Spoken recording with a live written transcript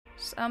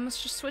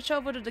Let's just switch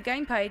over to the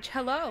game page.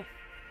 Hello.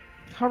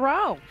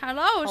 Hello.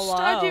 Hello,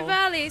 Stardew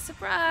Valley.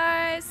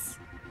 Surprise.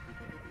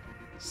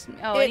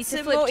 Oh, I need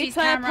to flip G's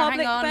camera.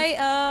 Hang on.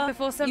 Beta.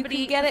 Before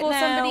somebody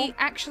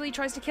actually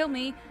tries to kill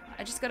me,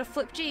 I just gotta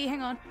flip G.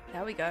 Hang on.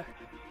 There we go.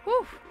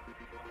 Whew.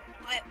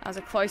 That was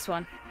a close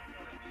one.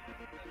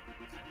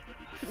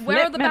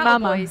 Where are the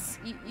Battleboys?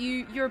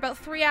 You're about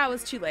 3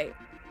 hours too late.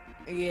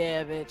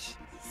 Yeah, bitch.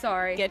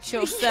 Sorry. Get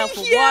yourself a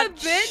watch. Yeah,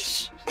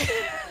 bitch.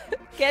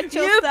 Get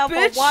yourself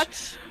a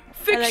watch.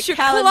 Fix your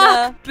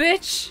clock,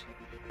 bitch.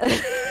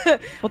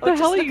 What the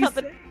hell are you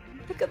saying?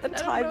 Look at the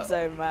time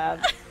zone,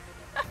 man.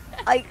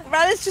 Like,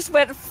 Radderss just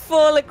went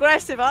full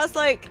aggressive. I was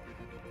like...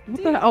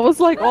 I was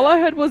like, all I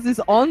heard was this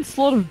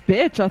onslaught of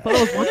bitch. I thought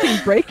I was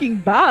watching Breaking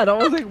Bad. I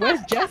was like,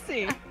 where's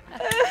Jesse?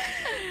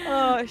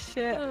 Oh,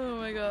 shit. Oh,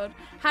 my God.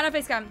 Hannah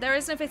facecam. There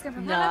is no facecam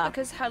from Hannah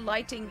because her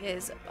lighting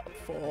is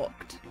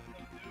forked.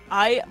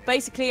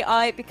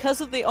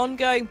 Because of the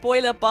ongoing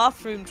boiler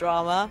bathroom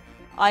drama,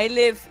 I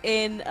live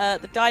in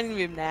the dining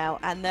room now,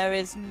 and there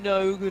is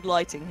no good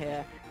lighting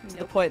here. To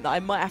the point that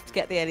I might have to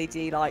get the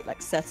LED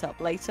light set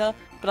up later.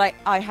 But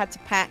I had to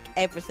pack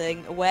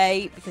everything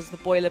away because the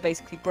boiler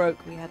basically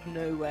broke. We had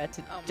nowhere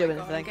to do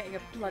anything. God, I'm getting a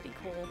bloody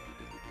call.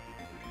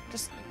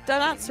 Just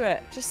don't answer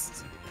it.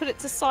 Just put it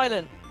to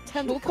silent.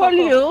 Who call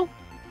you?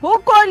 Who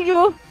call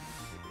you?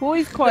 Who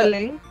is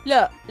calling?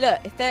 Look.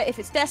 If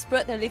it's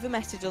desperate, they'll leave a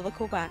message or they'll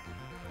call back.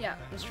 Yeah,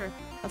 that's true.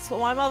 That's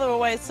what my mother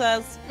always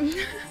says. I'm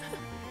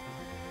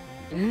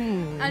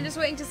just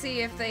waiting to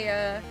see if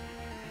they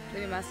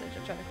leave a message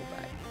or try to call back.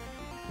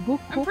 Who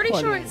I'm pretty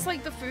sure it's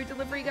like the food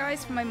delivery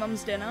guys for my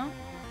mum's dinner.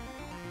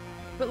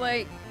 But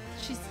like,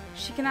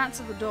 she can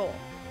answer the door.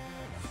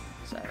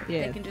 So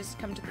they can just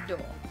come to the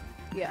door.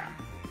 Yeah.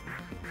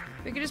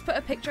 We could just put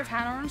a picture of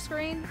Hannah on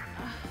screen.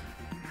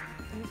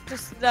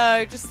 Just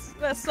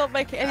let's not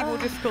make it any more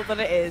difficult than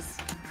it is.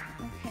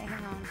 Okay,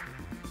 hang on.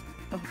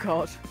 Oh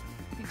God.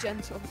 Be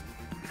gentle.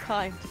 Be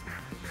kind.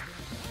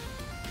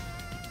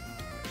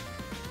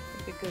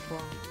 Be a good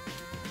one.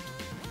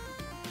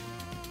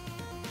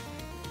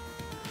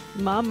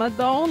 Mama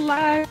don't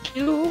like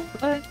you,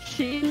 but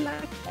she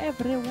likes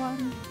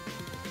everyone.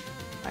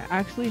 I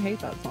actually hate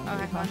that song. Oh,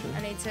 hang on.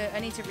 I need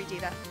to redo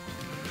that.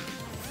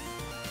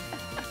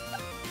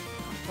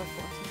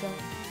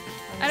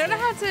 I don't know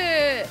how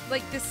to,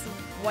 like, this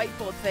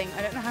whiteboard thing.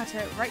 I don't know how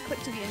to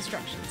right-click to the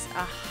instructions.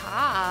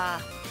 Aha!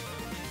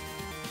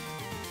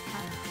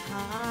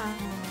 Aha.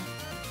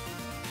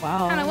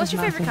 Wow. Hannah, what's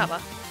your favorite color?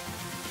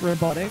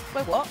 Robotic.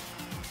 Wait, what?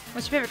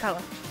 What's your favorite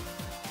color?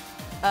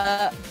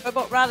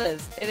 Robot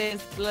Radderss. It is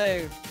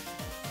blue.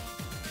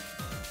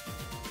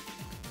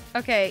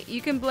 Okay, you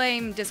can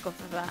blame Discord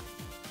for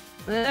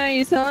that.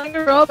 You sound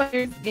like a robot.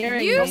 You're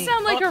scaring you me.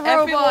 sound like Not a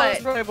robot.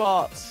 Everyone's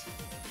robot.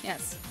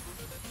 Yes.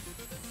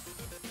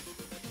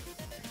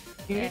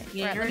 You're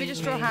Okay, right, let me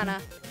just draw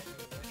Hannah.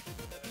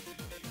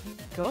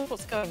 God,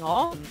 what's going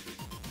on?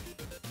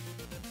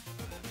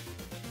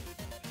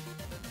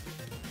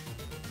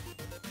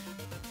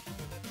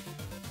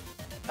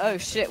 Oh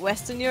shit,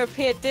 Western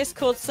European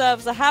Discord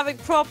servers are having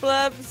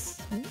problems!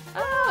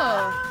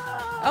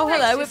 Oh,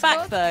 hello, we're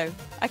back though.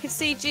 I can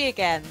see G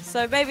again,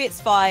 so maybe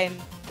it's fine.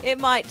 It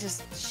might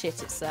just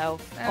shit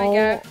itself. There we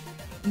go.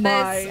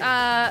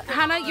 My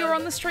Hannah, you're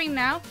on the stream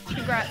now.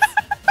 Congrats.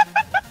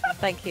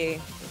 Thank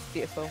you. It's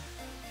beautiful.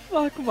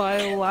 Fuck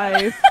my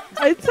life.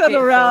 I turn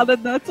around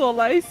and that's all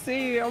I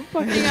see. I'm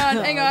fucking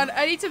Hang on.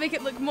 I need to make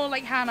it look more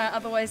like Hannah,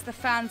 otherwise the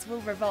fans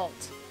will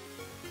revolt.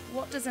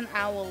 What does an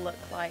owl look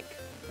like?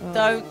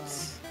 Don't.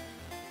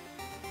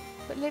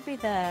 But Libby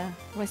there.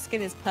 My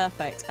skin is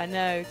perfect. I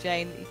know,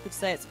 Jane. You could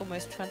say it's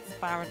almost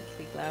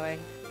transparently glowing.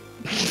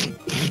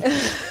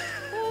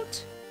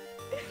 What?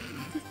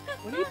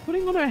 What are you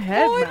putting on her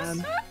head,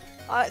 man?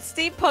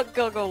 Steampunk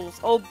goggles.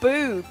 Or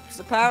boobs,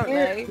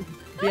 apparently.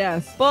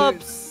 Yes.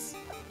 Bobs.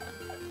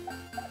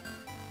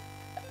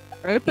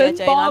 Open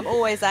Yeah, Jane, I'm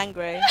always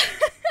angry.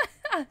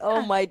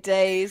 Oh my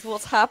days.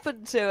 What's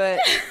happened to it?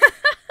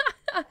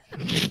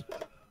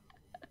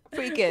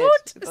 Pretty good.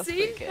 What? That's See?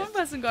 pretty good. One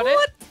person got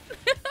it.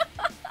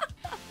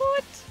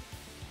 What?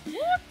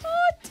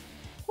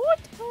 What?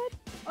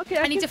 Okay,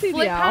 I need can to see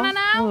flip the owl Hannah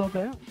now? a little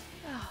bit.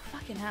 Oh,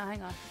 fucking hell,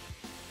 hang on.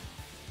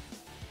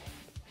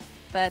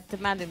 They're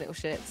demanding little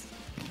shits.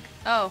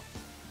 Oh.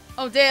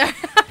 Oh dear.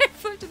 I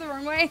flipped it the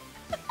wrong way.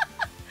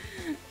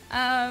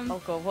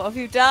 Oh god, what have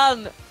you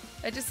done?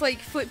 I just like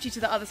flipped you to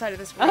the other side of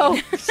the screen. Oh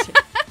shit.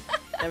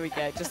 There we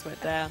go, just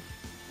went down.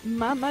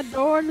 Mama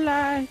don't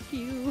like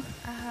you.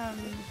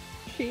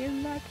 She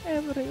like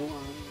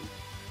everyone.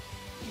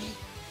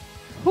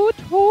 Hoot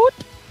hoot.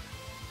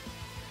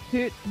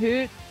 Hoot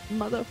hoot.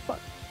 Motherfucker.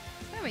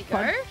 There we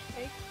go.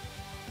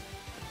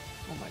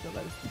 Oh my god,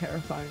 that is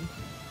terrifying.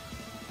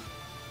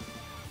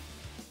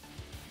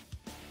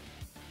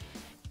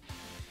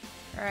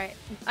 Alright.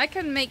 I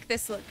can make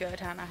this look good,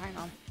 Hannah. Hang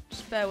on.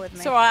 Just bear with me.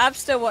 It's alright, I'm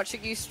still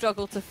watching you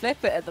struggle to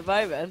flip it at the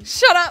moment.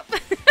 Shut up!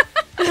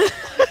 There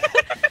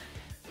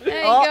you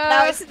go.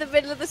 Now it's in the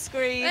middle of the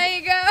screen. There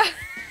you go.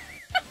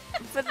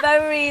 For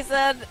no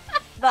reason.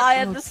 that I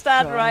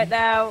understand right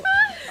now.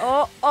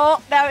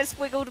 Oh, now it's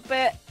wiggled a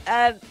bit,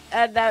 and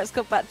now it's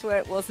gone back to where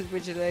it was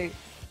originally.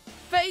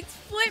 But it's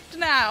flipped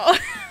now.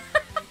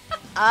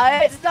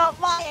 It's not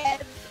my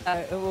end. Oh,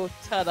 it will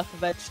turn up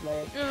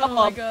eventually. Come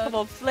on, come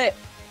on, flip.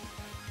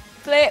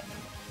 Flip.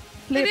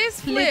 It is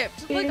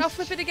flipped. Look, I'll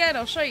flip it again.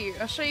 I'll show you.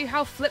 I'll show you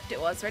how flipped it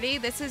was. Ready?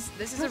 This is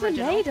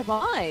original. Made am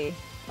I?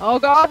 Oh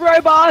god,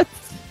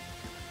 robots!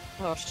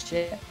 Oh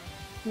shit.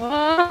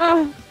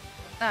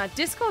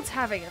 Discord's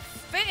having a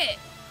fit.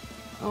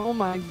 Oh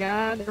my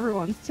god,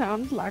 everyone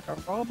sounds like a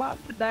robot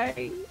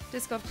today.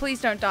 Discord,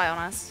 please don't die on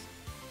us.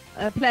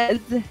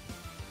 Please.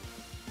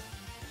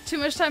 Too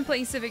much time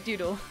playing Civic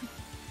Doodle.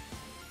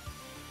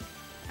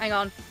 Hang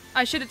on.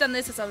 I should have done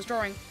this as I was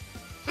drawing.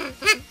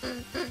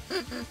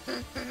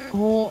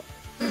 Oh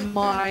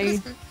my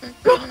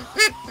god.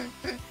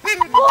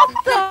 What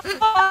the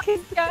fuck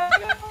is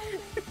going on?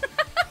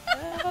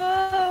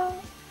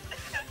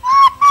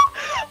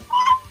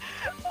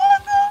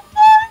 What the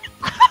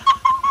fuck?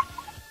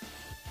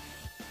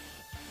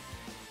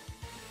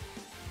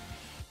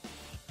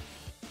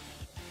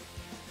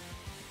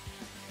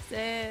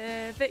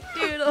 Civic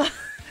Doodle.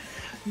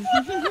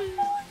 What the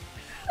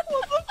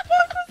fuck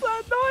was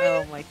that noise?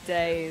 Oh my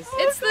days.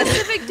 It's the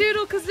Civic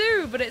Doodle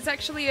Kazoo, but it's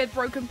actually a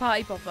broken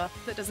party popper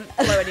that doesn't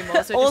flow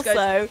anymore. So it also, just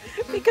goes...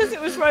 because it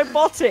was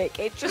robotic,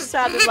 it just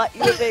sounded like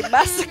you were being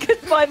massacred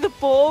by the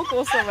Borg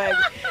or something.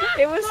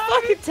 It was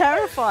fucking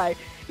terrifying.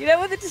 You know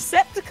when the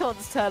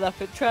Decepticons turn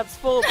up in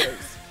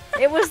Transformers?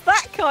 It was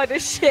that kind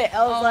of shit.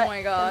 I was like,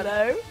 my god.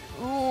 Hello?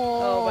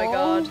 Oh my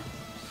god.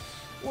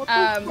 What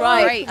the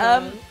Right.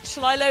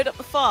 Shall I load up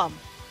the farm?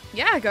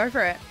 Yeah, go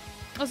for it.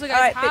 Also,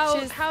 guys,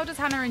 Alright, how does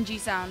Hannah and G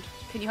sound?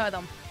 Can you hear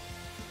them?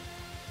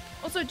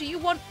 Also, do you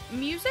want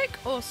music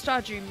or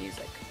Stardew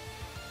music?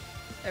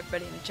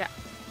 Everybody in the chat.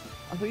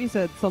 I thought you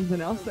said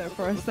something else there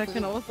for a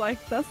second. I was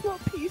like, that's not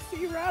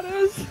PC,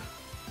 Radderss.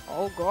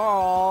 Oh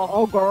girl.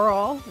 Oh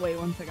girl. Wait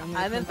one second.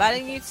 I'm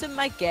inviting you to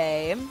my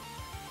game.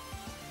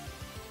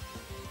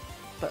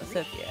 Both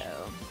of you.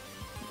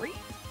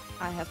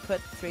 I have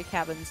put 3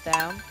 cabins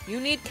down. You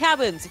need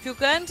cabins. If you're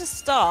going to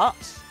start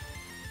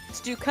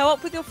to do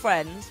co-op with your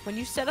friends, when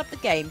you set up the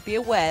game, be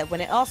aware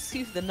when it asks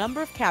you for the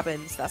number of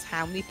cabins, that's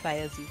how many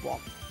players you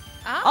want.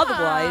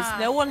 Otherwise,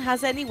 no one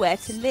has anywhere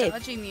to live.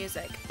 Dodgy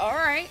music. All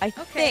right. I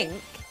think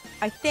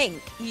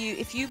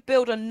if you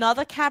build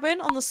another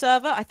cabin on the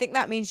server, I think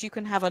that means you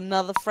can have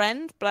another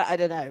friend, but I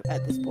don't know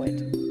at this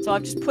point. So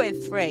I've just put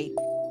in 3.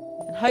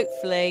 And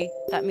hopefully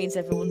that means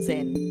everyone's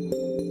in.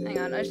 Hang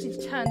on, I just need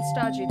to turn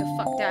Stardew the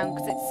fuck down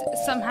because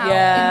it's somehow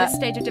in this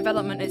stage of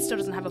development it still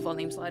doesn't have a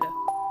volume slider.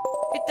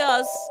 It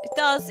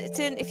does. It's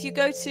in. If you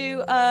go to,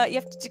 you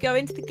have to go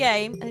into the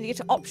game and then you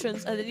go to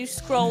options and then you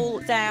scroll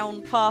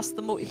down past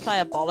the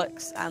multiplayer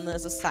bollocks and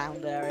there's a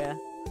sound area.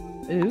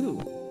 Ooh.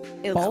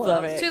 It's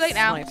very too late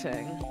now.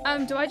 exciting.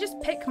 Do we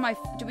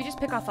just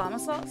pick our farmer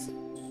slots?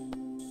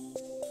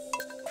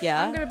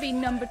 Yeah. I'm gonna be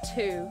number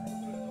 2.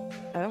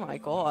 Oh my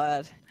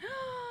god.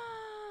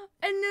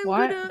 And then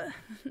what?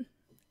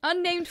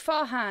 Unnamed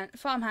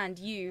farmhand,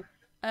 you.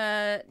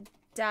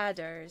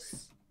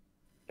 Dadders.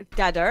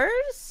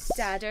 Dadders?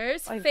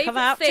 Favorite come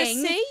out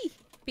thing to see?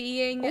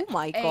 Being oh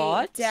my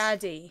god. a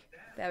daddy.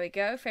 There we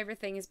go. Favorite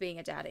thing is being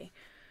a daddy.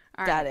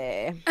 All right.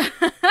 Daddy.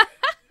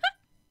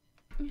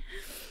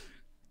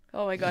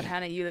 Oh my god,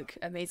 Hannah, you look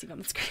amazing on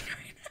the screen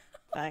right now.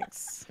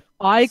 Thanks.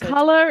 Eye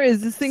color?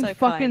 Is this thing so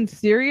fucking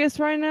serious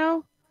right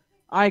now?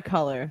 Eye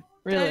color.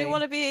 Really? Don't you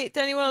want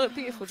to look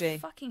beautiful, G?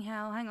 Fucking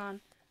hell, hang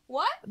on.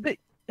 What? But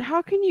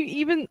how can you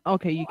even?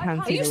 Okay, you can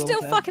Are see. you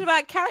still fucking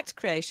about character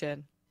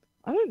creation?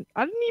 I didn't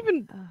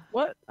even.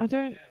 What? I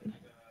don't.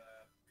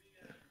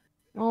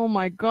 Oh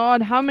my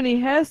god! How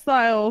many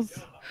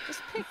hairstyles?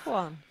 Just pick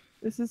one.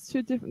 This is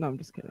too different. No, I'm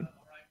just kidding.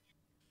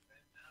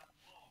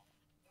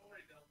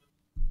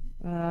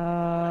 I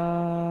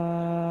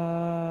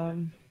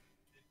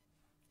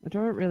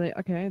don't really.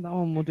 Okay, that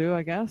one will do,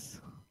 I guess.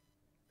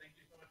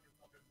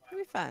 It'll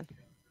be fine.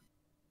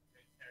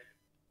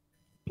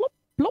 Plop,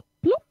 plop,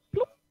 plop,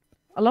 plop.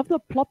 I love the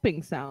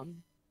plopping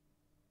sound.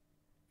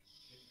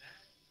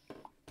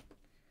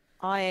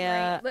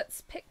 Right,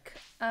 let's pick.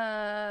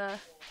 Oh,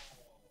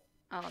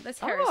 this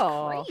hair is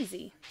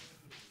crazy.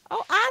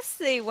 Oh, I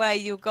see where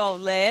you go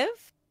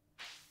live.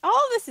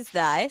 Oh, this is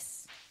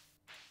nice.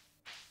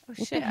 Oh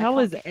What shit! the hell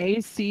is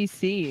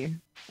ACC?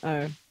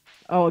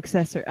 Oh,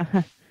 accessory.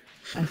 I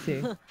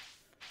see.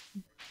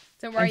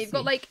 Don't worry,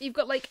 you've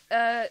got like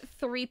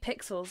 3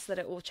 pixels that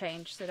it will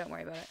change, so don't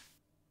worry about it.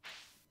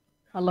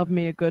 I love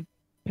me a good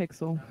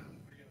pixel.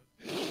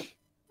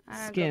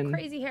 Skin. Got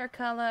crazy hair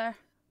color.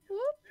 Whoop.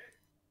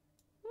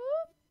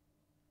 Whoop.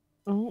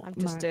 Oh, I'm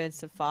just doing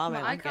some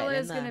farming. My eye color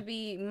is gonna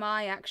be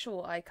my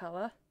actual eye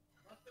color,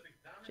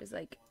 which is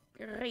like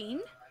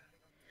green.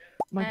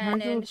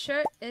 And then the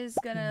shirt is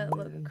gonna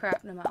look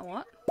crap no matter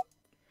what.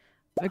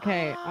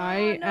 Okay,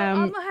 I'm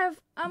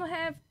gonna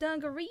have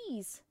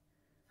dungarees.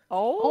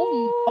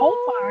 Oh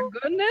my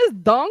goodness,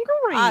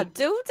 dungarees! I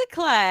do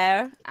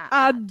declare.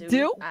 I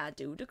do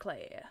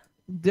declare.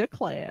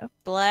 declare.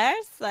 Blair,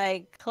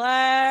 say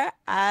Claire,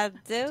 I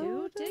Do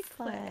do declare.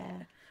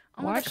 declare.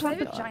 Oh Why my gosh, I have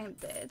can't a I-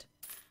 giant beard.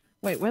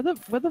 Wait, where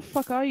the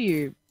fuck are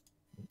you,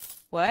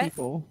 What?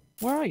 people?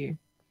 Where are you?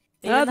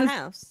 Are you in the this-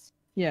 house?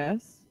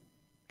 Yes.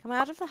 Come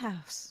out of the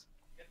house.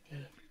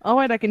 Oh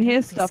wait, I can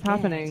hear Don't be stuff scared.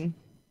 happening.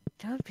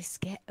 Don't be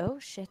scared. Oh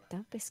shit,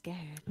 don't be scared.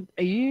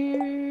 Are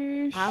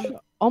you? Um,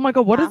 Oh my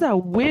god, what is um, that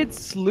weird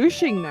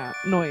slooshing noise?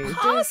 Doing some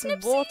Parsnip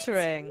seeds?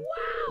 watering.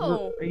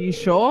 Wow. Are you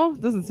sure?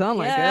 Doesn't sound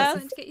like Yeah. it.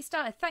 Something to get you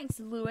started. Thanks,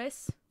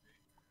 Lewis.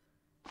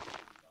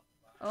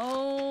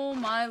 Oh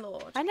my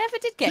lord. I never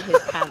did get his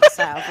pants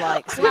out of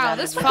like. some Wow,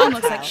 random this farm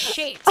looks like house.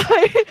 shit.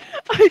 I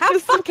How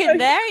just fucking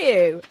dare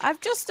you? I've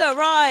just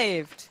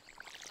arrived.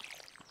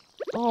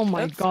 Oh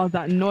my Oops. god,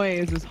 that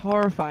noise is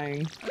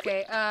horrifying.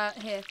 Okay,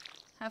 here.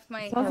 Have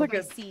my, Sounds like my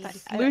a- seed. I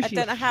Slushy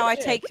don't know how I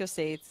shit. take your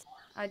seeds.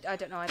 I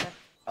don't know either.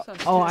 So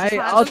Oh, just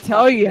I'll random.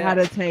 tell you fucking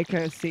how it. to take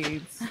her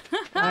seeds.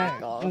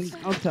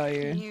 I'll tell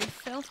you. You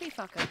filthy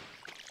fucker.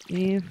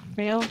 You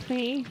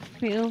filthy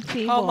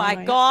Oh my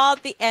boy. god,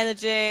 the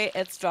energy,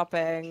 it's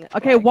dropping.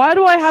 Okay, why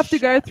do I have to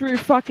go through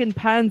fucking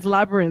Pan's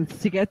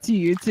Labyrinth to get to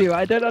you two?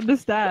 I don't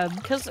understand.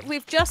 Because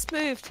we've just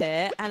moved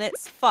here and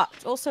it's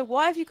fucked. Also,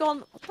 why have you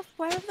gone?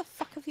 Where the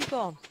fuck have you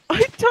gone?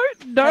 I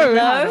don't know.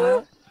 Hello?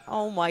 Hannah.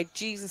 Oh my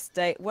Jesus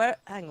day. Where?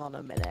 Hang on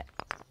a minute.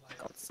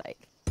 For God's sake.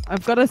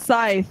 I've got a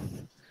scythe.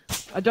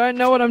 I don't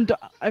know what I'm doing.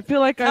 I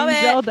feel like Come I'm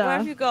here. Zelda. Where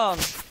have you gone?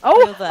 Oh,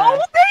 You're there. oh,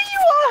 there you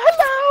are.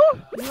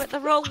 Hello. You went the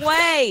wrong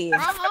way.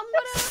 I'm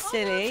gonna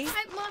Silly.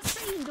 type my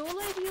seed all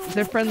over your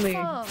They're friendly.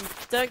 farm.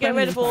 Don't get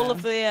rid of all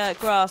Friendly of the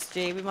grass,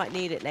 G. We might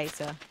need it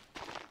later.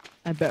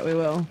 I bet we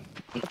will.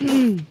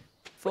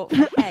 For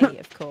hay,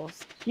 of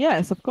course.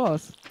 Yes, of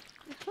course.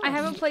 I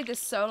haven't played this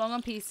so long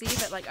on PC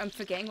that like I'm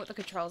forgetting what the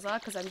controls are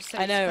because I'm just so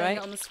I used to know, playing right?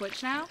 it on the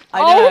Switch now.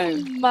 I Oh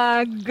know.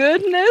 my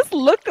goodness!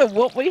 Look at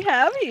what we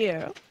have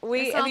here.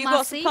 We That's have all you my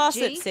got some seed,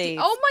 parsnip G.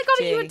 seeds? Oh my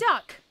god, are you a G?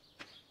 duck?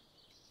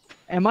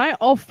 Am I?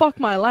 Oh fuck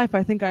my life!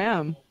 I think I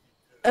am.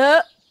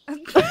 Uh,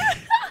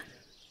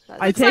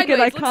 I Look take it. sideways,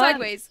 I look can't.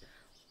 sideways.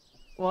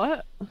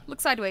 What?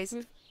 Look sideways.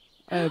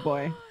 Oh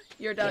boy.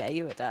 You're a duck. yeah,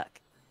 you a duck.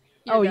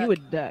 You're Oh, a you duck.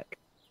 a duck.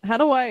 How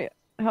do I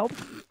help?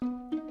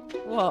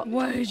 What?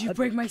 Why did you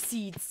break my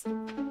seeds?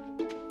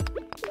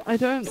 I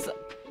don't.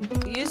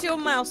 Use your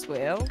mouse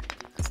wheel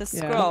to Yeah.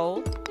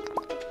 scroll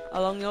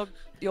along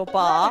your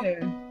bar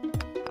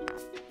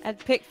and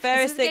pick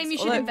various This is a game things. you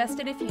should although- invest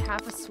in if you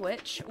have a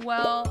Switch.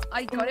 Well,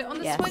 I got it on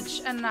the Yes.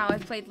 Switch, and now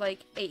I've played like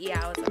 80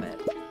 hours of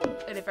it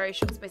in a very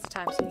short space of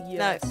time. So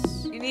yes.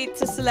 No, you need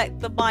to select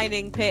the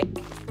mining pick,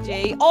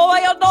 G. Oh,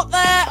 you're not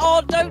there!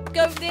 Oh, don't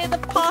go near the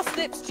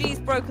parsnips. G's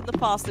broken the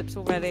parsnips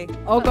already.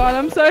 Oh god,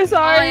 I'm so I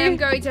sorry. am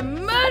going to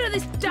murder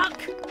this duck.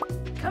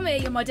 Come here,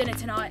 you're my dinner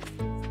tonight.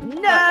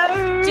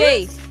 No.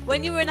 G,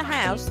 when you were in a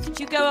house, did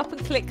you go up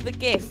and click the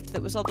gift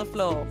that was on the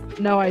floor?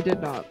 No, I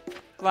did not.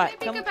 Right,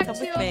 Maybe come go back with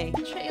to your me.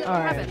 shitty little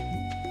Alright.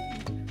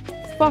 cabin.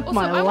 Fuck Also,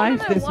 my I want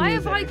life. to know This why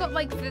music. have I got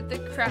like the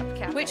crap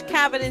cabin? Which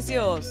cabin is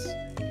yours?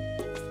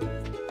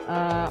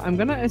 I'm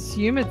gonna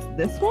assume it's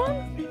this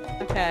one.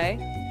 Okay,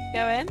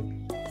 go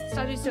in.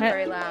 Stardew's still Ha-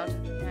 very loud.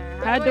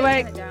 Yeah, how do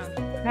I- turn it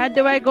down? How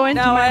do I go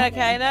into No, my?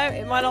 okay, no,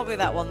 it might not be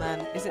that one then.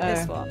 Is it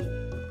this Oh. one?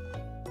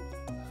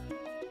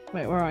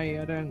 Wait, where are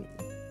you? I don't.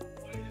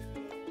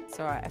 It's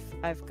alright,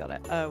 I've got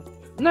it. Oh.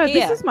 No,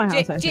 Here. this is my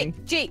house. I G,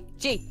 think. G.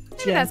 Maybe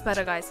Yeah. that's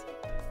better, guys.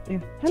 Yeah.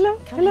 Hello.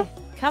 Come Hello. here.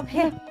 Come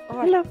here.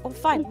 Alright, Hello. oh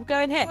fine, we'll go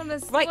in here.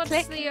 What's Right what's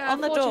click the, on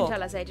the fortune door.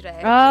 teller say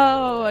today?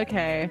 Oh,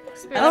 okay.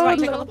 Spirit And then right of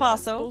click evil? on the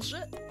parcel.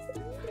 Bullshit.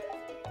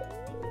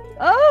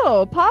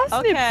 Oh,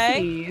 parsnip Okay.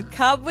 seeds.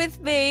 Come with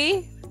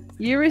me.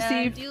 You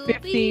received you'll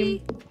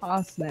 15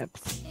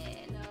 parsnips.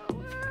 In a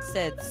world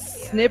Said of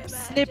Snip,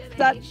 snip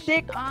that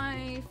dick.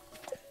 I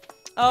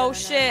Oh Gonna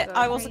shit, go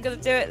I wasn't gonna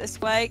do it this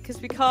way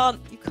because you can't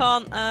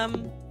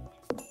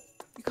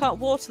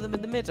water them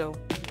in the middle.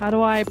 How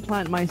do I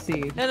plant my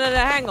seed? No,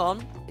 hang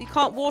on. You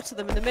can't water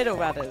them in the middle,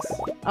 Radders.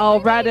 Oh,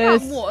 You can't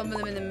Radderss. water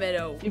them in the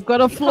middle. You've got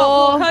a You can't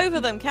floor. walk over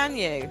them, can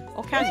you?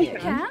 Or can You you?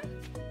 can.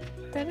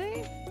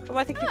 Really? Oh,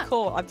 I think Yeah. it's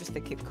corn. I'm just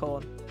thinking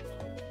corn.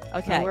 So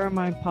Okay, where are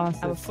my I'm a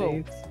parsnip fool.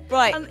 seeds?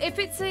 right. If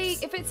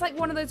it's like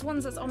one of those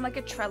ones that's on like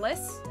a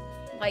trellis,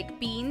 like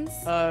beans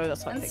Oh,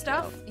 that's what I'm and thinking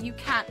stuff, of. you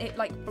can't. It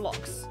like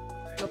blocks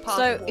your path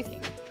So of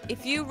walking.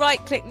 If you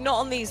right click, not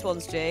on these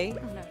ones, G,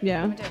 Oh, no.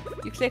 Yeah. What am I doing?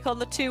 you click on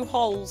the two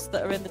holes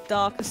that are in the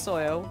darker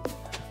soil.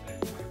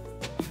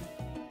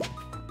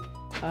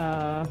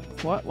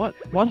 What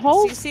So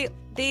holes? you see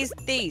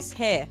these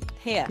here.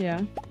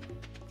 Yeah.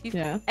 You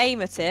Yeah.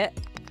 aim at it.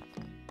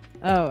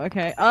 Oh,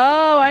 okay.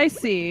 Oh, I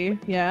see.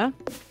 Yeah.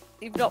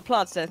 You've not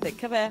planted anything.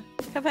 Come here.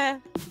 Come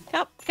here.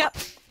 Come.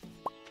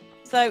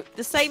 So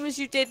the same as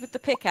you did with the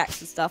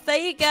pickaxe and stuff. There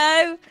you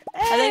go.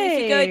 And then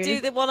if you go and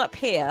do the one up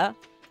here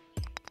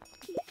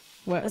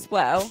What? as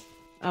well,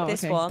 Oh,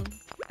 this okay. one,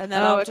 and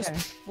then Oh, I'll okay.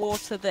 just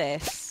water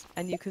this,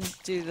 and you can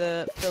do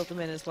fill them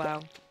in as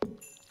well.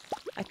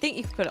 I think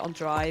you can put it on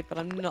dry, but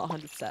I'm not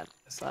 100%.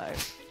 So.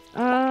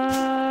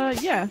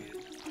 Yeah.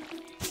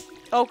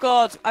 Oh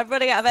god, I'm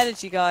running out of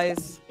energy,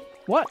 guys.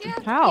 What? Yeah,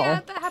 How? yeah,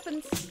 that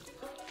happens.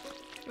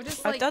 We're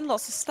just like I've done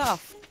lots of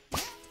stuff.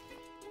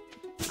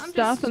 I'm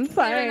stuff just and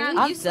clearing fine.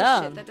 out I'm useless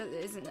done. shit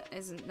that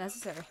isn't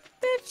necessary.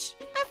 Bitch,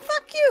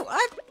 fuck you.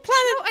 I'm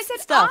planning No, I said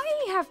stuff.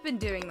 I have been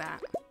doing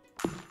that.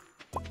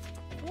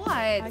 What?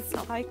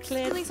 I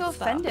cleared Feeling so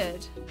stuff.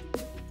 offended.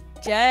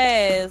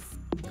 Jazz.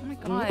 Oh my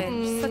god,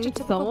 you're such a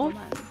typical so woman.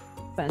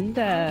 offended.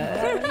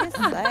 What are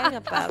you saying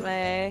about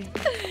me?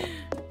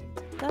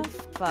 The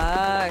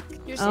fuck?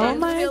 You're Oh starting to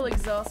my- feel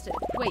exhausted.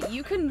 Wait,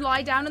 you can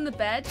lie down in the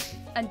bed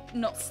and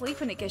not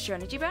sleep and it gets your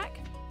energy back?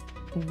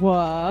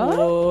 What?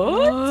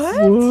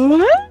 What?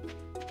 What?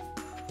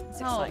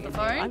 It's Oh, exciting. the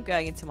phone? I'm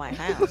going into my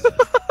house.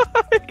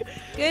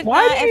 Good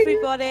Why night, do you-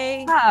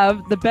 everybody.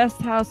 Have the best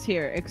house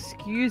here.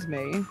 Excuse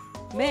me.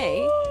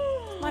 Me?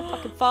 My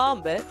fucking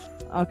farm, bitch.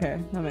 Okay,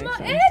 that makes My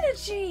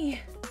sense.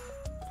 energy!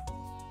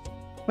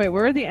 Wait,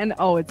 where are the end?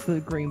 Oh, it's the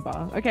green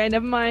bar. Okay,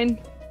 never mind.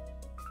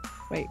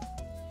 Wait.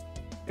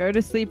 Go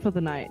to sleep for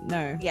the night.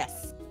 No.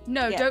 Yes.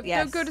 No, Yeah, don't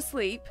yes. go to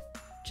sleep.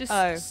 Just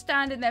Oh.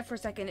 stand in there for a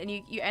second and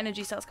your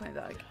energy starts coming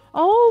back.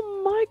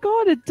 Oh my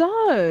god, it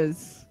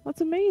does. That's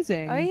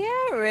amazing. Oh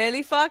yeah,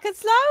 really fucking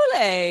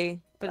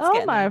slowly. But it's Oh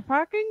getting my there.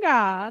 fucking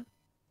god.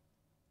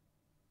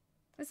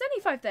 It's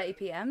only 5:30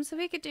 p.m., so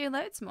we could do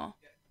loads more.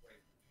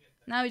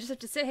 Now we just have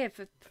to sit here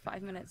for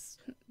 5 minutes.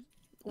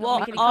 Not What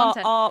make any are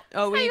content. oh, we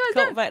How need you to guys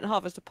doing? cultivate and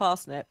harvest a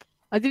parsnip.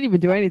 I didn't even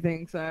do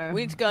anything, so.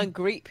 We need to go and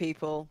greet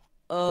people.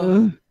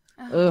 Ugh.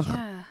 Ugh, Oh, Ugh.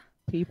 yeah.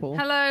 people.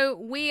 Hello,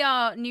 we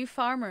are new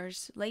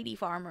farmers, lady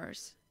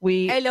farmers.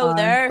 We Hello are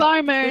there.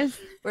 farmers.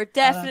 We're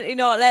definitely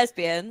not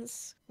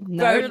lesbians.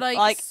 No. We're We're like,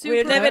 like, we're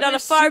super, living on we're a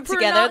farm super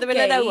together in not the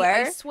middle of gay,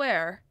 nowhere. I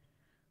swear.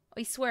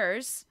 I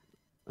swears.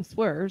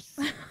 Swears.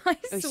 I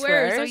swears. Are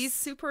swears? you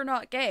super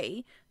not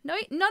gay? No,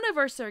 none of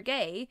us are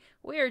gay.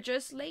 We're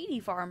just lady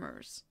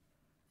farmers.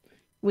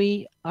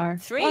 We are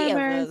Three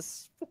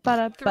farmers. of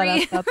us.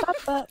 Three.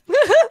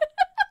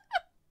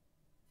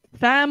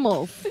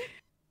 Famils.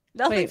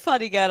 Nothing Wait.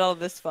 funny going on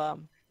this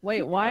farm.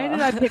 Wait, why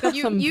did I pick up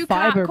some You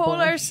fiber can't call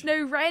bush? our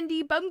snow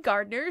randy bum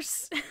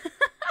gardeners.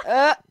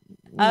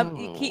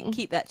 You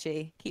keep that,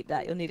 G. Keep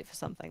that. You'll need it for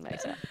something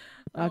later.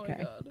 Oh Okay.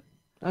 my god.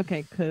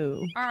 Okay,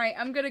 cool. Alright,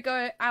 I'm gonna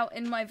go out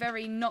in my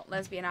very not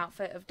lesbian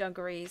outfit of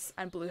dungarees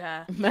and blue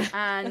hair.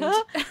 And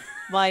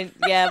Mine.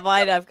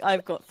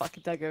 I've got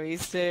fucking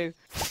dungarees too.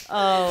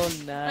 Oh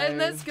no. and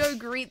let's go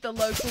greet the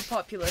local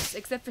populace,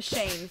 except for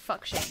Shane.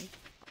 Fuck Shane.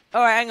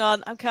 All right, hang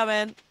on. I'm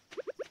coming.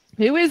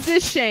 Who is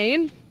this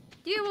Shane?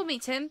 You will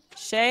meet him.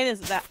 Shane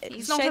is that.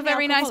 He's is not Shane a the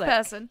very nice alcoholic?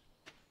 person.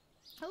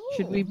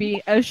 Should we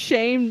be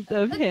ashamed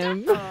of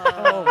him?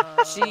 Oh,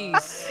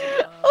 jeez.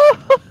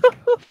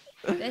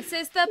 This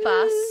is the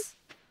bus.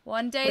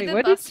 One day Wait, the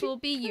where did bus you will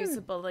be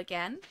usable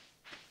again.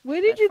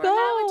 Where did But you for go?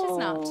 now, it is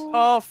not.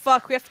 Oh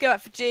fuck, we have to go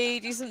back for G.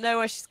 G doesn't know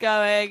where she's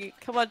going.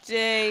 Come on,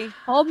 G.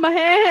 Hold my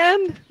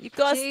hand. You've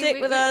got to G,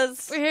 stick with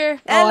us. We're here.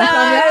 Oh, I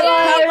Hello,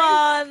 found come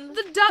on.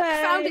 The duck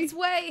Hey. found its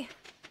way.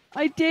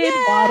 I did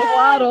Yay! waddle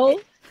waddle.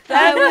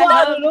 That And went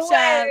waddled home,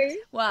 child. away.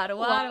 Waddle,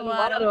 waddle,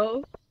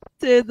 waddle.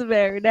 To the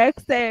very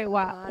next day.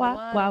 Wah,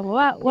 wah, wah,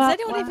 wah, wah, Is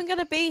anyone wah. even going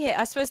to be here?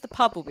 I suppose the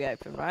pub will be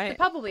open, The right?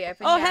 pub will be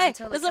open. Oh, yeah, hey,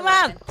 until there's it's a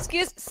man. 11.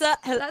 Excuse, sir.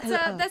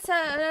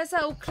 That's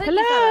a old Clint.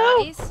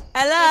 Hello? It's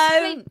Hello.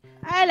 Clint.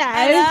 Hello.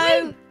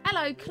 Hello.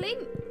 Hello,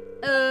 Clint.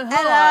 Hello.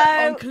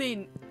 Hi, I'm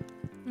Clint.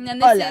 And then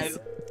this Hello. is.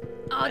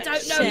 I don't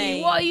know Shane.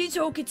 you. Why are you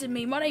talking to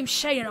me? My name's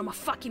Shane and I'm a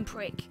fucking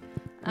prick.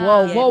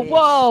 Whoa, Yeah, whoa, bitch.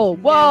 whoa,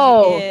 No,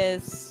 whoa. he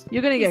is.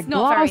 You're gonna He's get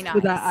not very glassed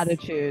with that nice.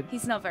 attitude.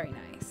 He's not very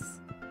nice.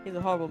 He's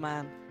a horrible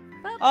man.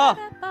 Oh,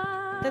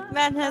 that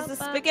man has the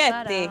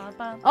spaghetti.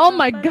 Oh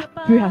my god,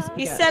 who has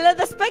He's spaghetti? selling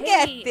the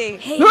spaghetti.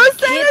 Hey, Who's kid,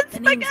 selling the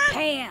name's spaghetti?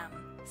 Pam.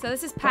 So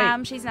this is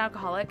Pam. She's an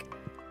alcoholic.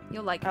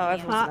 You'll like her. Oh, Pam.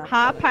 everyone's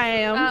Hi,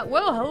 Pam.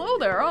 Well, hello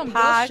there. I'm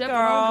Hi, Gus, chef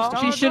girl. and She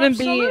owner of shouldn't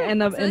be Saloon.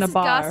 in a So in this a is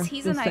bar. Gus.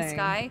 He's a just nice saying.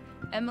 guy.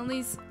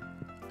 Emily's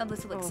a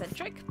little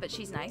eccentric, but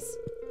she's nice.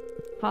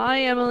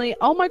 Hi, Emily.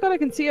 Oh my god, I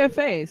can see her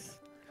face.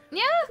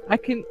 Yeah. I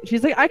can.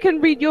 She's like, I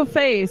can read your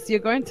face. You're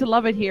going to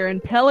love it here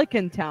in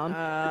Pelican Town.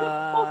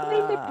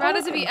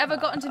 Radderss, have you ever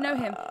gotten to know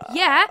him?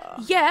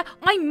 Yeah.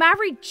 I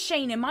married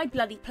Shane in my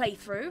bloody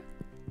playthrough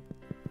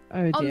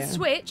Oh on dear.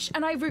 Switch,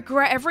 and I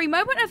regret every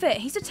moment of it.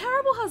 He's a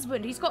terrible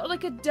husband. He's got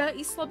like a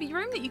dirty, slobby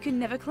room that you can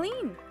never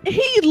clean.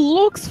 He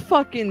looks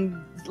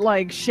fucking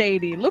like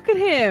shady. Look at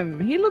him.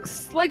 He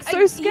looks like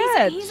so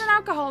scared. He's an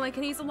alcoholic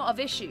and he's a lot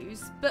of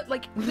issues. But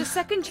like the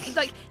second,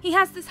 like he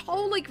has this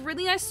whole like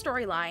really nice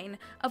storyline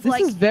of This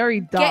like is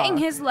very dark. getting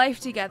his life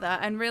together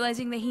and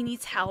realizing that he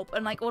needs help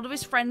and like all of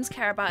his friends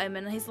care about him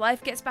and his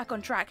life gets back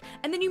on track.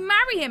 And then you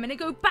marry him and it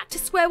go back to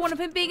square one of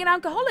him being an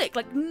alcoholic.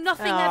 Like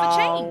nothing ever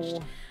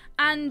changed.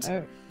 And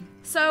Oh.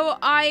 so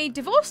I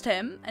divorced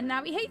him and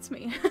now he hates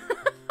me.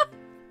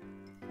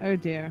 Oh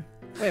dear.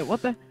 Wait,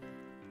 what the?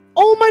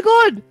 Oh my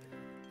god!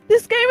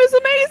 This game is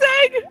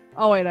amazing!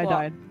 Oh wait, I What?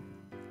 died.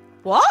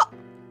 What?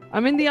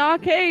 I'm in the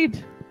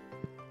arcade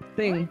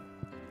thing.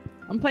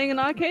 I'm playing an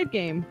arcade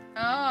game.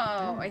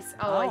 I see.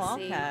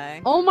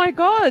 Okay. Oh my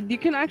god, you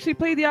can actually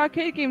play the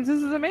arcade games.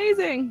 This is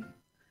amazing.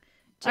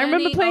 I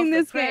remember Journey playing of the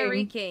this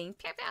Prairie game King.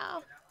 Pew,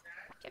 pew.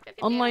 Pew, pew,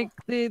 pew, on pew. like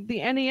the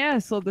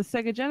NES or the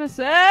Sega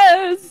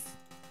Genesis.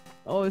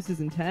 Oh, this is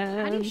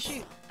intense. How do you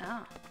shoot?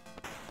 Ah.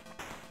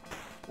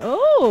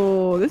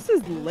 Oh, this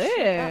is Shoot that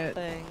lit.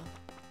 thing.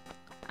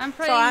 I'm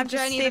playing I'm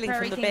just Journey of the stealing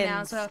Prairie from the King now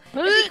bins. as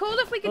well. It'd be cool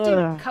if we could do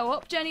Ugh.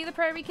 co-op Journey of the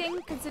Prairie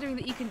King, considering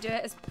that you can do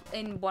it as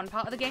in one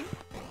part of the game.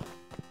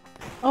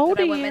 Oh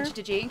But I won't dear. mention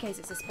to G in case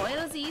it's a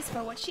spoilers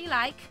for what she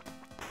like.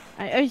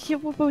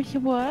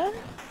 What?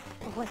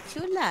 What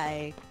you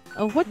like?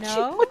 What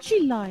No?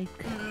 you like?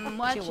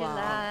 What you you want?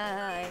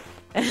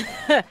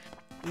 like.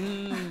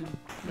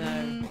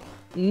 No.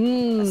 A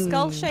Mm.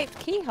 skull-shaped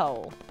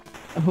keyhole.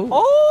 Oh.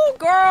 Oh,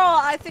 girl!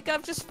 I think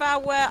I've just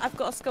found where I've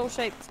got a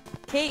skull-shaped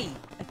key.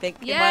 I think.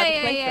 in my Yeah, other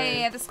yeah, yeah, playthrough.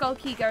 yeah. The skull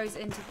key goes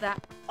into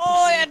that.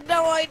 Oh, I had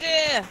no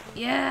idea.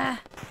 Yeah.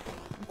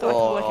 I thought I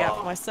could work it out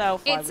for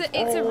myself.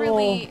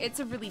 It's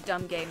a really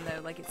dumb game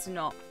though. Like it's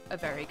not a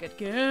very good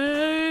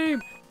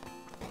game.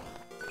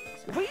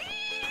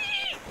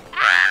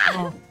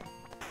 Oh.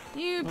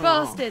 You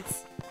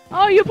bastards!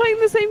 Oh, you're playing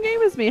the same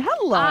game as me.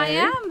 Hello. I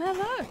am.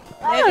 Hello.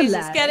 Ladies,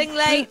 it's Hello. getting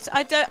late.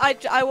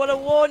 I want to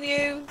warn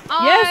you.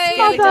 I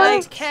Mother.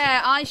 don't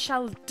care. I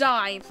shall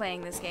die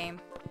playing this game.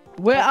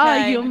 Where are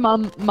Okay. you,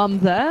 Mum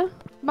there?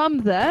 Mum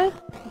there?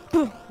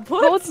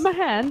 Hold my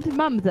hand,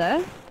 Mum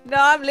there. No,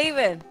 I'm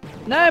leaving.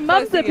 No,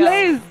 Mum Both there, of you.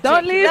 please.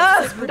 Don't leave.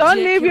 Ridiculous. This is Don't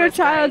leave your ridiculous,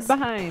 child guys.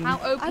 behind. How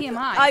OP am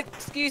I?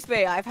 Excuse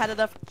me. I've had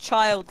enough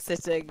child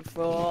sitting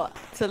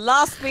to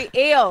last me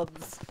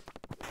eons.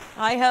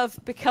 I have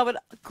become a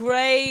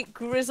grey,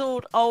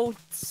 grizzled old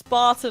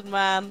Spartan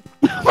man.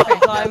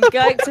 And I'm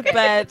going to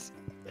bed.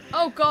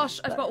 Oh gosh,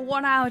 I've got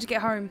 1 hour to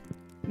get home.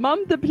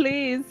 Mum there,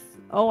 please.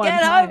 Oh,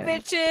 Get I'm home,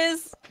 tired.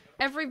 bitches.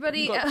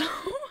 Everybody, God.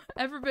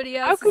 everybody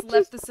How else could has you-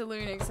 left the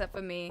saloon except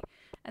for me.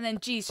 And then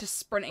G's just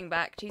sprinting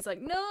back. G's like,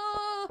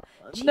 no!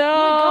 G, No.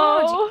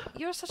 Oh my god,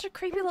 you're such a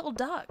creepy little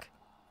duck.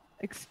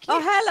 Excuse. Oh,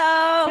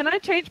 hello. Can I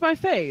change my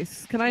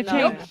face? Can I No.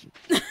 change?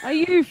 Are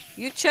you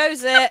You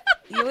chose it.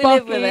 You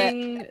live with it.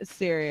 fucking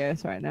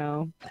serious right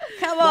now?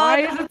 Come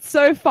Why on. is it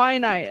so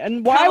finite?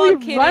 And why Come are we on,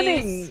 kiddies.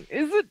 running?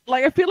 Is it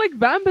like I feel like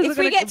vampires are If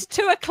we gonna get to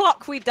 2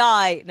 o'clock, we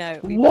die. No.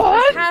 We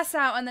what? Pass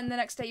out and then the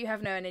next day you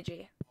have no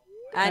energy.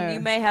 And Oh. you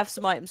may have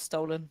some items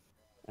stolen.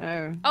 Oh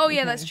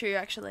yeah, okay. that's true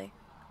actually.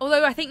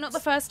 Although I think not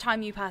the first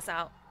time you pass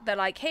out. They're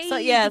like, hey, So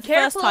yeah, be the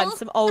careful. first time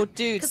some old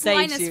dude 'Cause saves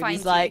Linus you. And finds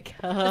he's you. like,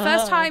 The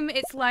first time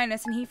it's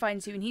Linus and he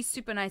finds you and he's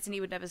super nice and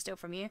he would never steal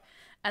from you.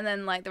 And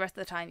then like the rest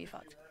of the time you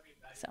fucked.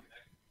 So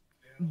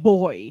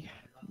Boy.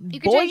 you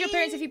can change your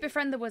appearance if you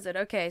befriend the wizard.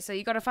 Okay, so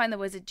you got to find the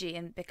wizard G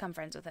and become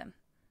friends with him.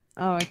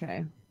 Oh,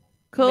 okay.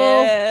 Cool.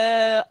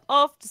 Yeah,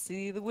 off to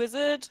see the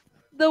wizard.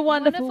 The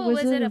wonderful, Wonderful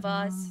Wizard of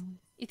Oz. Oz.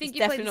 You think It's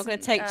you played definitely not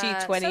this gonna in, take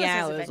G 20 Solar's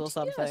hours event? or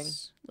something.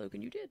 Yes,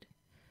 Logan, you did.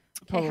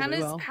 Probably Okay,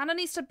 will. Hannah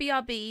needs to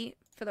BRB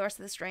for the rest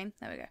of the stream.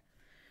 There we go.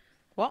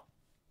 What?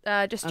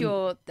 Just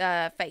your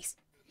face.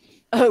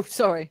 Oh,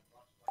 sorry.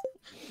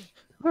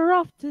 We're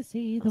off to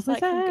see the It's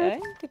like, I'm wizard.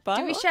 going. Goodbye.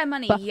 Do we what? share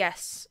money? Ba-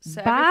 Yes.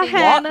 So Bye, everything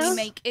that Hannah. we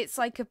make, it's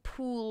like a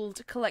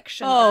pooled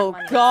collection. Oh, of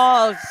money.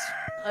 God.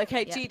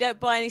 Okay, Yeah. G, don't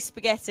buy any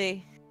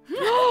spaghetti.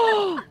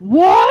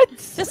 What?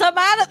 There's a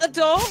man at the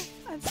door.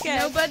 I'm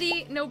scared.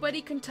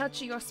 Nobody can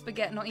touch your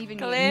spaghetti, not even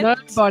you. Clint.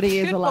 Nobody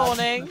is Good allowed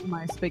morning. to touch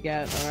my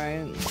spaghetti,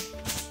 alright?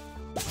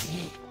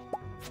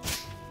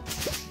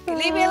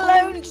 Leave me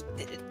alone,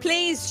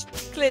 please,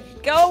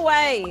 Clint. Go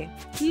away.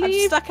 I'm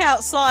Leave stuck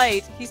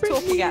outside. He's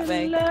talking at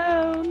me.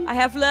 alone. I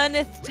have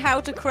learneth how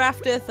to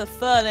crafteth a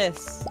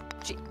furnace.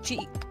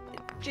 G,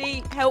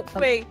 help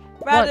me.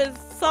 Radderss,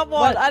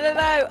 someone. What? I don't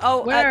know.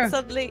 Oh, Where?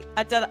 suddenly,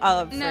 I don't know.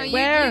 Oh, I'm No, free.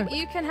 Where?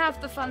 you can have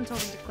the fun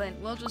talking to Clint.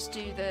 We'll just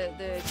do the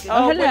good.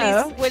 Oh,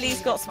 hello.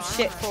 Willie's got some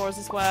shit for us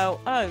as well.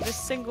 Oh, this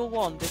single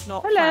one did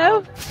not.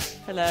 Hello. found.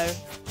 Hello.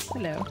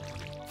 Hello.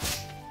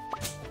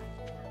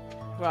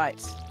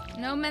 Right.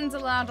 No men's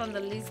allowed on the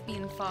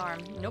lesbian farm.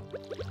 Nope.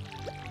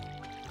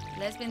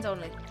 Lesbians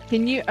only.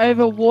 Can you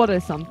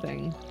overwater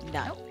something?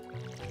 No.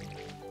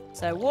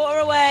 So water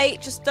away.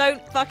 Just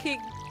don't fucking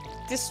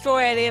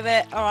destroy any of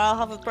it, or I'll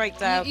have a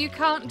breakdown. You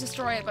can't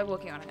destroy it by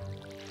walking on it.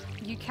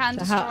 You can So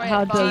destroy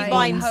how it do by you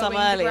Mined hoeing some the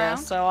earlier, ground.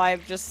 so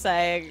I'm just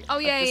saying. Oh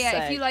yeah, I'm just yeah.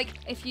 saying.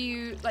 If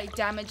you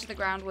damage the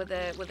ground with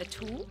a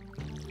tool,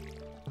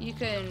 you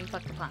can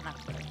fuck the plant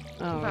up with it.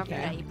 Oh, Apart from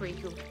that, okay. you're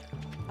pretty cool.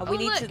 And we Oh,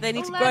 need look, to. They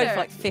need a to grow for ladder.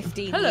 like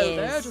 15 Hello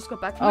years. there, just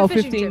got back from Oh, a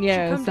fishing 15 trip.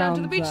 years. Should come down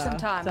to the sounds, beach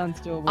sometime.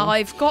 Sounds doable.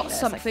 I've got Yeah, it's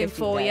like something 50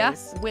 for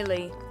days. you,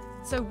 Willie.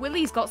 So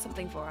Willie's got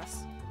something for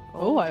us.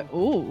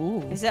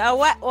 Ooh. Is it a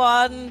wet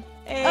one?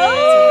 Hey. Oh,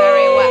 it's a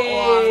very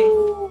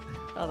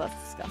wet Oh,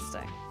 that's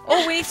disgusting.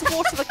 Oh, we need to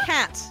water the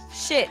cat.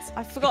 Shit,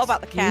 I forgot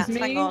about the cat. Excuse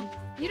Hang me? on.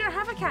 You don't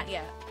have a cat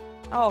yet.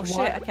 Oh shit.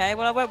 What? Okay,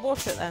 well I won't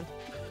water it then.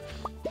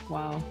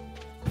 Wow.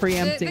 The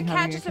Preempting cat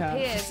having just a cat.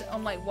 appears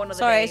on like one of the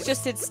Sorry, days. it's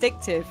just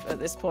instinctive at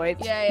this point.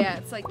 Yeah.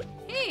 It's like,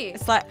 hey,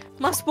 It's like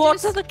must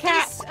water the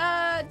cat.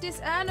 This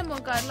animal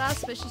got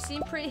lost, but she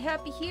seemed pretty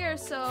happy here,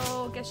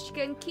 so guess she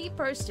can keep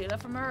her, steal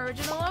it from her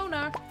original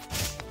owner.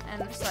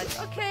 And it's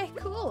like, okay,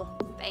 cool,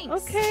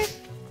 thanks. Okay.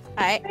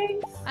 Hey.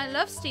 Thanks. I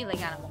love stealing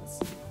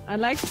animals. I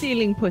like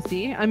stealing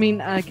pussy. I mean,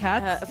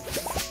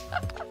 cats.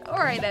 All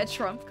right, there,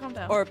 Trump. Calm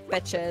down. Or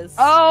bitches.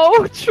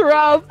 Oh,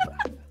 Trump!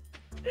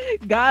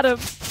 Got him.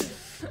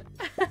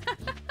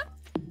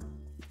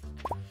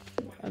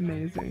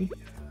 Amazing.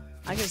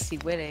 I'm gonna see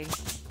Winnie.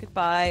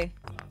 Goodbye.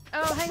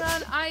 Oh, hang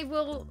on. I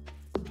will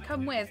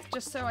come with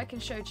just so I can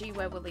show G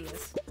where Willy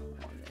is.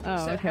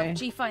 Oh, so okay. help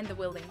G find the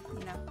Willy.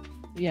 You know.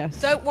 Yes.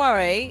 Don't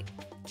worry,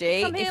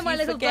 G. Come here, if my you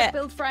little forget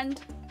duck-billed friend.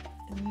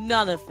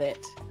 none of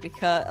it,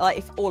 because like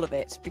if all of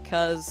it,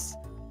 because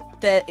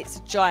it's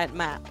a giant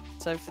map.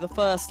 So for the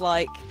first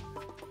like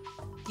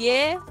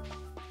year,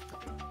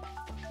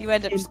 you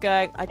end up just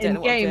going, I don't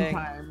know what I'm game doing.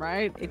 time,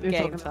 right? In You're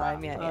game talking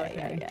time, about-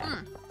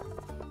 yeah.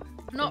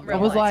 Not I really.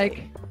 was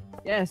like,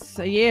 yes,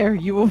 a year,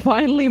 you will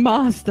finally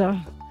master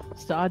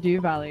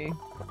Stardew Valley.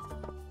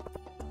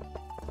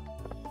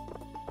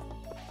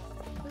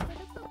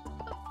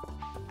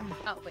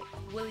 Oh wait,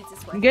 Willy's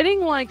this way. I'm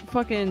getting like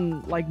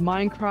fucking like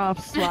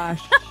Minecraft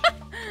slash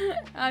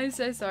I'm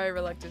so sorry,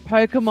 reluctant.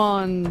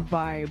 Pokemon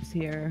vibes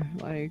here.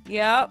 Like,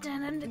 Yep.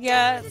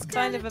 Yeah, it's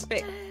kind of a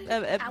bit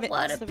a I mix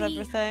wanna of be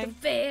everything.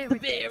 the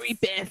very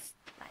best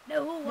I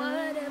know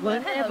whatever,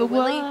 Whatever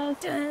Willy. was.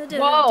 Dun, dun,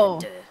 Whoa.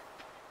 dun, dun.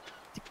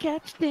 to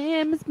catch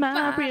them is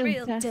my,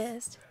 real test.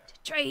 test.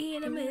 To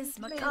train 'em is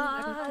my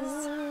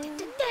cause.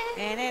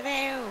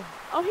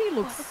 Oh,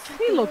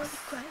 he looks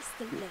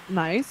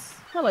nice.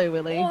 Hello,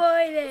 Willy.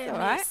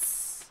 alright.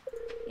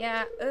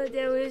 Yeah,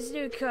 there was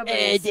no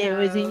cupboard. There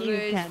was a so new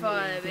it's cupboard,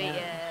 fine, but yeah.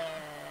 yeah.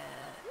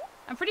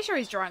 I'm pretty sure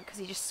he's drunk because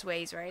he just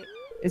sways, right?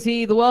 Is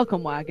he the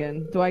welcome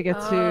wagon? Do I get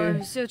I'm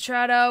to? still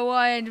trying to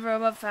wind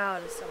from a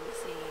fountain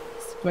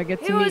overseas. Do I get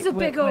He to was meet a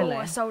big hole. Willy?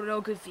 I sold it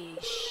all good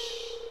fish.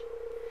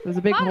 There's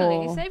a big Finally,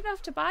 hole. you saved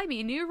enough to buy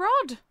me a new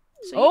rod.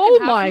 So Oh you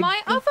can have my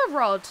my other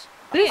rod.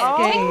 This Here,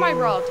 take game- my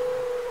rod.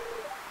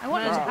 I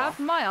want you to No. have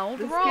my old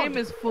This rod. game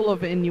is full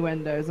of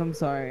innuendos. I'm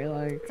sorry.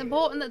 Like, It's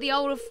important that the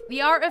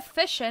art of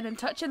fishing and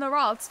touching the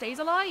rod stays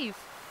alive.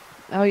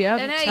 oh yeah.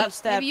 Then hey,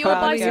 touch that maybe you'll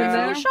buy proud some from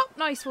girl. your shop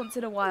nice once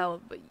in a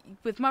while, but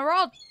with my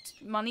rod,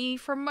 money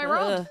from my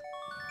rod. Ugh.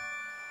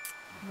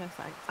 No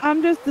thanks.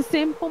 I'm just a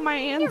simple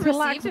man You who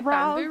likes received a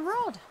bamboo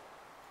rods. rod.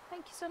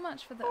 Thank you so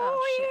much for the.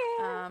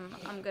 Oh,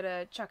 shit. I'm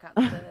gonna chuck out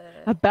the.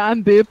 A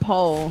bamboo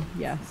pole.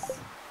 Yes.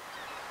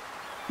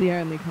 The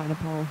only kind of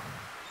pole.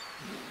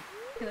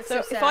 That's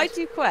So so if I sad.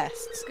 do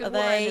quests, Good are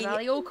water in the they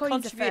valley, all coins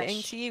of contributing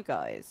fish. to you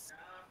guys?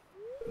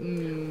 I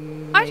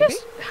Maybe?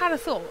 just had a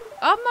thought.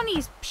 Our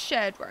money's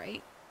shared,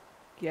 right?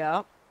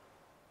 Yeah.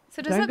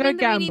 So does Don't that go mean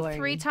that we need gambling.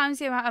 3 times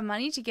the amount of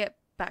money to get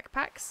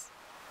backpacks?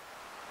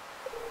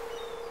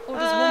 Or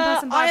does one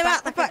person buy I a am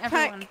at the backpack and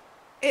backpack. everyone?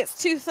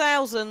 It's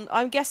 2,000.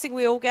 I'm guessing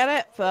we all get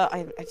it, but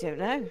I don't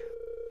know.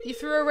 You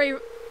threw away.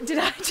 Did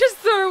I just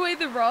throw away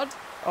the rod?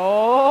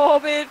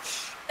 Oh,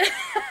 bitch.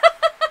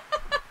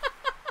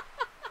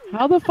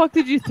 How the fuck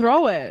did you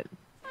throw it?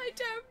 I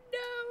don't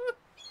know.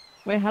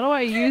 Wait, how do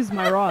I use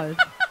my rod?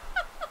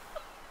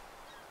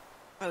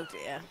 Oh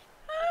dear.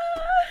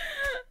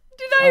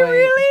 Did I Oh, wait.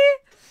 really?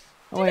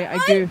 Oh wait, I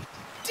I- goofed.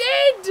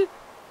 Did.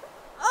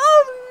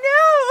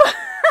 Oh no.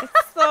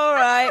 It's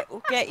alright.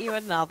 We'll get you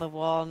another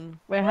one.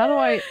 Wait, how do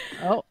I?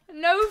 Oh.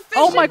 No fish.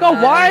 Oh my god,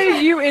 there. why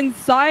are you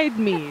inside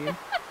me?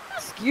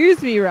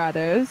 Excuse me,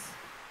 Radderss.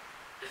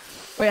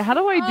 Wait, how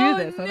do I do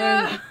this? I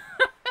don't.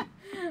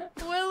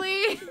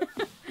 Willy.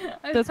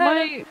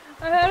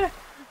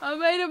 I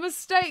made a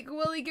mistake.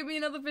 Willy, give me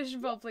another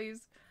fishing pole,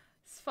 please.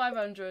 It's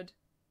 500.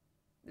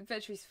 The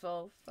battery's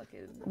full.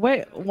 Fucking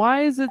Wait,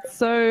 why is it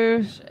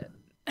so? shit.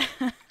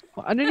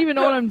 I don't even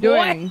know what I'm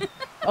doing.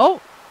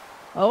 Oh,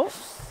 oh.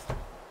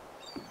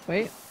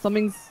 Wait,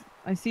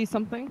 I see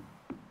something.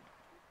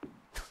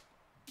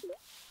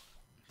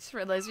 Just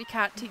realised we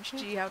can't teach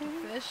G how to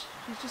fish.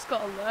 She's just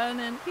got to learn,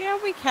 and Yeah,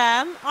 we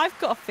can. I've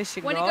got a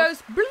fishing when rod. it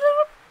goes,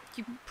 bloop,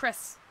 you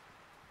press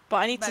But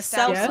I need to back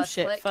sell down, some left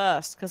shit click.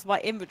 first, because my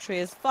inventory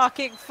is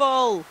fucking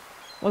full.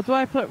 What do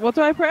I put? What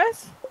do I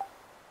press?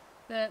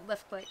 the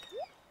left click.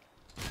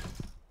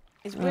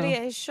 Is Willie Oh.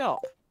 at his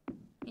shop?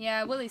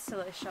 Yeah, Willy's still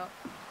at his shop.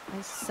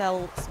 I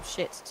sell some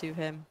shit to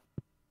him.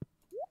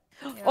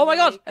 Yeah, Oh my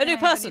god, Willy, a can new I have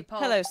person. pole?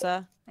 Hello,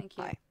 sir. Thank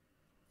you. Hi.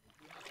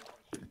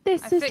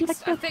 This I is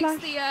fixed, like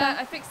a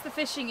I fixed the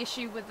fishing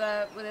issue with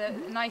a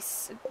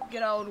nice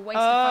good old waste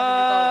of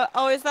 500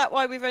 Oh, is that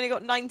why we've only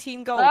got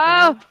 19 gold?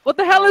 Ah, now? what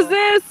the hell is Oh.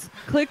 this?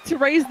 Click to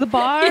raise the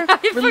bar. Yeah, I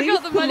forgot Release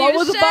the to money lower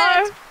was the bar.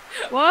 shared.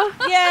 What?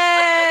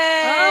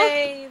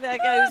 Yay! There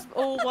goes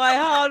all my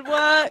hard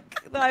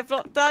work that I've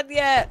not done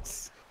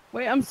yet.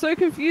 Wait, I'm so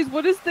confused.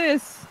 What is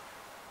this?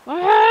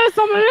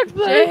 Someone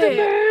explain to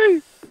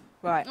me.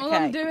 Right, All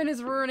I'm okay. doing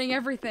is ruining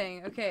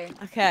everything. Okay.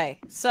 Okay,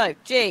 so,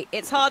 G,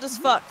 it's hard as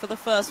fuck for the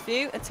first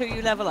few until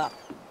you level up.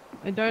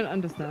 I don't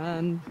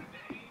understand.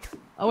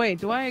 Oh wait,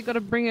 do I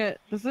gotta bring it?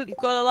 Does it? You've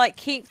got to, like,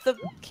 keep the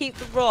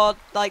rod,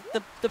 like,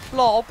 the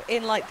blob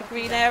in, like, the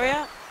green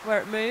area where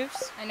it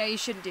moves. I know you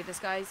shouldn't do this,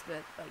 guys,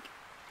 but like,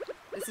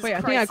 this is. Wait,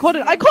 I think I crisis caught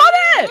it. I mode. caught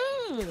it!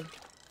 Mm.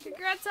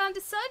 Congrats on to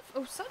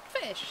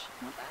sunfish.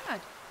 Not bad.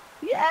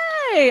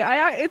 Yay!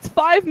 It's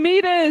 5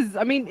 meters.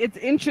 I mean, it's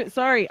inches.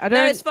 Sorry, I don't.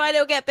 No, it's fine.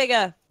 It'll get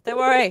bigger. Don't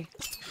worry.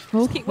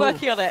 Just keep Oh,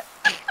 working on it.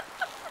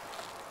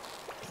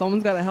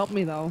 Someone's got to help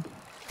me though.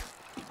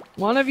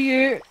 One of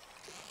you,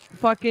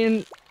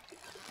 fucking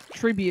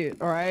tribute.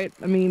 All right.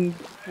 I mean,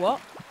 What?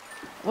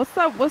 what's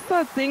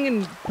that thing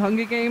in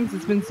Hunger Games?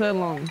 It's been so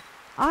long.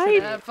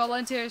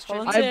 Volunteers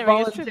tribute. Volunteer. I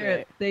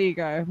volunteer. There you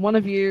go. One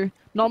of you.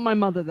 Not my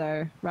mother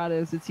though.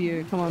 Radderss, it's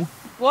you. Come on.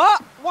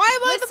 What? Why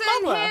am I Listen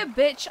the mother? here,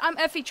 bitch. I'm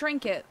Effie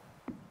Trinket.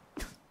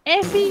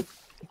 Effie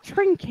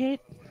Trinket.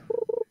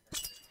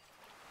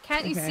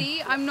 Can't you Okay.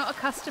 see? I'm not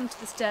accustomed to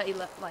this dirty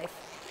life.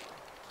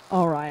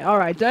 All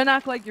right. Don't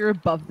act like you're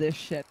above this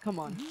shit. Come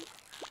on.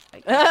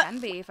 I can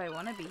be if I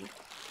want to be.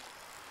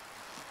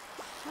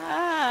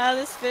 Ah,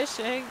 this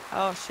fishing.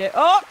 Oh shit.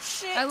 Oh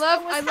shit. I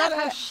love almost how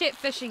had it. shit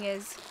fishing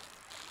is.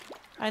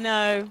 I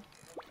know.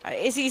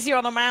 It's easier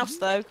on a mouse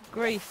though.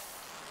 Grief.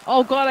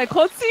 Oh god, I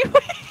can't see.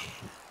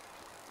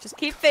 Just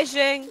keep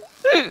fishing.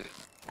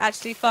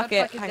 Actually, fuck God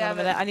it. fucking Hang on a damn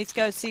it. minute. I need to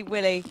go and see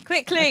Willy.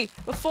 Quickly,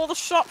 before the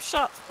shop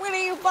shuts.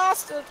 Willy, you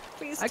bastard.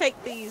 Please take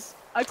these.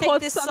 I Take caught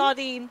this some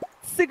sardine.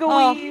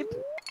 cigarweed.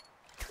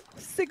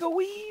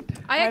 Cigarweed.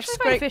 I I've actually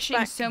find scraped fishing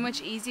back- so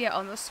much easier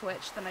on the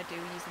Switch than I do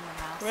using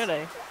the mouse.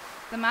 Really?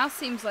 The mouse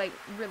seems like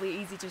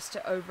really easy just to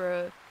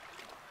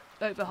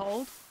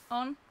overhold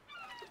on.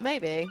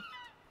 Maybe.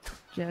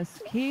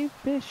 Just keep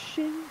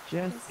fishing.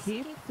 Just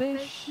keep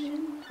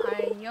fishing.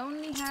 I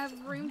only have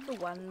room for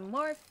one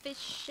more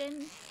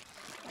fishing.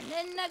 And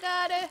then I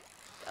gotta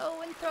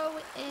go and throw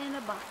it in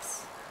a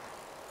box.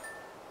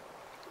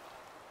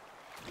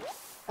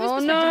 Oh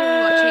Whose no!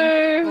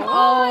 perspective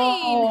are we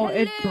watching? Oh, Mine!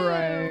 it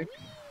Hello! broke.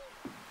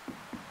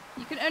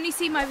 You can only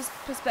see my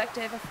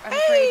perspective, I'm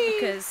afraid,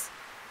 because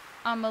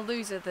I'm a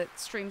loser that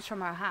streams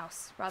from our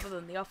house rather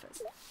than the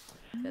office.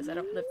 Because I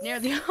don't live near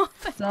the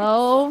office.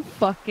 So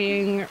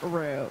fucking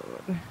rude.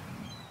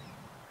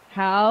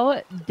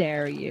 How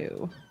dare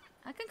you?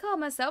 I can call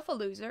myself a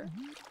loser.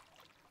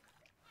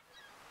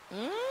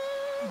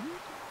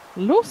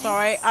 Loose.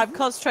 Sorry, I'm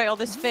concentrating on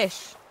this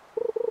fish.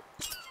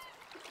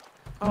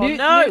 Oh Newt-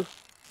 no! Newt-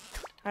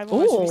 I've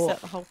almost Ooh.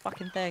 reset the whole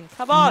fucking thing.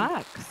 Come on!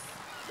 Max.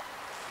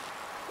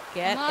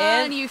 Get Come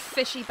on, in. you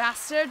fishy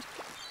bastard.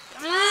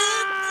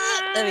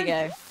 There we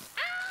go.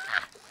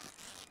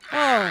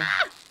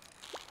 Oh.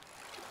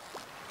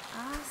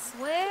 I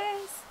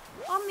swears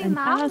on me And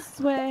I mouth.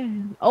 swear.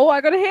 Oh,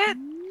 I got a hit.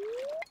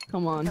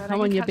 Come on, God, I come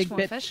can on, you catch big more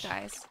bitch. fish,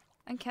 guys.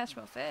 I can catch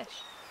more fish.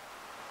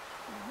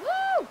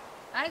 Woo!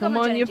 I ain't got Come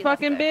much on, you energy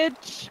left, fucking though.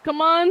 bitch.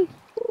 Come on.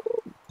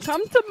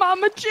 Come to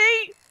Mama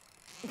G.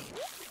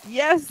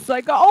 Yes,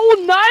 I got. Oh,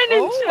 9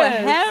 Oh, a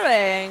inches.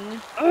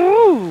 herring.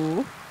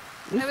 Oh.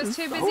 I was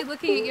too busy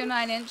looking at your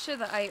 9-incher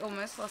that I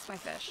almost lost my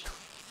fish.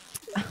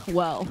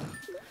 Well,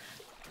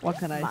 what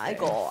can I My say?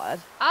 god.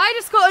 I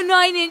just got a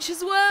 9-inch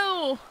as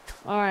well.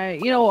 All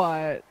right, you know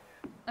what?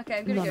 Okay,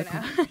 I'm gonna Not go a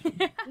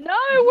now.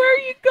 No, where are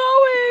you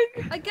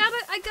going? I got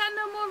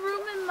no more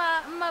room in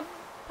my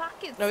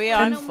pockets. Oh, yeah,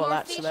 No I'm full, more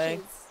actually.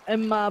 fishes.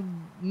 In my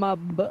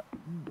pocket.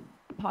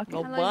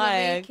 Oh, Hello,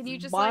 bye. Willy. Can you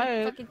just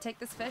Bye. like fucking take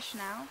this fish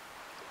now?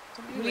 What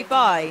are Will we waiting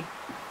buy?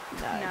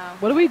 for? No.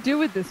 What do we do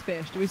with this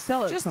fish? Do we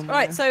sell it Just somewhere?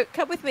 right. So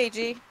come with me,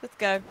 G. Let's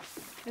go.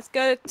 Let's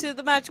go to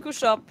the magical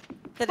shop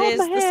that Hold is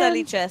my the selly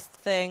hand. chest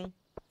thing.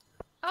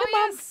 Oh Come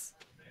on. yes.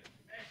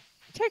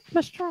 Take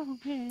my strong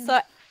hand. So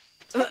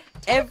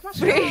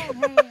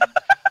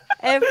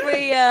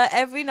every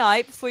every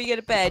night before you go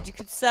to bed, you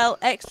could sell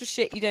extra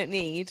shit you don't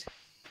need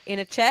in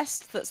a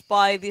chest that's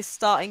by the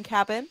starting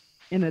cabin.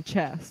 In a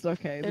chest.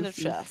 Okay. In a this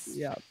is- chest.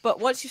 Yeah. But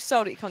once you've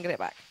sold it, you can't get it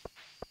back.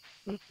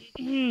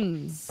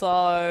 Hmm.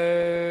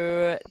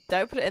 So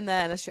don't put it in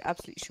there unless you're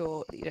absolutely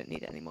sure that you don't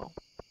need it anymore.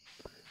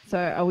 So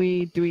are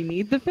we? Do we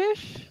need the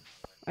fish?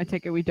 I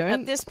take it we At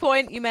don't. this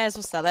point, you may as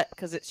well sell it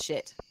because it's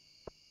shit.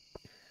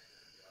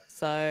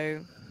 So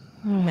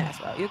may as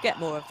well. You'll get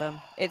more of them.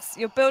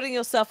 You're building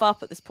yourself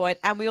up at this point,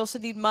 and we also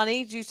need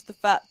money due to the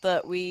fact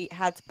that we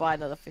had to buy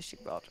another fishing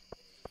rod.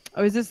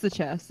 Oh, is this the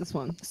chest? This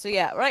one? So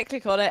yeah, right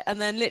click on it, and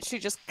then literally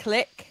just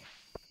click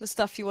the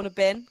stuff you want to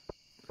bin.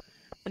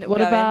 And it will What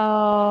go in.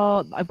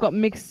 about? I've got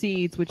mixed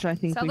seeds, which I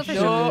think Sell we the should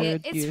fish. No.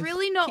 It's use.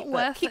 really not Keep the-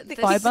 worth keep it the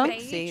this fiber.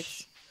 stage.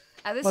 seeds.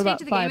 At this What stage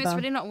about of the game, it's fiber?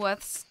 really not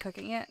worth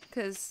cooking it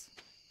because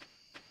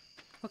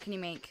what can you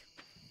make?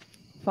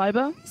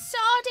 Fiber?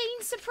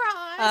 Sardine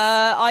surprise.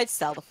 I'd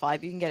sell the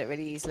 5. You can get it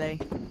really easily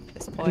at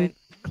this point.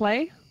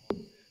 Clay?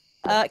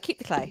 Keep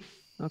the clay.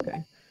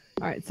 Okay.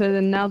 All right. So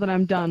then now that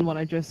I'm done, what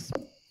I just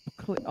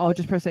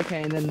just press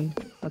OK and then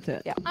that's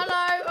it. Yeah.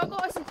 Hello, I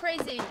got some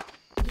crazy.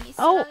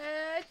 Oh.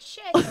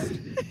 Chest.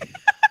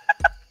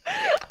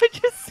 I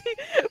just see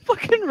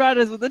fucking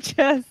Radderss with a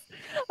chest.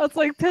 That's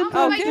like 10 I'm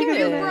times making bigger you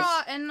than goodness. it.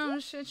 brat and I'm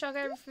just gonna chuck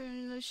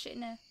everything and shit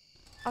in there.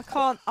 I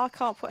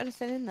can't put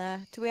anything in there.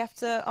 Do we have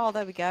to? Oh,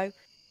 there we go.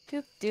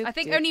 Doop, doop, I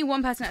think doop. only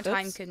one person at a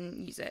time Oops.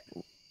 can use it.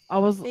 I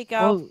was. There you go.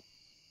 Well,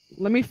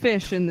 let me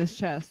fish in this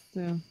chest.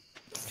 Yeah.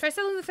 Try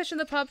selling the fish in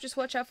the pub. Just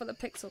watch out for the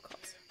pixel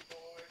cops.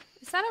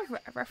 Is that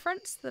a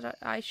reference that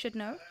I should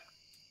know?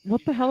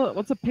 What the hell?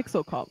 What's a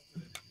pixel cop?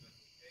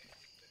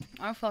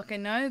 I don't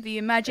fucking know. The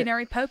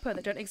imaginary popo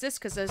that don't exist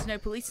because there's no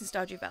police in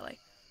Stardew Valley.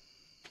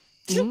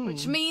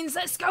 Which means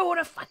let's go on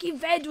a fucking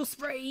vandal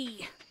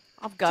spree.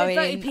 I'm going.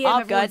 10:30 PM,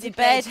 I'm going everyone's to in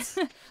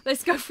bed.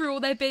 Let's go through all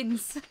their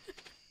bins.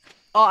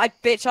 Oh, I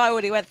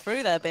already went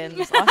through their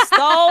bins. I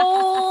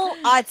stole.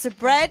 I had some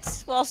bread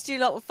whilst you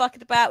lot were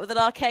fucking about with an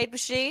arcade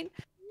machine.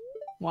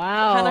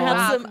 Wow. And I had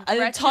Wow, an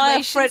entire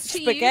congratulations French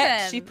to you, baguette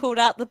then. she pulled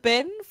out the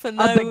bin for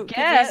no good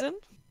baguette? reason.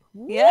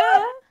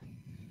 Yeah.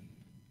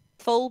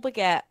 Full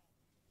baguette.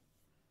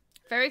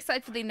 Very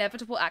excited for the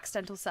inevitable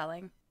accidental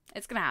selling.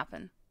 It's gonna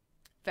happen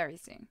very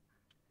soon.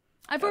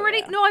 I've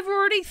already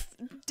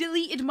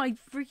deleted my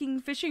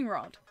freaking fishing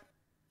rod.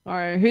 All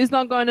right, who's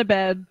not going to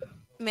bed?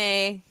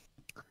 Me.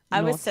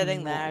 I was Not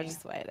sitting there me.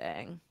 just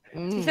waiting. To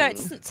be fair, it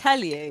doesn't tell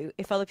you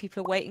if other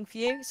people are waiting for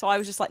you, so I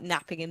was just like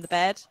napping in the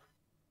bed.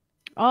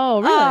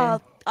 Oh, really?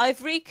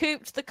 I've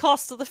recouped the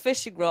cost of the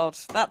fishing rod.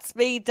 That's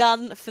me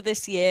done for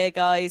this year,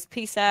 guys.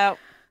 Peace out.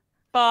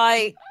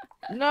 Bye.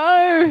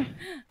 No,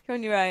 You're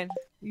on your own.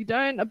 you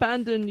don't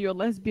abandon your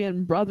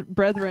lesbian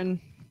brethren.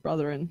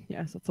 Brethren,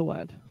 yes, that's a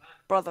word.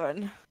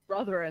 Brethren.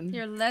 Brethren.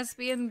 Your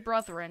lesbian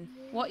brethren.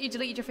 What, you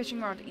deleted your fishing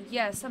rod?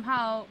 Yeah,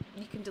 somehow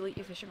you can delete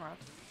your fishing rod.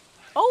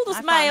 Oh, there's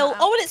I found mail. that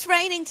out. Oh, and it's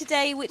raining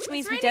today, which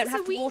means we raining, don't have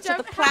so to we water don't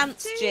the have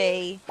plants, to.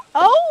 G.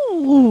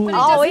 Oh, But it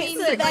Oh, does it's mean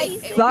that, like, amazing.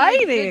 it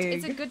would be a Exciting.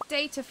 it's a good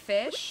day to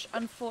fish.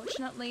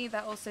 Unfortunately,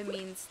 that also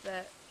means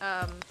that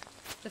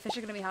the fish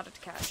are going to be harder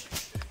to catch.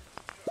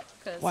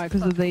 Why,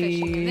 'cause of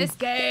fishing in the- this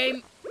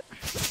game?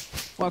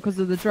 well, because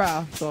of the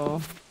draft,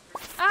 or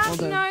Well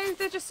done. No,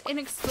 they're just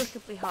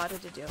inexplicably harder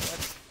to deal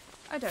with.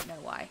 I don't know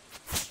why.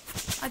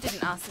 I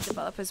didn't ask the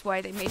developers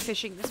why they made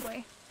fishing this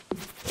way.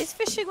 Is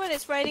fishing when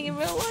it's raining in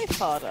real life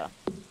harder?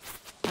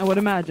 I would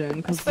imagine.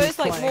 I 'cause suppose it's,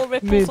 like more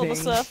ripples on the moving.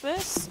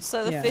 surface,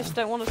 so the Yeah. fish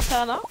don't want to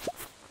turn up.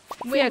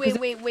 Yeah, 'cause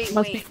Wait.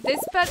 must be-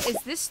 Is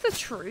this the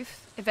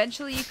truth?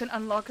 Eventually you can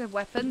unlock a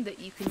weapon that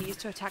you can use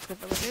to attack the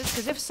villagers?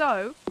 Because if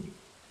so,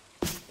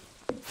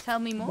 tell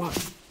me more.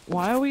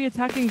 Why are we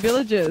attacking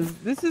villages?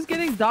 This is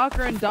getting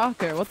darker and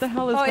darker. What the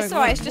hell is Oh, going it's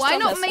alright, on? it's just Why on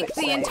not the make Switch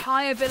the save.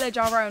 entire village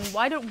our own?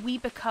 Why don't we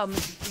become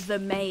the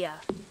mayor?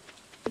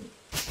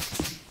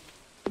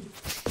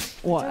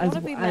 What, I don't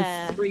wanna be mayor.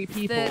 as 3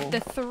 people? The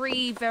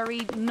three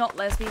very not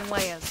lesbian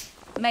mayors.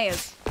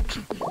 Layers.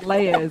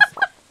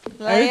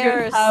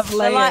 Layers. have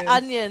They're like layers.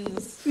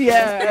 onions.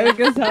 Yeah,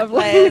 ogres have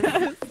Layers.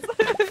 layers.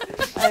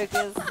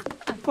 Ogres.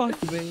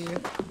 Fuck me.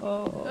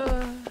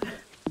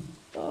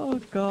 Oh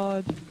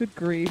god. Good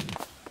grief.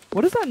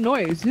 What is that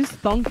noise? Who's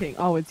thunking?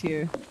 Oh, it's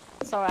you.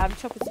 Sorry, I'm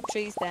chopping some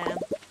trees down.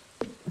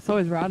 So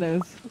is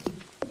Radderss.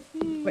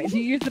 Wait, do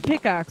you use the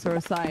pickaxe or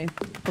a scythe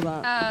for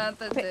that?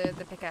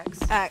 The pickaxe.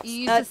 Axe.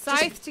 You use Uh, the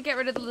scythe to get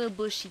rid of the little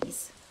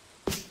bushies.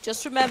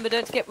 Just remember,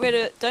 don't get rid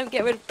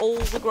of all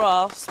the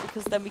grass,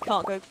 because then we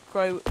can't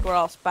grow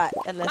grass back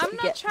unless I'm we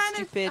not get trying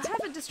stupid to. I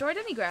haven't destroyed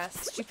any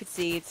grass. stupid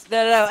seeds.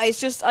 No, it's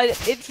just I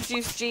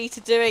introduced G to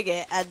doing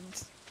it, and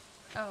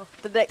Oh.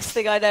 the next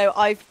thing I know,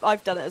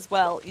 I've done it as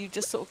well. You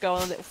just sort of go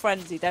on a little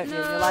frenzy, don't you?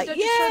 No, And you're like, don't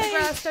yay! destroy the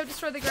grass. Don't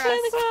destroy the grass,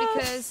 the grass.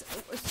 because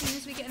as soon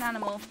as we get an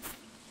animal,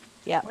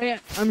 Wait,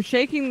 I'm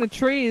shaking the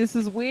tree. This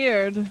is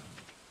weird.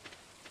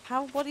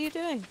 What are you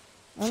doing?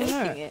 I don't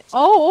know. Shaking it.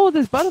 Oh,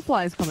 there's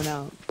butterflies coming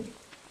out.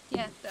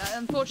 yeah.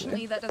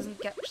 Unfortunately, that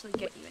doesn't actually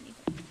get you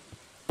anything.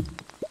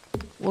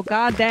 Well,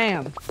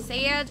 goddamn.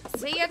 Sad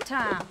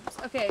times.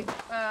 Okay,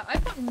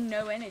 I've got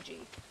no energy.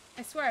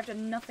 I swear I've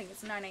done nothing.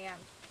 It's 9 AM.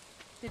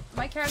 Did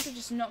my character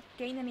just not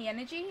gain any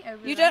energy?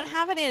 You don't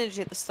have any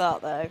energy at the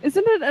start, though.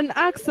 Isn't it an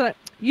axe that...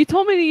 You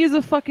told me to use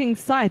a fucking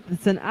scythe.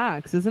 It's an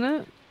axe, isn't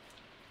it?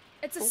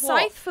 It's a For what?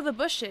 scythe for the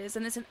bushes,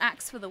 and it's an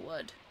axe for the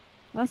wood.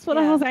 That's what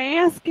I Yeah. was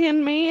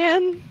asking,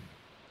 man.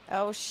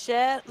 Oh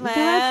shit, God-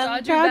 man!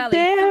 Stardew Valley.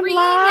 goddamn 3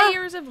 lie.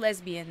 layers of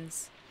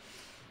lesbians.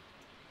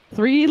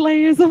 3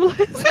 layers of We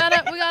lettuce.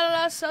 got a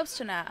lot of subs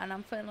tonight, and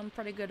I'm feeling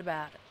pretty good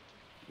about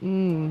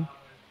it.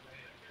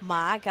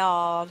 My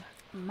God!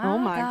 Oh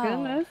my God.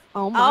 goodness.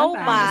 Oh Oh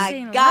God. my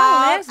seeing a lot of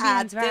God! I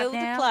lesbians right do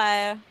now.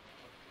 declare.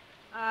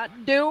 I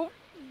do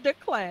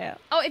declare.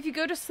 Oh, if you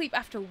go to sleep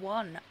after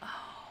 1. Oh.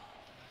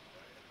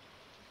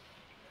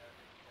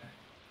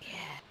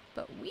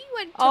 But we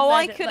went to Oh, bed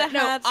I at, coulda like, no,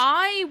 had-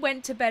 I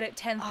went to bed at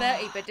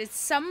 10:30, but did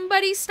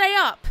somebody stay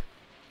up?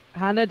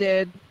 Hannah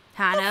did.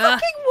 Hannah.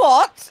 Fucking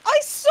what? I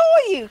saw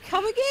you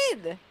coming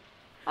in.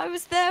 I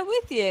was there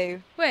with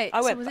you. Wait,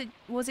 I so went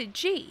was it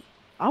G?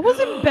 I was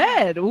in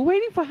bed. We're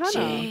waiting for Hannah.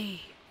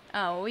 G.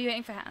 Oh, were you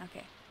waiting for Hannah?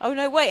 Okay. Oh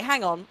no, wait,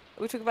 hang on.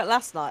 We were talking about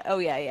last night. Oh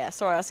yeah.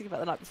 Sorry, I was thinking about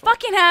the night before.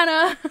 Fucking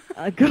Hannah!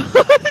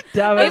 God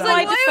damn I it. was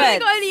like, my why haven't we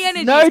got any defense.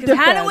 energy? No Because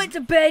Hannah defense. went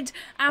to bed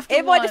after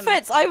In my 1.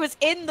 defense, I was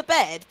in the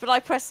bed, but I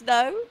pressed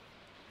no.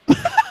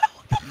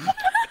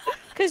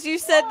 Because you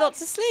said not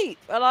to sleep,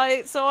 and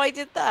I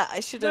did that. I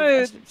should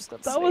have Dude, just got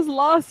to that sleep. was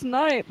last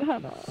night,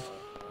 Hannah.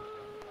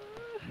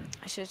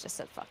 I should have just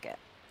said fuck it.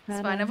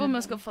 It's fine, I've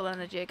almost got full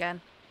energy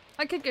again.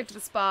 I could go to the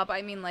spa, but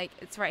I mean, like,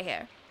 it's right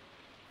here.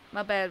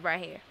 My bed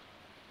right here.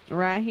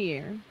 Right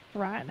here.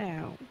 Right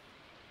now.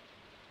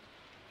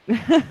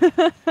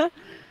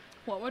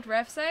 What would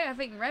Rev say? I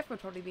think Rev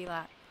would probably be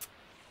like,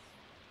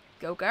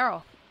 "Go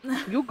girl."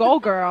 You go,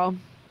 girl.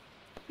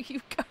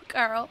 You go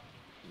girl.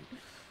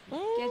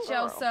 Get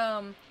y'all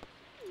some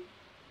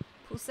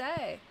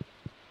pussy.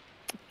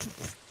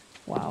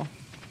 Wow.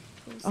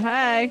 Pussy. Oh,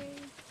 hey.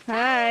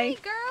 Hey, Hey.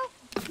 girl.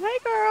 Hey,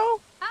 girl.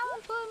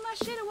 I'm putting my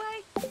shit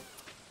away.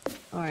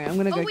 All right, I'm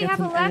gonna go Oh, we get have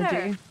some a letter.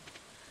 energy.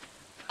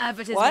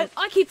 Advertisement. What?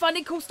 I keep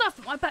finding cool stuff,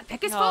 but my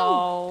backpack is full.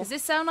 No. Does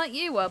this sound like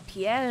you? Well,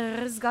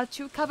 Pierre's got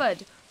you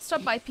covered.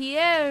 Stop by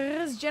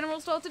Pierre's General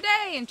Store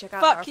today and check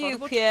out Fuck our you,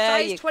 affordable Pierre,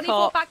 size you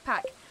 24 cock.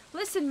 backpack.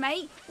 Listen,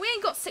 mate, we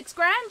ain't got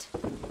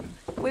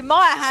 $6,000. We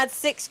might have had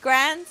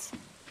 $6,000.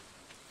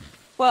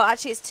 Well,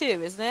 actually, it's 2,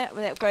 isn't it?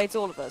 When it upgrades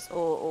all of us,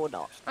 or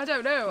not. I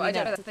don't know. I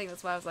don't know. know. That's the thing.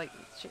 That's why I was like,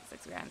 shit,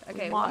 $6,000.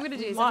 Okay, We what I'm might- gonna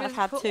do we is might I'm have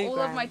gonna had put $2 all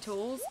of my grand.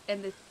 tools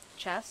in the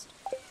chest,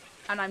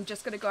 and I'm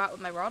just gonna go out with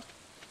my rod,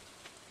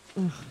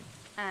 Ugh.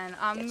 and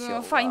I'm Get gonna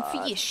your find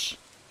rod. fish.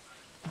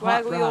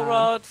 Waggle your rod.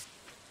 rod.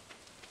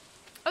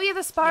 Oh yeah,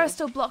 the spa Yeah. is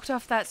still blocked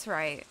off. That's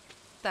right.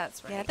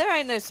 That's right. Yeah, there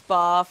ain't no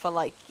spa for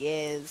like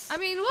years. I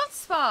mean, what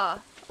spa?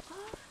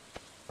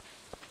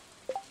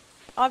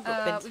 I've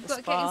not been to We've the got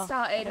spa. getting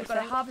started. I We've got a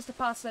think. harvest a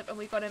parsnip, and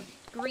we've got to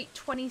greet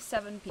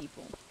 27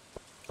 people.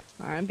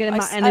 All right, I'm getting I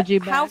my s- energy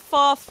back. How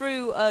far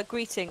through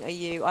greeting are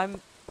you?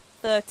 I'm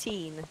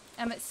 13.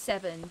 I'm at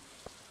 7.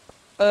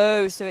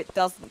 Oh, so it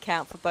doesn't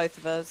count for both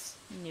of us.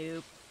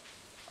 Nope.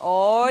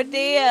 Oh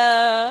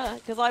dear.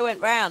 Because I went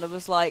round and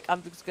was like,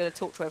 I'm just going to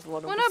talk to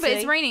everyone. Well, and no, but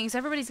it's see. raining, so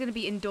everybody's going to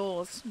be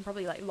indoors and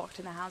probably like locked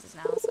in their houses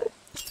now. So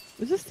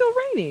Is it still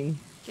raining?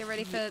 get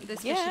ready for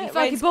this Yeah, fishy it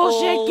fucking rains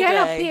bullshit. all Get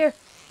up day. here,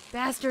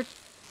 bastard.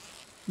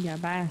 Yeah,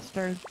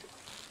 bastard.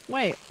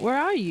 Wait, where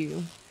are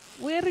you?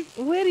 Where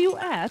are you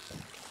at?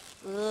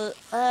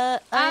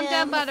 I'm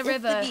down by the at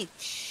river.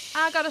 beach.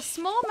 I got a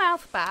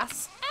smallmouth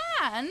bass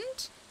and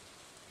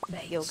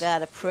bait. You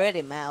got a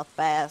pretty mouth,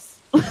 bass.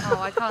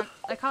 Oh,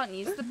 I can't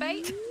use the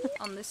bait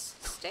on this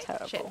stick.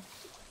 Shit. Terrible.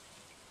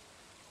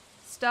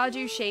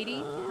 Stardew Shady.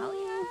 Hell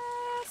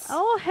yes.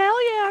 Oh,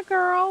 hell yeah,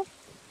 girl.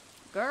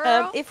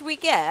 Girl. If we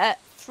get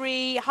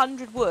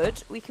 300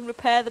 wood, we can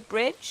repair the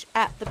bridge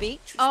at the beach.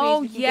 Which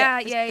Oh means we can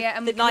yeah, get yeah, yeah,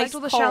 and the we collect nice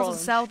all the coral shells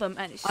and sell them,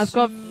 and it's I've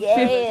got super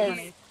Yes.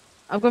 money.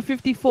 I've got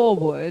 54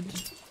 wood.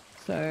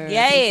 So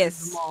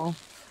Yes.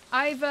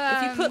 I've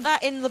If you put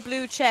that in the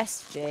blue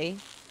chest, G. Same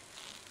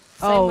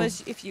Oh.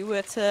 as if you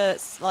were to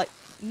like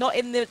not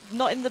in the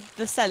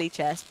celly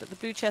chest, but the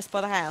blue chest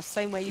by the house,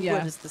 same way you Yeah.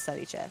 would as the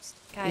celly chest.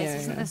 guys, Yeah,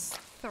 isn't yeah. this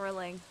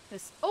thrilling?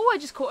 This. Oh, I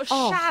just caught a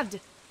Oh.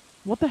 shad.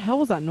 What the hell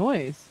was that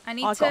noise? I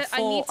need I to. got I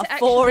need to a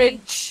actually.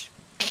 4-inch.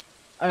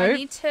 Oh, I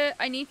need to.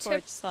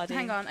 4-inch sardine.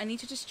 Hang on. I need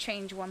to just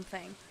change one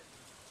thing.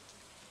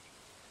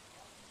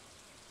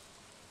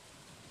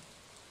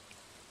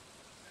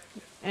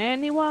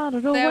 any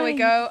water There we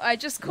go. I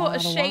just caught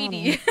a Wada,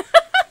 shady.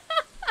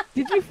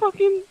 Did you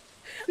fucking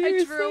I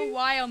seriously? drew a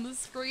Y on the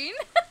screen.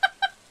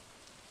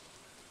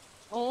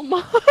 Oh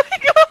my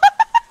god.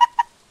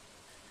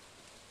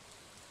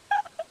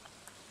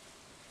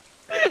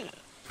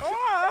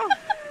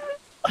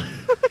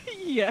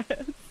 Yes.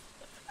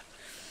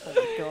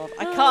 Oh god,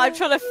 I can't. I'm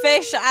trying to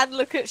fish and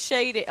look at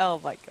Shady. Oh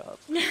my god.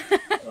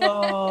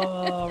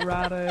 Oh,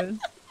 Radderss.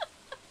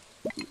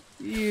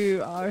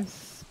 You are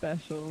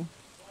special.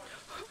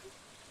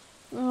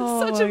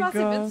 Oh Such a my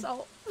massive god.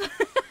 insult.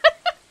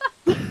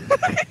 You're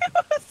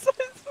so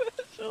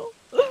special.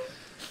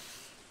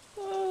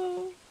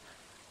 Oh.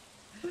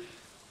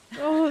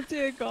 Oh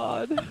dear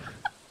god.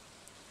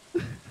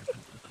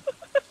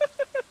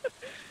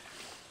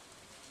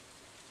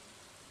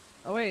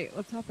 Oh wait,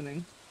 what's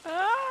happening?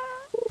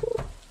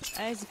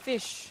 There's a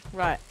fish.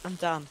 Right, I'm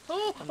done.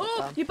 Oh, I'm not oh,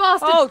 done. you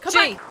bastard! Oh, Come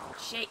gee. back!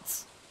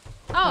 Shit.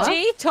 Oh,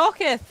 G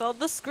talketh on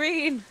the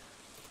screen.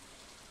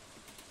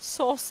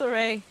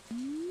 Sorcery.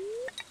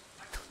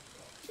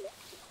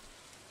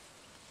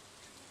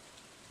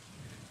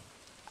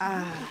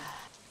 Ah.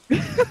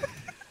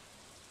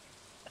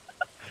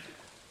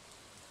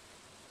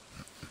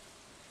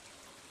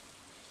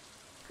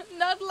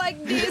 not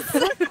like this.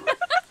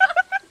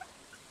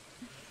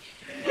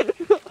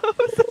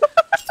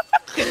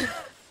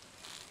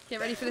 Get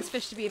ready for this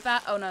fish to be a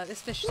bat. Oh no,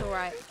 this fish is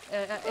alright.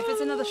 If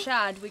it's another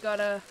shad, we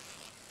gotta.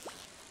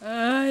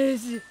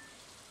 It's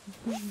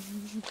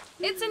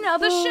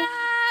another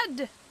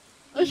shad!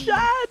 A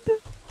shad!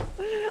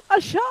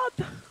 A shad!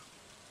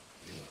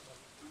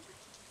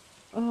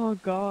 Oh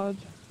god.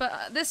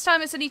 But this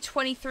time it's only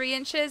 23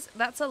 inches.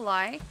 That's a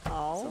lie.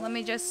 Oh. So let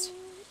me just.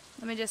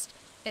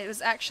 It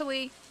was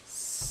actually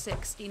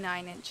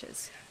 69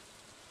 inches.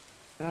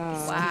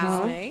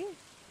 Wow. Me?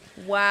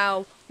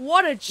 Wow.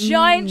 What a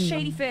giant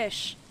shady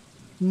fish.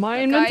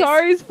 My Look, guys.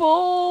 inventory's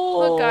full!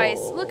 Look, guys.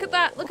 Look at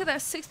that. Look at that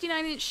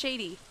 69-inch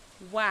shady.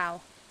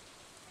 Wow.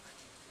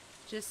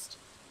 Just.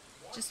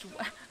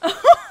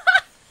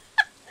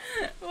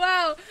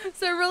 Wow.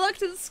 So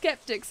Reluctant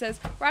Skeptic says,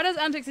 Radder's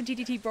antics and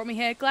TTT brought me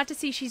here. Glad to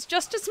see she's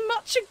just as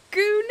much a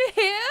goon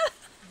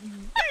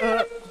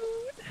here.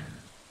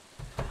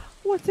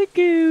 What a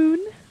goon!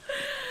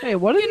 Hey,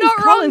 what are You're these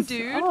not wrong, colours?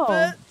 dude, Oh,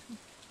 but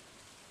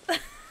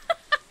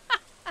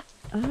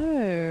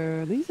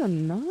Oh, these are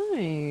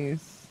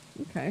nice.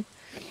 Okay.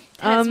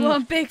 That's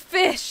one big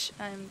fish.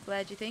 I'm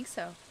glad you think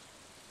so.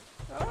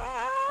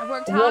 I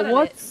worked hard at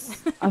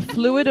what's a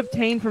fluid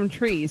obtained from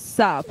trees?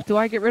 Sap. Do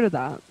I get rid of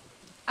that?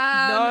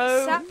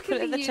 No, Sap put can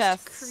it in be the used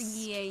chest. to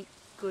create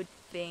good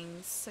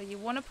things, so you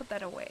want to put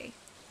that away.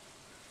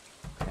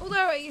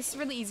 Although it's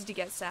really easy to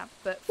get sap,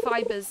 but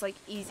fiber's like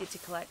easier to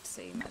collect,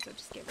 so you might as well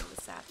just get rid of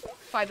the sap.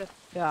 Fiber.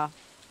 Yeah.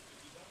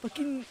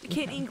 Fucking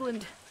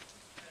England.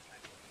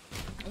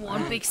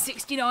 One big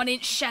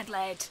 69-inch shed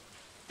lead.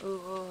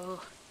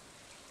 Oh.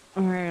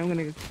 Alright, I'm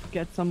gonna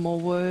get some more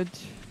wood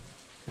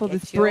for Get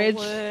this your bridge.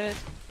 wood.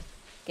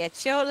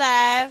 Get your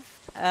love.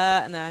 No,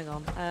 hang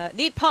on.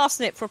 Need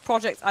parsnip for a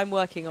project I'm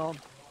working on.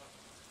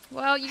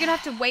 Well, you're gonna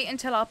have to wait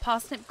until our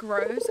parsnip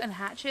grows and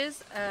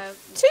hatches.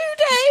 2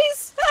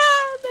 days.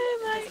 Ah,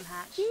 no, mate. Doesn't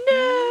hatch.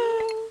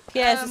 No.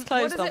 Yes, it's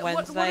closed on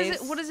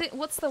Wednesdays. What is it?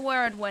 What's the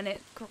word when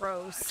it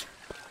grows?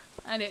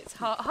 And it's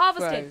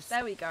harvested. Grows.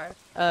 There we go.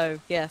 Oh,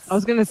 yes. I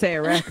was gonna say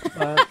erect,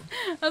 but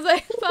I was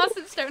like,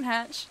 parsnips don't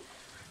hatch.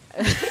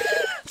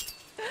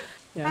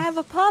 yeah. I have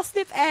a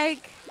parsnip egg.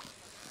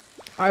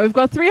 Alright, we've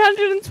got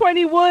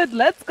 320 wood.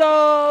 Let's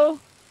go.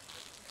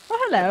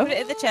 Oh, hello. Put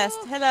it in the chest.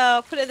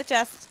 Hello. Put it in the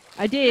chest.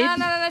 I did.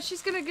 No.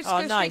 She's gonna just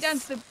Oh, go nice. straight down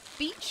to the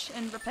beach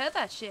and repair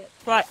that shit.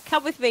 Right,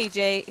 come with me,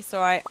 G. It's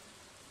alright.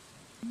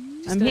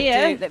 I'm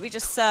here. Let me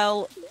just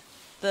sell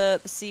the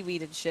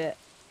seaweed and shit.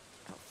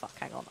 Oh, fuck,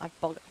 hang on. I've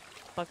buggered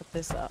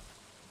this up.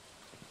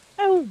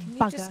 Oh, Can you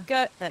bugger. just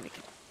go... There we go.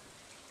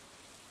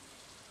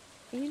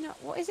 You know,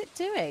 what is it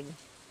doing?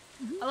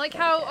 I like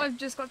how I've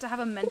just got to have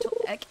a mental...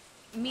 Like,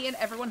 me and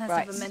everyone has to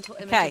have a Right. mental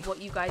image Okay. of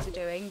what you guys are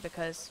doing,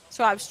 because...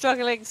 So I'm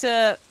struggling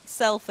to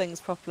sell things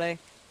properly.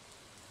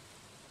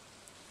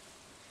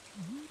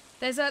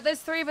 There's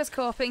 3 of us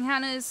co-oping.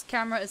 Hannah's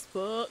camera is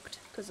fucked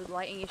because of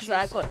lighting issues. So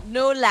I've got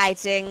no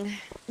lighting.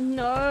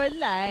 No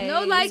light.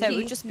 No light. So it Lighty.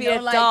 would just be No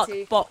a dark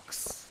lighty.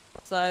 box.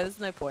 So there's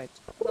no point.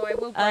 Although I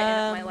will brighten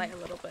up my light a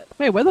little bit.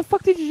 Wait, where the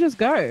fuck did you just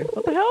go?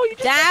 What the hell? You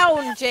just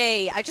Down,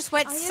 G. I just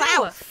went Oh,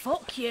 south.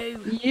 fuck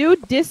you. You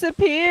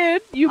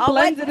disappeared. You I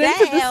went blended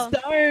into down. the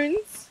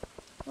stones.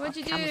 What'd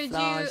you do?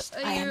 Camouflaged.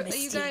 I am Are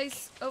you Mystique.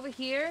 guys over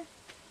here?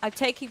 I'm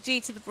taking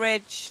G to the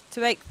bridge to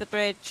make the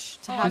bridge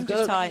to Oh, have I'm good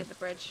just time. looking at the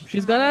bridge.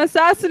 She's gonna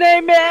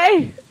assassinate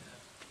me.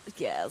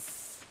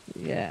 Yes.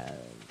 Yeah.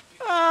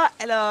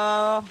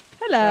 Hello.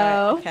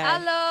 Hello. Right, okay.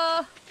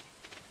 Hello.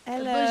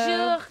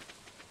 Hello. Bonjour.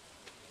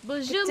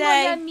 Bonjour, Good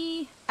day. mon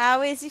ami.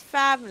 How is your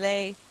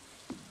family?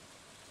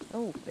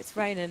 Oh, it's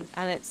raining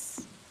and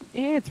it's.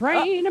 It's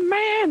raining,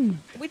 man.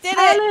 We did it!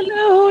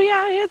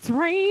 Hallelujah! It's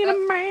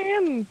raining,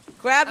 man.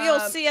 Grab your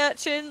Um, sea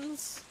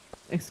urchins.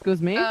 Excuse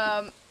me.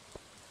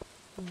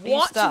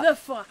 What stuck? the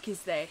fuck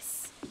is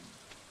this?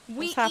 We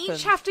What's happened?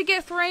 each have to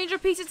get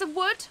 300 pieces of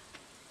wood?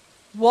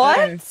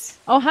 What?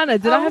 Oh, Hannah,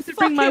 did I oh, have to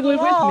bring my fucking wood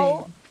lol.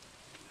 with me?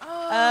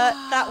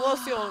 That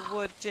was your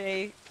wood,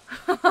 G.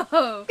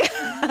 Oh.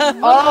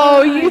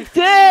 Oh, you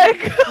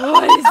dick!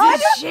 What is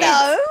this shit?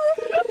 No.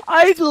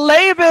 I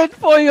labored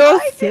for your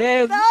I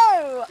sins.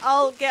 No.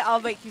 I'll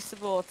make you some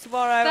more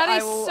tomorrow. That I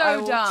is will, so I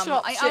will dumb.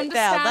 chop I shit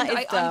down. understand.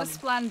 That is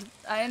dumb.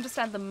 I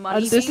understand the money.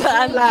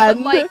 Understand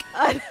people,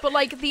 land. but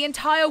like the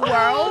entire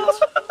world,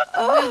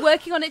 we're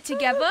working on it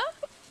together.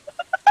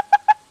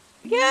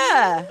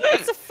 Yeah,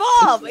 it's a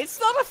farm. It's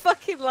not a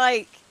fucking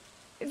like.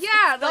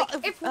 Yeah, not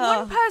like a- if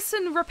one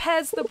person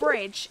repairs the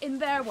bridge in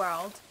their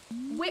world,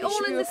 we're It all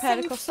should in be the repaired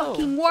same across all.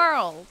 fucking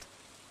world.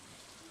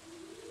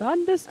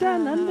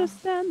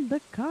 Understand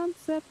the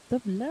concept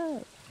of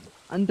love.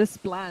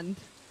 Understand.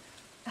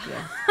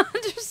 Yeah.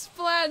 Just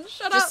plan.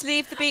 Shut Just up.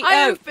 leave the beach.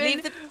 I Oh, have been-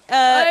 leave the.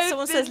 I've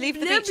Someone says been leave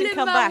the beach and blibbling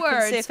come my back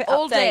and see words if it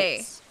all day.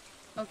 updates.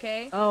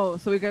 Okay. Oh,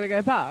 so we gotta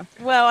go back.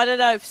 Well, I don't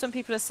know. Some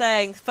people are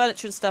saying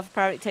furniture and stuff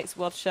apparently takes a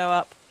while to show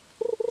up.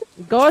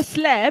 Go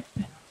sleep.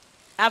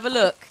 Have a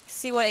look.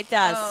 See what it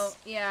does. Oh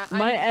yeah.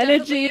 My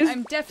energy is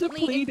I'm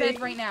definitely in bed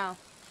depleting. right now.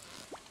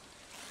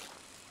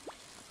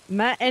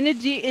 My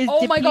energy is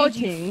Oh my god,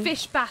 depleting. you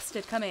fish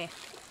bastard! Come here.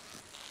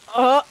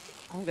 Oh,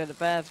 I'm going to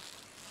bed.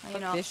 No, you're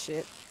Fuck not. this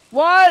shit.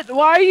 What?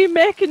 Why are you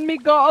making me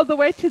go all the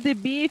way to the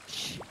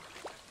beach?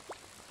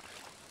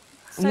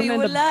 So I'm you gonna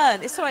will end up-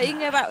 learn. It's alright. You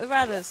can go back with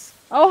Radderss.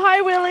 Oh,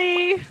 hi,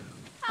 Willy.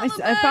 I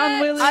found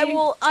Halibut!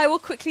 Willy. I will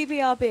quickly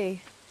BRB.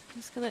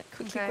 I'm just gonna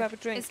quickly Okay. grab a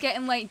drink. It's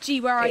getting late. Gee,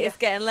 where are you? It's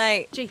getting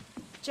late. G.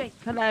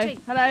 Hello. Gee,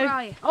 Hello. where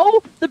are you?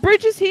 Oh, the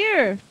bridge is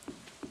here.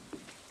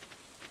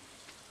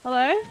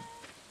 Hello.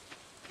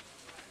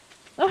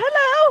 Oh,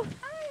 hello.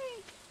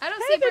 Hi. I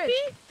don't Hey, see a bridge.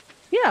 baby.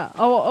 Yeah.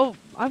 Oh,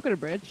 I've got a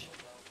bridge.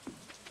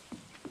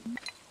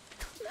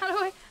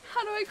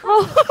 How do I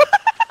cross?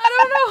 I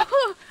don't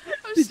know.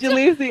 I'm Did you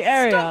leave the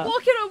area? Stop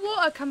walking on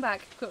water. Come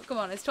back. Come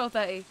on. It's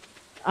 12:30.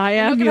 I I'm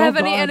am not gonna your have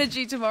any god.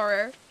 energy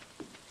tomorrow.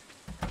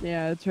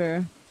 Yeah,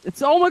 true.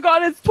 It's oh my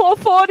god, it's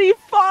 12:40.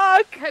 Fuck.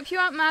 I hope you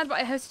aren't mad, but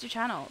I hosted your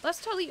channel.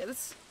 That's totally.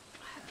 That's.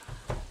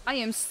 I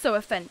am so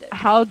offended.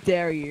 How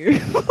dare you?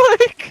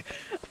 Like,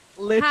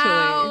 literally.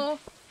 How?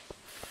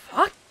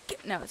 Fuck.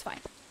 No, it's fine.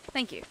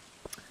 Thank you.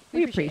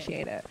 We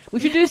appreciate it. We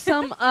should do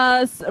some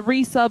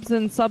resubs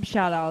and sub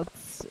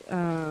shoutouts.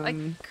 I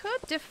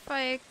could if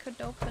I could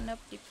open up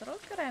the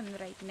program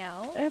right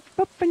now.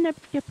 Open up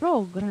your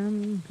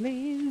program,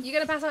 please. You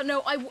gonna pass out?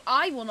 No,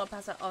 I will not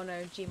pass out. Oh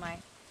no, G might.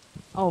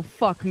 Oh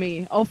fuck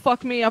me! Oh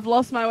fuck me! I've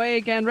lost my way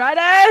again, Radderss!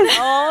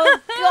 Oh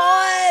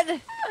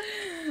god!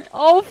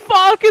 Oh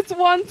fuck! It's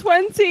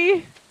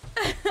 1:20.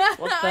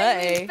 What's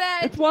 30?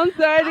 It's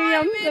 1:30.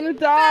 I'm gonna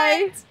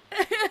die.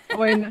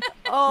 Wait. No.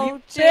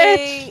 Oh,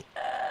 Bitch. gee.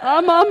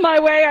 I'm on my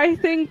way. I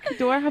think.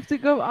 Do I have to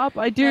go up?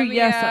 I do.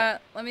 Yes.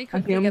 Let me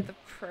quickly get the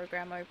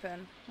program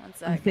open. One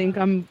sec. I think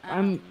I'm.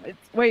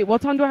 Wait.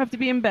 What time do I have to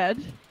be in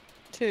bed?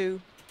 2.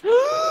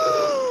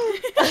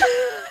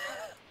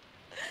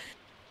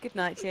 Good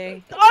night,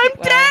 G. I'm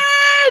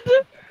dead!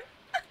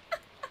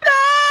 No!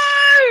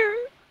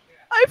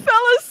 I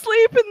fell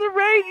asleep in the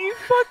rain, you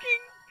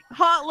fucking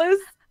heartless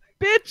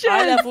bitches!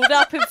 I leveled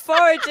up in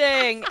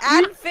foraging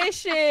and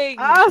fishing!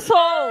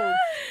 Asshole!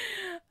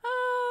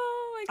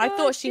 Oh my god. I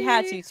thought she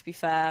had G. you, to be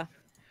fair.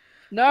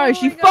 No, Oh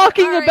she my God.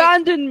 fucking Alright.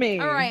 abandoned me!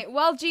 Alright,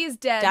 well G is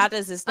dead.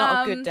 Dadders is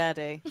not a good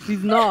daddy.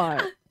 She's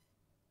not.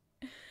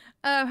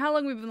 How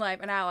long have we been live?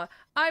 An hour.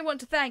 I want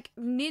to thank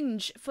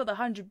Ninja for the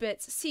 100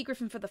 bits, Sea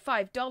Griffin for the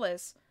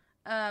 $5.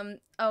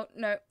 Oh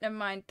no, never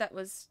mind. That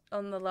was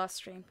on the last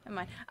stream. Never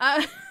mind.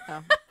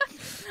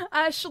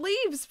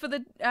 Shaleeves for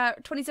the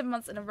 27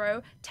 months in a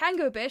row.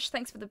 Tango Bish,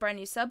 thanks for the brand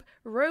new sub.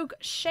 Rogue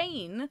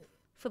Shane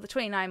for the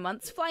 29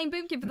 months. Flying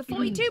Boomkin for the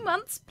 42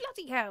 months.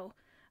 Bloody hell.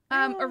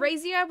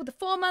 Erazia with the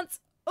 4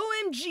 months.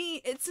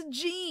 OMG, it's a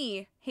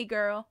G. Hey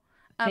girl.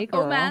 Hey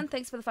girl. Oh man,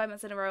 thanks for the 5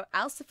 months in a row.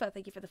 Alcifer,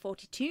 thank you for the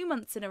 42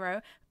 months in a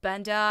row.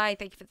 Bandai,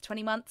 thank you for the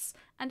 20 months.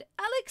 And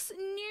Alex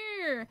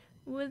Near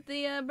with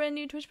the brand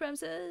new Twitch Prime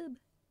sub.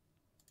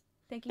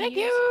 Thank you. Thank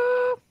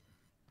you!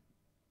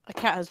 A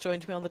cat has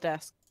joined me on the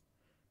desk.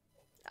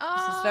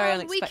 Oh, This is very we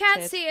unexpected.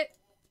 can't see it.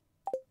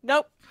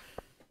 Nope.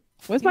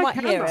 Where's You my might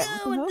camera? hear it. What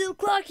the Oh, and hell? Lil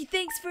Clarky,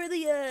 thanks for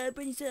the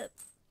brand new sub.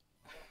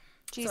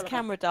 G's Sort of.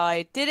 camera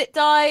died. Did it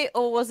die,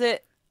 or was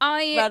it...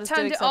 I Radderss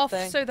turned doing it off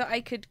something? so that I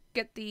could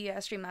get the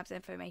Streamlabs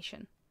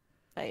information.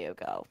 There you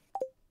go.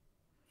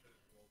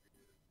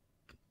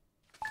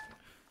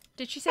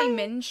 Did she say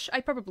minge?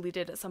 I probably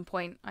did at some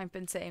point. I've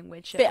been saying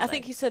weird shit. I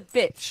think you said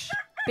bitch.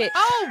 Bitch.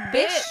 Oh,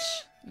 bitch.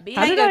 bitch.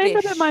 How did Tango I end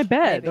up Bish, in my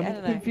bed? maybe, I I'm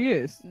don't know.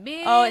 confused.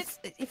 Bitch. Oh, it's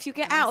if you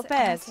get out of I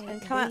bed say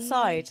and come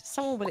outside,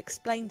 someone will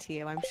explain to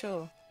you, I'm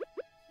sure.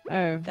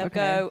 Oh, They'll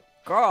okay. go,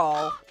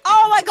 girl.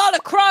 Oh my god, a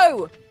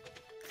crow!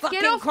 Fucking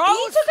Get off! crows!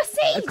 He took a A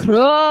seed!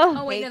 crow.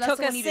 Oh wait, He no, that's took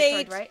the a one you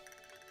destroyed, seed. right?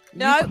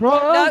 No, You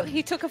crow. no,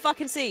 he took a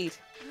fucking seed.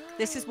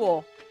 This is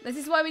war. This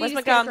is why we Where's need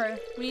a my gun? scarecrow.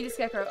 We need a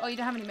scarecrow. Oh, you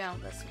don't have any mail.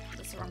 That's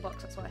the wrong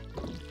box, that's why.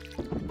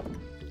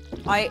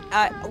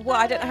 Well,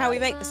 I don't know how we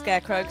make the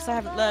scarecrow because I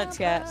haven't learnt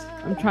yet.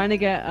 I'm trying to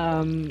get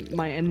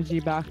my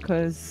energy back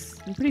because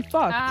I'm pretty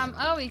fucked.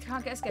 Oh, we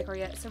can't get a scarecrow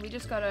yet, so we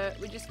just gotta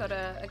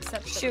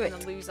accept that Shoot we're it.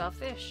 gonna lose our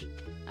fish.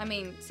 I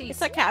mean, see.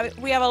 It's okay. I mean,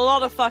 we have a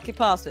lot of fucking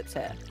parsnips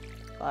here.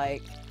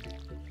 Like,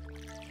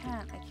 I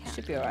can't.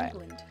 Should be alright.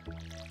 England.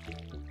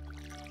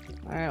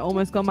 Alright,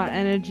 almost got my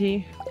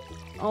energy.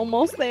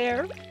 Almost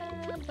there.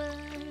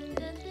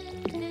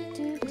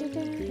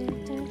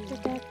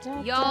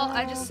 Y'all,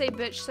 I just say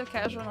bitch so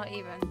casual, not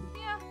even.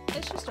 Yeah,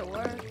 it's just a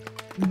word.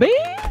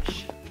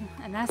 Bitch!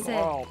 And that's it.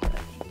 oh,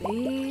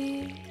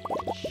 Bitch.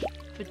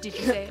 But did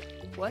you say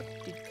what?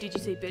 Did you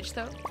say bitch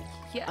though?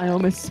 Yeah. I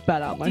almost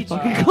spat out my Did you,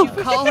 fucking did you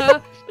coffee. call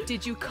her?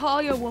 Did you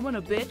call your woman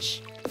a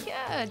bitch?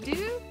 Yeah,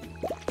 dude.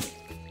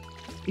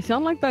 You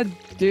sound like that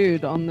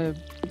dude on the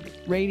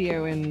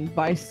radio in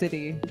Vice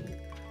City.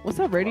 What's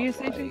that radio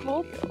station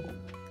called?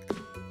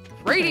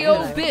 Radio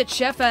Yeah.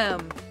 Bitch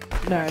FM.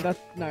 No, that's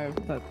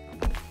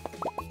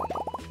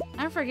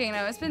I freaking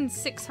know. It's been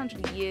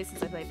 600 years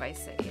since I played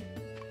Vice City.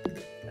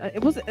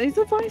 is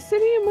it Vice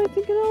City? Am I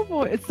thinking of?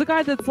 Or it's the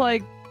guy that's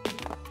like,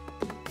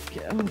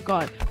 oh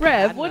god,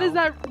 Rev. What is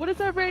that? What is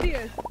that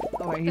radio?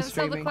 Oh wait, he's Did I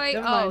sell the streaming. clay?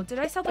 Never Oh, mind. did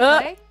I sell the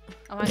clay?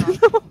 Oh, hang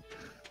on.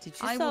 did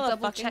you I will sell a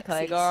double fucking check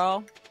clay, these.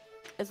 girl?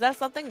 Is there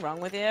something wrong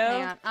with you?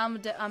 Hang on. I'm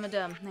a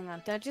dumb. Hang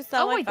on. Don't you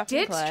sell Oh, my I fucking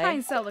did clay? try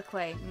and sell the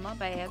clay. My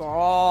bad.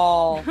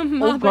 Girl.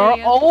 My Oh girl,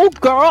 bad. oh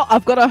girl,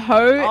 I've got a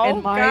hoe Oh,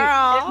 in my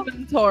girl.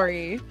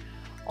 inventory. Yeah,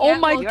 Oh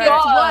my well, You're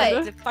guess god!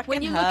 what? The fucking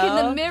When you look in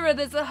the hoe. mirror,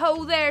 there's a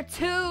hole there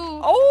too.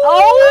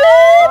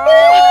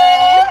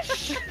 Oh,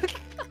 bitch!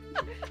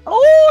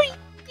 Oh,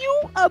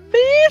 you a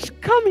bitch!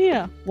 Come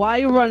here. Why are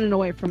you running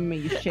away from me,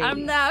 you shady?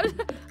 I'm not.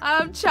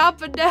 I'm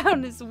chopping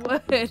down this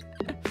wood.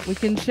 We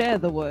can share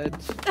the wood.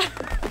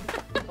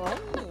 Oh.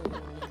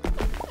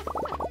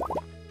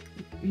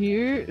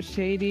 You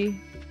shady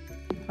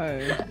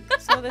hoe.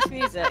 Some of this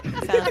music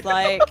sounds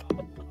like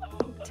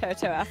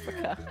Toto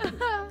Africa.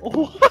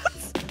 What?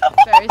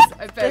 very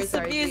There's some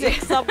sorry. music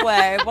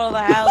somewhere in one of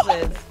the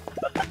houses.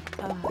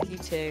 Oh, you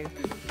too.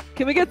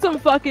 Can we get some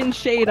fucking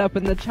shade up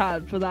in the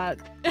chat for that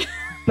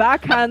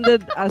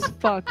backhanded as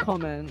fuck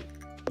comment?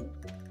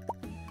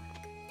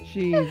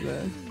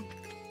 Jesus.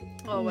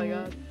 Oh my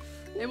god.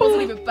 It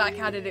wasn't even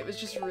backhanded. It was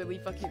just really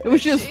fucking. It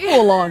was just bitchy.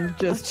 full on,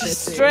 just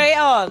Straight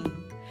on.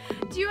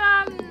 Do you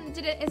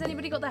has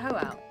anybody got their hoe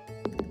out?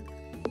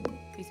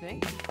 Excuse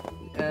me.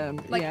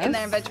 Like yes. in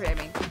their inventory, I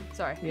mean.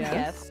 Sorry.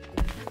 Yes.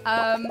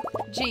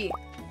 G,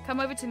 come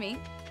over to me.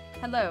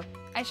 Hello.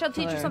 I shall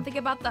teach you Hello. something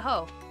about the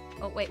hoe.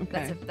 Oh wait,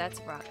 Okay. that's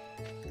a rock.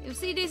 You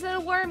see these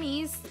little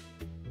wormies?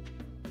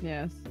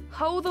 Yes.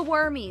 Hoe the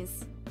wormies.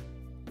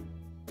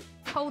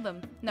 Hoe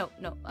them. No.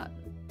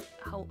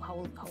 Hoe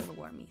the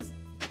wormies.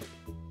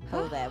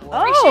 Oh, there.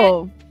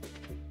 Oh.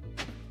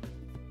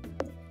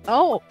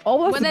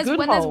 That's When a good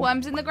there's hole.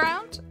 worms in the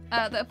ground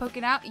that are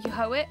poking out, you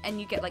hoe it and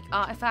you get like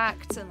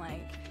artifacts and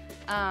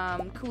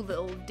like cool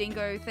little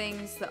dingo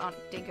things that aren't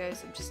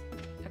dingoes.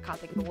 I can't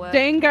think of the word.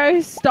 Dingo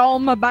stole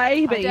my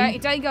baby.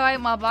 Don't go out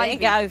my baby.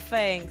 Dingo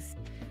things.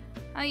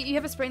 You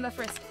have a sprained left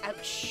wrist.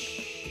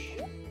 Ouch.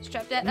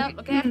 Strap that up.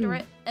 Look after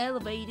it.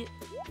 Elevate it.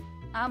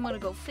 I'm gonna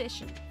go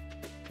fishing.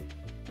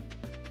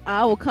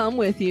 I will come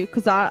with you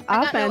because I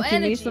got no fancy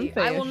me some energy.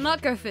 fish. I will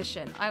not go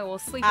fishing. I will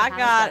sleep. I in got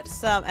Hannah's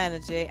some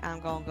energy. I'm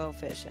gonna go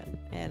fishing.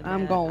 In a I'm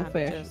minute. going I'm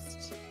fish.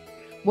 just-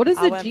 What does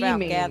I the went G round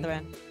mean?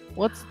 gathering.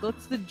 What's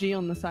the G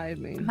on the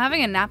side bed. I'm mean?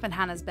 having a nap in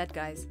Hannah's bed,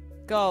 guys.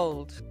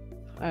 Gold.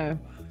 Oh,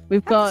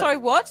 we've got. Sorry,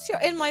 what? You're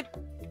in my.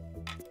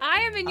 I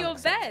am in your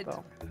bed.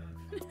 Unacceptable.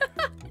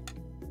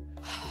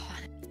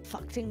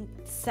 Fucking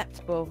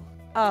acceptable.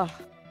 Oh.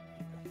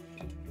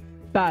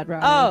 Bad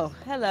right. Oh,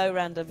 hello,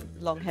 random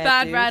long-haired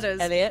Bad dude. Radderss.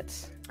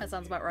 Elliot. That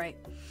sounds about right.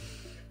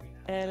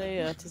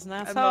 Elliot is an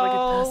I'm asshole. not a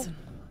good person.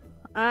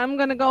 I'm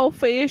gonna go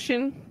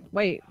fishing.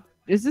 Wait,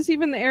 is this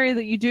even the area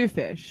that you do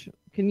fish?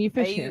 Can you Are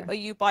fish you, here? are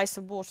you by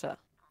some water?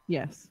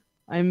 Yes,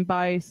 I'm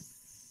by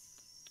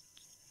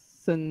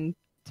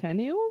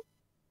Centennial.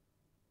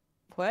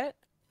 What?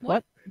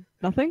 What?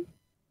 Nothing.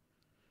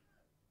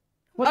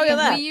 What Oh, the you're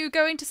there. Were you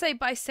going to say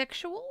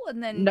bisexual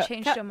and then No.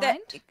 changed your mind?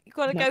 You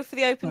gotta No. go for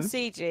the open No.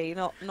 CG,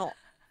 not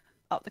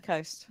up the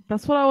coast.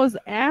 That's what I was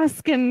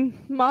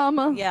asking,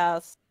 Mama.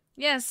 Yes.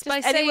 Yes, by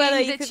saying anywhere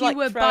that you that could, you like,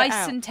 were throw it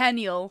out.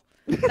 bicentennial.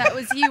 That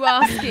was you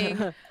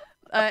asking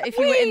if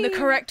you were in the Whee!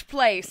 correct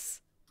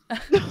place. There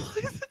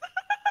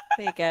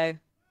you go.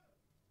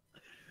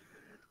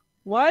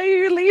 Why are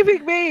you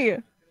leaving me?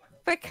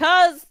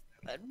 Because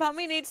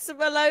Mummy needs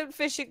some alone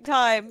fishing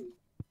time.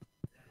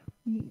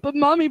 But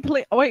mommy,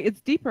 please. Oh, wait,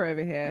 it's deeper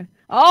over here.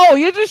 Oh,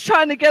 you're just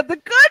trying to get the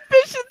good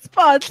fishing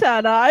spots,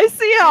 Hannah. I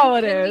see how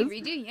it Can is.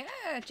 we redo?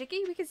 Yeah,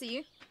 Chicky, we can see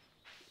you.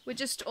 We're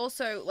just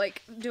also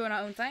like doing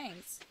our own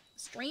things,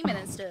 streaming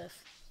and stuff.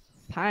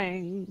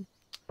 Pang.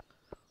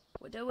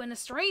 We're doing the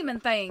streaming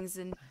things,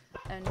 and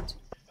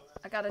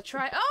I gotta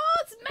try. Oh,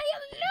 it's me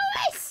and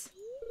Lewis.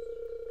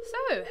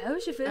 So, how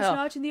was your first Oh,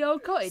 night in the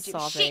old cottage? It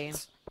was sardine.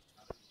 shit.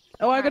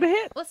 Oh, I got a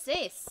hit. What's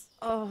this?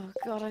 Oh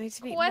god, I need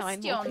to meet 9 more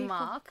Question people.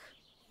 mark.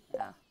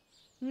 Oh.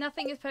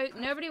 Nothing is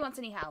Nobody wants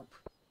any help.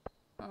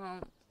 Oh,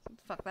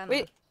 fuck them.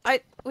 We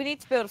need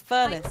to build a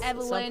furnace at some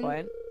Evelyn.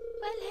 point.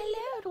 Well,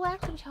 hello and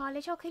welcome to our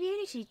little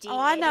community, dear. Oh,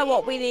 I know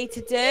what we need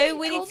to do.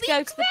 We need Call to me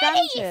go to the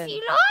Granny dungeon. if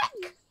you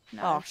like.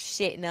 No, Oh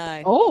shit,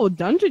 no. Oh,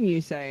 dungeon, you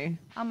say?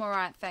 I'm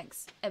alright,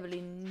 thanks,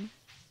 Evelyn.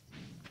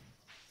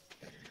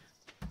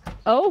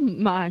 Oh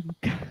my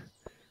god.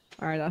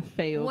 Alright, I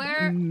failed.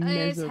 Where is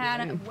miserably.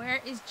 Hannah? Where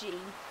is G?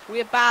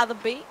 We're by the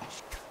beach.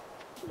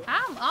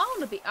 I'm on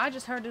the beach. I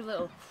just heard a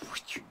little.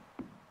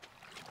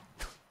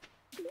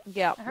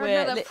 Yeah, I heard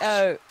we're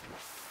another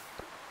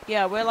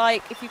yeah, we're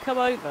like if you come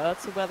over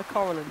to where the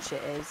coral and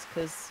shit is,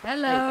 because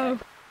Hello.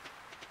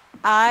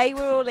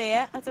 we're all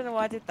here. I don't know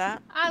why I did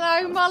that.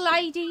 Hello, my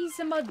ladies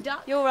and my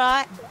duck. You're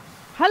right.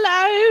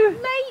 Hello!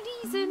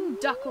 Ladies and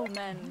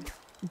ducklemen.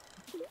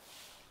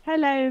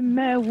 Hello,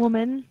 mer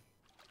woman.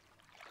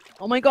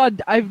 Oh my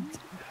god, I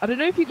don't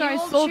know if you guys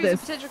all saw choose a this.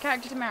 potential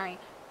character to marry.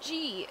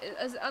 Gee,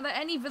 are there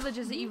any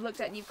villages that you've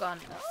looked at and you've gone,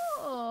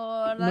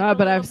 oh, like No, a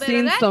but little I've bit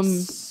seen of some-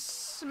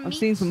 that I've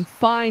seen some meat?"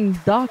 fine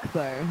duck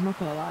though, I'm not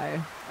gonna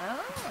lie.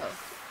 Oh.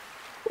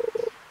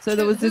 So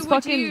there was this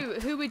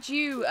Who would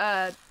you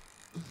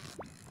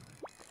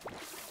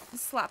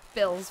slap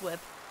bills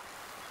with?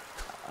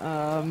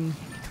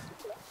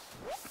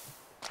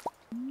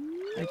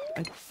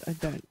 I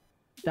don't.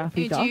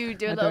 Daffy Who'd Duck? you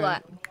do a I little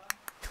don't.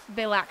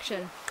 bill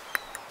action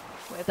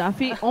with?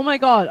 Daffy? Oh my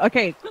god,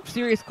 okay,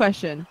 serious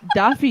question.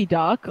 Daffy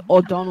Duck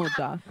or Donald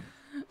Duck?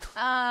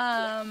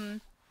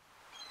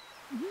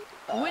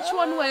 Which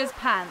one wears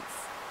pants?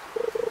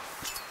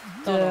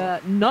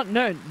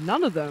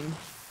 None of them.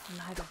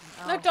 Neither.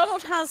 No,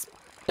 Donald has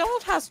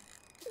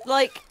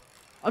like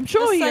I'm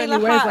sure The he sailor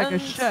only wears hat like a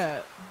and-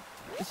 shirt.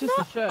 It's just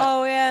a shirt.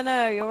 Oh yeah,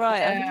 no, you're right.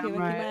 Yeah, I'm thinking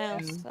Mickey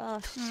right. Mouse.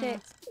 Oh shit.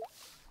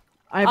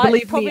 I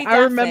believe probably me, I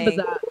remember Daffy.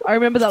 that. I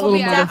remember that Probably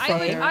little Daffy.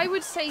 motherfucker. I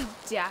would say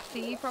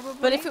Daffy probably.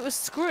 But if it was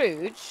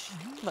Scrooge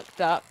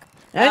McDuck, Uncle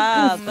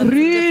that's a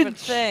different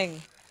Scrooge.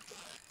 thing.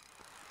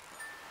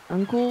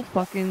 Uncle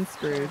fucking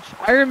Scrooge.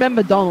 I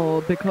remember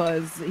Donald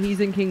because he's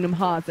in Kingdom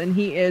Hearts and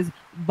he is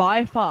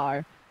by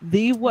far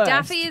the worst.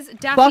 Daffy's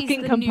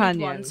fucking the companion.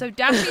 nude one. So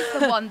Daffy's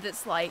the one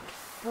that's like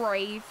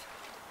brave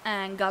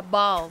and got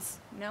balls.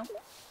 You know?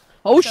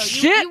 Oh So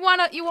shit!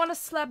 You wanna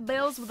slap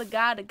bills with a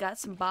guy that got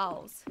some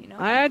balls, you know?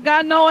 I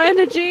got no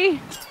energy.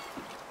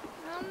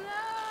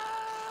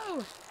 Oh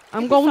no!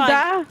 I'm You'll be gonna fine.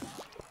 die.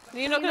 You're not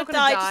You're gonna not gonna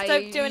die. Just die,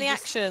 don't do you any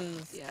just-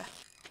 actions. Yeah.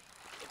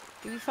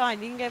 You'll be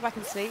fine. You can go back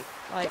and sleep.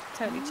 Like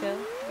totally chill.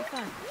 You'll be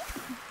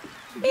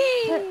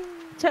fine.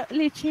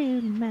 Totally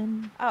chill,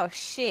 man. Oh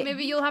shit.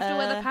 Maybe you'll have to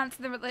wear the pants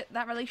in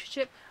that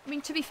relationship. I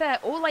mean, to be fair,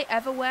 all I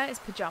ever wear is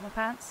pajama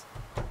pants.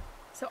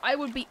 So I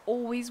would be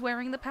always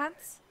wearing the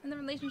pants in the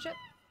relationship.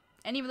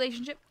 Any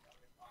relationship.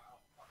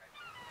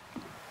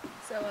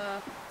 So,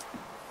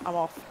 I'm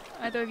off.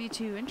 either of you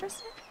two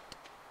interested?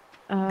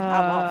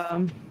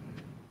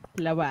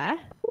 Lower.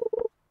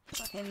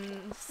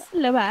 Fucking...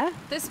 Lower.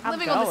 This I'm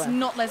living on this going.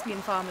 not lesbian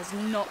farm is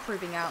not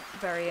proving out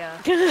very,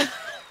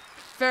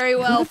 very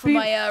well for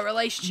my,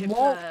 relationship,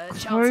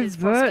 chances,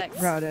 prospects.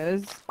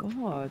 Radderss.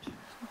 God.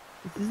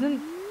 This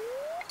isn't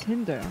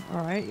Tinder,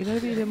 alright? You gotta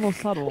be a bit more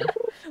subtle.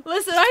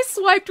 Listen, I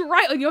swiped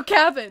right on your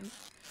cabin.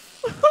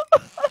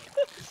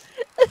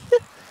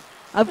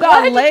 I've Why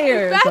got did you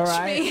layers, match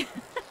alright? me?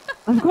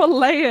 I've got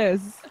layers.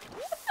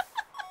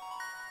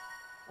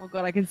 Oh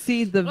god, I can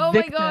see the Oh my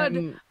victim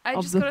god, I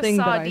of just the got a thing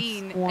that I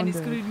sardine and it's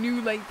got a squandered.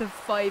 new length of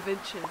 5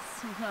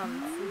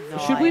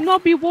 inches. Should we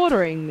not be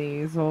watering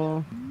these,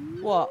 or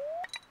What?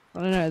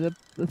 I don't know,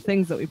 the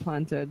things that we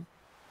planted?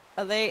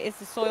 Are they? Is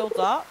the soil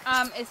dark?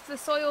 It's the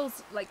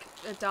soil's like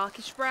a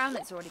darkish brown.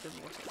 It's already been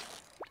watered.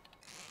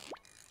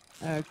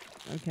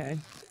 Okay.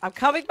 I'm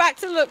coming back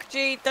to look,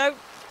 G. Don't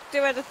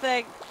do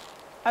anything.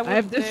 I I've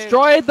wouldn't do.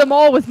 destroyed them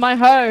all with my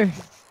hoe.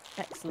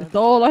 Excellent. It's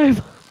all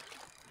over.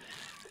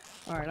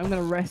 Alright, I'm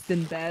gonna rest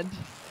in bed.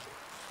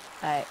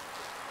 Hey.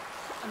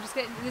 I'm just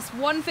getting this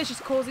one fish is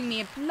causing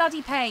me a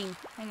bloody pain.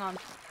 Hang on.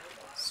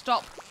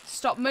 Stop.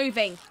 Stop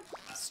moving.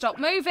 Stop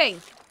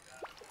moving.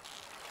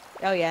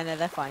 Oh yeah, no,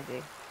 they're fine,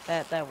 dude.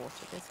 They're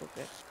watered. It's all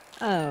good.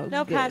 Oh,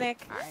 No good.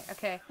 panic. Alright,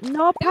 okay.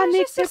 No It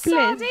panic, was just a please.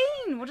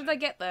 sardine. What did I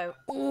get though?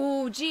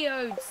 Ooh,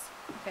 geodes.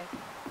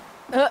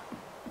 Okay.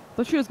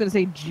 Thought she was gonna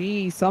say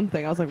G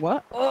something. I was like,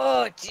 what?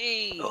 Oh,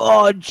 G.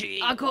 Oh, G.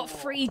 I got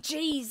 3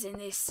 G's in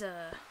this.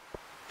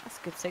 That's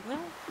a good signal.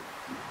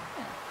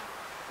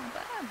 Not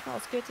bad. Not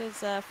as good as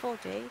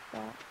 4G,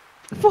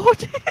 but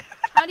 40.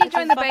 How do you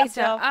join the Fucking beta?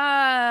 job.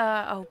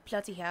 Oh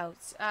bloody hell!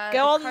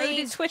 Go on code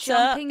the is Twitter,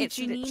 jumping it's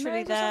Janine literally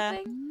mode or there.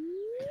 something?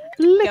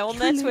 Go on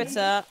their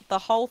Twitter. The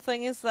whole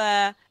thing is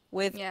there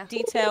with Yeah.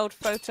 detailed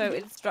photo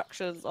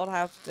instructions on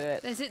how to do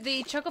it. Is it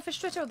the Chucklefish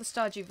Twitter or the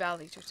Stardew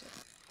Valley Twitter?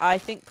 I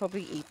think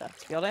probably either,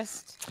 to be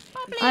honest.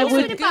 Probably I a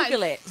would bit Also of both.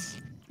 Google it.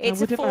 It's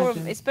a would forum.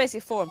 imagine. It's basically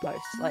a forum post.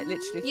 Like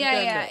literally. If you go Yeah,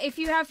 and yeah. look. If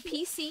you have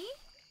PC,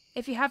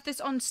 if you have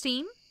this on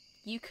Steam,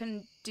 you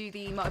can do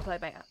the multiplayer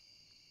beta.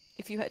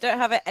 If you don't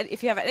have it,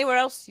 if you have it anywhere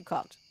else, you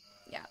can't.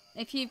 Yeah.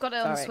 If you've got it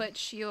on Sorry.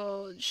 Switch,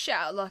 you're shit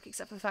out of luck,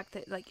 except for the fact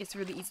that like it's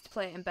really easy to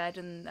play it in bed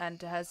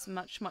and has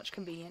much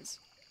convenience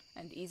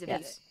and ease of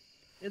Yes.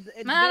 use.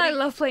 Man, I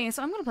love playing it,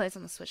 so I'm gonna play this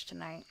on the Switch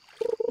tonight.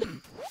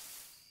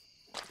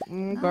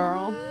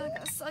 Girl.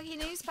 Got a soggy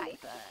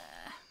newspaper.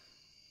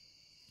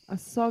 A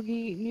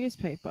soggy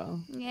newspaper.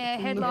 Yeah,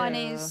 headline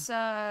is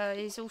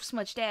all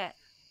smudged out.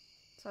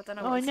 So I don't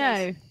know what Oh it no.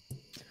 says.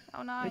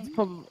 Oh no.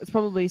 It's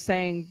probably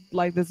saying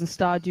like there's a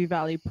Stardew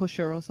Valley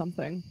pusher or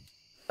something.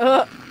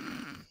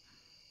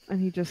 And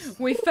he just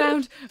We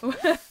found we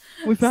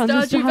found the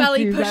Stardew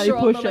Valley Valley pusher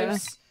on the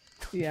loose.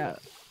 Yeah.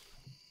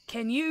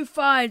 Can you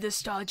find the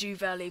Stardew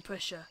Valley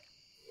pusher?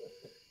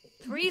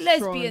 3 Destroy.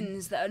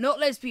 lesbians that are not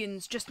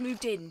lesbians just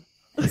moved in,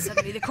 and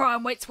suddenly the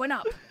crime rates went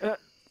up.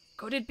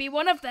 Could it be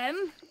one of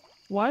them?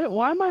 Why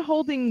am I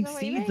holding Know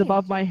what you seeds mean.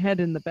 above my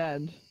head in the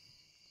bed?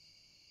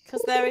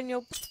 Because they're in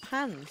your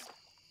hands.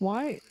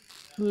 Why?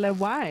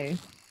 Why?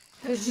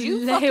 Because you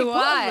Lil fucking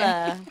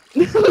why?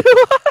 put them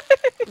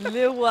there.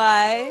 Lil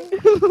why?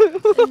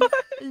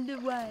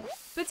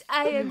 But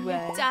I am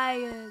Why?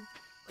 tired. Well,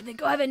 then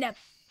go have a nap.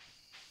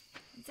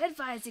 Instead,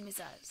 fire the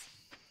missiles.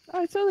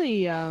 Oh, it's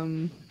only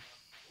 9:50.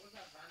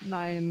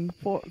 Yeah,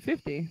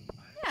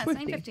 it's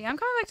 9:50. I'm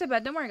coming back to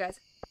bed. Don't worry, guys.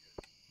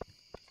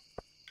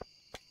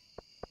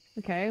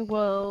 Okay,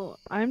 well,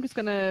 I'm just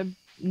gonna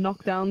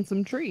knock down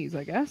some trees,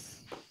 I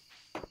guess.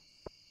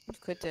 You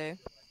could do.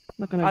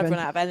 Not gonna. I've run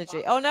out of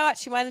energy. Oh no,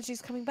 actually, my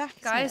energy's coming back.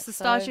 isn't Guys, it? the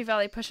So- Stardew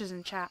Valley pushers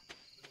in chat.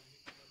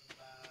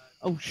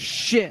 Oh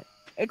shit!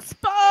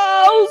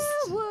 Exposed!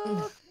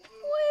 Woo,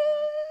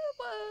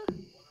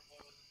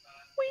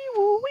 Wee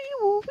woo, wee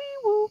woo, wee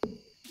woo.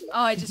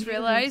 Oh, I just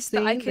realised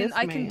that I seen this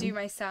can man. do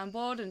my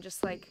soundboard and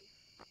just like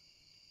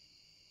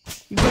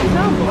You got a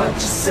soundboard. What you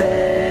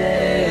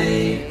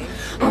say?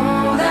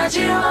 Oh, that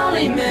you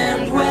only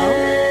meant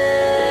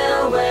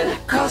well, well,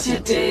 'cause you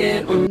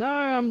did. No,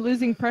 I'm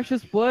losing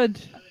precious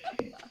wood.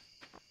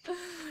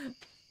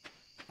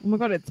 Oh my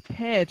god, it's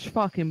pitch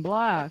fucking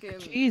black. Fucking-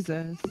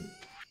 Jesus.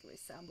 my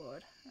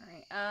soundboard.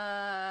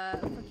 Alright.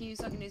 Fuck you,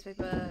 suck a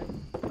newspaper.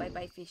 Bye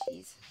bye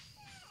fishies.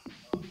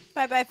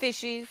 Bye bye,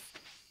 fishies.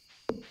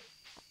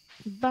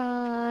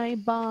 Bye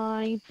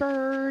bye,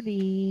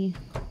 birdie.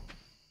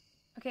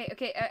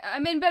 Okay,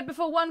 I'm in bed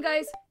before 1,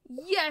 guys.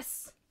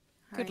 Yes!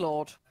 Good Right.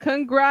 lord.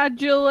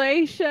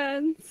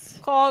 Congratulations.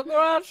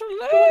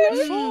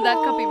 Congratulations. That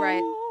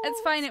copyright.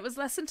 It's fine. It was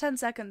less than 10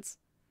 seconds.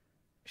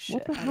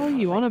 What the Shit, I hell are don't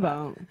you wanna on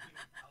make that.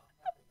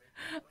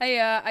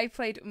 about? I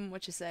played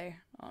what you say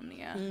on the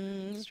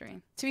Mm.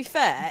 stream. To be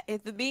fair,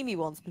 the Mimi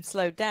one's been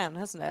slowed down,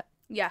 hasn't it?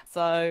 Yeah.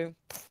 So,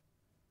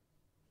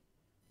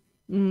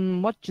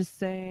 What you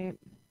say?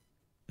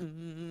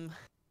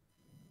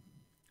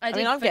 I did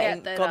mean, I'm forget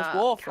getting that God of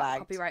War cat flagged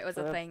copyright was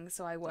a for- thing,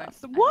 so I weren't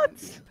What?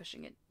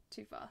 pushing it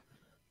too far.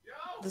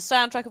 the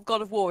soundtrack of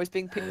God of War is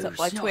being picked up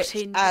by Who's not Twitch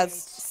in as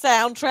bed?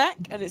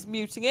 soundtrack, and it's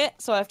muting it.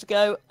 So I have to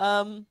go.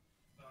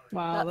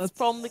 Wow, That's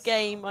from the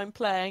game I'm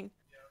playing.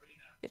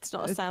 It's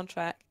not a It's-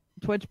 soundtrack.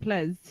 Twitch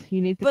plays.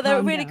 You need to. But they're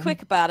calm really down.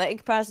 quick about it in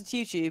comparison to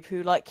YouTube,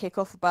 who like kick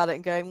off about it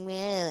and going,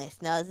 "Well,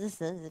 it's not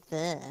this is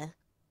fair."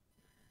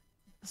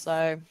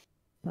 So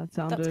That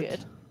sounded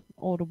good.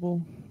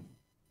 audible.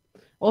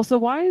 Also,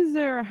 why is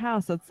there a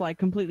house that's like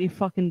completely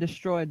fucking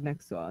destroyed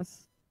next to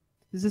us?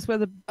 Is this where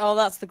the oh,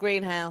 that's the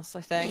greenhouse,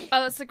 I think.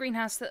 Oh, that's the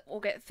greenhouse that will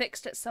get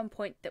fixed at some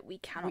point that we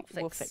cannot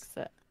We'll fix. fix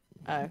it.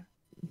 Oh,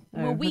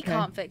 Well, we okay.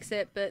 can't fix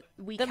it, but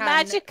we the can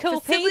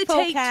magical people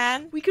facilitate-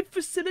 can. We could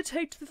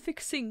facilitate the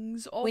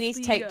fixings of We need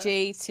to the, take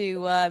G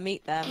to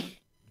meet them.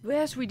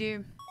 Yes, we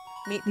do.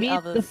 Meet the Meet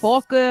others. the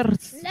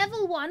fuckers.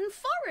 Level 1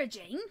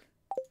 foraging.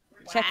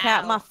 Check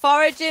out my Wow.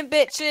 foraging,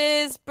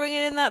 bitches.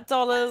 Bringing in that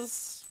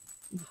dollars.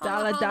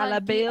 Dollar Dollar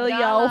bill, yo.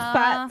 dollar.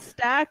 Fat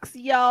stacks,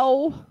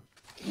 yo.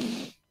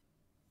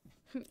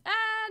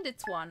 And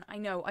it's 1. I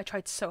know, I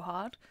tried so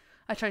hard.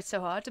 I tried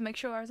so hard to make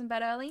sure I was in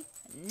bed early.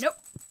 Nope.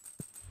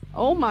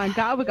 Oh my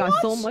god, we got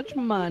so What? much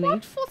money.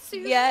 What for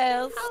Susan?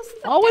 Yes. How's the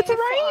Oh, it's day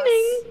for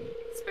raining.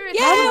 us? Spirit,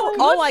 Yeah. how Oh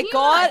much my you got?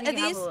 God. I Are think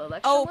you have these? a little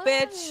extra Oh left.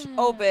 bitch.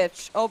 Oh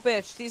bitch. Oh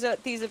bitch. These are.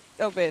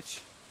 Oh bitch.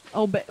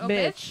 Oh, Oh,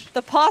 bitch.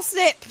 The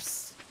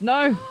parsnips.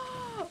 No.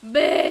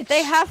 Bitch.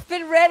 They have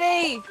been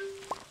ready.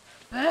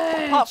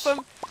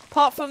 Bitch.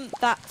 Apart from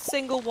that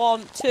single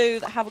one, 2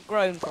 that haven't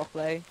grown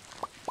properly.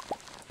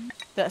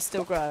 That are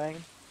still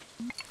growing.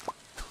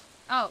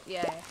 Oh,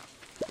 yeah.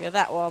 Yeah,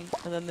 that one,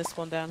 and then this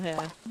one down here.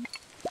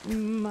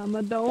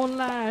 Mama don't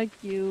like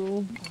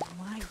you.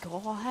 Oh my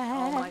god.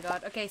 Oh my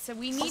god. Okay, so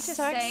we need to so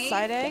say.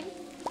 exciting.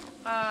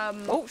 Oh.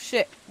 Oh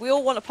shit. We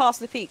all want a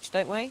parsnip each,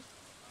 don't we?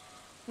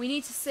 We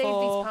need to save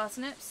For- these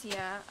parsnips.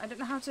 Yeah. I don't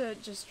know how to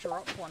just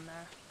drop one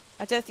there.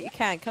 I don't think you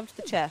can. Come to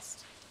the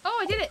chest. Oh,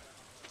 I did it.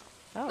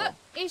 Oh. Look,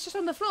 it's just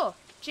on the floor.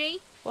 G.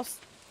 What's...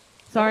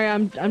 Sorry,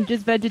 I'm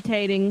just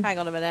vegetating. Hang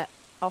on a minute.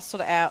 I'll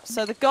sort it out.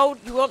 So the gold,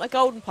 you want a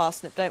golden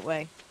parsnip, don't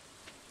we?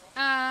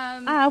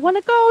 I want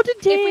to go to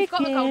if we've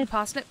got the golden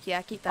parsnip,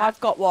 yeah, keep that. I've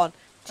got one.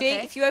 G,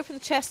 Okay. if you open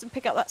the chest and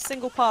pick up that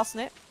single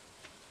parsnip.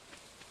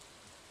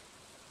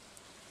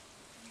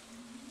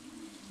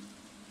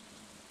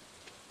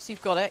 So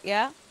you've got it,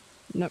 yeah?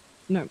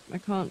 No, I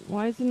can't.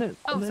 Why isn't it?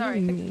 Oh,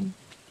 sorry. letting me?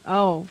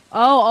 Oh,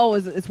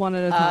 it's one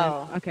at a time.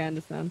 Oh. Okay, I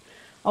understand.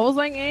 I was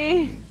like,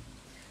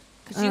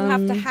 Because you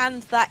have to Um,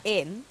 hand that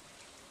in.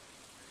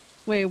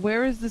 Wait,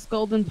 where is this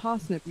golden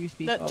parsnip you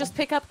speak No, of? just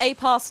pick up a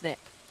parsnip.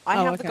 I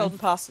Oh, have the okay. golden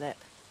parsnip.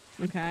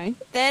 Okay.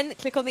 Then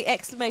click on the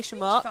exclamation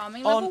mark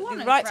farming on level 1 the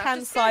and right craft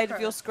hand a side of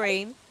scarecrow. your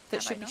screen that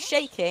Have I should be not?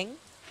 shaking,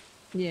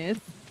 Yes.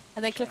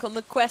 and then click on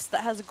the quest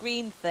that has a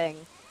green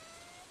thing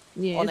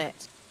Yes. on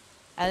it.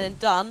 And then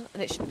done,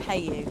 and it should pay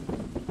you.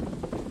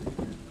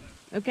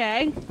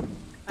 Okay.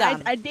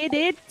 Done. I did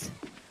it.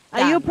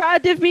 Are you Done.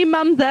 proud of me,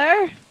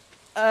 Mother?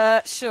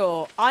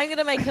 Sure. I'm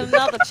gonna make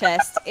another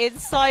chest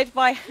inside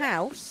my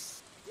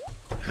house.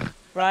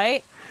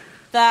 Right?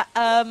 That,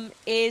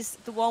 is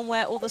the one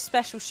where all the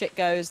special shit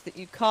goes that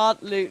you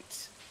can't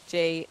loot,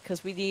 G,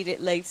 because we need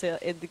it later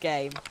in the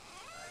game.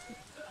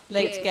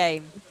 Late Yeah.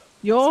 game. So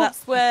Your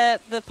that's where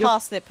the your-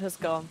 parsnip has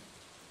gone.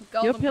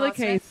 Golden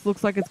pillowcase parsnip.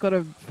 looks like it's got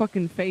a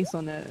fucking face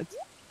on it. It's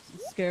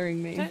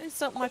scaring me. Don't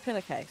insult my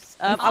pillowcase.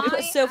 I'll put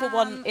a silver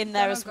one am in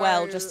there gonna as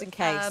well, go, just in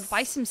case.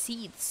 Buy some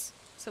seeds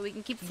so we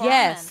can keep farming.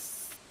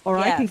 Yes. Or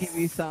I can Yes. give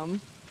you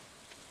some.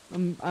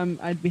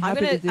 I'd be I'm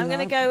happy gonna to do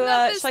that. go.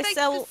 Love Should I steak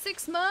sell? for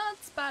 6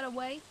 months, by the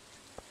way.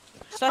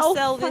 Should I Oh,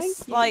 sell thank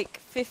this you. like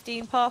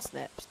 15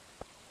 parsnips?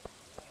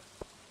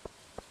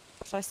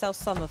 Should I sell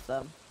some of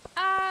them?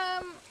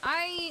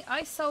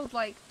 I sold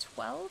like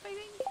 12, I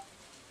think.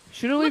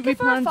 Shouldn't we be Looking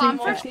for a planting farm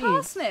more fresh seeds?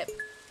 parsnip.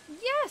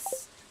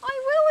 Yes,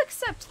 I will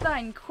accept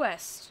thine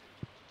quest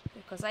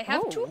because I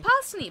have 2 Oh.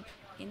 parsnip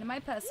in my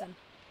person.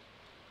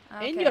 In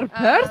Okay, your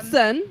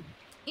person?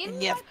 In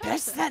my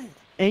person.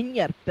 In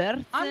your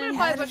person? I'm gonna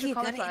buy a bunch of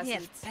cauliflower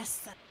seeds. Yes.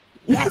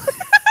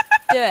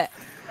 Do it.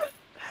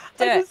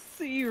 Do I it. just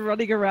see you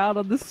running around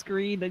on the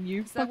screen and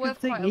you they're fucking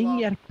worth sing quite a in lot.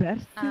 your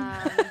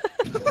person.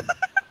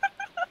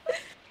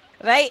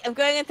 Right, I'm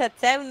going into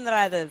town,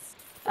 Radderss.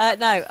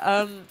 No,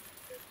 I'm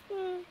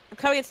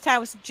coming into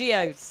town with some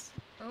geodes.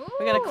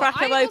 We're gonna Ooh,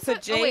 crack 'em I open,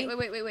 also- G. Oh,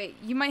 wait.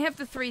 You might have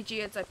the 3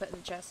 geodes I put in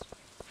the chest.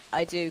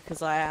 I do,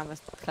 because I am a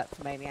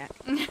kleptomaniac.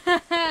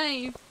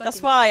 You That's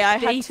fucking- why I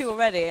had thief. 2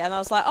 already, and I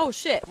was like, oh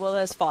shit, well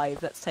there's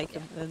 5, let's take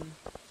them and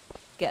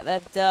get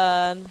that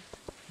done.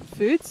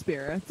 Food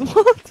spirits?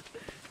 What?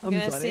 I'm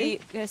gonna sorry.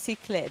 see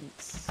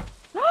Clint.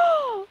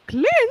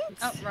 Clint!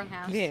 Oh, wrong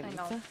house. Clint. Hang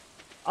on.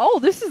 Oh,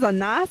 this is a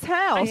nice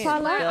house. I I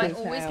like I this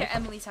always house. get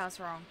Emily's house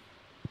wrong.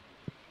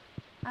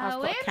 I've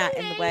Oh, got a cat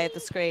in the way of the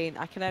Emily! screen.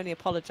 I can only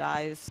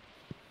apologise.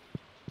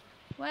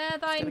 Where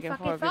gonna the go fuck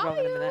horribly are wrong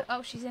in a you? minute.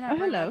 Oh, she's in her Oh,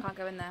 room. I hello. can't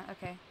go in there.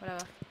 Okay,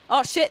 whatever.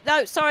 Oh shit!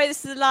 No, sorry.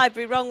 This is the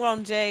library. Wrong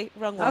one, G.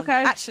 Wrong one.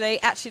 Okay. Actually,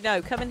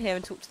 no. Come in here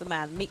and talk to the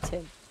man. Meet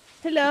him.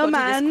 Hello, You've got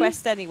to do man. this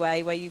quest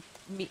anyway, where you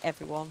meet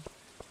everyone.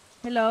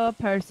 Hello,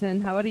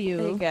 person. How are you?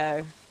 There you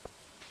go.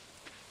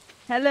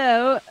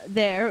 Hello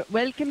there.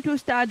 Welcome to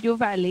Stardew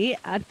Valley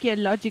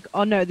Archaeological.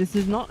 Oh no, this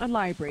is not a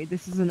library.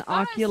 This is an Oh, no,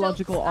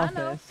 archaeological Silks, I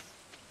know. office.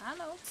 I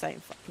know. Same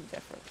fucking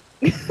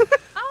difference.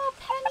 Oh,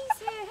 Penny's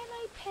here.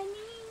 Hello, Penny.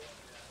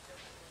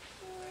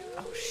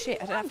 Oh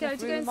shit! I don't I'm have going enough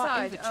to room go in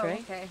my inside. Oh, inventory.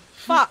 okay.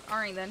 Fuck!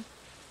 Alright then.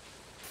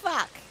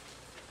 Fuck!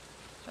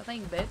 Sure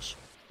thing, bitch.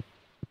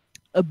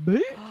 A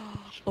bit?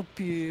 Oh,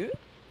 beaut.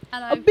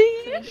 Hello. A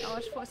bitch. Clint. Oh, I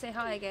just thought to say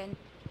hi again.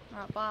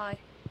 Right, bye.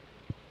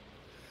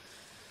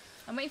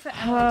 I'm waiting for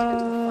Emily to go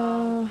to the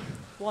farm.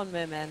 One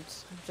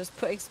moment. I'm just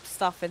putting some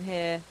stuff in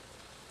here.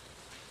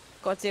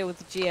 Got to deal with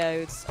the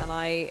geodes, and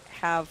I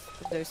have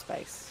no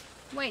space.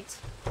 Wait,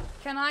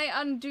 can I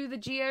undo the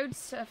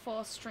geodes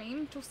for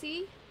stream to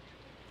see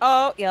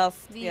Oh yes,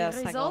 the yes.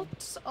 Hang on.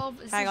 results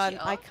of Hang on.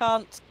 the I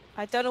can't.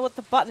 I don't know what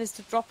the button is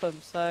to drop them.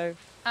 So.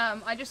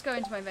 I just go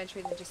into my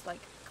inventory and then just like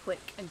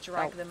click and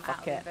drag Oh, them fuck out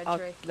of the it.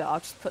 inventory. I'll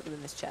just put them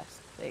in this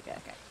chest. There you go.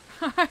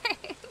 Okay.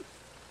 Alright.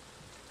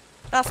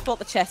 That's what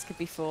the chest could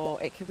be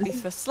for. It could be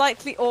for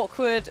slightly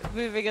awkward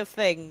moving of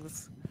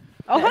things.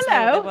 Oh, Let us know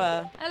what they hello.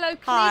 were. Hello,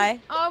 Clint. Hi.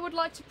 I would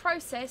like to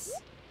process.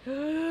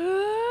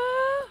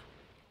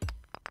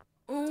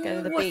 Ooh, go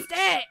to the what's beach.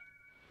 that?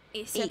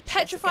 It's Beach, a let's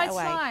petrified get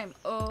away. slime.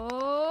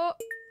 Oh,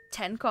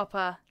 10 copper.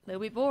 A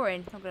little bit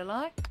boring, not gonna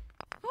lie.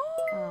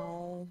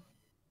 Oh.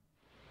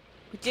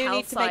 We do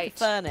need to make a Calcite.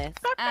 furnace.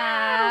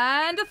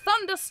 And a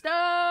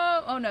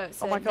thunderstorm. Oh no,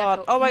 it's Oh a my god.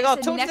 neckle- Oh my it's god.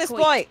 a Talk to this neckoid.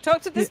 boy.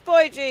 Talk to this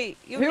boy, G.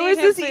 You Who need is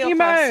him this for your emo?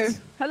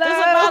 quest. Hello. Doesn't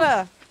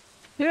matter.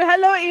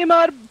 Hello,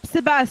 emo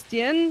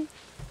Sebastian.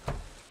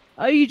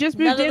 Oh, you just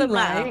None moved of in, them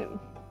matter. right?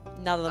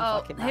 None of them Oh,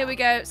 fucking here we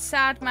matter. go.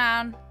 Sad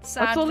man.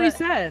 Sad That's all he that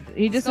said.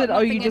 He he's just got said, "Oh,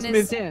 you nothing just in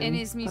moved his, in." in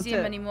his That's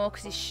museum it. anymore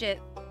because he's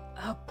shit.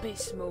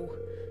 Abysmal.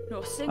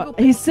 Not a single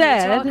he piece in the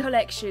entire said-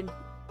 collection.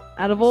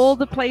 Out of all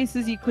the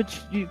places you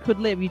could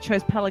live, you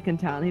chose Pelican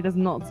Town. He does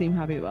not seem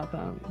happy about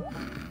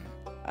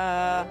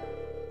that.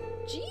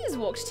 Gee has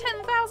walked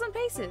 10,000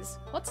 paces.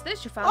 What's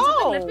this? You found Oh.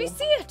 something? Let me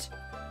see it.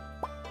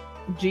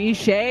 G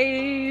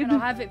Shade.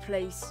 Can I have it,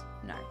 please?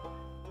 No.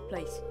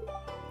 Please.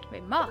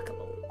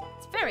 Remarkable.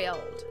 It's very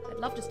old. I'd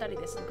love to study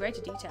this in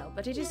greater detail,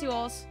 but it is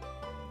yours.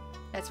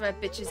 That's where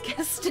bitches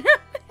guessed.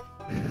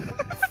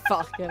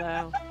 Fucking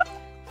hell.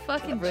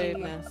 Fucking G.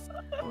 Rudeness.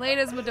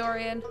 Laters,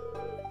 Midorian.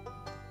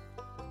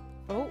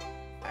 Oh,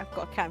 I've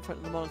got a cat in front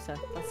of the monitor.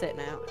 That's it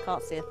now. I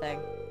can't see a thing.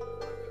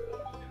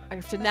 I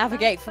have to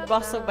navigate from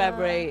muscle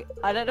memory.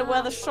 I don't know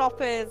where the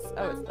shop is.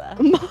 Oh, it's there.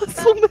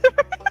 Muscle memory.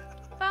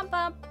 Bum,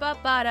 bum, ba,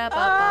 ba, da, ba,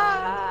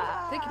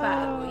 ba. Think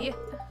about it, will you?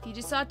 If you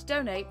decide to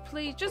donate,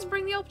 please just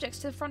bring the objects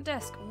to the front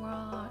desk.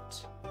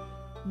 What?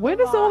 Where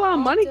does all our I'll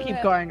money do keep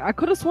it. going? I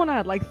could have sworn I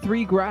had like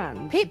 3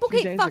 grand. People 2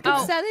 keep days fucking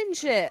ago. selling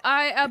shit.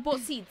 I bought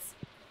seeds.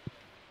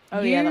 Oh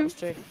yeah, You that's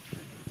true.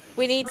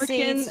 We need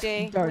frickin' seeds, G.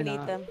 We donut.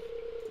 need them.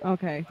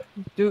 Okay.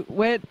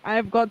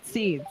 I've got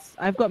seeds.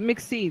 I've got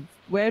mixed seeds.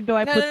 Where do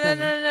I No, put no, them?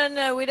 no, no,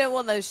 no. We don't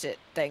want those shit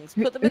things.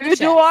 Put them in the Who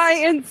chest. do I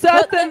insert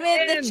Put them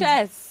in the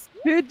chest.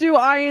 Who do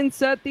I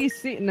insert these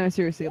seeds? No,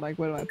 seriously, like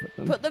where do I put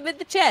them? Put them in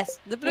the chest.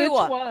 The blue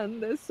Which one.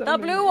 There's so The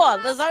many. blue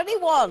one. There's only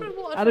one.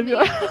 Out of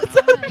your-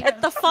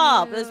 At the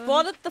farm. There's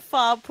one at the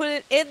farm. Put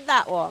it in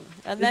that one,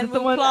 and Is then it the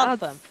we'll one plant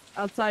them.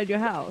 outside your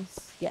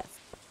house? Yes.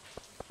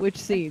 Which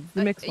seeds?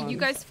 The mixed Are ones. you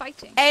guys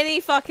fighting?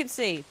 Any fucking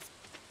seeds.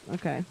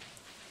 Okay.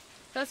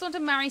 First one to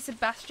marry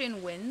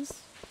Sebastian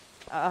wins.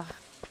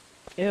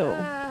 Ew.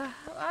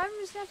 I'm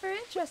just never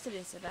interested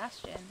in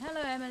Sebastian. Hello,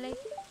 Emily.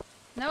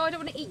 No, I don't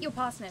want to eat your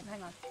parsnip.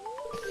 Hang on.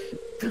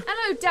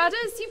 Hello,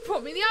 Dadders. You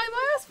brought me the item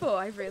I asked for.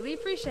 I really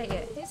appreciate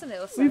it. Here's a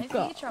little something for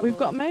your trouble. We've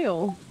got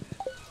mail.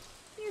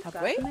 You've Have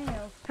got we?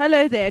 mail.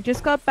 Hello there.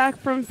 Just got back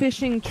from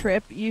fishing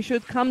trip. You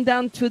should come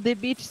down to the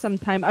beach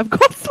sometime. I've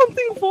got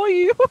something for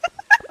you.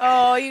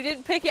 Oh, you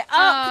didn't pick it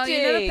up, Oh, G.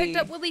 you never picked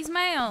up Willie's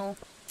mail.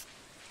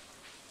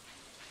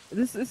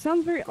 It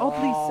sounds very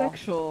oddly Oh.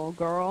 sexual,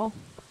 girl.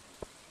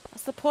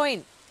 What's the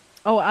point?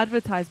 Oh,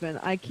 advertisement.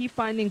 I keep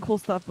finding cool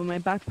stuff, but my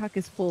backpack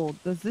is full.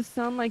 Does this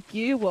sound like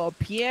you? Well,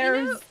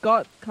 Pierre's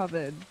got it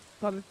covered.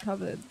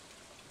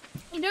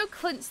 You know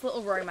Clint's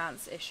little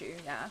romance issue,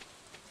 yeah?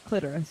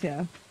 Clitoris,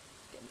 yeah.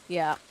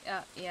 Yeah.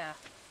 Yeah.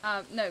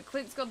 No,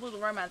 Clint's got a little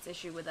romance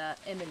issue with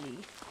Emily.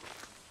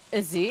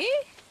 Is he?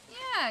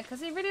 Yeah,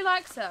 because he really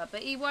likes her,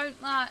 but he won't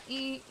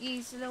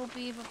he's a little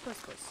beaver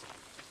puss.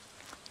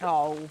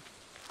 Oh.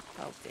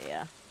 Oh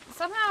dear.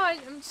 Somehow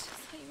I'm just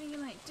like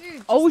thinking like, dude,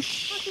 just Oh, fucking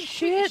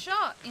shoot your shit.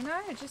 shot, you know?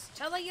 Just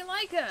tell her you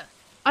like her.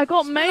 I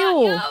got Just be like,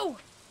 mail. Yo,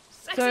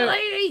 sexy So-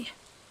 lady.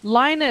 I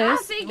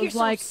Linus think was you're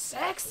like, so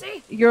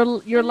sexy. "You're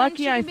And then lucky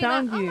she I can be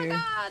found like, you." Oh my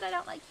god, I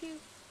don't like you.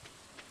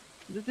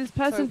 This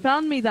person Sorry.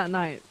 found me that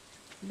night.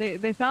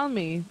 They found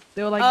me.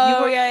 They were like, "You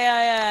Oh were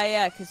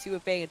yeah, because you were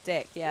being a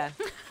dick. Yeah.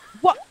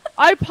 what?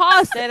 I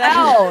passed Did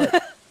out.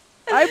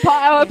 I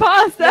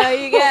passed No, out."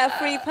 you get a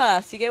free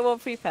pass. You get one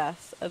free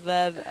pass, and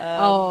then.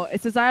 Oh,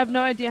 it says I have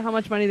no idea how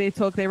much money they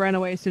took. They ran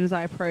away as soon as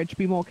I approached.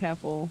 Be more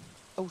careful.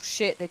 Oh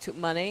shit! They took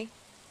money.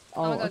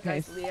 Oh, my god, okay.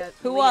 guys, Leah,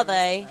 Who Leah are is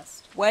they?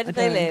 obsessed. Where do I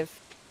they don't- live?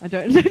 I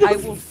don't. It I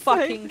doesn't will say.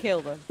 fucking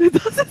kill them. It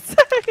doesn't say.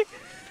 It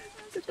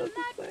doesn't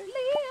say.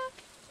 Leah,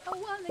 I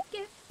wanna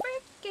get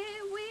freaky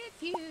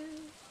with you.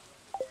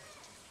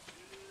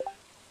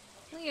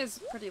 Leah's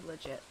pretty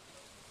legit.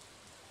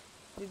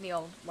 Doing the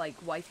old, like,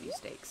 waifu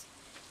stakes.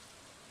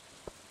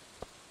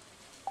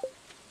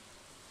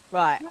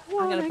 Right, I I'm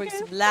gonna wanna bring get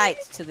some light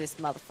to this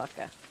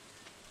motherfucker.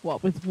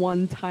 What, with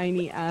one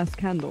tiny ass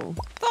candle?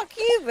 Fuck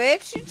you,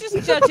 bitch! You're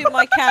just judging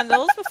my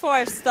candles before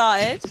I've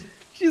started.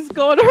 She's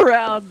going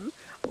around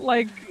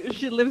like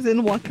she lives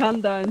in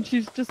Wakanda and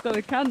she's just got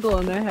a candle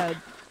on her head.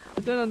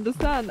 I don't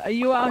understand. Are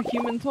you our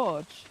Human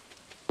Torch?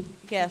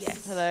 Yes.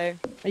 Yes. Hello.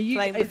 Are you?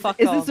 Flame the Is, fuck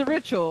is on. this a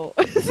ritual?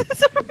 Is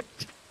this a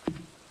ritual?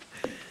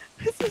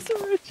 Is this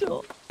a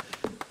ritual?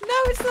 No,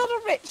 it's not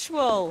a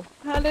ritual.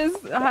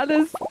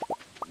 Hannah's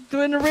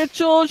doing a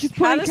ritual. She's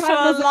putting Hannah's trying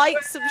candles. to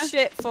light some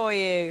shit for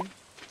you.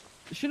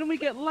 Shouldn't we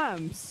get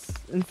lamps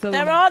instead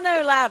There of? are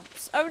no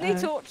lamps, only Oh.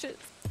 torches.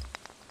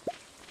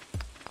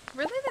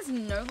 Really? There's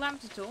no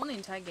lamp at all in the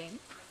entire game?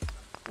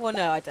 Well,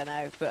 no, I don't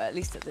know, but at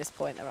least at this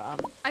point there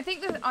aren't. I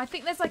think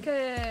there's like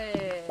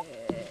a...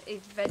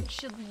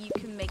 Eventually you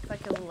can make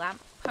like a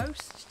lamp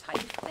post type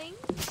thing.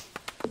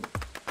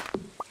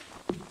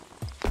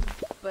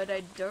 But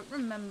I don't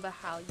remember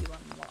how you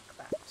unlock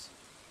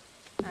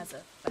that as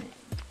a thing.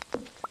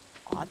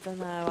 I don't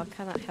know, I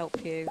cannot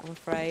help you, I'm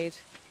afraid.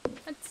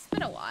 It's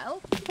been a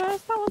while.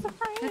 First I was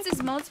afraid. This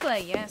is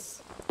multiplayer,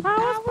 yes. I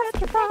was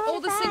petrified.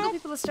 All the single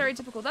people are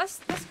stereotypical. That's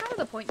kind of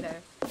the point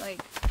though.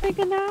 Like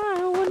Thinking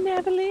I would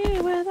never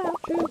live without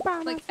you by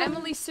my Like side.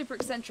 Emily's super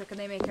eccentric and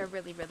they make her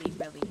really, really,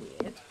 really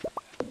weird.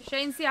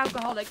 Shane's the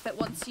alcoholic that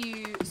once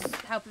you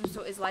help him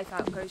sort his life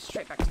out, goes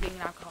straight back to being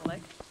an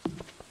alcoholic.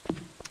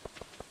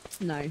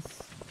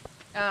 Nice.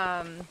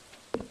 And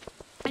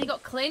you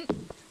got Clint,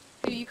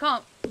 who you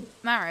can't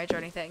marriage or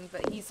anything,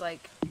 but he's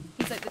like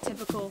the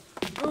typical,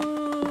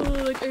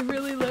 oh, like I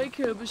really like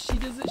her, but she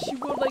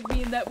won't like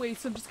me in that way,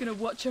 so I'm just gonna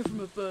watch her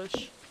from a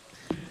bush.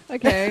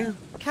 Okay.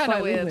 Kinda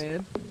Slightly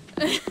weird.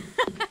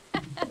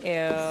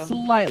 Ew.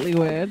 Slightly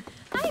weird.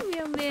 Hi,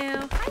 Mew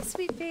Mew. Hi,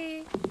 sweet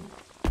pea.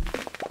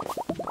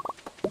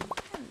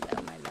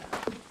 Hello, my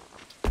love.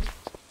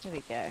 There we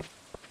go.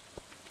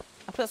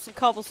 I put some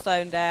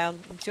cobblestone down.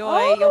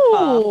 Enjoy your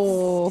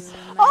Oh. paths.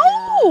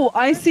 Oh,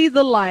 I see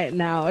the light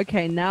now.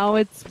 Okay, now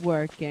it's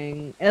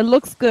working. It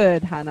looks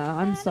good, Hannah.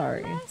 I'm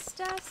sorry. I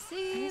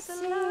see the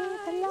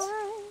light.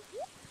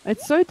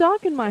 It's so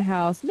dark in my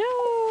house.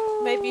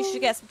 No. Maybe you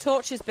should get some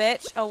torches,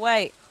 bitch. Oh,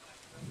 wait.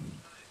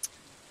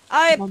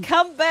 I am Mom.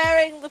 come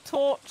bearing the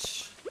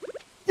torch.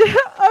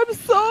 I'm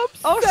so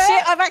upset. Oh,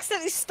 shit, I've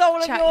accidentally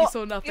stolen Chat, your, you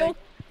saw nothing. your Chat,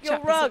 you saw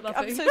rug. I'm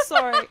nothing. so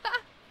sorry.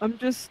 I'm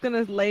just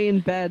gonna lay in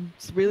bed.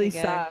 It's really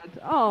There you go. sad.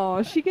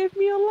 Oh, she gave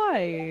me a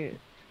light.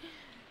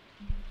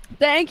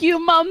 Thank you,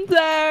 Mum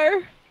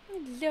there.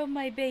 Hello,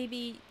 my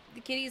baby.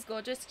 The kitty's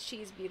gorgeous.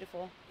 She's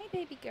beautiful. Hey,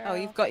 baby girl. Oh,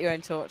 you've got your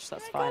own torch.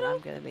 That's I fine. got I'm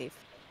going to leave.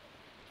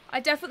 I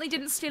definitely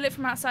didn't steal it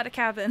from outside a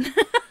cabin.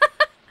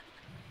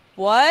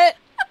 What?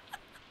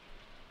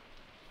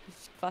 You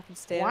fucking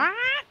steal. What?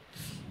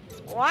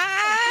 What?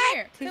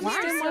 Here, Did come you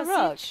here, steal my rug?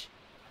 sausage.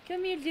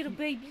 Come here, little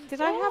baby. Did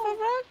I have a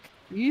rug?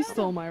 You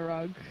stole my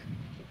rug.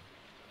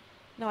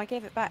 No, I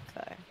gave it back,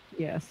 though.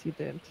 Yes, you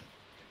did.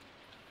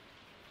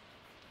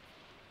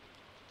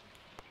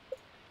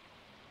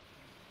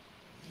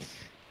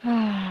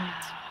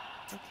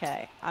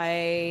 Okay,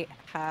 I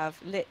have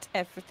lit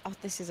every. Oh,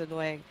 this is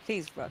annoying.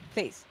 Please, rug,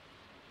 please,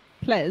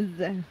 Please.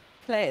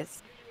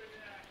 please.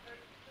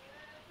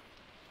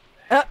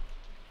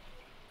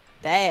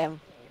 Damn.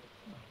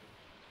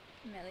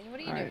 Melly, what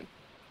are you Alright. doing?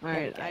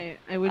 Alright, There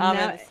we I would I'm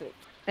now in the sleep.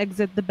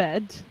 exit the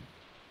bed.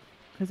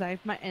 Because I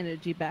have my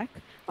energy back.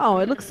 Oh,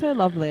 it looks so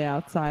lovely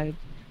outside.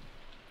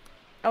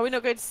 Are we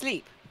not going to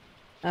sleep?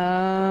 It's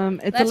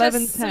Let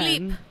us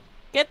 11:10.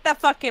 Get the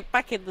fuck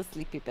back in the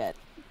sleepy bed.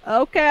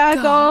 Okay, I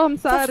go. I'm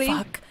The sorry.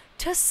 fuck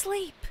to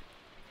sleep.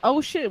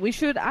 Oh shit, we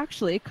should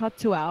actually cut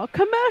to our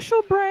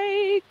commercial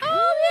break.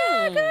 Oh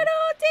yeah, good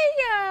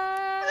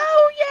idea.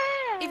 Oh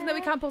yeah. Even though we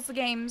can't pause the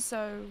game,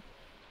 so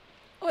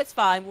Oh, it's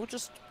fine. We'll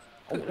just.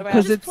 poot around. Because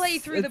we'll just it's- play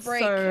through the it's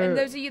break. so- And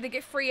those of you that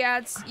get free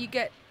ads, you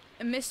get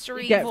a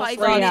mystery You get 5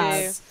 free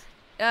minutes.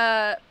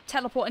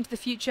 Teleport into the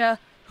future.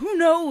 Who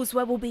knows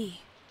where we'll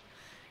be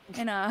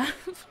in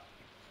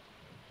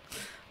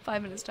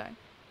 5 minutes time.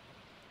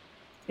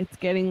 It's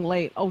getting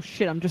late. Oh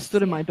shit, I'm just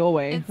stood in my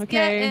doorway. It's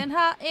Okay. getting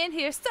hot in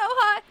here, so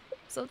hot.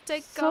 So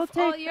take So off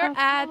all take your off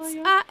all ads.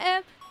 your- I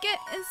am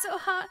getting so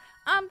hot.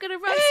 I'm gonna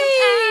run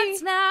Hey! some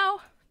ads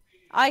now.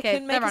 I Okay,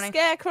 can they're make a running.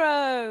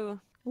 scarecrow.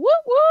 Whoop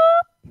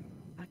whoop!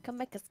 I can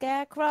make a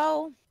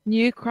scarecrow.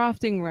 New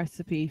crafting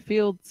recipe,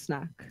 field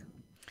snack.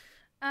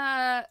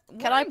 Can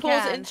I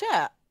pause it in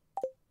chat?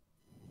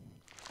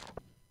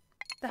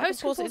 The I can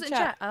host can pause it pause in it in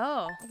chat.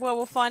 Oh. Well,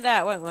 we'll find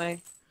out, won't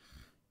we?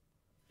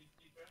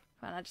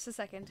 Hold on, just a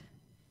second.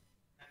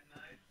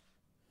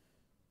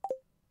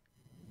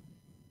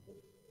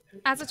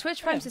 As a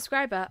Twitch Prime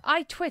subscriber,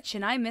 I Twitch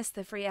and I miss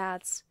the free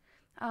ads.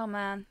 Oh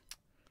man.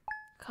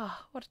 God,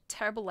 what a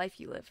terrible life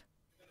you live.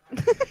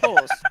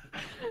 Pause.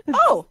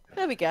 Oh,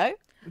 there we go.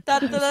 Da,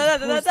 da, da, da,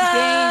 da,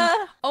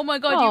 da. Oh my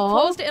god, you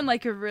paused it in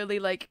like a really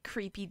like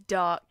creepy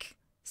dark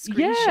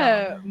screenshot.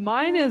 Yeah,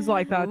 mine is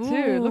like that too.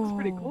 It looks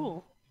pretty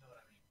cool.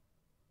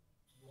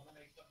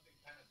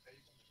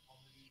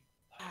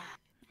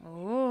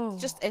 Oh.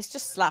 It's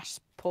just slash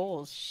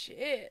pause.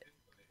 Shit.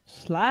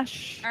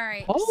 Slash.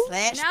 Alright. pause?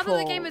 Slash Now that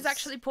the game is pause.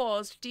 actually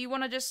paused, do you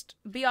want to just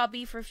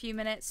BRB for a few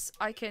minutes?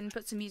 I can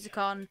put some music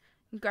on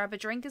and grab a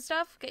drink and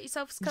stuff. Get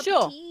yourself a cup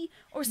Sure. of tea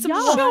or some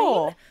Yeah. wine.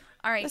 Sure.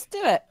 Alright. Let's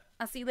do it.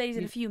 I'll see you ladies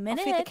in a few I'll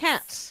minutes. feed the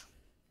cats.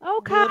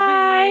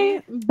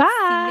 Okay. See Bye.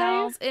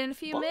 y'all in a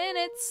few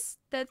minutes.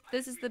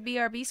 This is the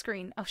BRB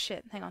screen. Oh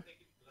shit, hang on.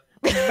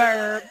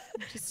 Burp.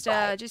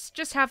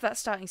 Just have that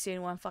starting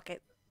soon one. Fuck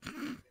it.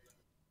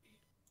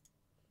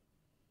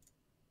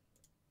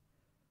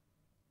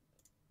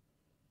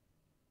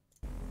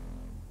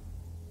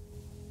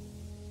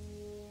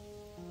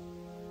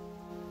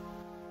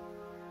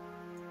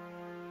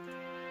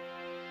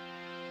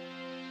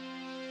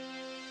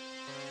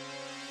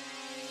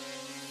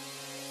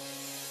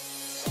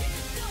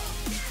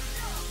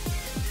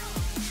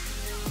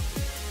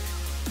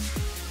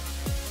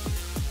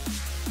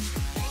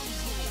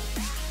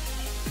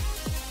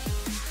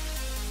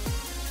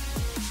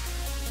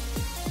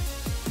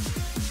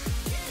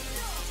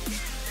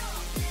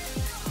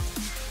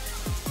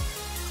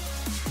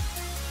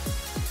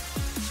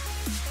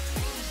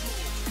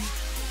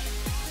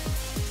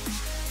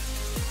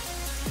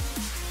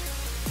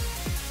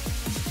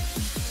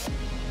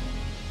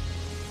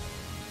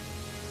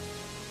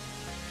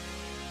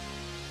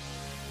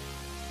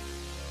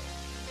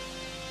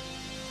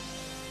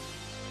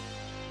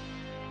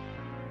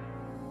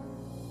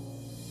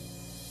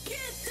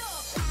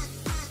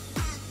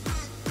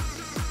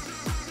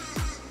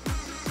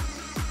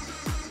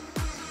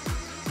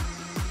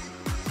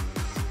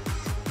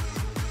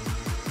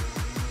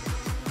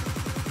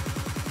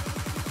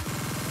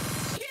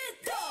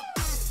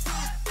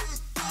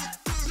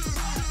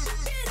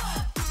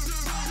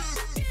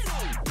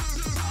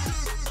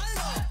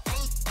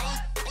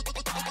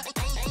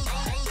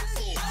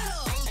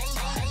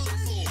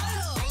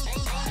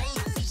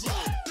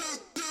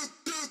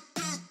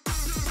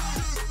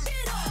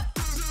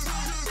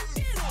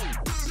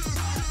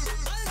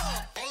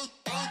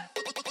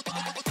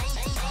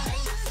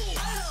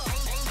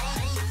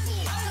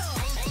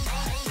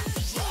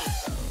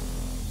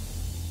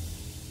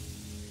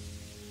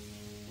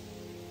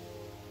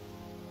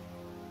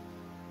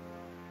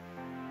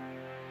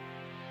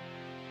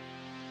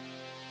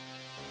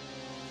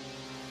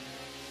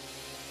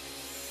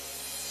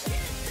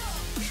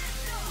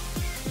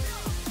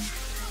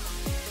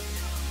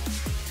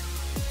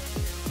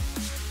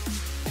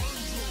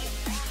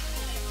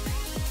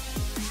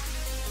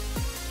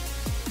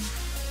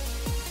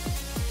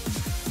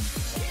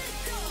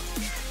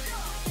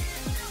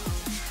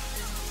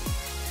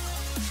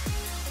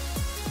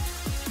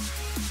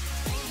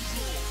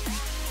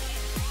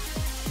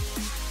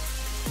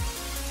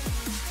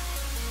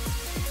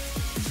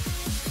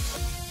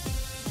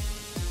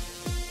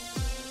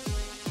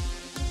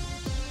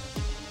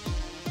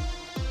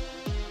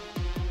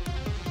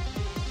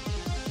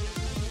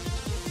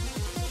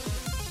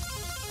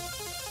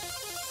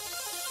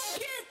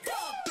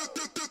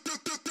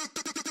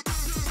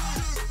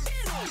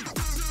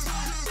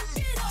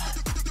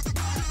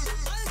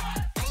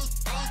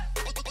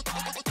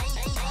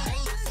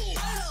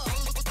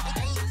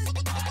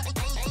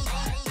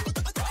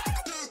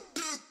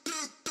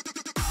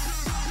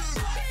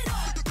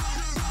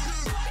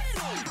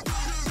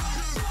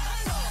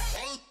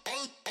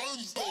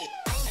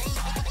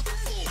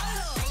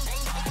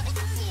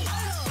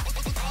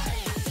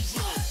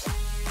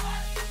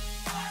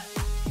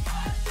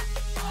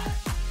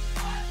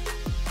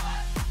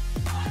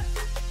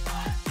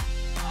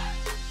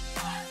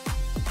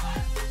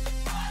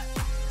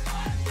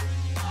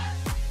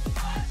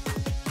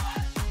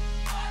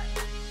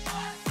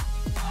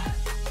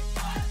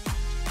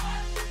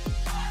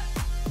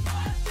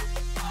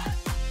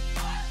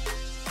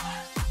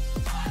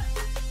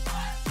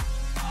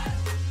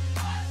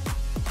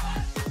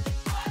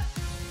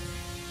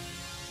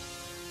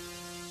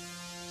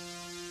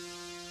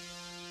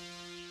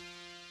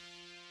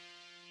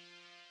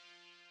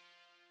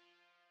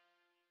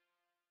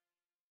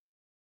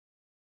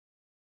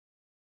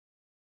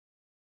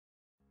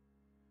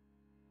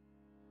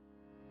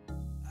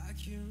 I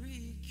can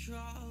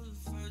recall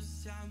the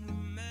first time we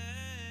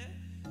met.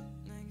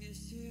 I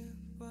guess it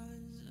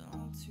was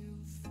all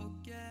to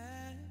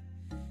forget.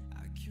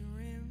 I can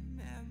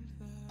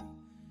remember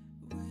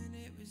when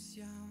it was was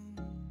young.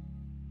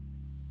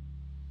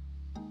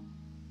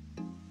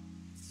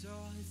 So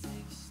I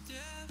take a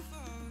step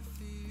forward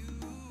for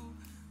you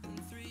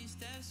and 3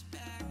 steps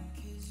back,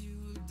 'cause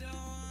you don't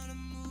wanna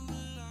move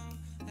along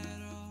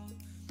at all.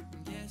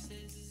 Guess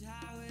this is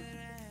how it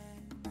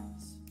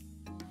ends.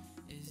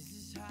 Is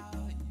this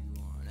how you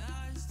want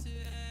us to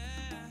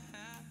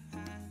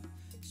end?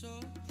 So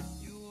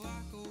you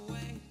walk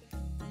away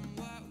from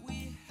what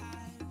we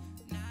had.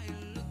 Now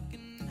you're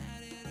looking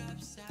at it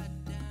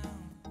upside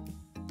down.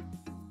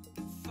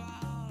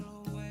 Fall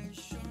away,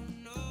 show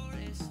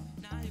notice.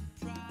 Now you're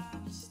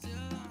probably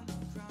still on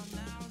the ground.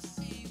 Now I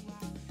see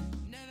why.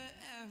 Never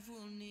ever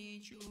will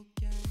need you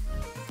again.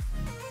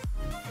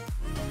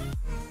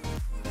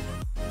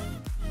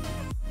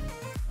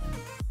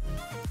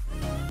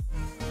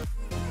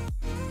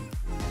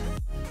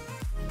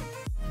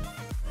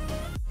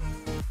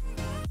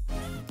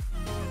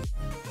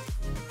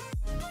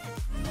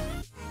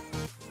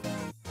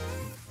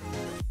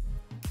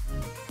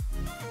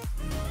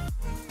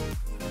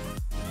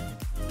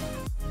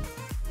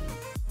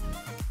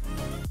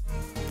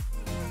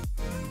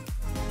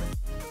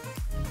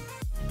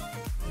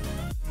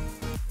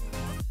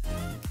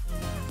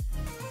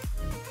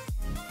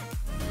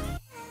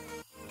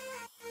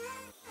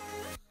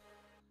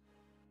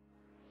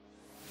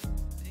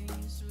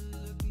 Things were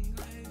looking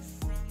great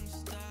from the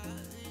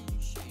start, then you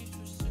changed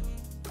too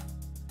soon.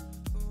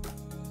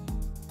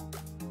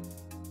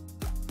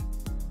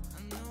 I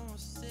know I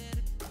said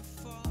it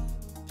before,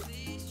 but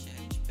please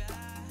change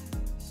back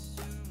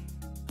soon.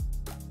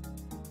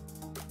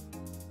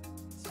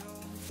 So I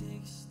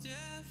take a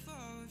step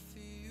forward for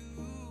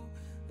you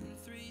and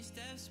 3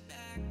 steps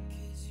back,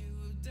 'cause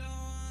you don't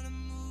wanna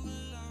move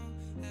along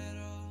at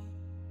all.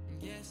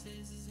 Guess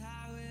this is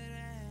how it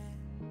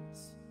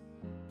ends.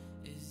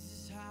 Is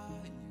this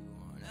how you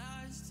want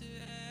us to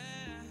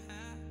end?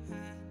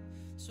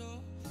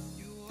 So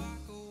you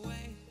walk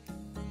away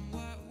from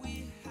what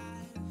we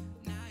had.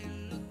 Now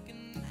you're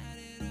looking at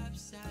it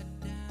upside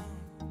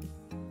down.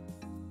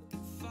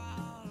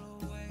 Fall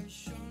away,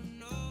 show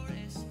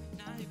notice.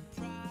 Now you're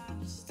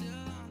probably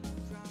still on the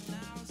ground.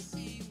 Now I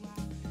see why.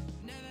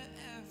 Never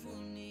ever will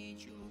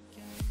need you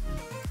again.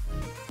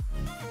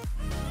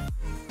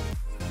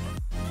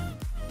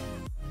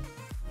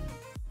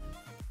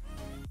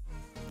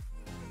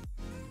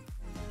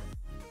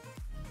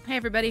 Hey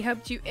everybody,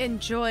 hope you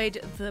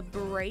enjoyed the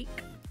break.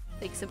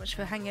 Thanks so much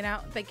for hanging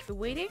out. Thank you for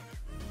waiting.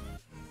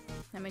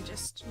 Let me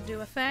just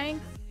do a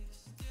thing.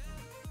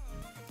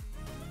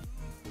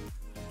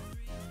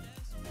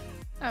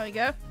 There we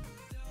go.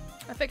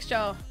 I fixed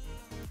y'all.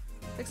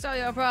 Fixed all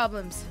your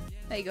problems.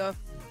 There you go.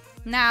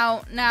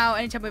 Now,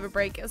 anytime we have a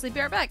break, I'll be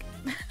right back.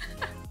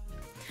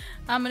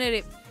 I'm an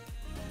idiot.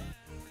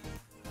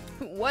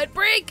 What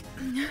break?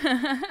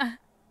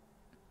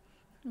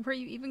 Were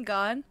you even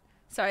gone?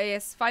 Sorry,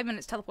 yes, 5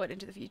 minutes teleport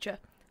into the future.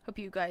 Hope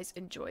you guys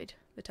enjoyed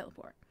the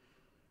teleport.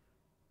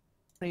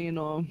 You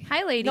know.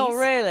 Hi, ladies. Not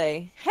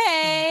really.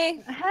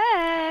 Hey!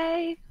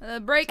 Hey!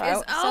 The break Sorry,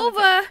 is it sounded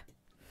over.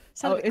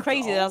 Sounded a bit it's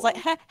crazy there. I was like,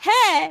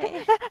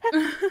 hey!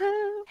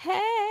 Hey!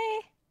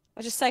 I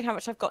was just saying how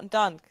much I've gotten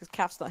done, because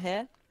Kav's not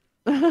here.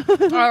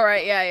 All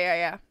right,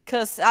 yeah.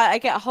 Because I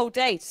get a whole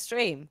day to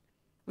stream,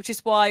 which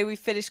is why we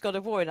finished God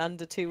of War in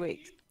under 2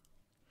 weeks.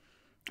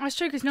 That's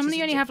true, because normally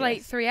you only have like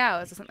ridiculous. 3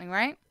 hours or something,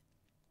 right?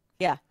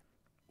 Yeah.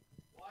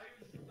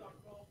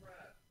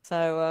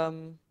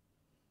 So,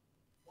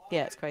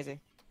 yeah, it's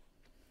crazy.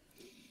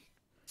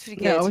 It's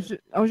pretty Yeah,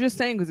 good. I was just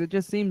saying because it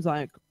just seems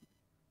like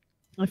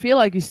I feel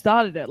like you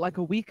started it like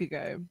a week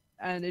ago,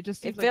 and it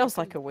just seems It feels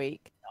like a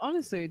week.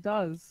 honestly it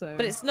does. So,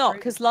 But it's not,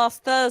 because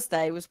last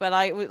Thursday was when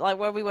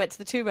when we went to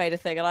the Tomb Raider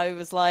thing, and I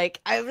was like,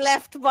 I've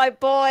left my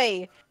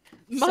boy.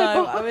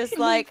 I was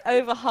like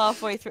over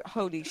halfway through.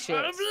 Holy shit!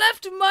 I've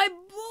left my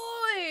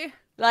boy.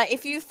 Like,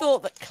 if you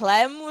thought that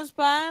Clem was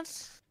bad,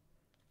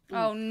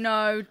 Oh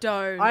no,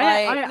 don't.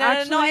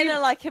 not in a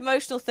like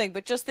emotional thing,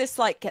 but just this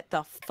like, get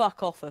the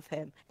fuck off of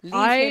him, leave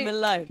him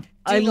alone. Do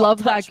I not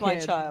love that touch my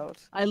kid. child.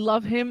 I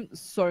love him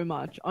so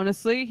much.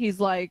 Honestly,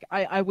 he's like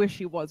I wish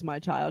he was my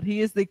child.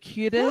 He is the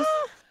cutest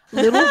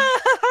little.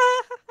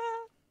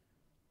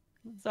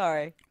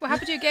 Sorry. What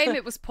happened to your game?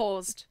 It was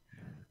paused.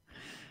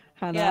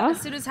 Hannah. Yeah.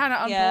 As soon as Hannah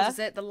unpauses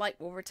it, the light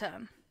will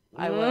return.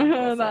 I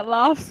will. That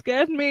laugh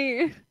scared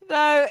me.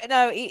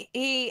 No.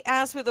 He,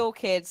 as with all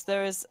kids,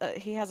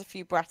 he has a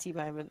few bratty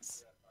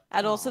moments,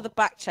 and also the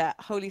back chat.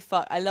 Holy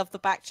fuck, I love the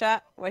back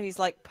chat where he's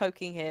like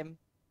poking him.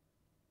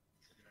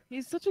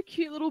 He's such a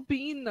cute little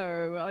bean,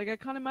 though. Like I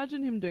can't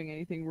imagine him doing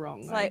anything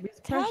wrong. It's like,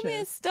 he's tell me a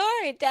precious.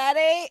 story,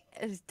 Daddy.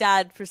 And his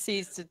dad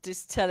proceeds to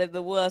just tell him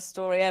the worst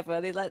story ever,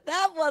 and he's like,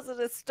 that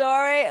wasn't a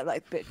story. I'm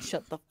like, bitch,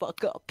 shut the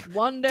fuck up.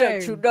 One day,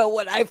 Don't you know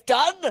what I've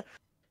done?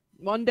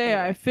 one day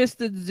I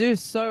fisted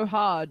Zeus so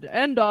hard.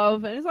 End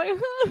of. And he's like,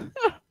 not again,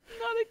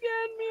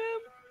 man.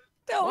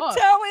 Don't What?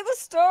 tell me the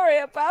story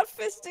about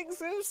fisting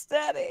Zeus,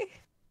 Daddy.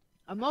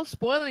 I'm not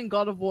spoiling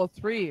God of War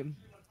 3.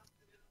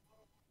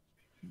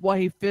 What,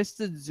 he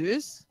fisted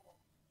Zeus?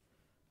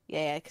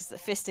 Yeah, because the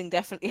fisting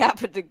definitely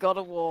happened in God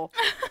of War.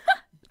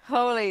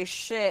 Holy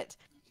shit.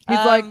 He's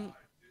like,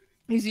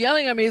 he's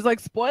yelling at me. He's like,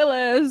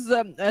 spoilers.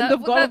 End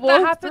of God of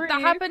War 3.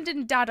 That happened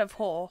in Dad of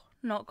Whore,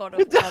 not God of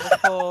War. God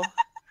of War.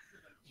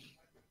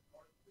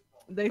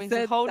 They Means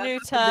said a whole that new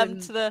term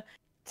happened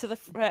to the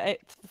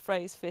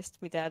phrase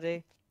 "fist me,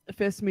 daddy." in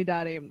Fist Me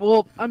Daddy.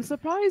 Well, I'm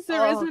surprised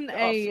there Oh, isn't gosh,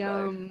 a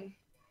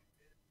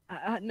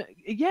no.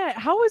 yeah.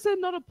 How is there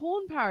not a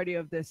porn parody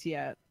of this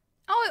yet?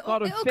 Oh,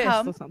 God of it'll Fist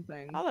come. or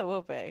something. Oh, there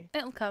will be.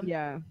 It'll come.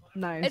 Yeah,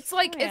 nice. It's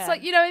like Oh, yeah.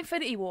 you know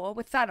Infinity War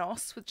with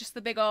Thanos with just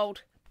the big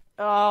old.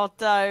 Oh,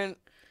 don't.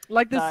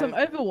 like there's some No.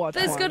 Overwatch.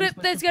 There's ones, which are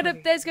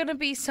pretty- there's gonna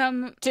be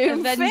some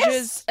Doom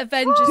Avengers Fist?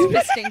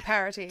 fisting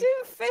parody. Do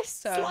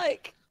fists So-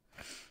 like?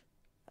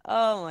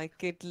 Oh my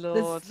good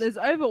lord. There's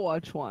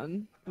Overwatch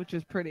one, which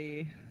is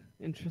pretty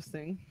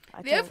interesting.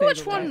 I The don't Overwatch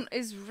think one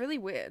is really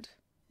weird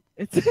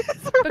It's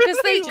because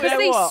really You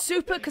know what?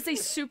 they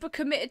super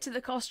committed to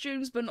the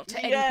costumes but not to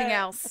anything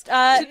else.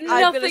 I'm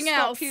gonna Nothing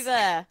stop else. you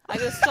there. I'm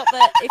gonna stop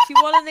there. If you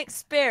want an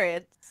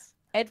experience,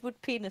 Edward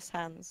Penis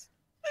Hands.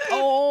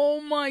 Oh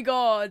my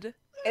god.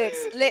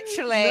 It's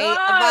literally No!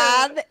 a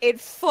man in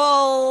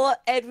full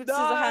Edward No!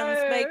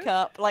 Scissorhands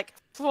makeup, like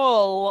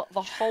full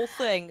the whole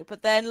thing,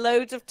 but then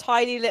loads of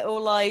tiny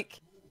little like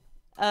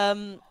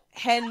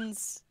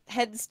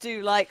hens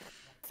do like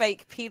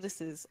fake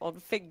penises on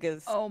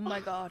fingers. Oh my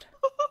god.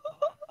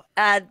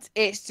 And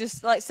it's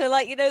just like so,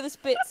 like you know, there's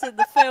bits in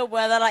the film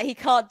where they're like he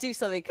can't do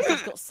something because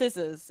he's got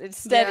scissors.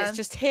 Instead, Yeah. it's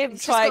just him He's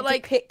just trying got,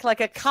 like, to pick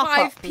like a cup 5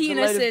 up with a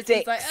load of penises.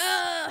 dicks. It's like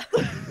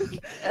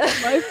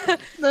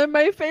ah.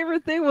 my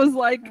favorite thing was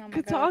like Oh my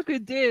God.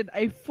 Kotaku did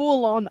a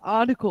full-on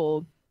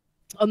article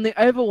on the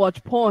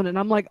Overwatch porn, and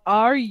I'm like,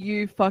 are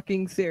you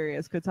fucking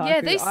serious, Kotaku?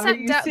 Yeah, they Are sat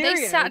you down. They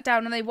serious? sat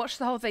down and they watched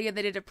the whole thing and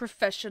they did a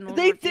professional.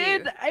 They review.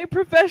 did a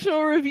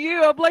professional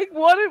review. I'm like,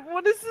 what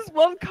is this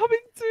one coming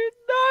to?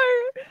 No.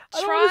 I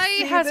don't wanna Try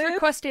see has this.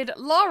 requested,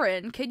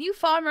 Lauren, can you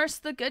farm us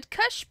the good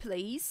kush,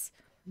 please?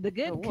 The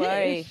good Don't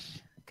worry.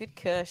 Kush. Good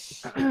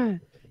cush.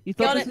 You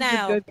Got thought it this was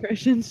now. a good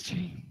Christian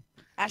stream.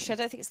 Actually, I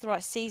don't think it's the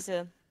right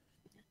season.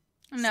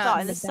 No.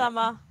 Starting the That-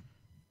 summer.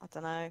 I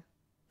don't know.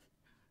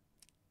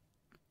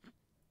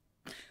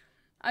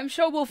 I'm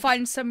sure we'll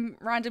find some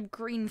random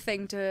green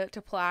thing to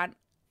plant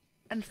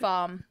and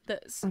farm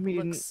that's I mean,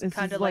 looks this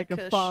kind is of like a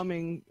kush.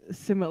 farming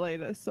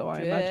simulator, so I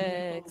imagine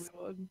they Drugs.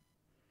 probably would.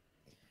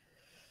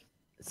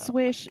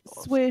 Swish,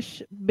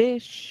 swish,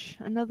 bish.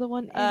 Another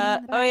one. In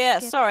the Oh yeah,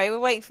 basket. sorry, we're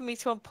waiting for me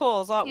to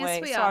unpause, aren't Yes,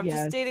 we? we So are. I'm Yes.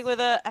 just dealing with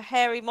a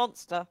hairy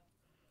monster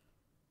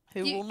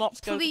who You- will not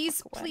go. the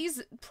Please, fuck away.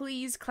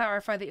 please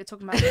clarify that you're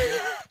talking about me.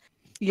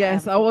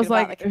 Yes, I'm I was talking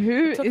about like, the-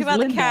 who talking is about the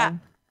Linda? cat.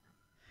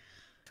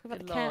 Talk about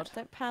Good the lord. cat.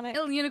 Don't panic.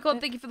 Il Unicorn,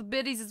 thank you for the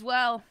biddies as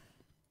well.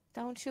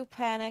 Don't you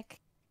panic.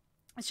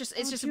 It's just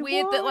Don't you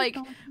weird that worry, like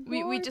don't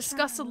we worry,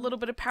 discuss a little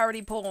bit of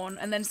parody porn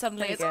and then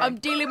suddenly There you it's go. I'm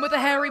dealing with a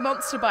hairy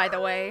monster, by the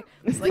way.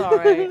 It's like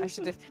Sorry, I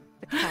should have.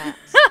 The cat.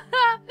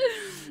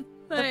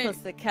 The Like,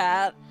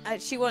 pussycat.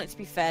 She wanted to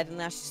be fed, and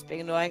now she's just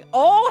being annoying.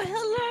 Oh,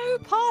 hello,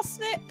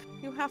 parsnip.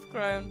 You have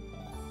grown.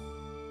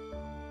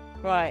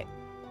 Right.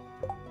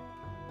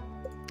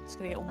 Just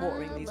gonna get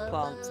watering these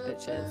plants,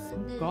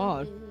 bitches.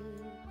 God.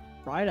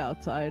 Right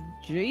outside.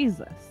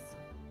 Jesus.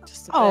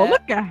 Just a Oh, bit.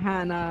 look at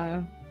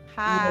Hannah.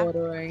 Hi.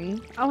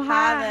 Watering. Oh,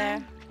 Hi hi.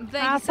 there.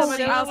 thank you so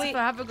much, Absolutely. Alcifer.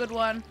 Have a good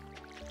one.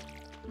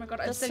 Oh my god,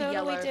 I'm The so sooner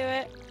yellow. we do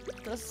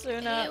it, the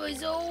sooner. It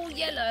was all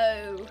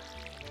yellow.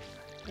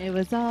 It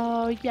was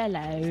all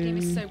yellow. This game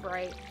is so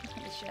bright.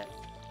 Holy shit.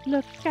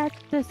 Look at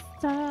the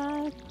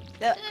sun.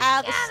 Look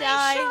how the And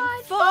shine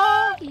it for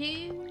shine for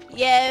you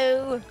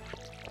you.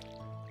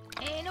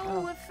 and all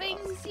Oh, the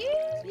things you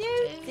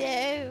You do.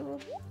 do.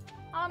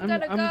 I'm I'm-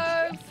 gonna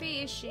go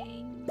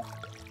fishing.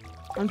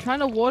 I'm trying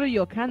to water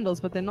your candles,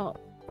 but they're not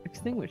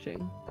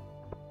extinguishing.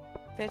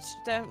 Bitch,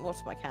 don't water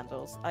my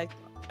candles. I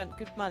spent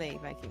good money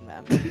making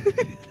them.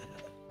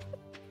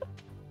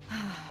 I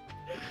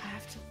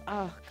have to.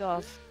 Oh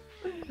god.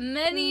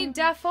 Many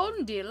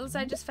daffodils.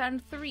 I just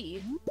found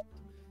 3.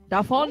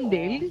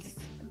 Daffodils.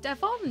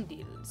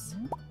 Daffodils.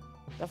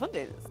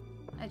 Daffodils.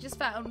 I just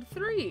found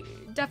 3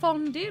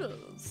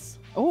 daffodils.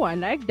 Oh, I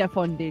like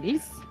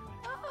daffodils.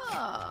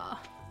 Ah.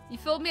 You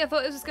fooled me. I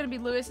thought this was gonna be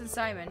Lewis and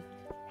Simon.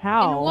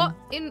 How?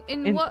 In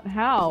what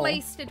how?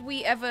 place did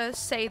we ever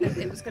say that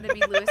it was gonna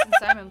be Lewis and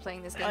Simon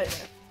playing this game I-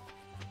 together?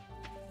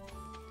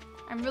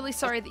 I'm really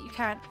sorry that you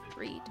can't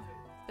read,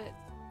 but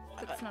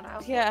that's not how.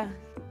 Yeah.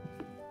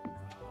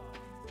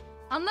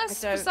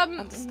 Unless I for don't some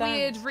understand.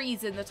 weird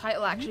reason the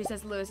title actually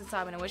says Lewis and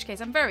Simon, in which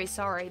case I'm very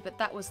sorry, but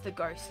that was the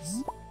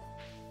ghosts.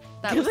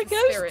 That was The the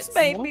ghosts spirits.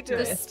 made me do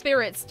The it.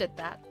 spirits did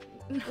that.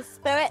 The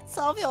spirits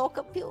of your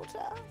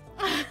computer.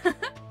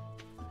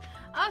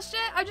 Oh shit!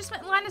 I just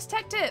met Linus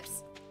Tech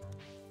Tips.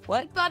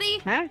 What? Hey, buddy.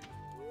 Huh?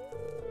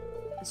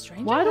 The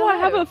stranger. Why do I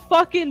have hello. a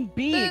fucking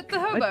beak? the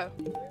hobo?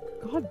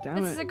 God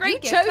damn This is a it. great You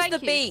gift. chose Thank the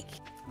you. beak.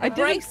 I didn't-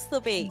 Embrace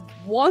the beak.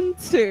 Want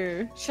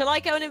to. Shall I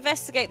go and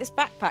investigate this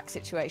backpack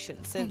situation?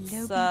 Since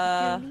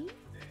Hello,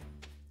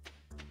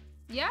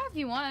 yeah, if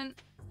you want.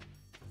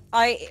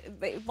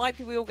 it might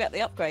be we all get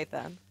the upgrade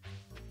then.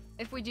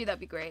 If we do, that'd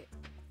be great.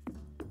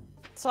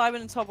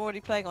 Simon and Tom are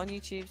already playing on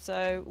YouTube,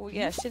 so well,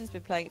 yeah, Shin's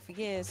been playing it for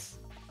years.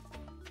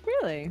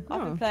 Really?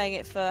 I've Oh. been playing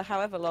it for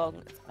however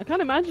long. I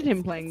can't imagine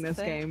him playing That's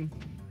this the thing. game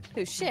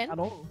Who, Shin? at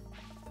all.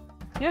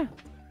 Yeah.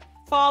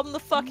 Farm the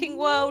fucking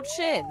world,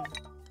 Shin.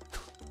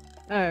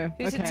 Oh,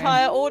 Whose okay.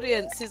 entire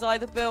audience is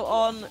either built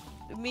on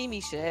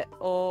Mimi shit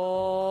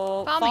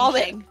or Farming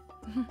farming.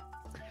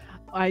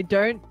 I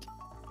don't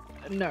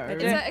know. I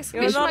It's don't- an You're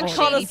exclamation not mark a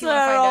Shady if you wanna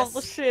connoisseur find of the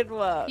us. Shin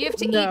work. You have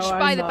to No, each I'm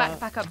buy the not.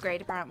 backpack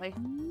upgrade, apparently.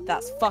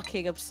 That's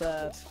fucking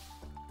absurd.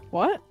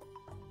 What?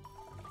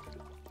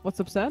 What's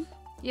absurd?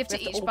 You have to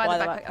We have to each all buy buy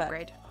the the backpack backpack.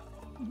 upgrade.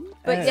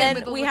 But Oh. then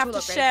With all we the have tool to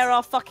upgrades. share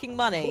our fucking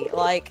money.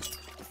 Like,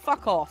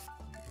 fuck off.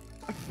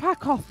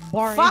 Fuck off,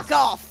 Boris. Fuck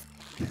off!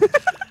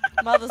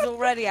 Mother's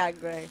already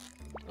angry.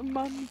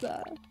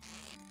 Mumsa.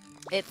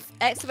 It's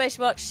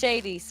exclamation mark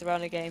Shady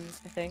Surrounding Games,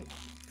 I think.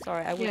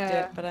 Sorry, I would do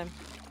Yeah. it, but I'm.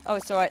 Oh,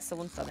 it's alright.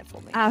 Someone's done it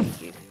for me. Ah,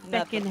 Thank you. feckin'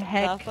 Nothing-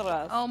 heck. nothing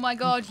else. Oh my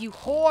god, you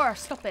whore!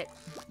 Stop it.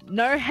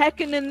 No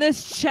heckin' in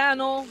this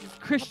channel,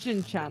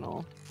 Christian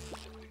channel.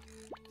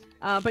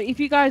 But if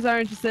you guys are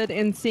interested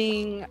in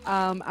seeing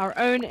our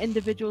own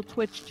individual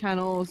Twitch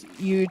channels,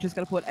 you just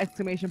gotta put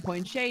exclamation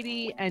point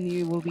Shady, and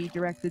you will be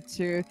directed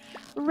to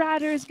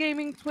Radderss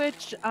Gaming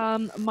Twitch.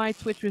 My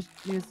Twitch is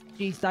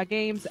GeeStar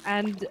Games,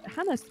 and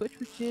Hannah's Twitch,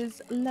 which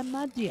is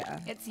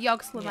Lamadia. It's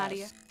Yogscast.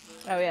 Yes.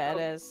 Oh yeah, it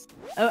is.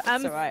 Oh, It's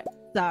I'm alright.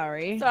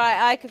 sorry. It's alright.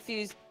 I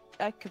confuse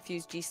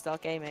GeeStar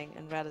Gaming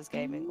and Radderss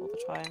Gaming all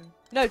the time.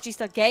 No,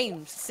 GeeStar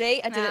Games.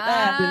 See, I did it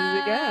there. Did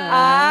it again.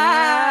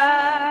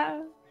 Ah.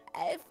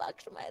 I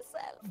fucked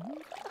myself.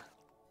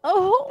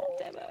 Oh.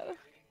 Demo.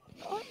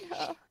 Oh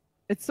no.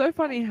 It's so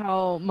funny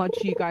how much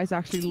you guys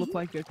actually look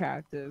like your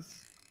characters.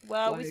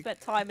 Well, we Like-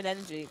 spent time and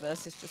energy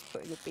versus just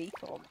putting a beak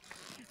on.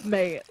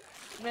 Mate,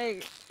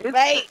 Mate. It's-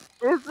 Mate.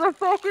 it's a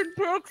fucking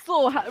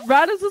pixel.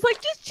 Radis was like,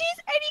 just choose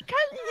any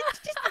color. It's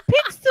just a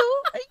pixel.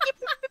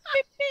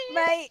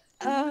 Mate.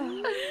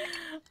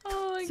 Oh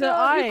my So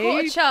god. Who caught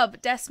I- a chub?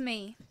 That's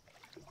me.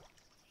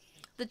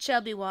 The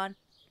chubby one.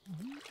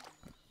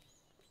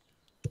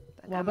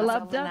 Got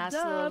myself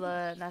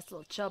a nice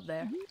little chub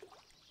there.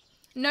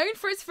 Known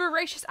for its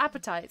voracious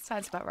appetite.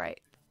 Sounds about right.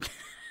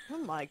 Oh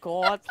my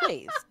god,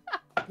 please.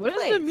 Where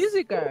does the Please.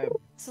 music go?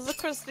 This is a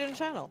Christian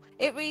channel.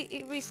 It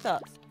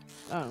restarts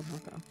Oh,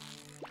 okay.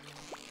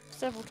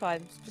 several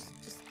times. Just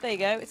there you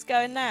go. It's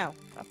going now.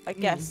 I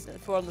guess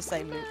if we're on the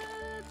same loop.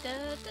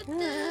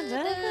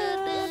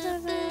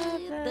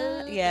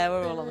 Yeah,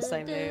 we're all on the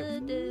same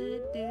loop.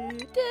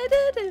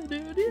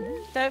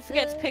 Don't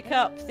forget to pick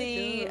up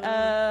the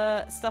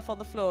stuff on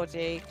the floor,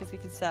 G, because we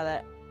can sell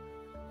it.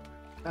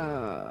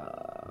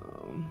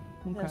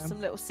 Okay. There's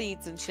some little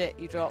seeds and shit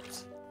you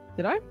dropped.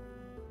 Did I?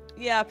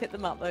 Yeah, I picked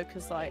them up though,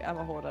 because like I'm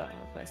a hoarder.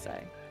 What can I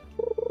say?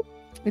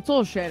 It's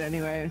all shit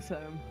anyway, so.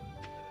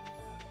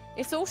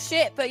 It's all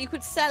shit, but you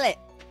could sell it.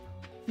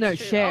 No,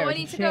 True. share. Oh, I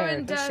need to go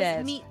and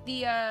shared. meet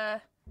the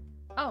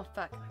Oh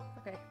fuck.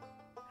 Okay.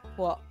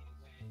 What?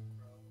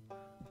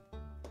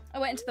 I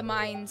went into the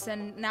mines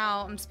and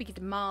now I'm speaking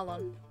to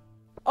Marlon.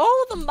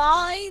 Oh, the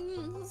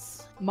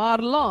mines!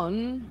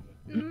 Marlon.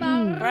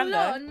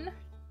 Marlon.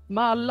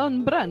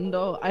 Marlon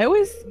Brando. I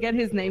always get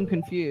his name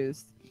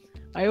confused.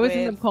 I always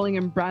end With- up calling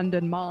him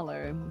Brandon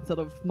Marlowe instead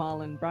of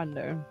Marlon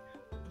Brando.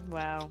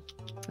 Wow.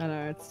 I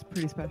know, it's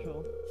pretty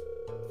special.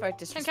 Very Can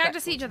disrespectful.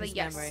 characters see each to other? his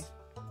Yes. memory.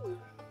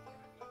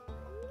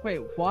 Wait,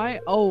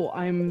 why? Oh,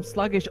 I'm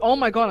sluggish. Oh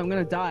my god, I'm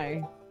gonna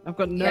die. I've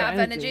got no you have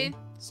energy. energy.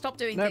 Stop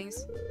doing Nope.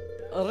 things.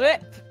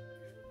 Rip!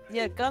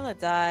 You're gonna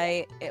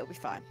die. It'll be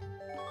fine.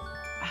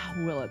 Ah,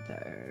 will it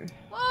though?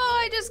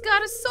 Oh, I just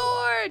got a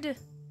sword.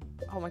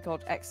 Oh my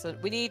god,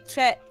 excellent. We need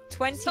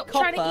 20 Stop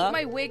copper trying to eat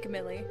my wig,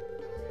 Millie.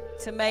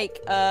 to make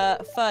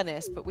a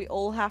furnace, but we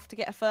all have to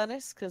get a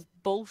furnace because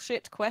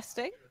bullshit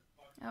questing.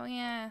 Oh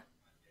yeah.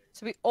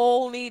 So we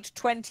all need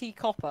 20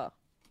 copper.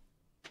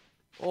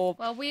 Or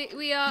Well, we've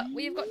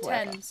got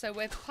Whatever. 10, so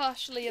we're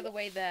partially of the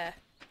way there.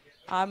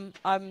 I'm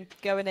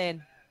going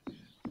in.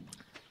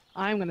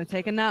 I'm gonna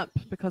take a nap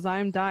because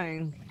I'm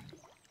dying.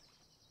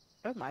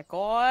 Oh my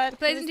god.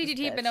 Plays who in is this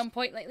DDT have been bitch? on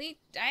point lately.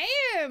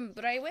 Damn,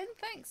 but I win.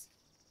 Thanks.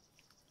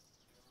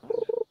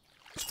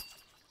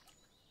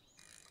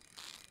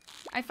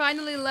 I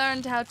finally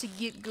learned how to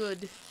get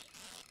good.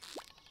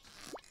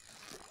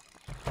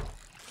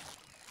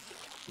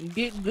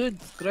 Get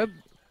good, scrub.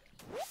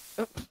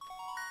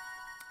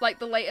 Like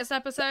the latest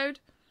episode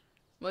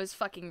was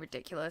fucking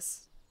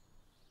ridiculous.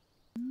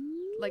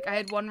 Like I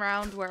had one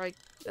round where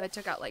I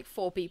took out like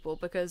 4 people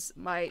because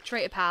my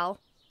traitor pal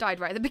died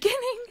right at the beginning.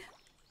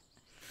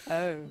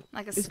 Oh.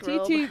 Like a It's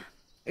scrub.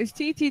 It's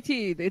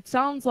TTT. It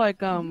sounds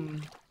like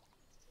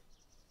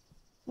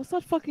what's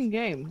that fucking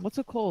game? What's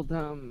it called?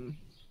 No.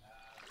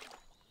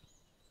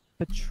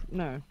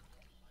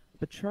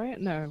 Betray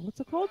it? No. What's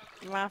it called?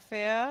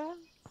 Mafia.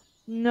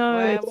 No.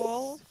 it's-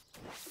 Werewolf.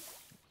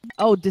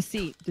 Oh,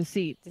 Deceit.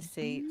 Deceit.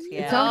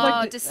 Yeah. sounds like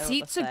Oh, the-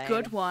 Deceit's a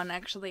good one,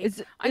 actually.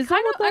 Is I that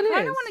kind what of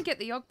that is? want to get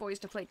the Yogboys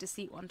to play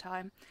Deceit one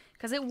time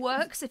because it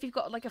works if you've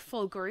got like a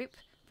full group,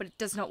 but it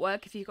does not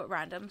work if you've got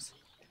randoms.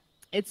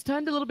 It's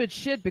turned a little bit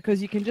shit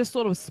because you can just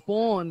sort of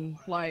spawn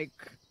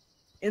like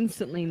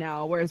instantly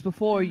now, whereas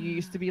before you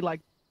used to be like,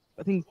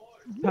 I think,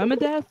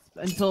 permadeath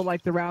until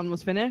like the round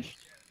was finished.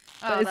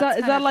 Oh, But is that's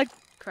kind that of like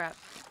crap?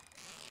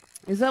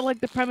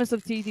 the premise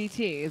of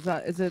TTT?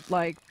 Is it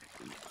like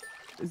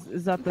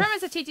is that The the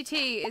premise of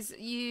TTT is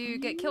you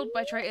get killed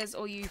by traitors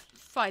or you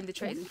find the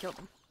traitors and kill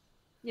them.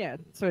 yeah?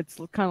 So it's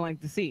kind of like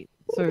deceit.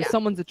 So Yeah.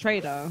 someone's a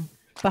traitor,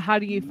 but how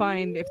do you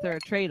find if they're a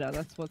traitor?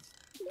 That's what's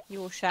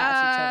You all shout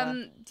at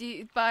each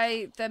other.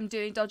 By them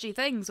doing dodgy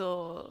things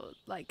or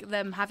like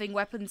them having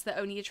weapons that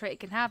only a traitor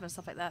can have and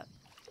stuff like that.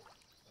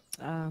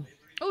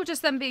 Or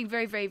just them being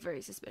very, very,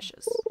 very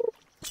suspicious.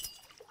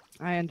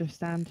 I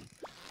understand.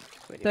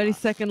 Pretty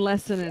 30-second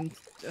lesson in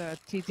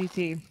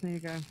TTT. There you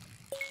go.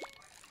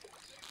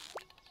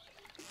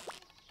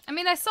 I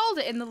mean, I sold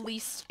it in the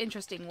least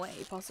interesting way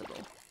possible.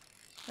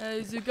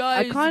 There's a guy,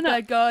 I kinda-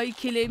 that guy,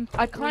 kill him.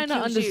 I or he kind of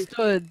kills you.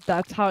 understood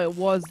that's how it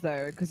was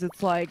though, because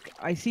it's like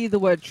I see the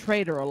word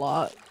traitor a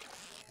lot,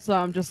 so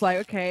I'm just like,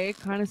 okay, it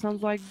kind of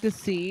sounds like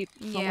deceit.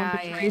 Someone Yeah,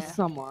 betrays yeah.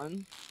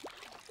 someone.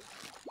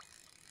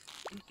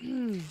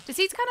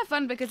 Deceit's kind of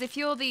fun because if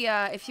you're the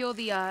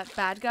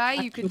bad guy,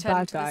 you can Actual turn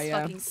bad into guy, this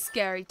yeah. fucking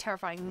scary,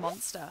 terrifying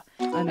monster.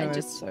 I know And it's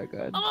just so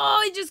good. oh,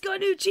 I just got a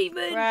new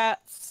achievement.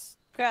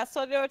 Congrats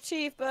on your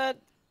achievement.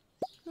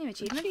 New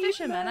achievement,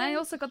 fisherman. I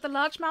also got the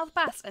largemouth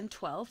bass and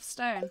 12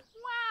 stone.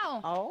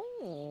 Wow,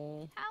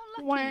 Oh.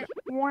 how lucky.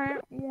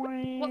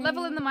 What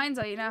level in the mines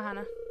are you now,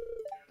 Hannah?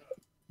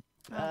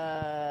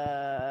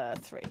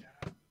 3.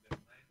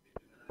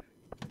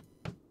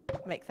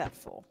 Make that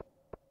 4.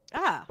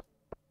 Ah.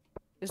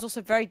 It was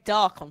also very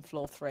dark on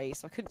floor 3,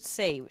 so I couldn't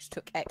see, which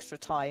took extra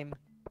time.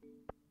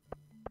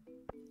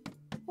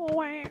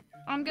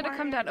 I'm gonna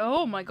come down.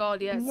 Oh my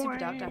god, yeah, it's super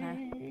dark down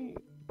here.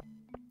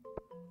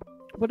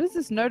 What is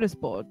this notice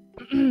board?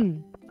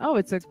 Oh,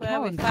 it's a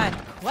Where we calendar. find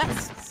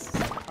quests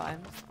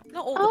sometimes.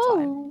 Not all the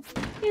time. Oh,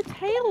 it's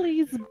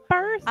Haley's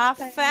birthday.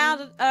 I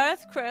found an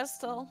earth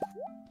crystal.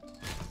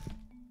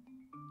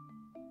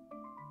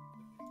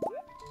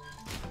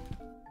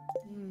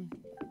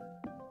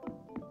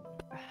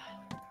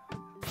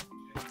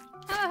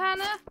 Hello,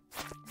 Hannah.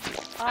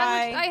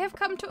 I have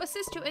come to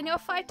assist you in your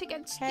fight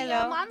against the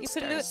Hello. You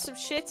monsters. can loot some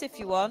shit if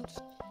you want.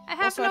 I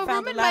have Also, I no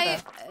found room a in my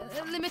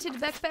ladder. limited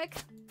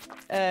backpack.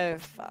 Oh,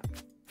 fuck.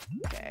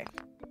 Okay.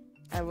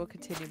 I will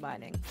continue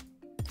mining.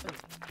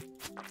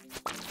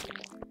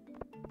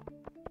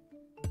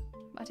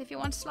 But if you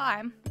want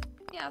slime,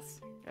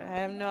 yes.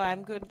 No,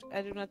 I'm good.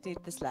 I do not need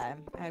the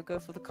slime. I'll go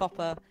for the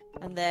copper,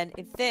 and then,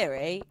 in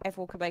theory,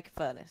 everyone can make a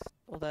furnace.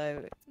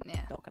 Although, Yeah.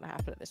 it's not going to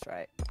happen at this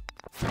rate.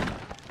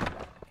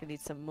 I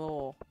need some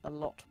more. A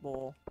lot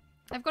more.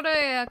 I've got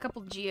a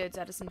couple geodes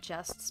out of some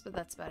chests, but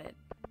that's about it.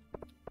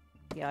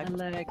 Yeah, I I need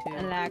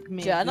like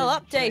me. a Journal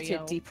good updated.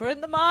 trail. Deeper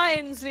in the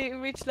mines.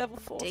 Reach level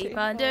 40. Deep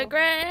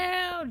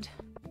underground.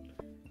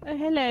 Oh,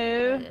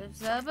 hello.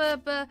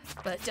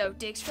 But don't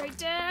dig straight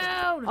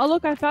down. Oh,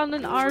 look, I found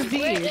an RV.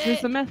 Wait. Is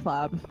this a meth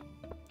lab?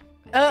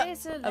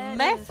 There's A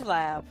meth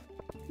lab.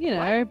 You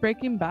know,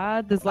 Breaking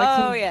Bad. There's like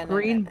Oh, some yeah, no,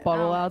 green no, no.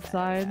 bottle Oh,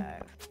 outside.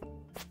 No.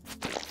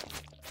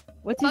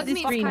 What's Bug this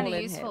meat's green? kind hole of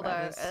in useful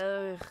here,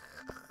 though.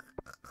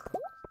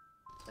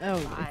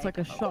 Oh, it's like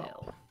a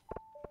shop.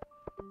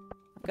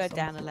 Go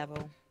down a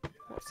level.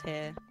 What's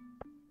here?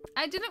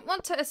 I didn't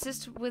want to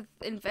assist with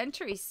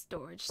inventory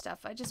storage stuff.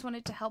 I just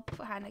wanted to help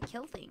Hannah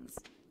kill things.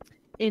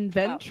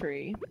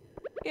 Inventory.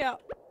 Yeah.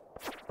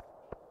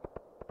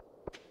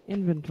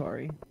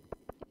 Inventory.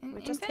 We're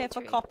just here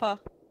for Inventory. copper.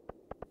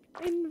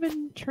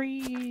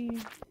 Inventory.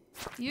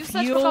 You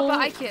search for copper,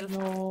 I kill.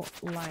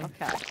 Your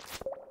life. Okay.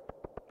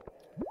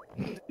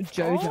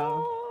 Jojo.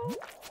 Oh.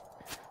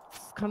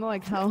 It's kind of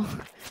like how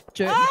Ah!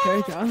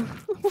 Jojo.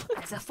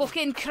 There's a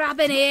fucking crab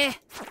in here.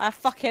 I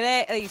fucking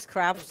hate these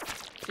crabs.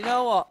 Do you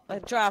know what? They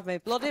drive me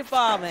bloody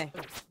balmy.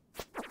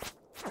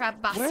 Crab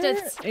Where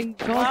bastards. in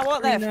I God's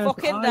want their green earth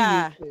fucking are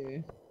die. you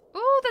two?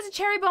 Ooh, there's a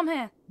cherry bomb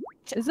here.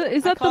 Is I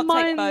that the can't take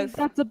mine both.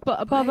 that's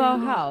above our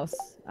house?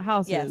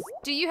 Houses. Yes.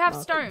 Do you have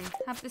Oh. stone?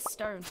 Have this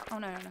stone. Oh,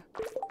 no, no, no.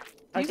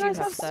 Do you do guys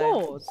have have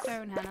stone. swords?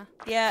 Stone, Hannah.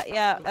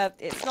 Yeah.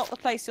 It's not the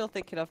place you're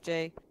thinking of,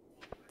 G.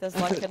 There's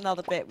like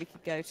another bit we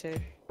could go to.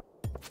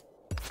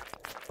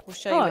 We'll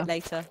show you Oh. it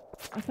later.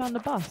 I found a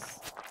bus.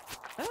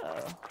 Oh,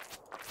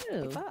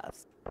 Ew,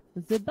 bus.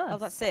 the bus. Oh,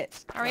 that's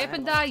it. Hurry up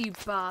and die, you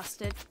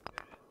bastard.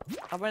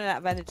 I'm running out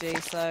of energy,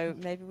 so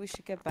maybe we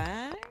should go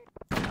back.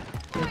 I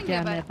can go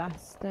Damn back.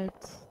 bastard.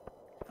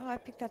 Oh, I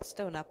picked that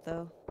stone up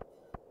though.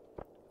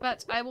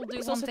 But I will do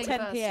It's one also thing 10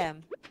 first.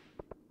 p.m.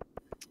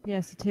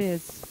 Yes, it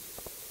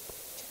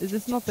is. Is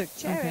this not the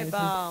Cherry okay, so-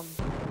 bomb.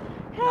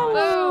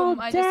 Hello, Boom!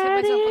 I just hit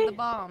myself Daddy. with the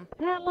bomb.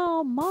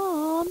 Hello,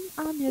 Mom.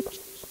 I'm your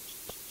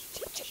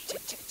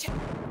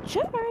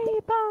cherry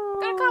bomb.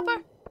 Got a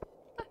copper.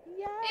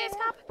 Yeah. It's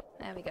copper.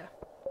 There we go.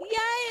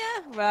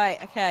 Yeah. Right.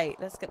 Okay.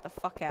 Let's get the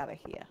fuck out of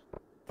here.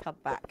 Come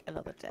back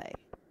another day.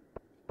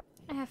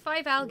 I have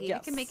 5 algae. I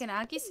Yes. can make an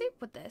algae soup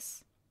with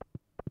this.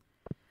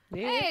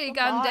 Yeah, Hey,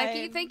 bye.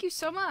 Gandeki, thank you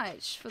so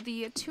much for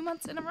the 2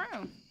 months in a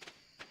row.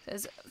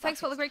 Thanks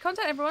for all the great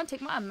content, everyone.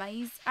 Take my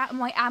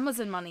my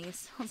Amazon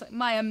monies. I was like,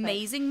 my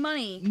amazing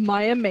money.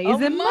 My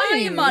amazing My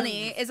money.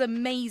 money is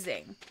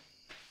amazing.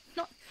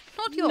 Not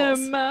yours.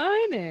 No,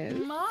 mine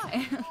is.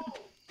 Mine.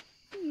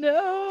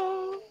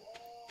 No.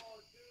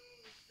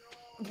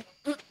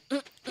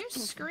 Who's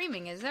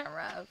screaming? Is that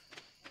Rav?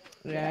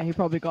 Yeah, he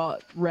probably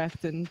got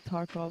wrecked in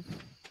Tarkov.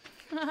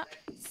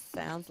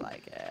 Sounds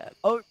like it.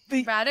 Oh,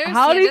 Radderss?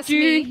 How Yeah, did that's you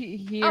me.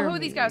 hear Oh, who are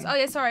these guys? me? Oh,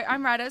 yeah, sorry.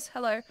 I'm Radderss.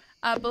 Hello.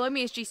 Below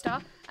me is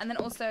GeeStar. And then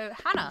also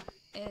Hannah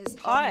is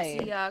on Hi.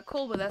 the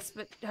call with us,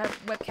 but her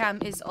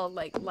webcam is all,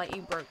 like,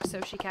 lighting broke, so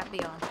she can't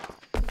be on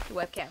the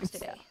webcams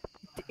today.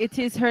 It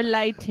is her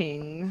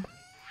lighting.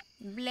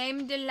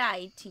 Blame the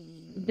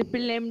lighting. The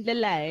blame the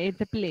light,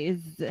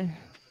 please.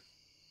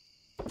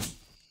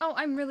 Oh,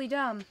 I'm really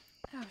dumb.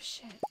 Oh,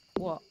 shit.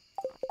 what?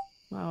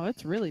 Wow,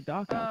 it's really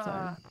dark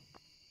outside.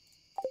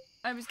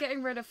 I was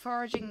getting rid of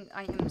foraging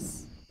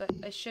items, but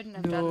I shouldn't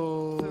have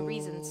done for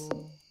reasons.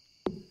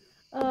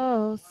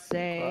 Oh,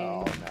 say.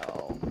 Oh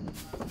no.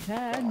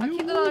 Can I'll you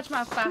keep the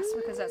largemouth fast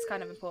because that's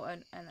kind of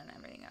important, and then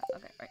everything else.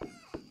 Okay, right.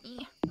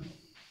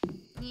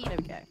 There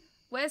we go.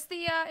 Where's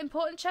the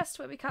important chest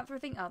where we can't throw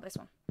things? Oh, this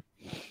one.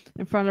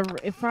 in front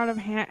of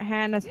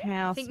Hannah's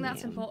house? I think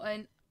that's man.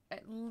 important.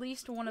 At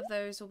least one of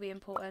those will be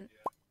important.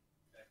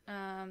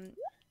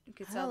 You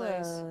could sell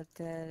those. Hello,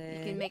 Daddy.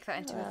 You can make that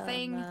into a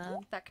thing. Man.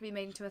 That can be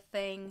made into a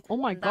thing. Oh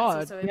my and that's god,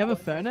 also we have a important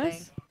for furnace?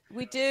 thing.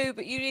 We do,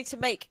 but you need to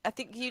make. I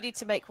think you need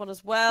to make one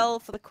as well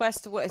for the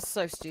quest. What is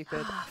so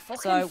stupid. So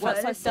Fucking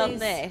once I've done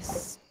furnaces.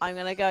 this, I'm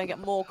gonna go and get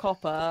more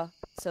copper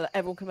so that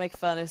everyone can make a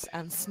furnace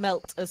and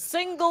smelt a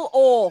single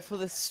ore for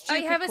this Oh,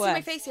 stupid you haven't seen my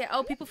quest. face yet.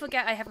 Oh, people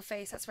forget I have a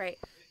face. That's right.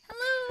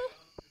 Hello.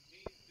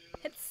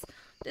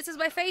 This is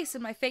my face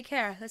and my fake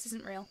hair. This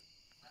isn't real.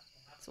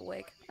 It's a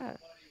wig. Oh.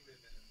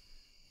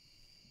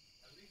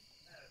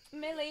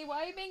 Millie,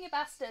 why are you being a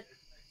bastard?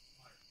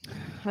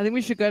 I think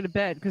we should go to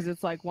bed because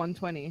it's like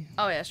 1:20.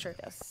 Oh yeah, sure.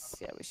 Yes,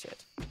 yeah, we should.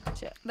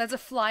 Shit. There's a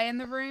fly in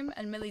the room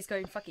and Millie's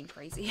going fucking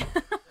crazy.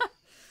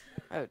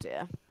 Oh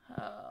dear.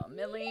 Oh,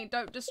 Millie,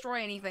 don't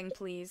destroy anything,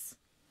 please.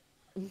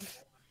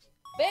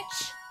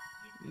 Bitch!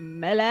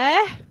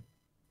 Melee?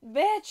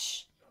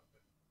 Bitch!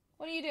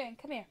 What are you doing?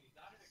 Come here.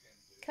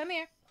 Come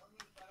here.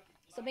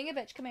 Stop being a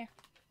bitch. Come here.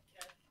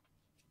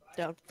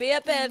 Don't be a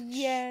bitch.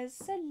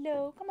 Yes,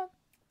 hello. Come on.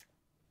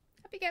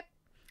 Up you go.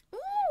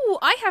 Ooh,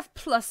 I have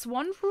 +1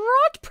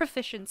 rod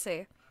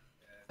proficiency.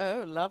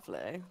 Oh,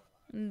 lovely.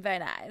 Very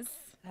nice.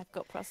 I've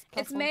got plus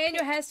It's one. May and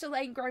your hair still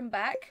ain't grown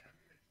back.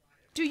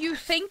 Do you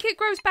think it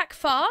grows back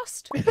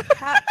fast?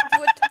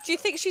 Do you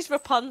think she's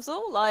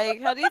Rapunzel?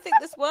 Like, how do you think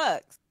this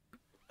works?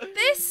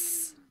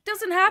 This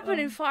doesn't happen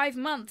in 5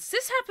 months.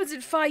 This happens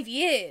in 5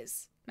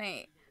 years,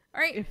 mate.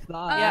 Alright? If that.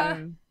 Uh,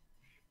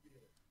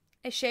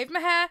 I shaved my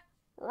hair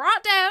right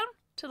down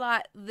to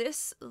like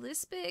this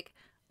big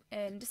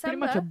in December.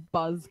 Pretty much a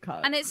buzz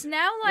cut. And it's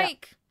now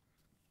like,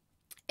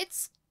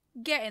 it's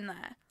getting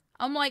there.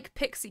 I'm like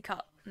pixie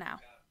cut now.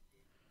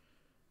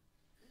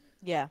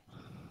 Yeah.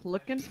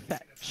 Looking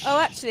fetch. Oh,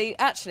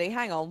 actually,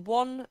 hang on.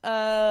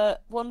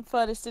 One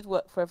furnace did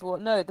work for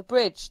everyone. No, the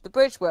bridge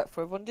worked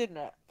for everyone, didn't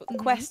it? But the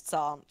quests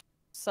aren't.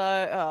 So,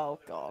 oh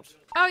god.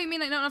 Oh, you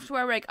mean like not enough to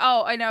wear a wig?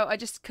 Oh, I know. I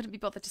just couldn't be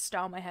bothered to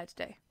style my hair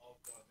today.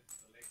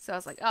 So I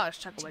was like, oh, I'll just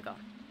chuck a wig on.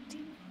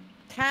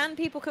 Can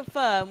people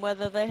confirm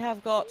whether they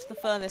have got the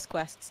furnace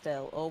quest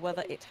still, or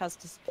whether it has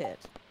disappeared?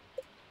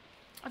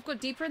 I've got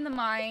deeper in the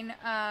mine.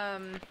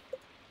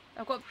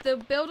 I've got the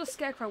build a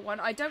scarecrow one.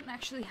 I don't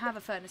actually have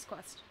a furnace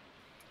quest.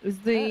 Is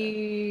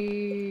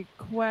the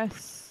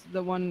quest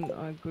the one?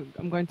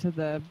 I'm going to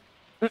the.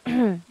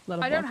 I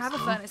don't have a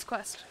furnace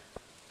quest.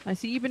 I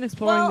see you've been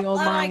exploring the old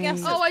I mine.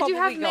 guess Oh, I do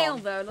have probably mail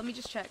gone. though. Let me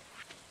just check.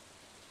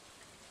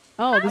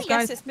 Oh, this Yes,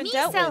 guy's. it's been Me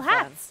dealt sell with then.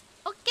 hats.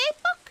 Okay,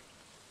 book.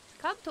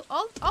 Come to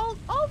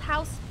old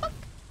house. Book.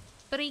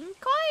 Bring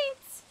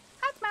coins.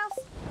 Hat mouse.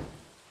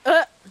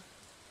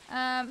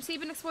 So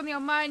you've been exploring the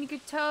old mine. You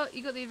could tell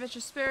you got the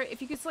adventurous spirit.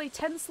 If you could slay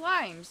 10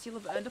 slimes, you'll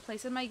have earned a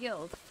place in my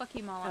guild. Fuck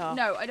you, Marlon. Oh.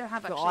 No, I don't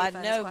have actually. a God,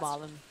 furnace no, quest.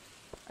 Marlon.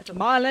 I don't-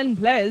 Marlon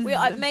plays.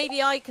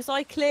 Maybe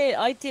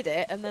I did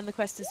it, and then the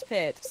quest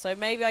disappeared. So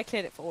maybe I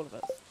cleared it for all of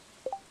us.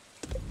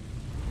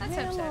 Let's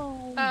hope so.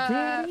 Hello,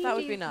 Daddy. That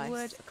would be nice.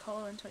 Wood,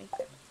 coal, and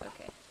 25.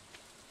 Okay.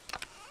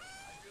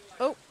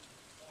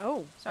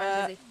 Oh, Sorry,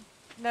 I'm busy.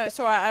 no, it's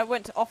alright. I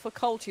went to offer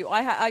coal to you.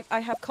 I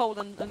have coal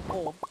and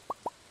ore.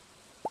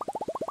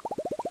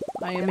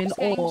 I am in Just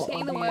awe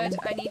getting of the you. wood.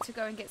 I need to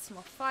go and get some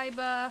more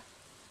fiber.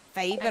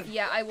 Favor.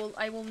 Yeah, I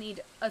will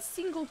need a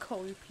single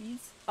coal,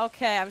 please.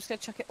 Okay, I'm just gonna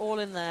chuck it all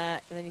in there,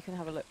 and then you can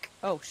have a look.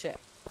 Oh shit,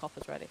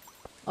 copper's ready.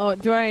 Oh,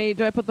 do I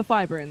put the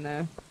fiber in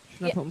there?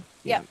 Should I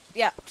Yeah, put-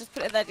 Yeah, just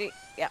put it there.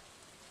 Yeah.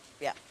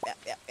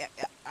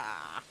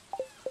 Ah.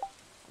 What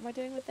am I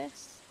doing with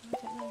this? I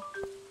don't know.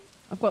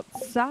 I've got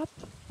sap.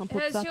 I'll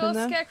put Has sap your in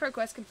there. scarecrow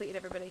quest completed,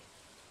 everybody?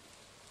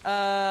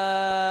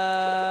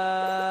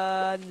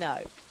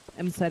 No.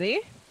 I'm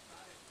steady.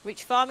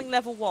 Reach farming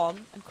level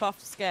 1 and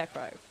craft a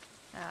scarecrow.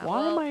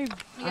 Why am I I out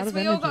guess of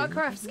we all got energy? to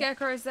craft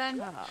scarecrows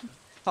then. Ah,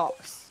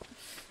 fox.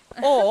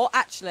 Or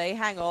actually,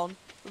 hang on.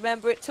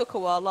 Remember, it took a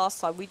while last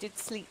time. We did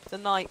sleep the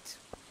night,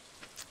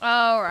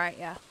 Oh, right,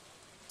 yeah.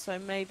 so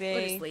maybe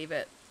We'll just leave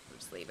it. We'll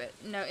just leave it.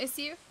 Notice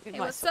you. It Hey, might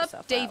what's sort up,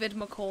 itself out. David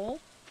McCall?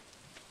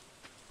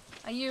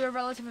 Are you a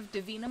relative of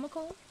Davina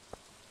McCall?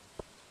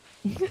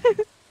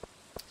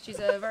 She's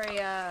a very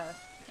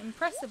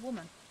impressive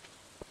woman.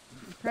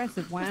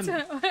 Impressive I whammon.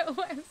 don't know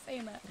why I'm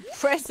saying that.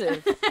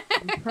 impressive.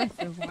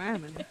 Impressive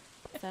whammon.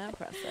 So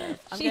impressive.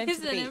 I'm She going is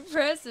to the an beach.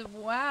 impressive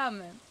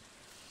woman.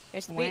 Go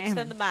to the beach,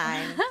 then the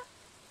mine.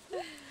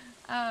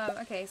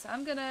 Okay, so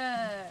I'm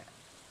gonna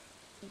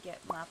get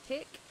my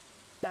pick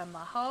and my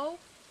hoe.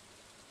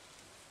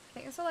 I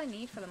think that's all I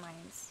need for the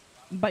mines.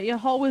 But your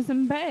hole was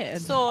in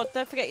bed. Sword.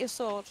 Don't forget your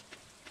sword.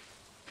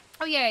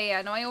 Oh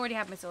yeah. No, I already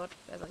have my sword.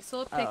 There's like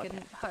sword, pick, Oh, okay.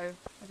 and hoe.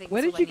 I think.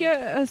 Where that's did you all I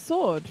need. get a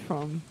sword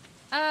from?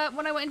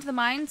 When I went into the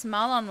mines,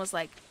 Marlon was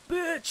like,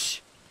 "Bitch,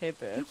 Here,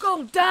 bitch. you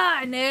gonna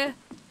die in there,"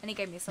 and he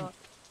gave me a sword.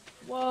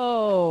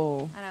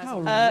 Whoa. I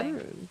know, How it's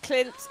rude.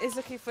 Clint is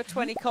looking for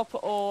 20 copper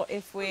ore.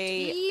 If we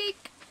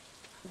Eek.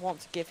 want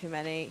to give him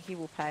any, he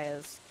will pay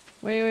us.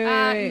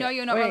 Wait. No,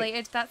 you're not wait.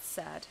 related. That's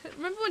sad.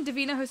 Remember when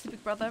Davina hosted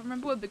Big Brother?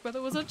 Remember when Big Brother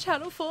was on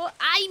Channel 4?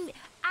 I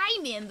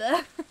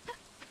remember.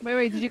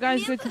 Wait, did you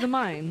guys go to the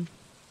mine?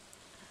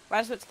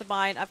 Raz went to the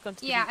mine. I've gone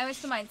to the Yeah, beach. I went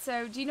to the mine.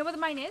 So, do you know where the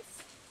mine is?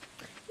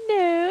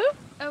 No.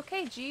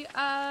 Okay, G.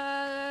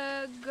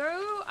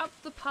 Go up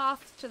the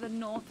path to the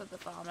north of the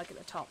farm, like at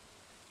the top.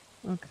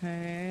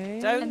 Okay.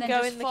 Don't And then go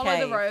just in the follow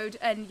cave. the road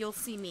and you'll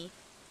see me.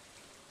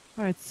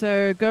 Alright,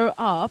 so go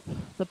up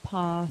the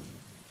path.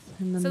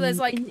 And then So there's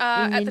like,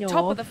 at the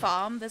top of the north.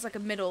 farm, there's like a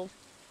middle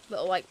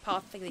little like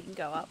path thing that you can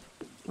go up.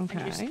 And you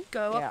Okay. just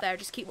go Yeah. up there,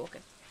 just keep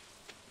walking.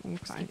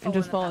 Okay. keep And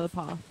just following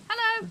follow the the path.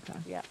 Hello! Okay.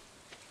 Yeah.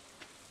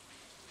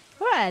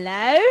 Well,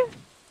 hello.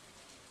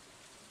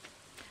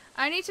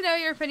 I need to know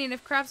your opinion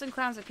if crabs and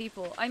clams are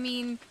people. I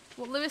mean,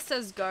 what Lewis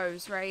says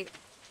goes, right?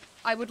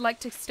 I would like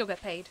to still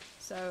get paid,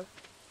 so...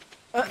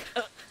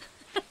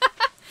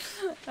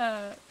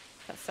 That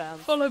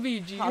sounds follow me,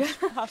 G. harsh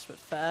but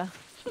fair.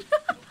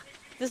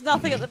 There's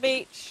nothing at the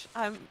beach.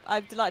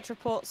 I'd like to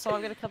report, so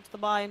I'm going to come to the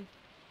mine.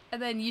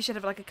 And then you should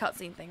have like a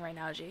cutscene thing right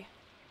now, G.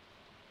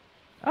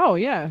 Oh,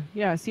 yeah.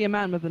 Yeah, I see a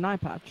man with an eye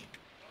patch.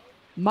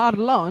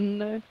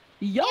 Marlon.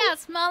 Yo.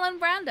 Yes, Marlon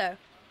Brando.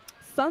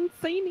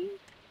 Sansini.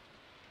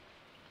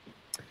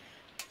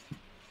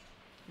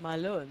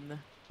 Malone.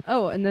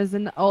 Oh, and there's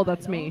an... Oh,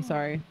 that's me.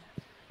 Sorry.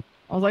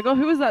 I was like, oh,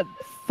 who is that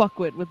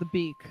fuckwit with the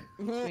beak?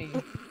 It's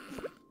me.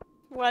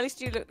 Well, at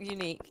least you look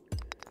unique.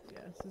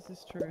 Yes, this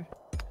is true.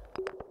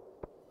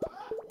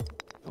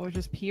 I was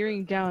just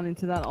peering down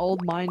into that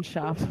old mine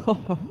shaft.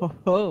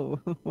 Oh,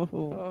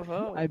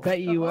 I bet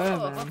you were,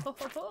 man.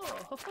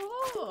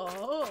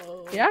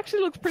 It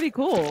actually looks pretty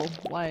cool.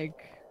 Like,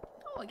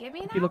 Oh, give me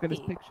an if you look at his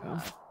appy. picture.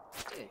 Oh,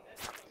 dude.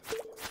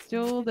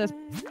 Still, there's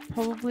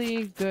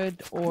probably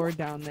good ore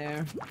down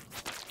there.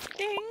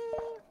 Ding.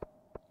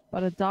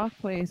 But a dark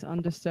place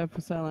undisturbed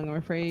for so long, I'm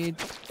afraid.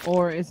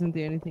 Ore isn't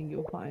the only thing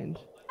you'll find.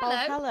 Hello.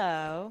 Oh,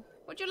 hello.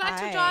 Would you like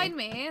Hi. to join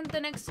me in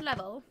the next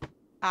level?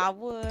 I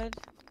would.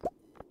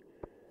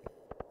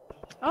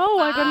 Oh,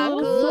 I got a little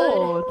good.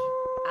 sword.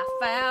 I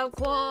found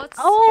quartz.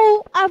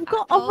 Oh, I've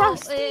got a Go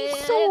rusty wherever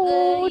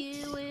sword.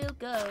 You will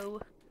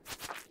go.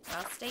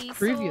 Rusty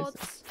Previous.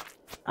 swords.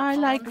 I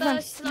on like the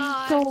rusty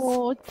slides.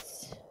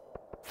 swords.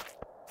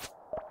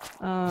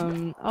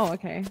 Oh,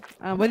 okay.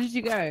 Where did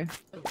you go?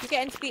 You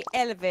get into the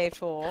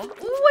elevator. Ooh,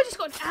 I just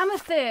got an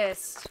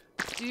amethyst.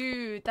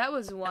 Dude, that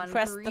was one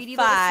press the greedy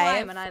little 5.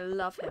 slime, and I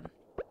love him.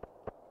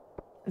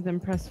 And then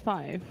press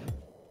 5.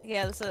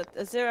 Yeah, there's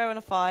a 0 and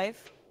a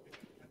 5.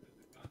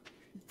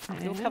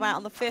 You'll come out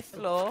on the 5th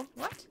floor.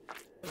 What?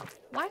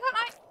 Why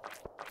can't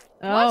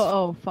I?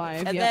 Oh,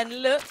 5. And Yeah. then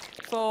look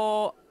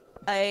for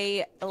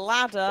a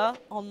ladder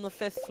on the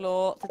 5th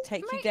floor to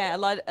take you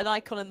down. An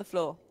icon in the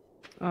floor.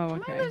 Oh, Am I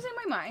okay. losing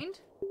my mind?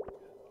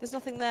 There's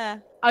nothing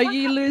there. Are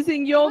you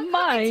losing your Why can't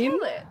I mind?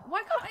 tell it?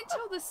 Why can't I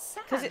tell the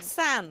sand? Because it's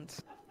sand.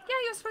 Yeah,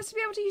 you're supposed to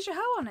be able to use your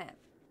hoe on it.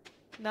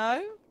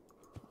 No?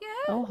 Yeah.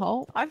 Oh,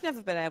 halt. I've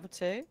never been able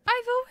to.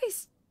 I've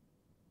always.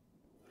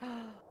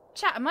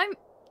 Chat,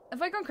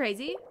 have I gone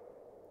crazy?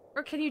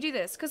 Or can you do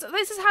this? Because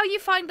this is how you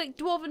find like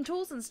dwarven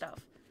tools and stuff.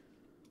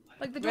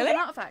 Like the dwarven Really?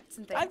 artifacts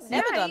and things. I've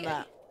never Yeah, done you-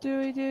 that. Do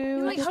we do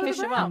like, with hold the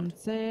them drunken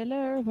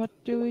sailor? What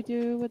do we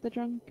do with the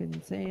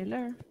drunken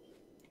sailor?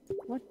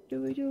 What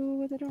do we do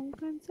with the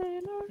drunken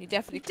sailor? You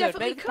definitely You could.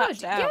 definitely Maybe could. patch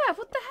it out. Yeah,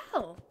 what the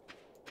hell?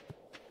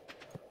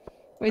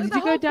 Wait, Like, did the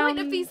you go whole down? point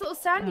of these little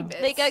sandy Oh. bits.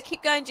 There you go.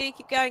 Keep going, G.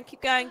 Keep going.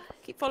 Keep going.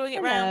 Keep following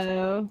it round.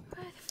 Hello.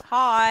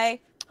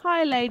 Hi.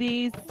 Hi,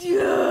 ladies.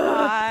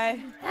 Hi.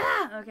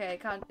 Ah! Okay,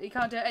 you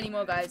can't do it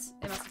anymore, guys.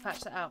 They must have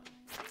patched that out.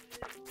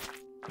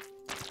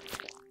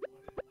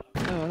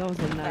 Oh, that was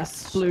a nice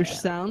That's sploosh shit.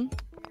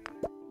 sound.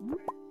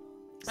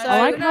 So,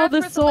 I like how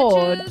the for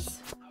sword- witches.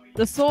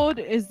 The sword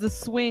is the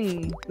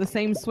swing, the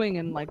same swing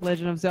in like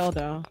Legend of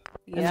Zelda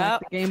and like Yep.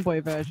 the Game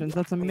Boy versions.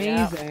 That's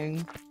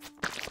amazing.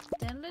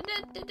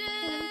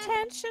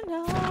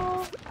 Intentional.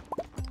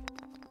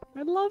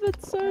 I love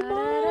it so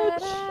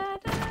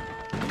much.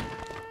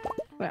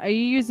 Wait, are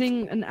you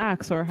using an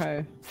axe or a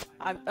hoe?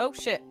 Oh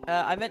shit!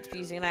 I meant to be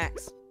using an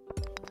axe.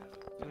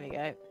 There we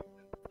go.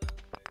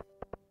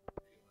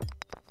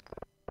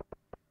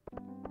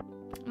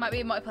 Might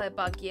be a multiplayer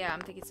bug. Yeah,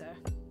 I'm thinking so.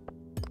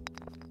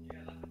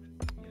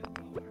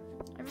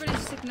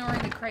 Everybody's just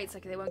ignoring the crates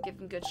like they won't give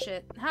them good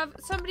shit. Have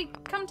somebody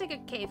come take a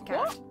cave cat.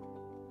 What?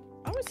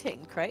 I was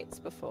hitting crates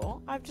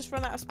before. I've just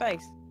run out of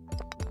space. Oh,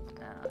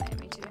 yeah,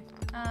 me too.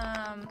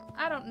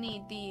 I don't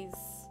need these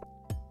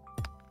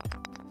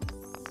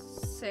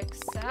 6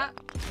 sap.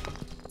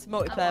 It's a I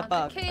multiplayer want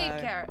bug. the cave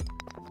though. carrot.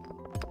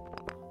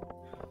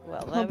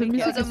 Well, Oh, there the we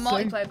go. It was a It's so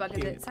multiplayer bug, is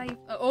it? cute. It's how you...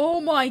 Oh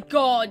my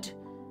god!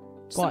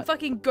 Some What?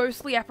 fucking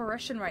ghostly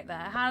apparition right there.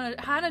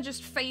 Hannah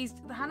just phased.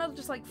 Hannah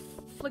just like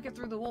flickered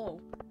through the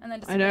wall and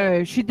then I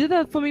know. She did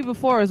that for me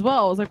before as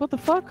well. I was like, what the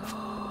fuck?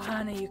 Oh,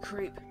 Hannah, you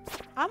creep.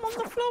 I'm on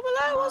the floor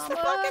below. What's the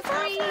fuck is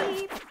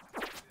happening?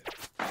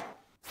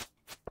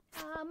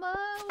 I'm a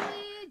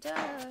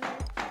leader.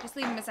 Just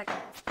leave him a second.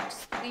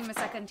 Just leave him a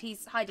second.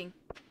 He's hiding.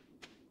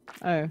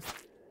 Oh.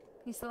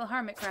 He's a little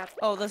hermit crab.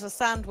 Oh, there's a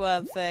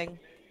sandworm thing.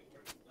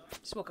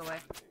 Just walk away.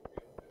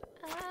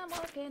 I'm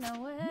walking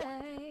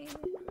away.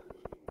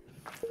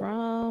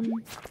 From...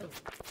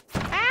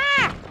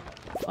 Ah!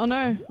 Oh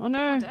no. Oh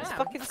no. Damn,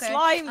 Fucking okay.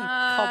 slime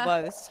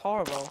combo. This is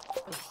horrible.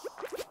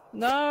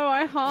 No,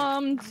 I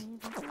harmed.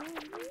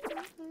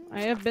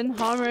 I have been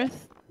harmed.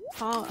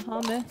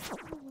 Harmed.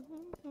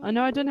 I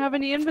know I don't have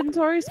any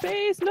inventory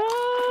space. No.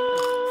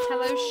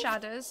 Hello,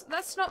 Shadows.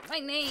 That's not my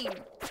name.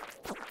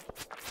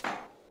 Oh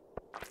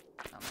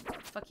my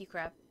god. Fuck you,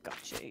 crab.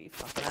 Gotcha, you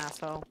fucking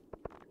asshole.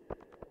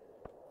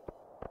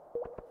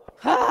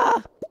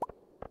 Ah!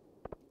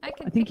 I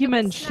can I think pick you up a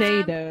meant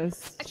snap.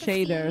 shaders. I can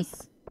see.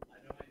 Shaders.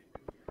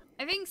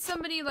 I think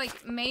somebody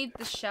like made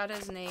the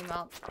Shadows name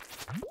up.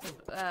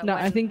 No,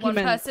 I think you one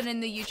meant- person in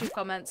the YouTube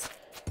comments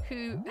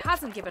who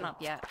hasn't given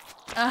up yet.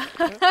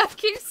 I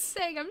keep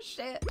saying I'm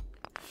shit.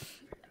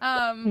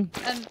 And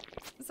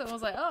so I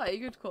was like, oh, you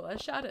could call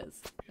us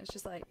Shadows. It's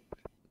just like,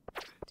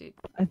 dude.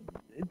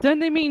 Don't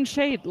they mean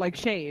shade? Like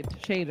shade?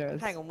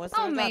 Shaders. Hang on, was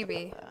Oh, there a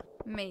maybe. ladder?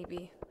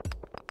 Maybe.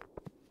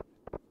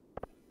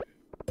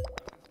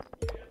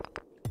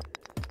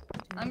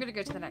 I'm gonna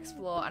go to the next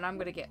floor and I'm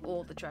gonna get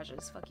all the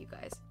treasures. Fuck you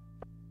guys.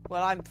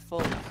 Well, I'm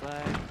full, so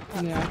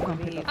Yeah, I can't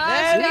pick be up.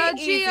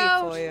 very easy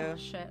for you.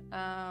 Shit.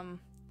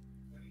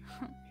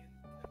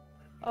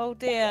 Oh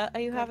dear, are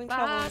you having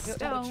trouble with your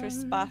Goodbye,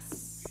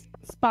 electrospas?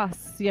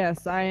 Spas.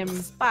 Yes, I am.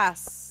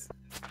 Spas.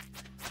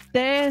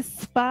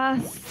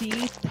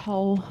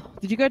 Despacito.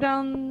 Did you go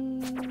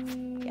down?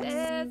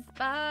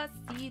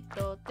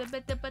 Despacito.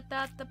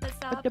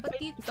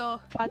 Zapatito.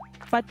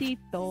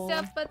 Patito.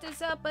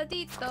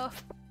 Zapatito.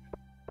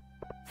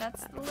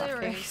 That's the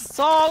Fucking lyrics.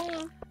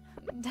 song.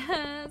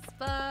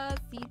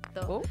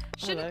 Despacito. Oh,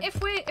 Shouldn't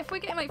hello. if we're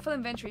getting like full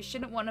inventory,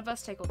 shouldn't one of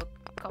us take all the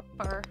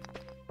copper?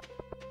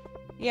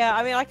 Yeah,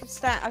 I mean, I can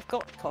stack. I've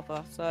got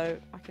copper, so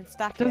I can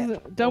stack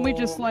it. Don't we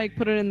just or- like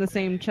put it in the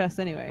same chest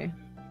anyway?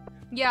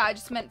 Yeah, I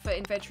just meant for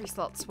inventory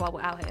slots while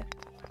we're out here.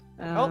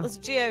 Oh, there's a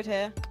geode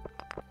here.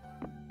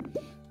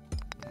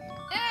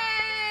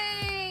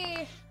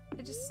 Hey!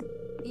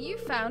 You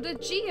found a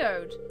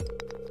geode.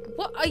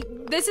 What?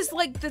 This is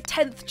like the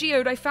 10th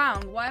geode I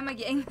found. Why am I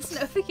getting this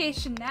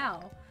notification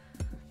now?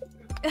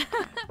 Thanks,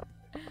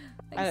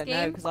 I don't know,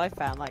 game. because I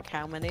found like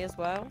how many as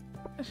well.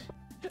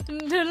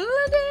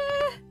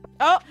 Oh,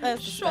 Oh, there's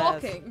the stairs.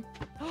 shocking.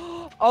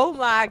 Oh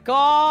my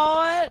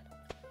god!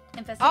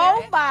 Infested Oh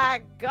area.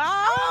 my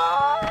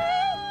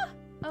god!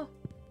 Oh.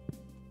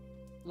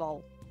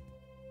 Lol.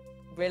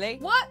 Really?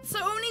 What? So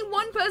only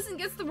one person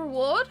gets the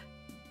reward?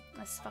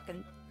 That's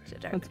fucking a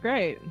joke. That's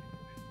great.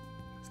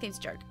 This game's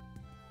a joke.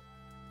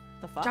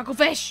 The fuck?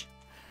 Jugglefish!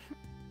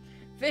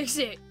 Fix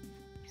it!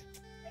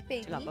 Do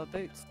you like my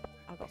boots?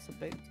 I've got some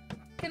boots.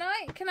 Can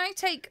I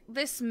take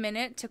this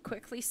minute to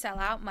quickly sell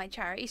out my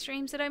charity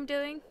streams that I'm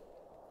doing?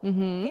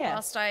 Mm-hmm. Yeah,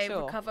 Whilst I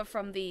sure. recover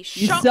from the You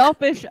shock.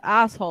 selfish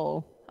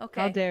asshole.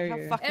 Okay. How dare How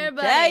you? fucking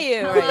Everybody, dare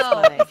you,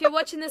 hello. Rosemary? If you're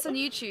watching this on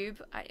YouTube,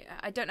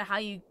 I don't know how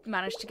you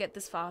managed to get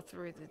this far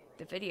through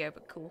the video,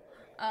 but cool.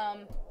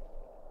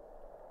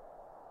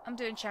 I'm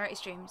doing charity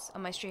streams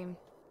on my stream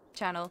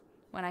channel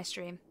when I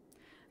stream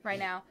right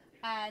now.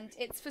 And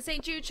it's for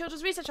St. Jude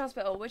Children's Research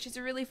Hospital, which is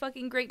a really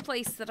fucking great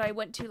place that I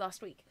went to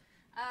last week.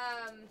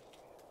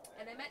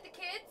 And I met the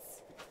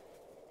kids,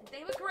 and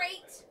they were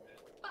great,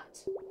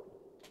 but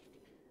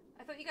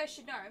I thought you guys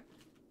should know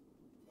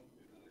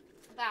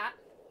that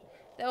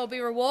there will be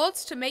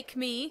rewards to make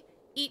me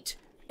eat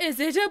Is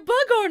It a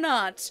Bug or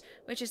Not?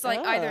 Which is like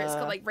either it's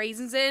got like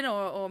raisins in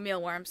or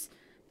mealworms.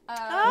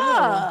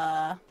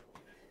 Ah.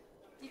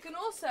 You can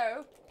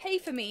also pay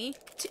for me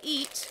to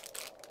eat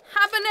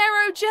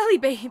habanero jelly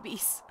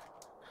babies.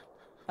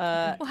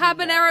 Or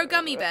habanero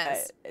gummy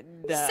bears.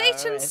 No,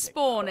 Satan's it's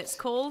Spawn, gross. it's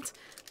called.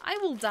 I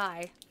will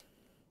die.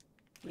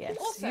 Yes,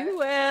 Also- you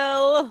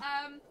will.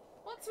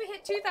 Once we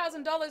hit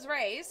 $2,000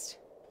 raised,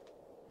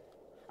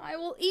 I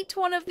will eat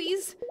one of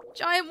these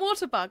giant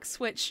water bugs,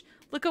 which,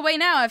 look away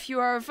now if you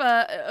are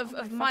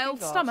of mild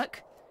God.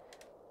 stomach.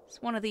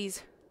 It's one of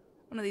these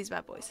One of these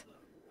bad boys.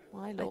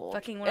 My I lord.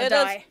 fucking want to It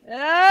is- die.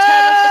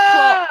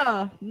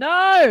 Ah!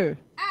 No!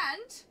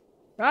 And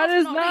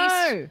Radderss, not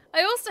no! least,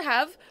 I also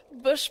have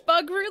bush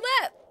bug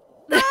roulette.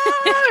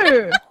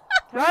 No!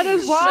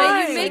 Radderss, So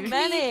why? you make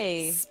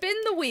Many. me spin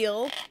the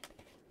wheel.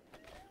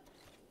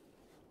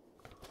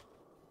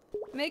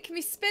 Make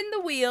me spin the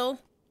wheel.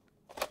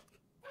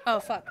 Oh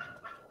fuck.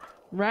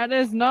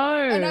 Radderss, no!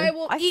 And I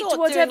will I eat thought doing,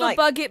 whatever like-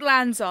 bug it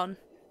lands on.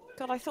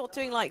 God, I thought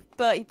doing like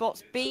Bertie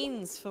Bott's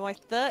beans for my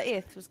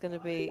 30th was going to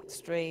be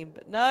extreme,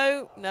 but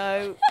no,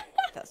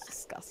 that's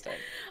disgusting.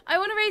 I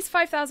want to raise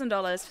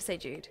 $5,000 for St.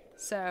 Jude.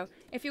 So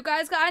if you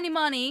guys got any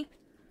money,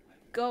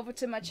 go over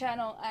to my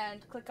channel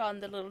and click on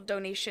the little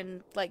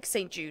donation, like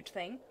St. Jude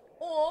thing.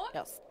 Or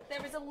Yes.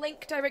 there is a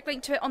link, direct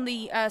link to it on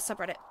the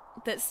subreddit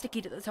that's sticky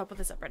at the top of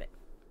the subreddit.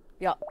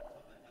 Yeah.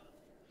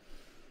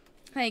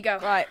 There you go.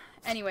 Right.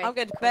 Anyway. I'm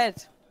going to cool.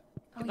 bed.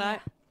 Oh, Good yeah.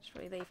 night.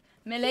 Should we leave?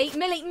 Millie,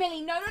 no.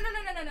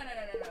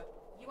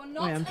 You are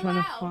not Wait, I'm trying to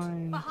allowed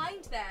find-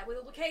 behind there with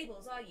all the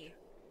cables, are you?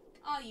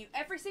 Are you?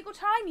 Every single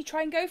time you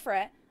try and go for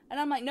it, and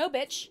I'm like, no,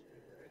 bitch.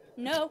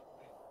 No.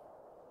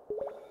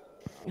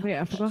 Wait,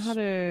 I forgot how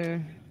to...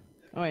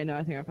 Oh wait, no,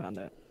 I think I found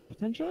it.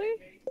 Potentially?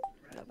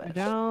 No, Go bitch.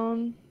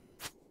 down.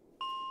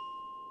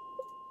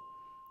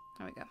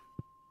 There we go.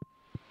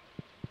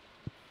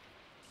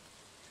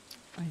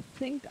 I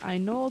think I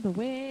know the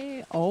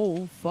way.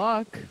 Oh,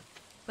 fuck.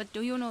 But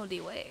do you know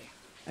the way?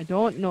 I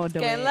don't know the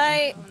Getting way.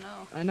 late. Oh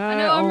no. I know. I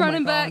know, I'm oh my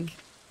running back. God.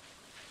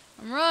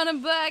 I'm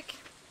running back.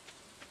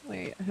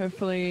 Wait,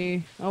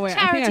 hopefully... Oh wait,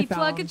 I Charity think I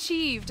plug found...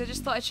 achieved. I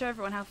just thought I'd show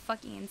everyone how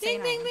fucking insane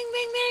Ding, I ding, am. ding,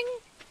 ding, ding.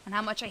 And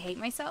how much I hate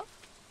myself.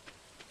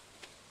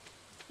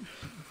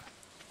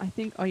 I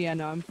think... Oh yeah,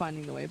 no, I'm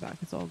finding the way back.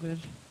 It's all good.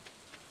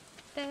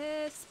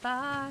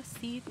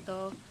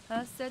 Despacito,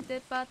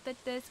 hacete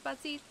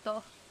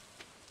despacito.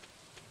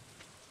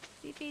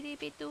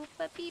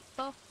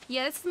 Beep-beep-beep-doop-a-beep-bo.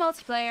 Yeah, this is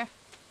multiplayer.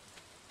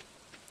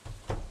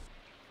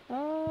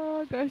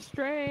 Oh, go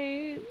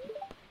straight.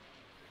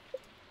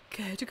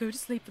 Care to go to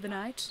sleep for the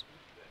night?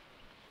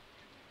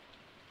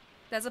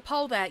 There's a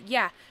poll there.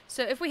 Yeah.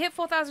 So if we hit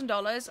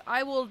 $4,000,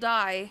 I will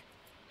dye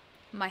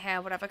my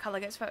hair whatever color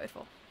gets voted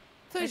for.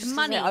 So With just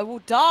money. I will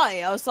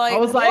die. I was like, I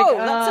was whoa, like,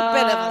 that's a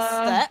bit of a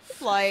step.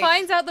 Like,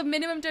 Finds out the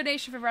minimum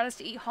donation for Radderss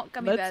to eat hot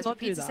gummy Let's bears. not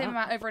do Repeats the same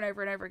that. amount over and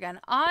over and over again.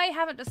 I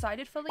haven't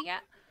decided fully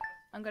yet.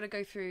 I'm gonna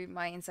go through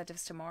my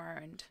incentives tomorrow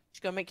and she's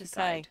gonna make you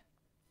decide.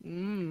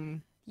 pay.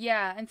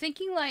 Yeah, I'm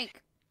thinking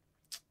like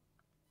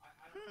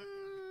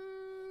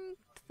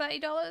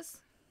 $30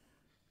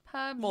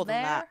 per More than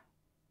bear. that.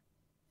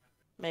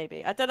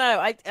 Maybe. I don't know.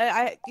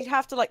 I you'd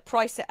have to like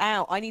price it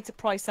out. I need to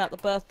price out the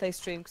birthday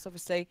stream because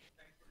obviously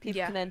people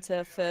Yeah. can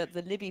enter for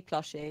the Libby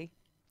plushie,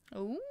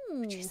 Ooh.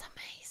 which is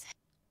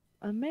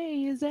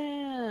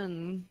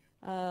Amazing.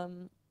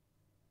 amazing.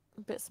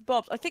 Bits and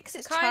bobs. I think 'cause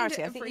it's Kind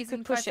charity. I of think you raising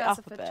could push it 5,000 up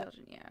a for bit.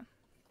 children, yeah.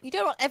 You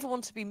don't want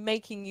everyone to be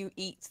making you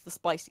eat the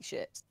spicy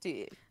shit, do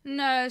you?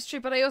 No, it's true,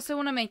 but I also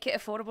want to make it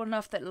affordable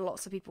enough that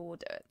lots of people will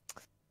do it,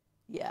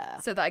 Yeah.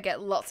 so that I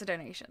get lots of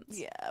donations.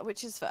 Yeah,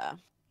 which is fair.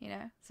 You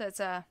know, so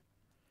it's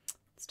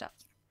stuff.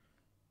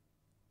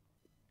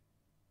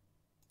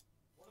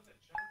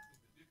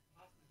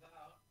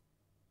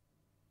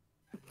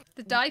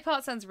 The die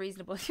part sounds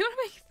reasonable. If you want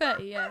to make it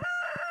 30, yeah. If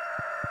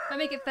I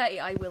make it 30,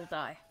 I will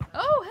die.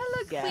 Oh,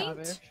 hello, Yeah.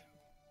 Clint.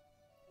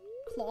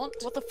 Clint.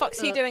 What the fuck's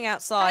he Uh, doing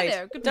outside? hi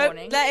there, good Don't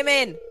morning. let him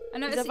in. I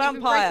noticed He's a that you've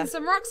been vampire. breaking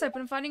some rocks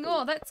open and finding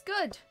ore. That's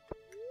good.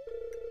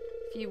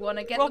 If you want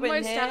to get Robin the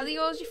most here. out of the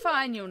ores you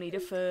find, you'll need a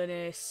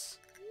furnace.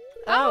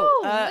 Oh,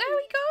 there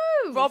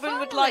we go. Robin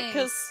would like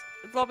finally. us.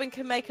 Robin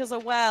can make us a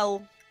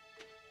well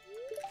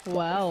if we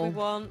Well,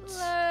 want.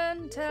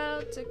 Learned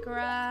how to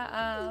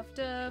craft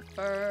a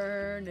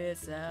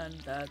furnace, and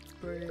that's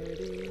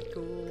pretty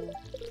cool.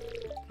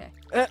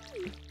 Okay.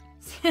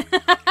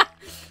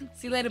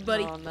 See you later,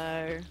 buddy. Oh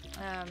no.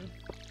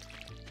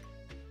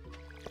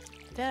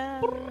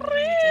 Then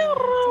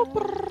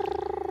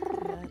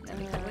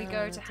we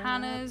go to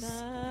Hannah's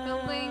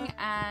building,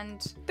 and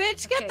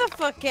Bitch, get Okay. the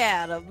fuck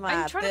out of my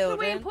I'm trying to put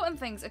away building. important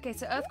things. Okay,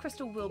 so Earth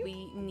Crystal will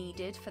be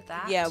needed for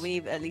that. Yeah, we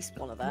need at least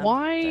one of them.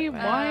 why? don't we?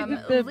 Why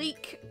did the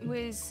Leek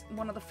was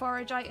one of the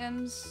forage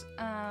items.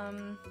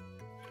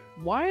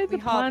 Why are the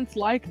We have- plants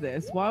like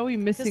this? Why are we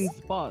missing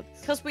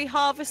spots? Because we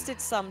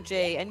harvested some,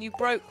 G, and you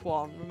broke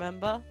one,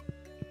 remember?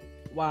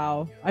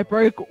 Wow, I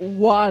broke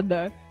one.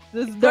 There's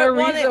no Broke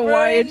one, reason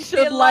why it ruins the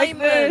should like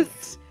alignment.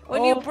 this.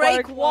 When Oh you my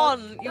break God.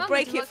 one, you That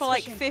break means it for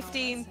like lots of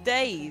 15 shit.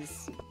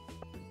 days.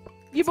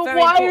 Yeah, but very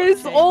why important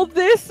is thing. all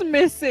this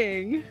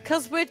missing?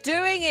 Because we're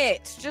doing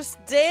it.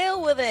 Just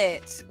deal with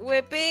it.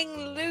 We're being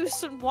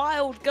loose and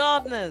wild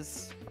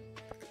gardeners.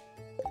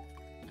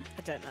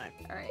 I don't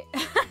know. Alright.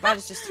 Might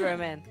as just throw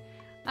them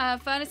in.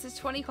 Furnace is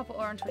 20 copper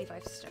ore and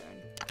 25 stone.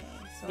 Okay,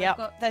 so I've Yep.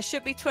 got... There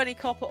should be 20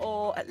 copper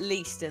ore at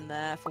least in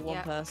there for one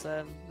Yep.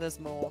 person. There's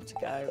more to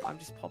go. I'm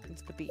just popping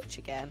to the beach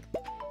again.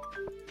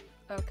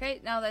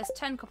 Okay, now there's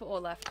 10 copper ore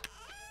left.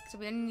 So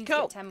we only need to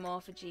Cool. get 10 more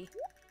for G.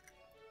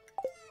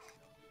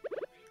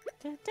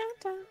 Dun, dun,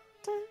 dun,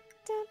 dun,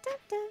 dun, dun,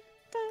 dun.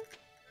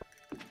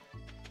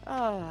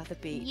 Oh, the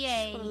beach.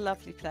 Yay. What a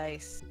lovely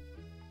place.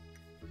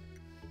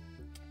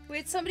 We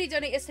had somebody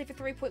donate yesterday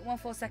for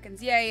 3.14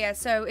 seconds. Yeah.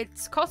 So it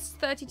costs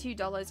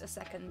 $32 a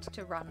second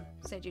to run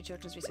St. Jude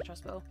Children's Research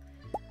Hospital.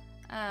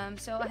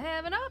 So I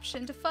have an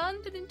option to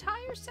fund an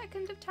entire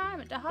second of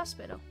time at the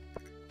hospital.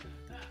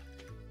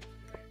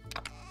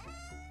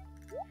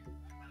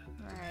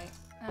 Right.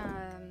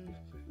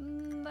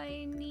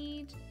 I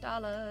need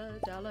dollar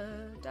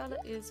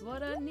is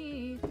what I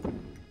need.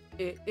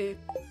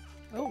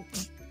 Oh.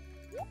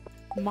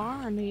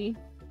 Marnie.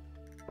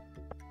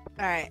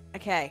 Alright,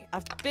 okay.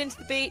 I've been to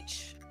the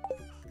beach.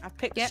 I've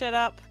picked Yep. shit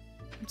up.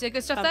 Did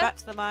good stuff Come there? back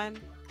to the mine.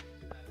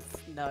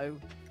 No.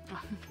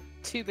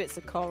 2 bits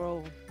of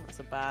coral. That's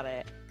about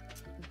it.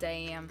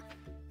 Damn.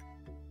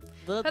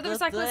 But the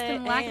recyclers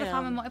can lag the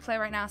farm in multiplayer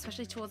right now,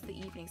 especially towards the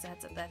evenings. A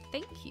heads up there.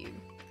 Thank you.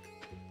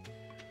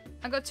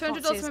 I got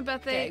 $200 for my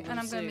birthday, and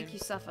I'm gonna make you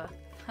suffer.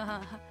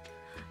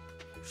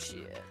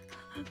 Shit.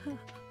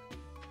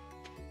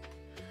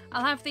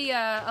 I'll have the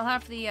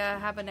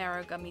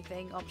habanero gummy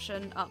thing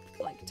option up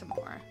like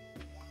tomorrow.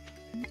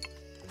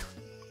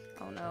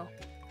 Oh no,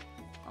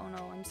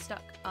 I'm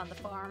stuck on the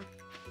farm.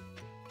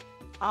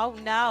 Oh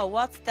no,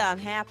 what's done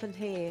happened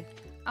here?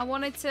 I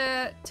wanted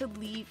to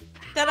leave.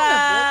 Ta-da!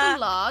 Hannah brought a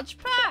large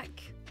pack.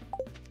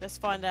 Let's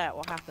find out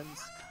what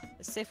happens.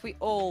 Let's see if we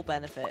all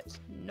benefit.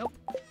 Nope.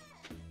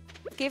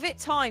 Give it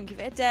time, give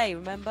it a day,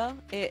 remember?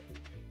 It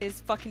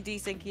is fucking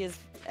desyncy as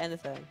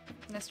anything.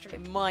 That's true.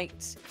 It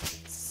might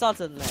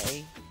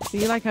suddenly... So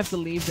you like have to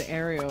leave the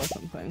area or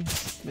something,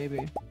 maybe.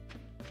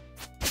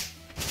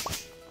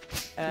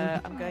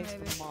 I'm going to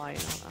maybe. the mine,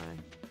 aren't I?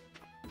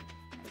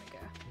 There we go.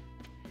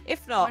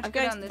 If Why not, don't I'm you go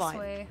going down to the this mine.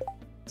 way.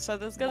 So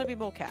there's going to be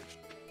more cash.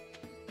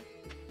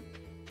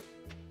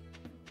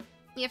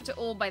 You have to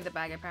all buy the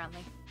bag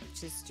apparently,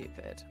 Which is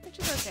stupid. which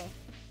is okay.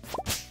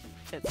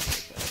 It's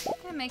stupid.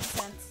 That makes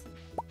sense.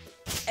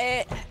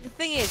 The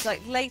thing is,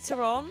 like,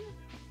 later on,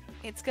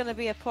 it's going to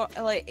be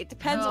like, it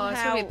depends on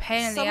it's how... gonna be a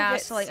pain in the some of ass to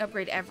it's- like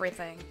upgrade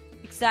everything.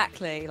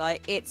 Exactly,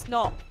 like, it's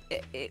not...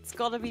 It's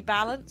got to be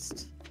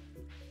balanced.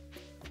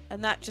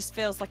 And that just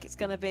feels like it's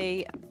going to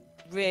be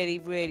really,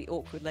 really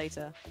awkward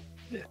later.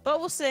 But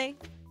we'll see.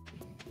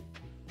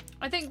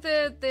 I think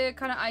the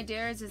kind of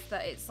idea is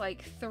that it's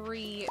like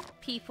 3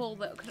 people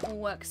that can all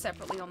work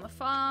separately on the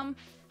farm,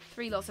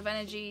 3 lots of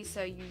energy,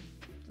 so you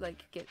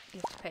like you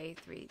have to pay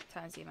 3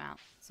 times the amount,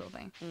 sort of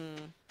thing.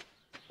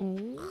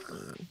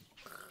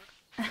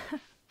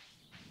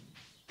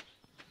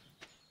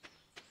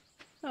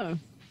 Oh.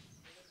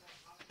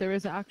 There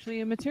is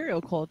actually a material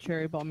called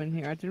cherry bomb in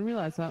here. I didn't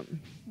realize that.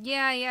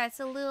 Yeah,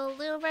 it's a little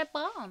red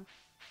bomb.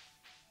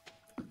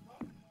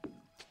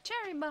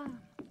 Cherry bomb.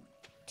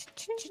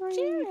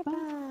 Cherry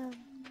bomb.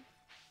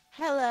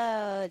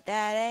 Hello,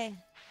 Daddy.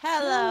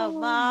 Hello,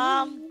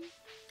 Mom.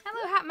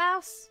 Hello, Hat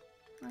Mouse.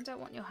 I don't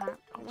want your hat.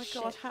 Oh my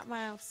Shit. god, Hat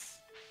Mouse.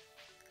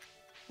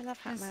 I love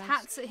Hat His Mouse.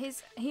 hats at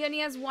he only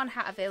has 1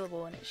 hat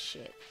available and it's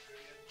shit.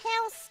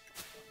 House.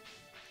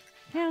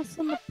 House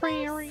on the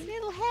prairie.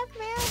 Little Hat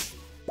Mouse.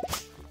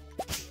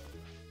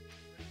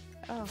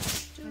 Oh, I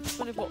just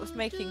wondered what was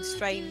making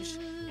strange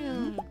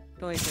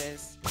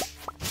noises.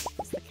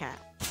 It's the cat.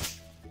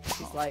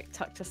 She's like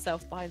tucked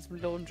herself behind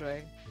some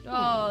laundry.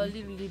 Oh,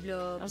 little I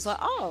blobs. was like,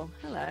 oh,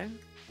 hello.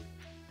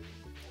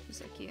 She's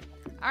so cute.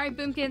 Alright,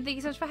 Boomkin, thank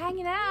you so much for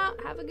hanging out.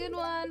 Have a good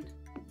one.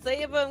 See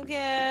you,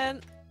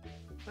 Bumpkin.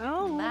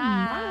 Oh,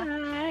 Bye.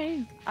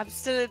 my. I'm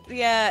still,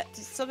 yeah,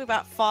 just something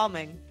about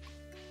farming.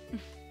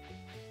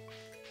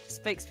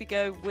 Just makes me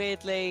go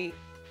weirdly.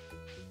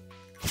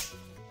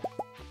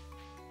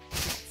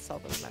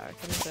 Southern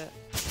American, is it?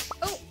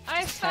 Oh,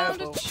 I It's found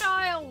terrible. a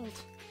child.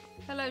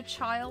 Hello,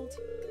 child.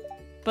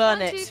 Burn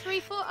 1, 2, it. 3,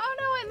 4. Oh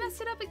no, I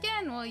messed it up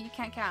again. Well, you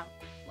can't count.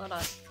 Well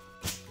done,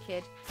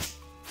 kid.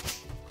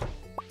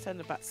 Send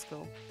her back to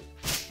school.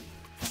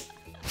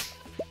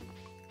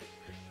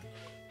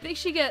 I think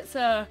she gets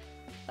like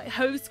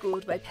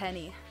homeschooled by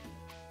Penny,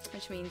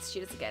 which means she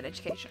doesn't get an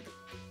education.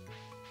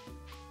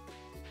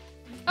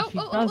 Oh, She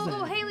oh,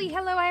 doesn't. Haley,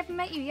 hello, I haven't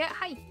met you yet.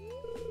 Hi.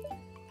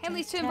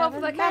 Haley's too involved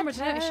with that camera to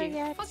notice you.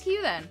 yet. Fuck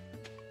you then.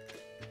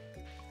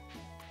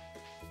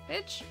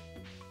 Bitch.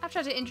 I've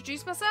tried to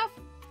introduce myself.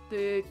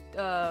 Big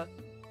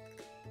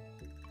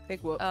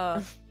whoop.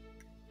 Did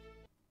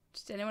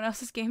anyone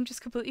else's game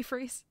just completely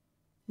freeze?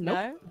 Nope.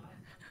 No?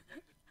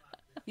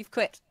 You've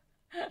quit.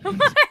 My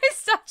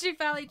Stardew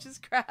Valley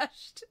just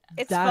crashed.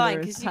 It's fine,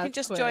 Dadders because you has can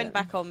just quit. join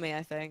back on me,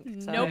 I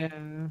think. So. Nope.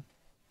 Yeah.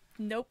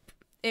 Nope.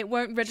 It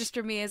won't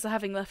register me as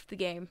having left the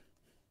game.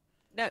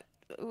 No,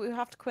 we'll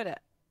have to quit it,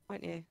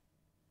 won't you?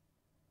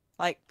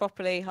 Like,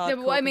 properly, hardcore No,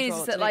 but what I mean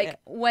control is it, that, delete like, it.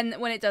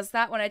 when it does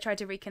that, when I try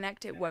to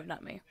reconnect, it won't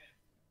let me.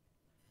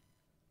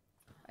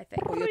 I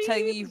think. Well, you're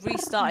telling me you've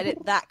restarted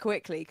it that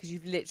quickly, because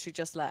you've literally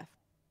just left.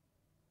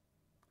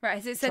 Right,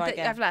 has it said Try that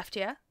again. I've left,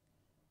 yeah?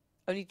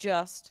 Only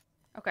just.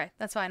 Okay,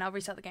 that's fine. I'll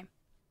restart the game.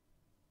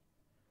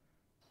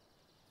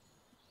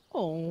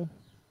 Oh.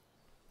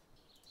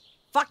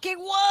 Fucking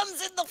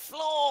worms in the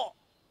floor!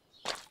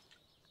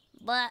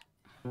 But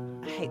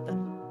I hate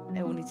them.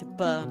 They all need to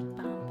burn.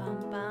 Bum,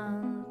 bum,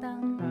 bum,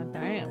 dum, God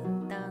damn.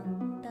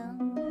 dum,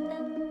 dum,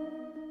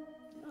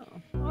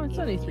 dum. Oh, it's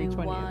only If you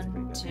 3:20.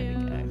 want It's to pretty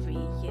good.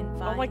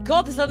 reinvite. Oh my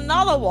god, there's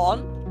another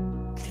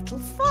one! Little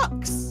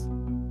fucks!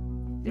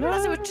 Didn't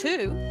realize there were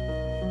two.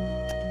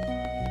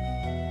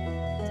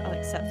 It's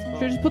unacceptable.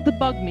 Should I just put the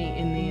bug meat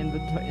in the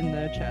inventory in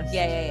the chest?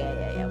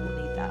 Yeah.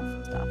 We'll need that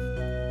for stuff.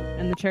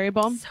 And the cherry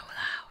bomb. So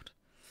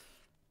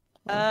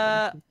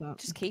loud.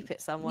 Just keep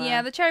it somewhere.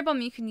 Yeah, the cherry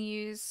bomb you can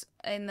use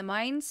in the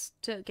mines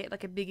to get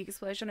like a big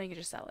explosion, or you can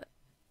just sell it.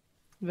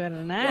 Very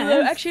No,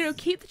 nice. actually, no,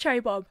 keep the cherry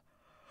bomb.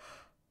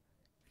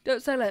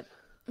 Don't sell it.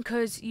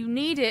 Because you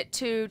need it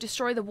to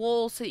destroy the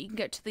wall so that you can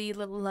get to the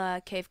little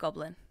cave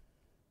goblin.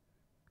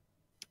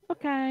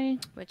 Okay.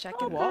 Which I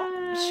can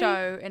Okay.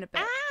 show in a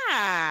bit.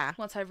 Ah!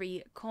 Once I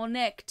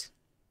reconnect.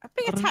 I'm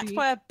being attacked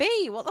by a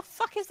bee. What the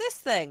fuck is this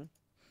thing?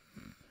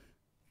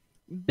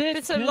 It's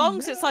been so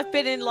long since I've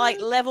been in like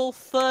level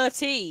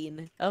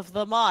 13 of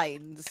the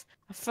mines.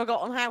 I've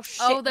forgotten how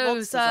shit Oh, those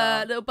monsters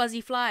are. little buzzy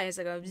flies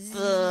that go.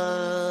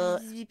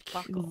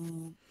 Fuck off.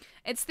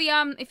 It's the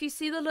if you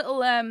see the little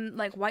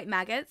like white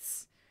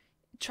maggots,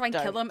 try and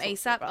kill Don't them talk to me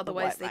ASAP, about the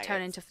otherwise white they turn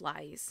maggots. into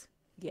flies.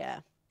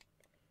 Yeah.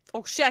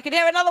 Oh shit, I can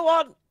hear another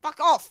one! Fuck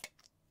off!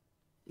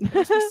 There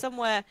must be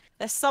somewhere.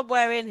 There's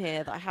somewhere in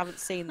here that I haven't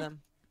seen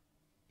them.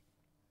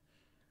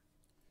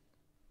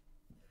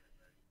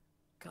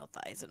 God,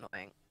 that is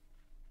annoying.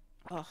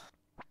 Oh.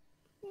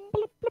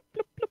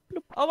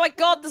 Oh my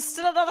god, there's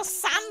still another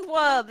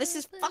sandworm! This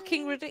is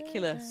fucking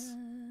ridiculous.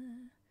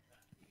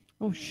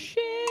 Oh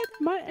shit!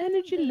 My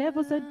energy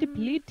levels are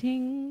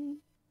depleting.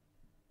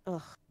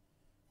 Ugh.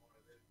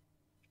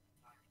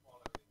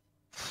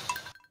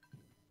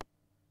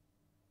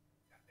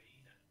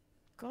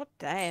 God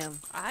damn.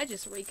 I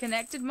just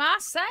reconnected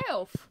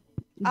myself.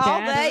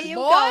 Oh, there you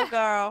boy. go,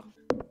 girl.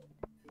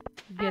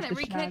 Get And it the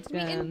reconnected me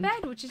in shotgun.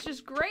 bed, which is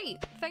just great.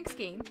 Thanks,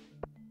 game.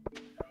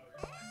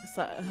 It's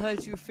like, I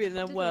heard you were feeling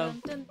unwell.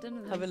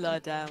 Have a lie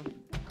down.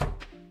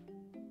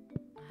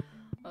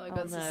 Oh my Oh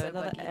god, this no, is so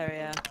another buggy.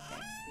 area.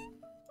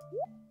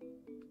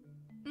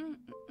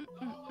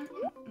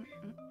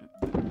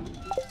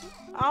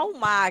 Oh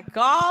my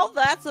god,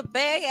 that's a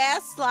big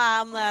ass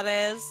slime that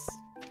is.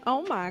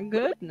 Oh my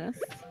goodness.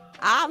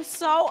 I'm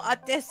so,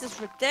 this is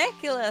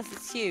ridiculous.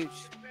 It's huge.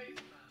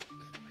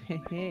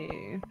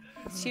 Hey.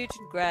 It's huge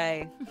and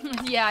grey.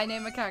 Yeah, I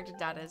named my character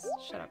Dadders.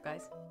 Shut up,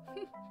 guys.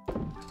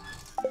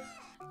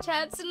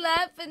 Chat's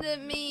laughing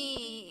at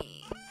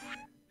me.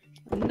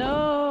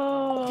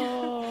 No.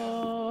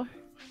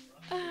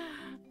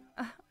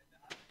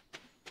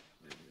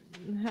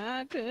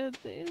 How could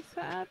this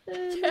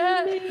happen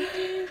to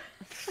me?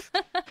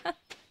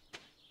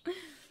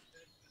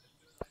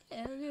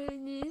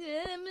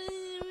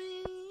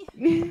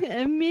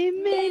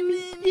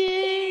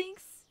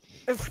 Mistakes.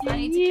 I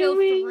need to kill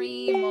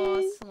 3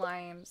 more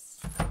slimes.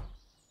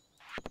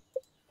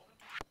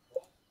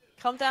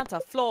 Come down to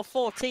floor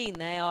 14.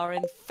 They are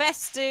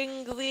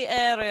infesting the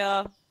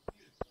area.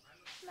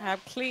 I'm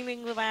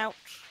cleaning them out.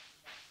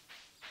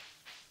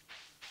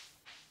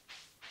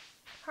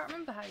 I can't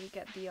remember how you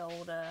get the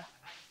old to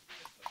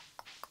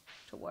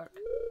work.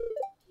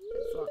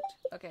 It's locked.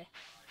 Okay.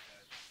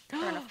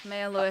 Fair enough.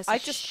 Mail Lewis. I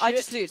just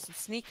needed some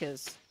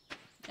sneakers.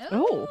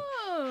 Oh,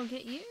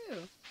 get you.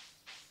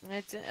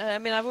 I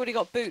mean, I've already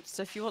got boots,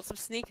 so if you want some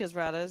sneakers,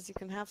 Radderss, you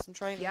can have some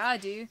trainers. Yeah, I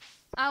do.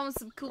 I want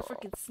some cool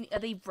freaking sneakers. Are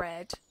they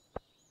red?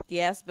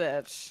 Yes,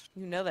 bitch.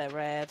 You know they're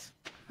red.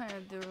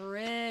 The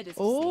red is sneakers.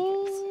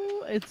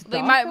 Oh, it's They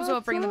dark might as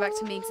well bring them back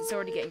to me because outside. it's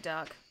already getting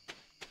dark.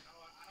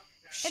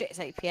 Shit, it's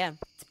 8 PM.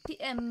 It's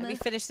PM. Let me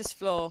finish this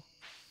floor.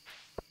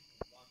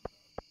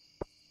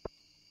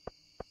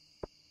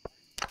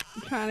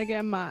 I'm trying to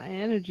get my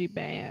energy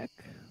back.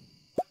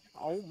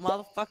 Oh,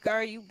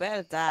 motherfucker, you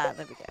better die.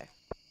 There we go.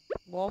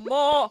 One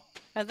more,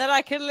 and then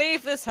I can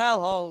leave this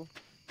hellhole.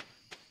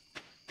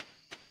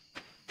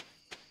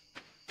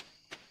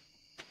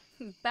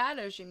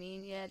 Batters, you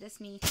mean? Yeah, that's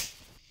me.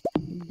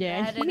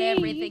 Yes, Bad at me.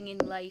 everything in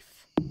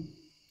life.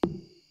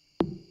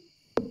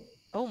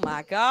 Oh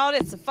my god,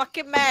 it's a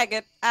fucking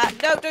maggot.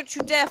 No, don't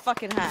you dare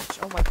fucking hatch.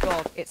 Oh my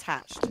god, it's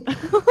hatched. I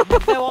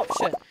have no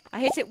option. I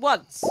hit it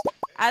once,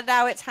 and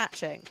now it's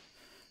hatching.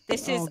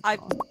 This is, Oh,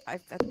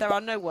 God. there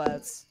are no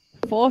words.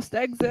 Forced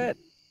exit.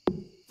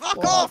 Fuck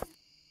What? off!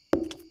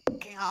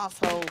 Fucking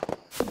asshole.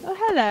 Oh,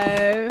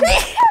 hello.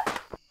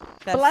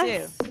 That's Bless.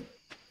 you.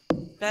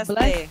 That's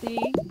Bless me.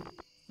 thee.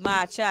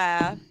 My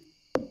child.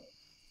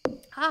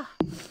 Ah,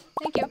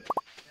 thank you.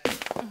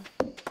 Oh,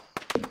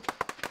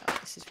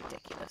 this is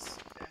ridiculous.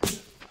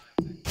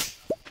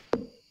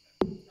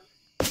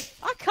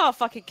 I can't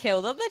fucking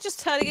kill them. They're just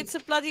turning into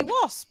bloody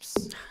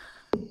wasps.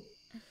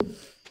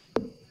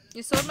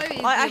 Your sword might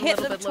be I a hit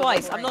little them bit low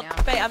twice. level I'm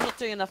right not. I'm not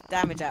doing enough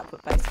damage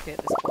output basically at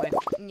this point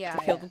now. Yeah,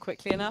 to kill them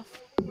quickly enough.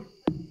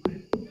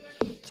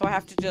 So I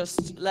have to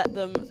just let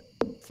them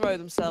throw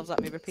themselves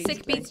at me repeatedly.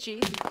 Sick beats,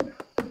 G.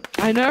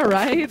 I know,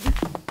 right?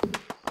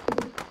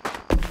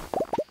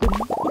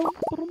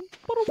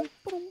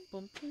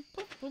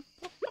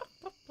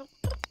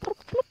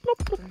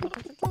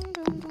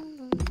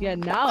 Yeah,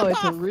 now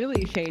it's a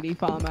really shady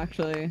farm,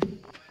 actually.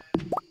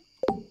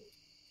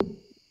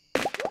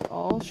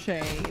 All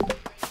shade.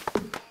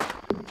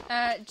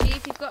 G,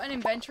 if you've got an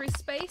inventory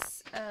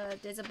space,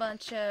 there's a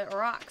bunch of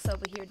rocks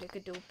over here that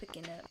could do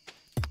picking up.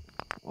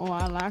 Oh,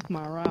 I like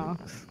my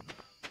rocks.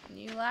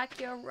 You like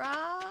your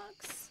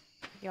rocks?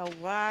 Yo,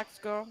 wax,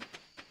 girl.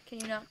 Can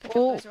you not pick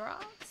Oh. up those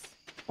rocks?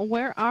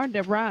 Where are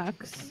the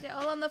rocks? They're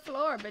all on the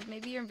floor, but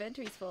maybe your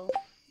inventory's full.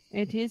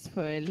 It is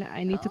full.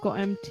 I need to go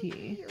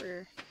empty.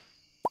 Here.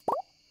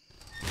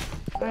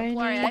 I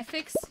Worry, need- I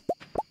fix.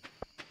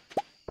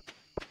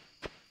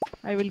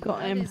 I will go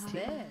What is empty.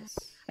 this?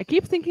 I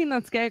keep thinking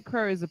that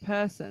Scarecrow is a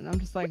person. I'm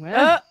just like,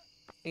 well,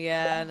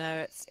 Yeah,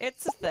 no,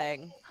 it's a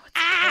thing.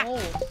 Oh,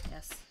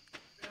 yes.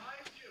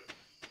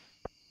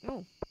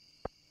 Ooh.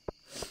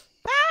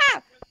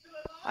 Ah!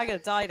 I gotta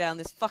die down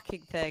this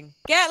fucking thing.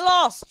 Get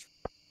lost!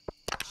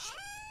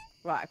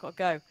 Right, I gotta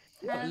go.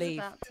 I gotta Hannah's leave.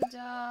 about to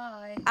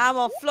die. I'm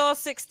on floor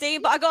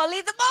 16, but I gotta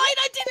leave the mine!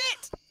 I did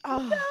it!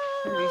 Oh,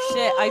 holy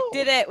shit, I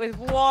did it with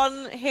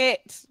one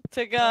hit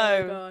to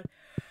go.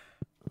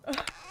 Oh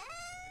god.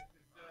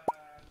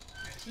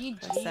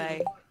 GG. I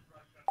say,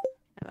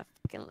 I'm a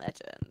fucking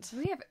legend.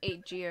 We have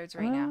 8 geodes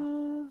right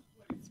now.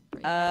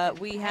 Pretty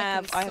We fucking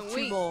have, I have 2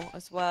 sweet. more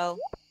as well.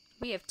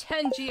 We have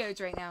 10 geodes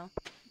right now.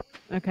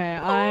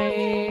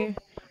 okay.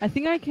 I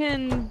think I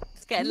can.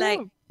 It's getting late.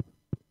 No.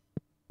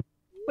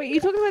 Wait,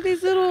 you talking about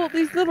these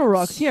little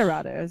rocks here,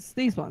 Radderss?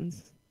 These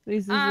ones?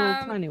 These little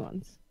tiny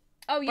ones?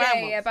 Oh yeah,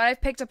 Brown yeah, ones. but I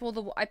picked up all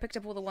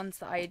the ones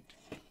that I'd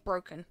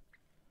broken.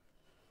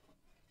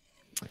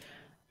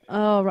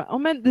 Oh right. Oh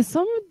man, there's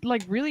some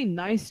like really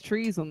nice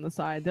trees on the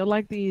side. They're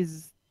like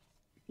these,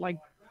 like,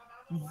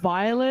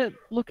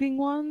 violet-looking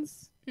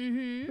ones.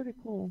 Mm-hmm. Pretty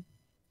cool.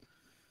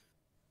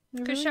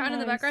 They're Because really shouting in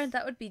the nice. background,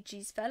 that would be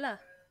G's fella.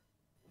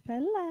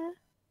 Fella.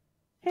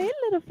 Hey,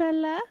 little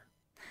fella.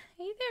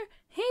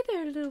 Hey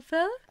there, little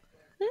fella.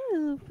 Hey,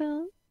 little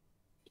fella.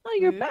 Oh,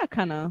 you're Who? back,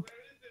 Hannah.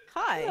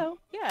 Hi. Hello.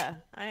 Yeah,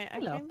 I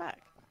Hello. came back.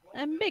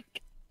 I'm big.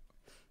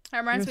 That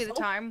reminds me of You're the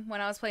so time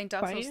when I was playing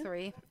Dark Souls quiet.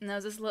 3, and there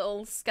was this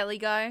little skelly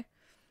guy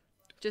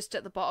just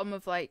at the bottom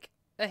of, like,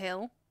 a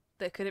hill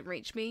that couldn't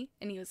reach me,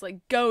 and he was,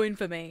 like, going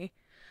for me.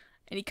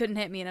 And he couldn't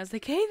hit me, and I was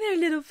like, hey there,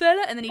 little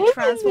fella. And then he Hey there,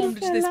 transformed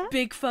little into this fella.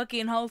 big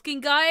fucking hulking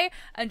guy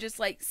and just,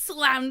 like,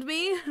 slammed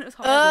me. It was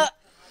horrible.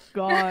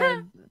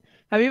 God.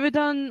 Have you ever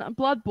done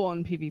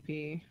Bloodborne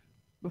PvP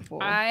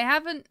before? I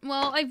haven't.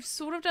 Well, I've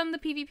sort of done the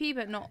PvP,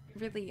 but not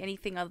really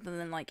anything other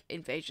than like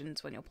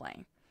invasions when you're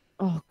playing.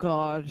 Oh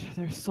God,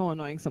 they're so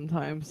annoying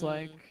sometimes.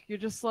 Like you're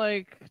just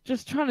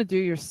trying to do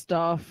your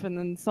stuff, and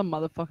then some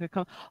motherfucker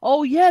come.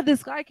 Oh yeah,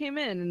 this guy came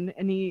in,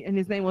 and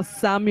his name was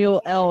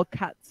Samuel L.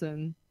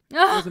 Katzen. It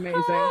was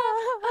amazing.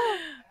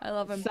 I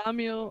love him.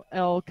 Samuel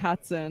L.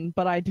 Katzen,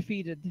 but I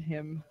defeated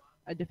him.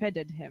 I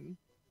defeated him.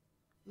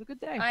 It was a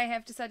good day. I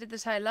have decided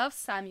that I love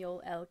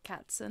Samuel L.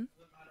 Katzen.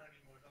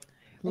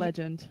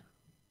 Legend.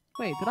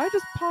 Wait, did I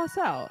just pass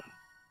out?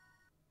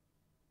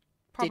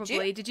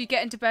 Probably. Did you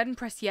get into bed and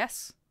press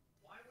yes?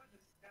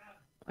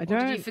 I Or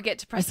don't. did you forget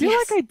to I press feel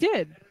yes? like I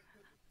did.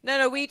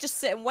 No, we just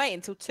sit and wait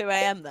until 2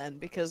 a.m. then,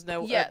 because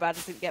Yeah.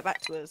 Radderss didn't get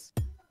back to us.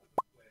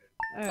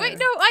 Wait,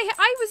 no,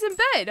 I was in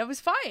bed. I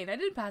was fine. I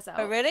didn't pass out.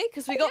 Oh, really?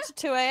 Because we got to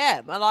 2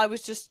 a.m. and I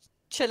was just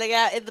chilling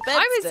out in the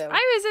bed still.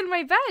 I was in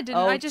my bed and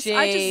Oh, I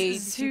jeez,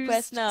 just you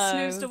press snoozed, no.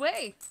 snoozed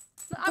away.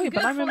 I'm Wait, good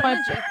but I'm full in my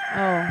energy.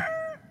 Oh.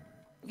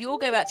 You all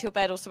go back to your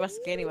bed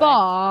automatically anyway.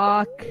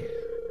 Fuck.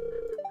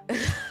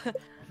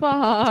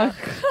 Fuck.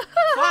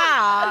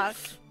 Fuck.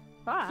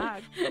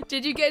 Fuck.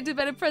 Did you get into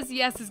bed and press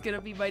yes is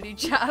gonna be my new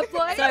chat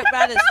line. So,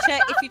 Radderss,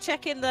 if you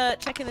check in the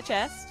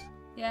chest,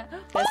 Yeah.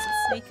 there's some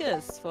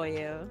sneakers for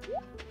you.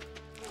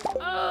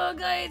 Oh,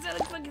 guys, that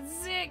looks fucking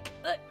sick.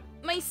 Look,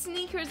 my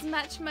sneakers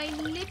match my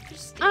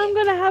lipstick. I'm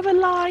gonna have a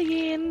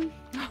lie-in.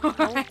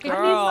 Alright,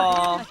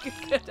 girl. Like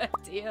a good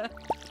idea.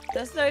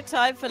 There's no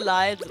time for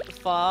lions at the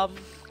farm.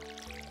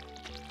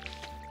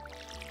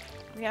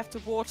 We have to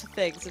water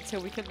things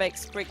until we can make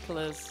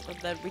sprinklers, and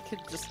then we can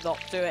just not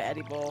do it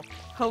anymore.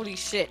 Holy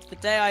shit, the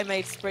day I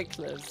made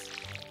sprinklers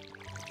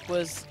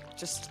was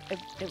just,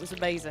 it was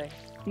amazing.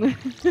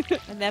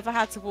 I never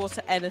had to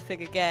water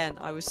anything again.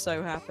 I was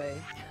so happy.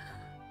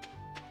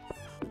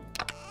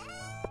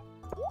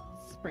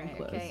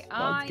 Sprinklers. Okay,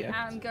 God's I gift.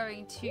 am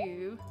going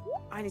to.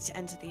 I need to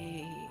enter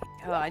the...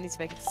 Oh, I need to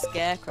make a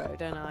scarecrow,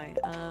 don't I?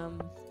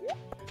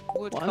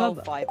 Wood, Well, coal,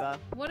 another- fibre.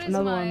 What is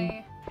Another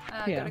my?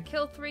 here. Gotta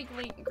kill 3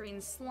 green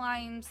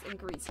slimes and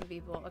greet some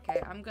people. Okay,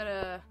 I'm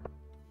gonna.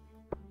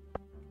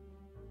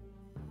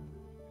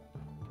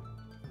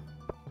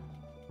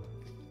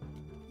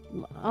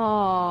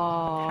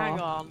 Oh. Hang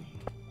on.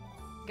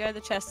 Go in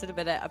the chest in a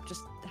minute. I'm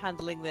just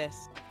handling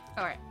this.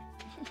 All right.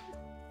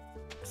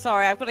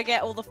 Sorry, I've got to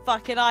get all the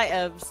fucking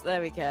items.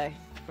 There we go.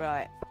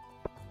 Right.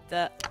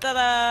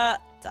 Da-da!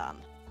 Done.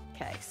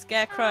 Okay,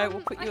 Scarecrow,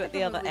 we'll put I you could at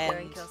the other probably go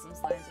and end. kill some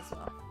slimes as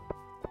well.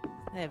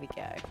 There we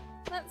go.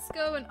 Let's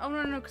go and. Oh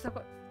no, because I've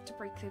got to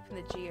break open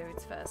the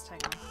geodes first. Hang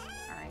on.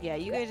 Alright. Yeah,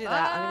 you go do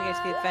that. I'm gonna go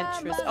to the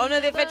Adventurers. Oh no,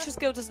 the Adventurers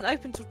Guild doesn't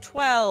open till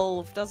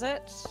 12, does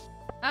it?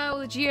 Oh,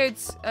 the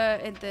geodes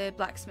in the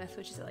blacksmith,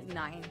 which is at like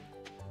 9.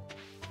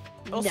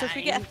 Also, if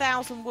we get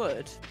 1,000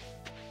 wood,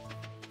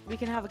 we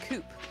can have a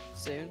coop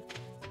soon.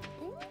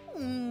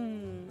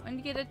 And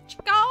you get a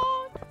chicken.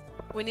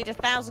 We need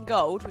 1,000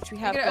 gold, which we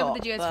have You're got. gonna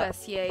open the geodes but,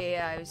 first.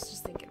 Yeah. I was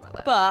just thinking about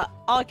that. but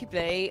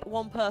arguably,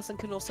 one person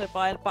can also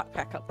buy a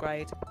backpack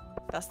upgrade.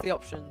 That's the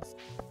options.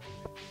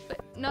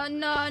 But no,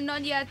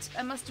 not yet.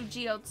 I must do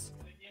geodes.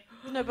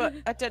 No, but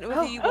I don't know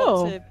whether you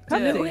want to do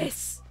it.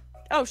 Lewis.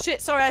 Oh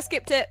shit! Sorry, I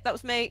skipped it. That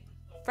was me.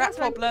 Rat That's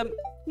fine. problem.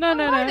 No,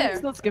 hi there.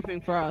 it's not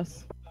skipping for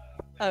us.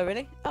 Oh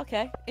really?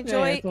 Okay.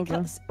 Enjoy. it's all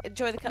good.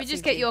 Enjoy the cutscene. We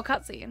just get your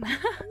cutscene.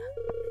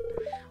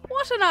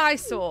 What an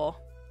eyesore.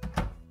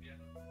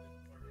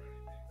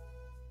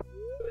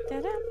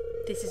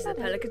 This is the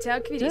Pelican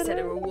Town Community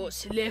Center, or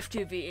what's left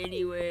of it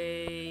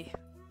anyway.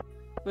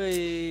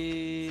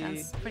 Wee.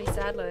 Sounds pretty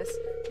sad, Lewis.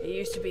 It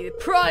used to be the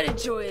pride and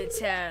joy of the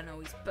town,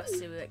 always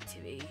bustling with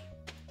activity.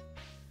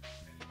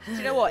 Do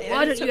you know what? It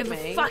Why only don't you took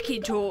ever me-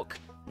 fucking talk?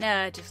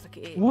 Nah, just look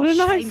at it. What an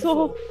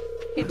Shameful. eyesore.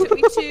 It took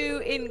me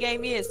 2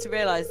 in-game years to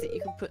realise that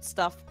you can put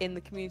stuff in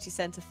the community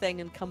centre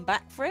thing and come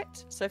back for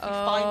it. So if you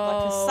find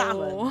like a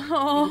salmon, you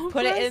can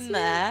put it bless in you.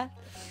 there.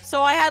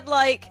 So I had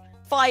like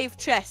 5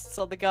 chests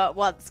on the go at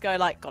once, go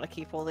like, gotta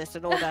keep all this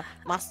in order.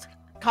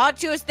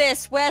 Can't use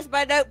this. Where's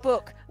my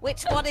notebook?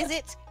 Which one is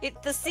it? It's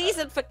the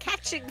season for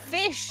catching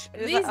fish.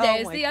 It was These like, oh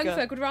days, my the young God.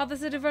 folk would rather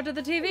sit in front of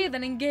the TV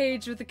than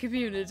engage with the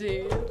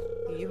community.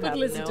 You But have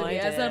listen no to me,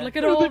 idea. I sound like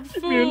an old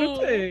fool.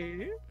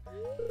 Community.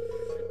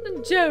 The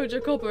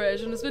Joja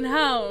Corporation has been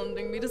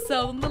hounding me to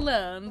sell them the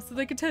land so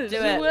they could turn it Do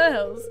into it. a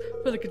warehouse.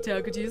 Pelican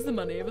Town could use the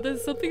money, but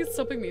there's something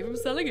stopping me from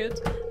selling it.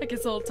 I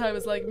guess old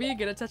timers like me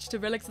get attached to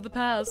relics of the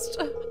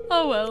past.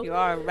 Oh well. You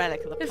are a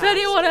relic of the If past.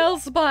 anyone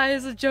else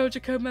buys a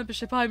JojaCo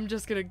membership, I'm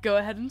just gonna go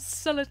ahead and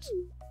sell it.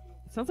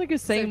 Sounds like you're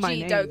saying So my G,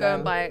 name. don't go though.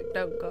 and buy it.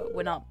 Don't go.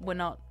 We're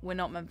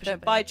not membership.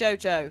 Don't buy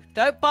Jojo.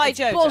 Don't buy It's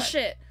Jojo.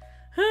 bullshit.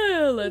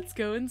 Let's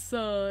go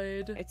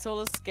inside. It's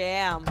all a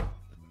scam.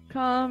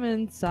 Come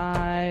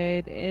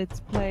inside. It's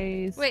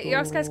place. Wait,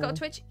 Yogscast got a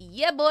Twitch?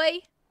 Yeah, boy.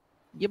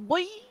 Yeah,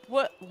 boy.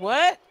 What?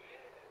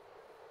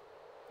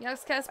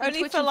 Yogscast been Only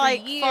twitching for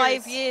like years.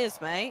 5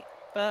 years, mate.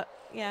 But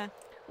yeah.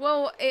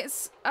 Well,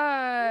 it's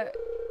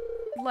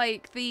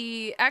like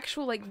the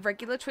actual like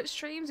regular Twitch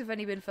streams have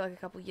only been for like a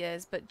couple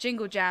years, but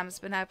Jingle Jam's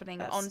been happening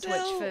That's on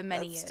Twitch for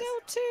many that's years. Still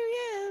 2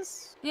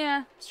 years.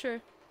 Yeah, it's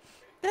true.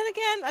 Then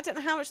again, I don't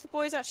know how much the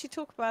boys actually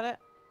talk about it.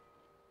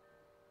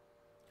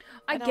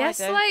 I know I guess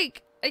don't.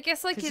 like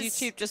Because it's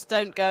YouTube just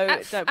don't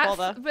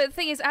bother. but the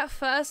thing is, at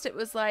first it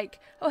was like,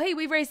 oh hey,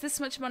 we raised this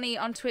much money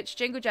on Twitch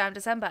Jingle Jam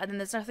December, and then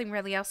there's nothing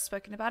really else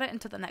spoken about it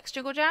until the next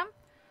Jingle Jam.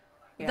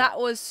 Yeah. That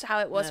was how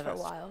it was No, for a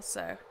that's- while.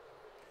 So,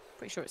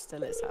 Pretty sure it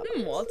still is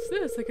happening. what's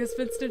this? I guess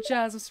Vincent and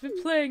Jazz must have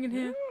been playing in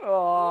here.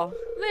 Oh,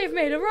 They've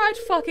made a right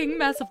fucking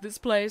mess of this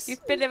place.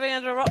 you've been living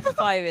under a rock for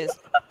 5 years.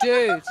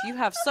 Dude, you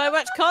have so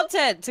much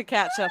content to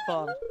catch up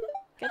on.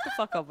 Get the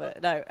fuck on with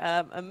it. No,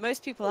 and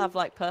most people have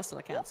like personal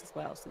accounts as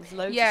well, so there's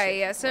loads of shit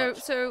Yeah. to So,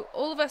 watch. so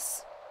all of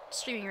us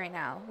streaming right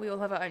now, we all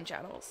have our own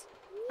channels.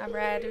 I'm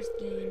Radderss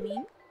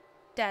Gaming.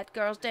 That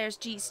girl's there's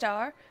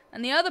GeeStar,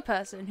 and the other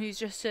person who's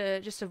just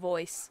a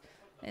voice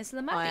is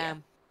the I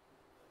am.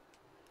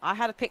 I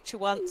had a picture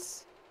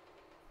once,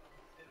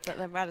 but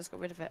then Radderss got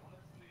rid of it.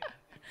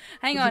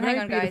 Hang It's a on, very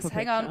guys. beautiful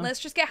Hang on. picture. Let's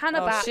just get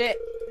Hannah Oh back. shit!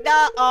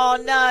 No! Oh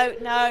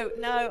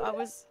no! I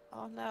was.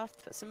 Oh no! I have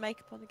to put some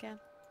makeup on again.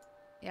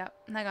 Yep.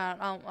 Hang on.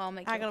 I'll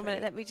make. Hang it on a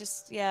minute. pretty. Let me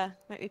just. Yeah,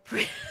 make me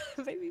pretty.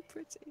 Make me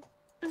pretty.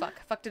 Fuck.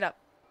 Fucked it up.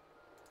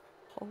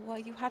 Oh well,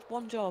 you had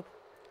one job.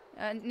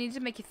 I need to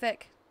make you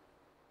thick.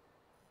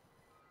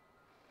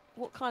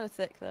 What kind of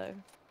thick though?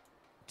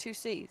 2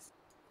 C's.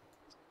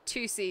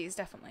 2 C's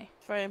definitely.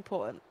 It's very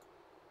important.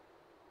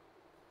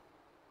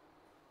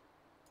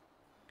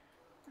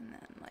 And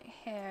then like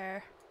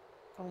hair.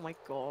 Oh my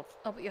god.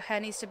 Oh, but your hair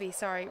needs to be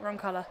wrong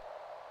color.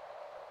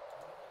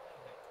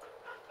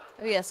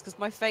 Oh yes, because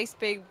my face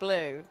being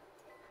blue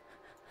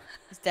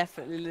is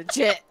definitely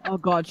legit. Oh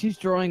god, she's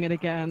drawing it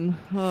again.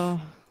 Oh.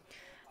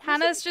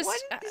 Hannah's just. Why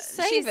didn't you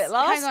save she's- it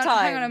last hang on,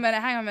 time? Hang on a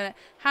minute.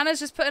 Hannah's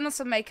just putting on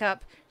some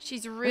makeup.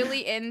 She's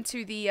really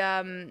into the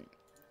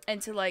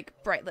into like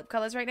bright lip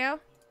colors right now.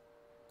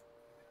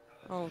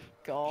 Oh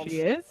god. She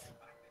is?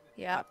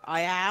 Yeah.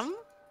 I am.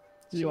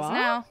 You She is are?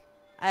 now.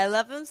 I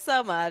love them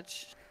so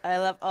much. I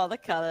love all the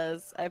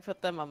colors. I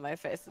put them on my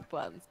face at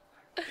once.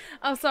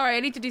 Oh, sorry. I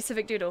need to do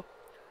Civic Doodle.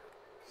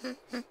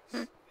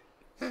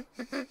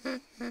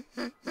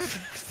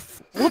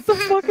 What the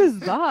fuck is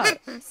that?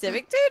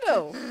 Civic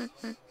Doodle.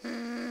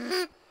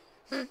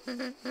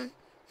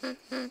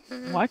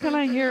 Why can't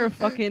I hear a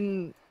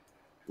fucking,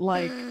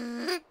 like,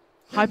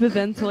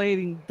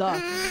 hyperventilating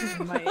duck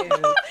in my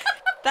ears?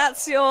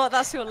 That's your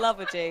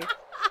lover, G.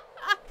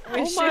 We're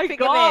Oh my shipping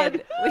God.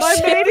 him in. We're My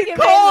shipping mating him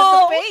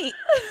call. in with the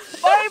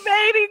beat. My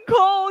mating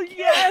call,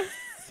 yes!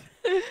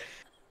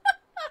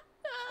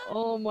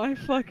 Oh my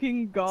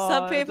fucking god.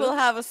 Some people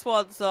have a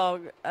swan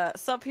song.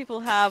 Some people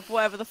have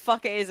whatever the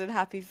fuck it is in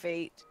Happy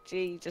Feet.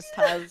 G just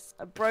has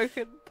a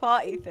broken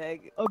party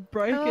thing. a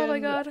broken. Oh my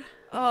god.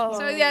 Oh.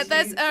 So yeah,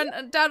 there's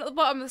jeez. down at the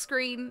bottom of the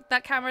screen,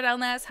 that camera down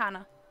there is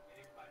Hannah.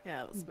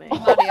 Yeah, that's me.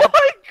 Oh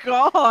my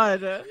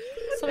god.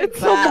 Something It's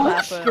a bad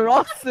happened.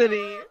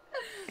 monstrosity.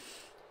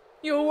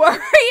 You're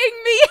worrying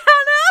me,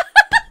 Hannah.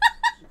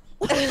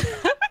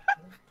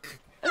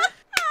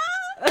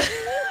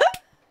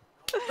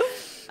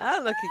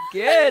 I'm looking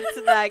good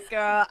tonight,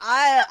 girl.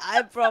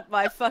 I brought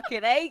my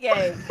fucking A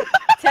game.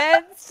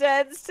 Tens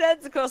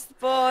across the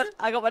board.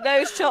 I got my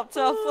nose chopped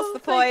off. What's the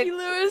Thank point? you,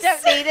 Lewis.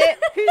 Don't need it.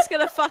 Who's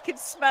gonna fucking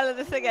smell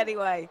anything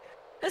anyway?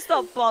 Let's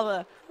not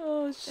bother.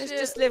 Oh shit. Let's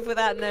just live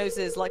without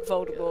noses like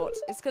Voldemort.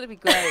 It's gonna be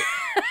great.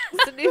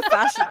 It's a new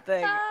fashion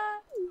thing.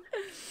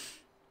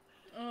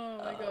 Oh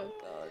my god.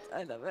 God,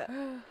 I love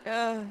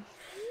it.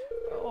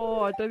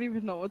 Oh, I don't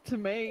even know what to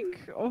make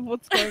of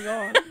what's going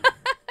on.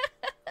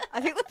 I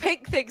think the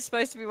pink thing's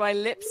supposed to be my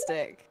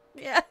lipstick.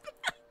 Yeah.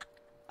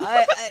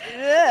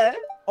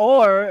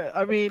 Or,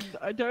 I mean,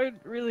 I don't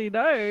really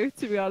know,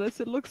 to be honest.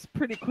 It looks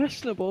pretty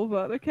questionable,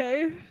 but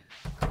okay.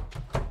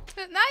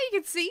 Now you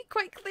can see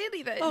quite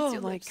clearly that it's Oh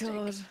your my lipstick.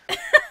 god.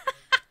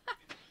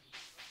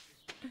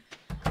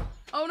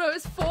 Oh no,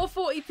 it's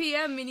 4:40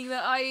 p.m., meaning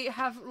that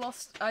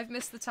I've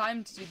missed the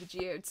time to do the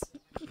geodes.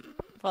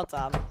 Well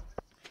done.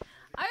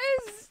 I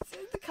was in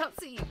the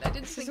cutscene. I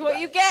didn't This think is what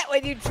about you it. get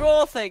when you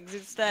draw things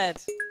instead.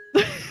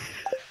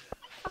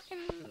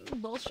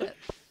 Fucking bullshit.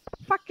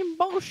 Fucking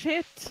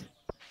bullshit.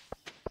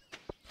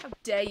 How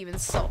dare you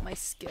insult my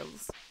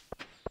skills?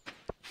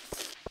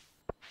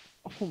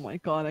 Oh my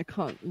god, I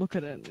can't look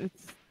at it.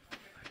 It's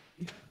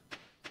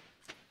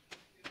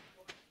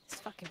This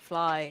fucking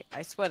fly.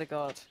 I swear to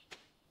God.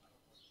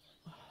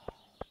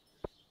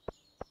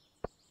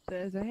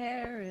 There's a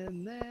hare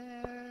in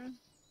there.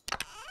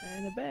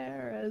 And a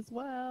bear as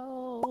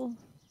well.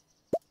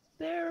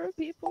 There are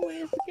people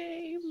with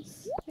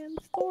games and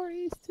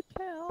stories to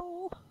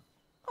tell.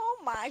 Oh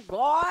my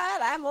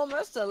god, I'm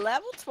almost a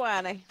level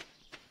 20. A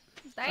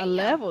Damn.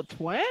 level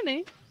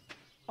 20?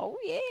 Oh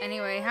yeah.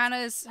 Anyway,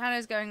 Hannah's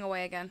going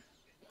away again.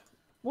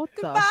 What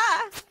Goodbye.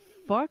 the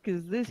fuck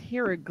is this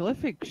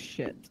hieroglyphic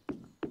shit?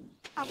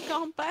 I've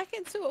gone back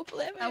into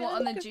oblivion. And what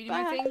on the Judy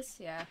Goodbye. things?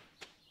 Yeah.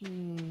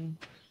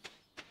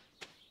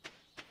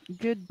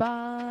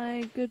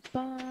 Goodbye,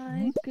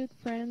 goodbye, good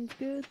friends,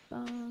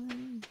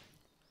 goodbye.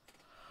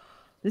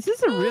 This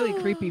is a really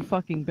creepy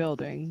fucking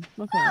building.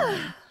 Not gonna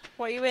lie.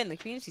 What are you in? The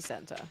community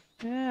centre?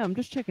 Yeah, I'm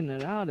just checking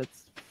it out.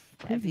 It's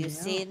Have you creeping me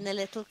out. seen the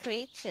little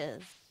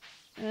creatures?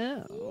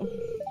 Oh.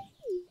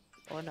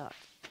 Or not?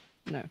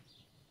 No.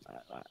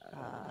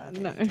 The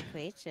No. little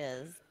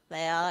creatures.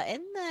 They are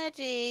in there,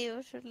 G.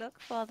 You should look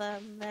for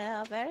them. They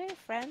are very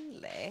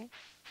friendly.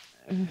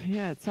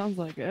 Yeah, it sounds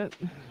like it.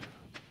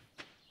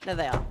 No,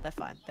 they are. They're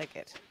fine. They're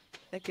good.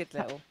 They're good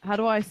little How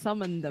do I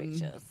summon them?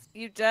 creatures.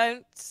 You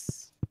don't.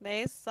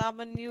 They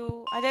summon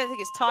you. I don't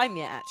think it's time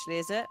yet, actually,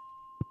 is it?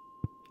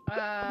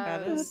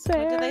 Radderss?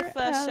 When do they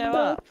first show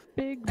up?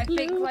 I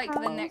think like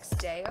the next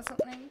day or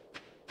something.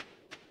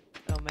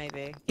 Oh,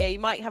 maybe. Yeah, you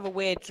might have a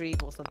weird dream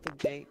or something,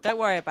 G. Don't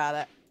worry about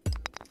it.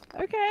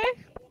 Okay.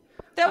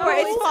 Don't worry,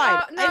 it's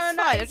fine. No,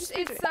 it's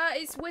no, fine.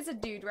 it's Wizard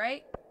Dude,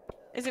 right?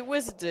 Is it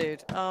Wizard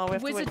Dude? Oh, we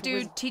have to wait Wizard for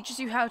Dude teaches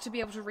you how to be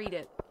able to read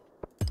it.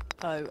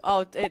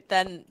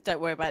 Then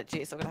don't worry about it, G.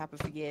 It's not gonna happen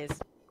for years.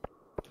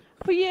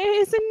 For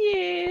years and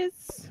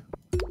years.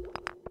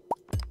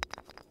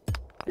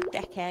 For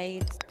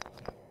decades.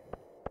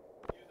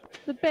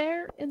 The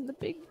bear in the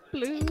big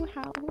blue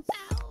house.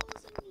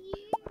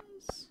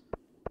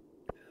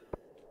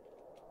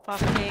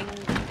 Fucking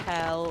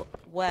hell,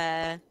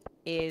 where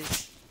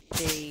is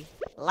the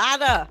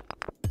ladder?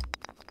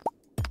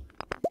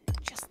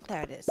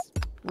 There it is.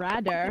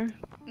 Radder.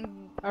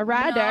 A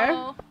radder.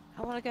 No.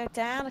 I want to go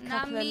down a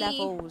couple of me.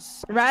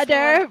 levels.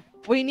 Radder,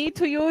 we need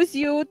to use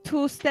you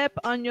to step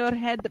on your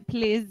head,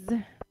 please.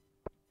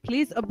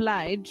 Please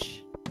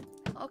oblige.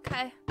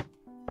 Okay.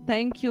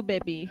 Thank you,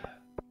 baby.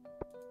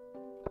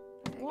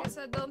 I guess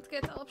I don't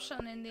get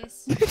option in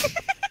this.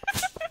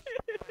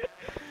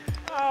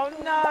 Oh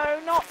no,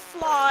 not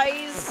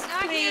flies.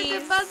 I hear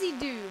Please. the buzzy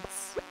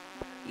dudes.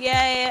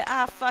 Yeah,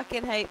 I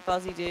fucking hate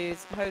buzzy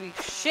dudes. Holy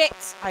shit!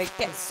 I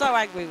get so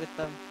angry with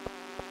them.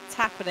 It's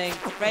happening.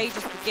 Rage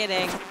is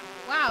beginning.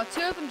 Wow,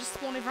 2 of them just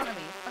spawned in front of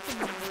me. Fucking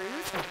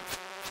rude.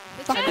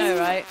 I know,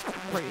 right?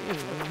 Rude.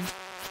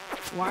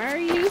 Why are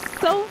you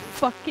so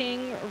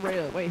fucking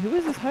rude? Wait, who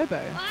is this hobo?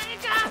 Why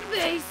can't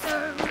be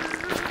so rude?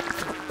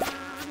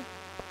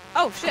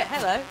 Oh shit!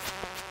 Hello.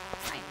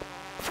 Hi. I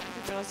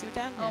didn't realise you were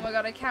down here. Oh my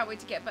god, I can't wait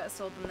to get a better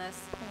sword than this.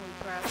 Holy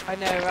crap. I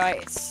know, right?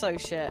 It's so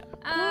shit. you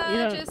I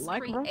don't just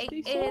like rusty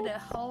created swords? a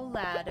whole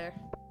ladder.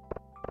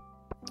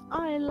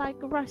 I like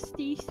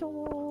rusty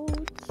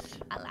swords.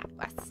 I like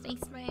rusty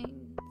spoons.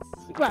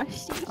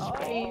 Rusty Oh,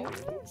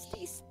 spoons.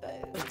 rusty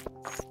spoons.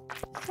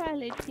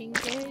 Salad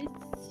fingers.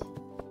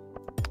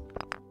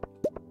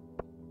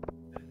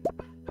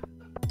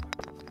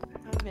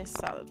 I miss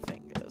salad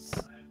fingers.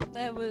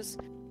 There was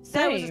a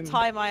Same.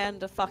 time I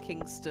under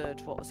fucking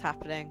stood what was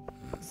happening.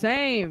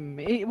 Same.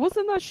 It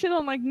wasn't that shit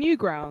on like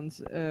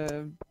Newgrounds.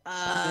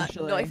 Not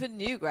Initially. even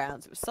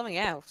Newgrounds. It was something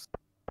else.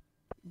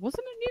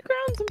 Wasn't it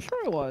Newgrounds? I'm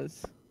sure it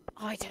was.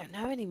 I don't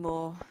know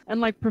anymore.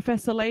 And like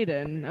Professor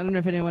Layton. I don't know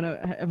if anyone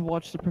ever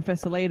watched the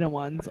Professor Layton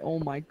ones. Oh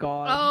my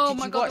god. Oh Did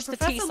my you god, watch the the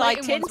Professor T-side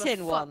Layton ones were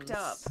Tintin fucked ones?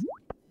 up.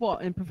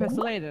 What, in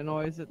Professor Layton,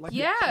 or is it like a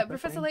Yeah, separate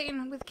Professor thing?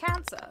 Layton with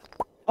cancer.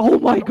 Oh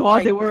my god,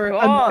 my they were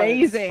God.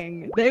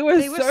 amazing. They were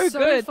They were so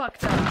good.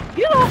 fucked up.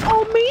 You don't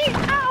owe me,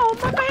 I owe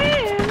my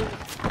man.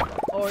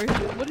 Or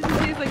what did you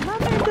say? It's like, my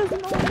man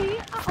doesn't owe me,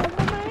 I owe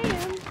my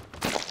man.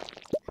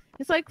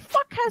 It's like,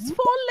 fuck has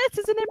 4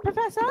 letters in it,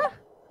 Professor.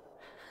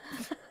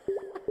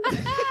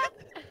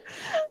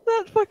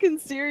 That fucking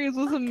series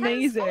was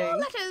amazing. 4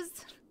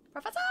 letters,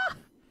 Professor.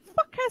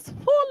 Fuck has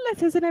 4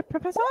 letters in it,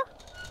 Professor.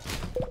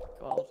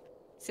 God.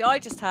 See, I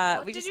just had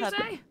What we did just you had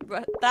say?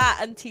 that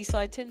and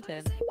T-side What did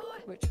Tintin, you say,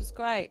 boy? which was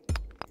great.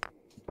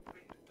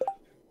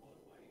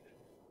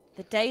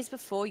 The days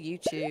before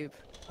YouTube.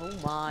 Oh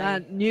my.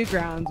 That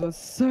Newgrounds was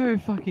so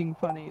fucking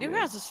funny. dude.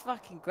 Newgrounds was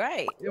fucking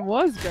great. It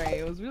was great.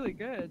 It was really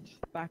good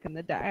back in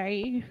the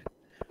day.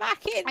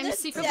 Back in I'm the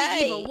secretly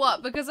day. evil.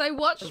 What? Because I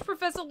watched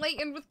Professor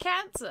Layton with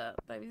cancer.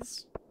 That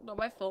is not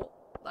my fault.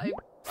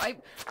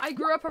 I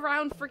grew up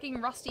around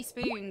freaking rusty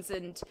spoons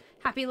and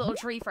happy little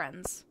tree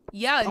friends.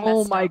 Yeah. I Oh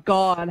messed my up.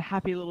 god,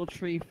 Happy Little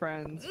Tree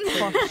Friends.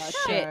 Fuck that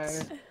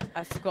Shit. show.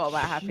 I forgot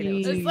about Happy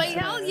Little It's like, Tree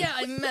hell Friends. yeah,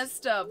 I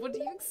messed up. What do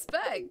you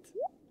expect?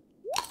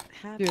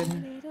 Happy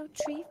Dude. little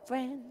tree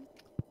friend.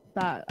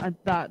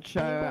 That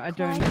show, I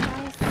don't.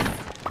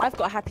 I've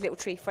got a happy little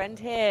tree friend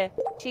here.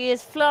 She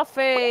is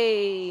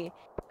fluffy.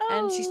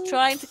 And she's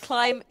trying to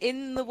climb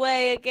in the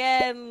way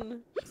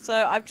again.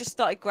 So I've just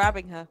started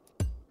grabbing her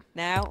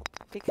now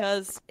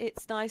because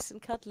it's nice and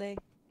cuddly.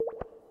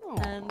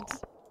 And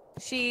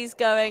she's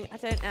going, I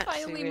don't actually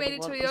I only really made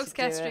it to want a you to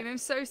Yogscast do stream. it. I'm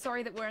so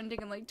sorry that we're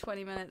ending in like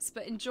 20 minutes,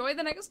 but enjoy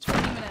the next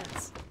 20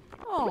 minutes.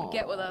 Oh.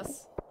 Get with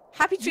us.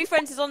 Happy Tree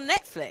Friends is on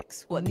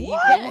Netflix. What the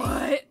What?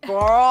 UK?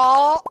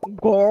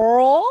 What?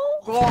 Girl.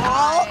 Girl.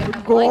 I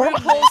have Girl. like-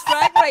 RuPaul's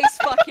Drag Race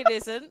fucking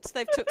isn't.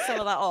 They've took some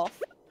of that off.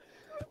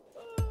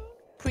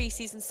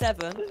 Pre-season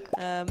 7,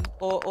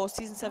 or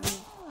season 7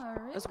 Oh,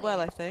 really? as well,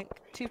 I think.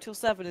 2 till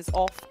 7 is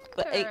off,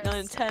 but 8, 9,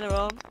 and 10 are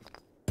on.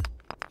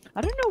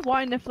 I don't know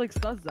why Netflix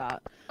does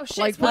that. Oh shit!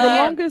 Like it's for one the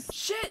a.m. longest.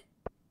 Shit!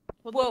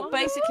 Well,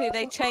 basically,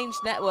 they changed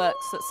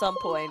networks at some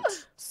point,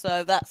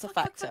 so that's a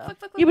factor.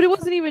 Yeah, but it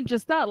wasn't even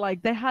just that.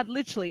 Like they had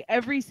literally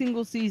every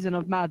single season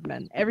of Mad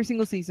Men. Every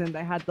single season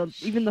they had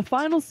even the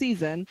final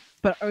season,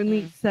 but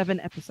only 7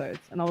 episodes.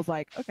 And I was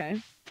like,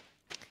 okay.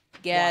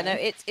 Yeah, no,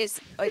 Why?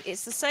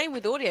 it's the same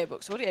with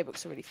audiobooks.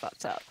 Audiobooks are really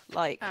fucked up.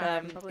 Like,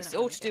 Probably it's not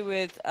all gonna to do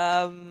with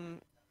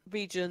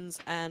regions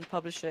and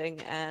publishing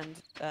and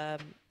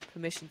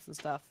permissions and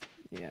stuff.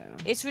 Yeah.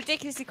 It's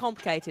ridiculously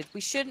complicated.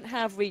 We shouldn't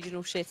have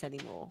regional shit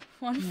anymore.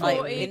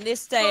 140. Like, in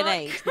this day and Fuck.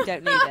 age, we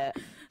don't need it.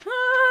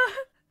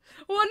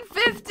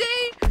 150.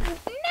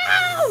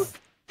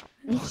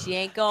 No! She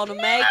ain't gonna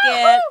make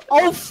it.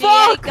 Oh She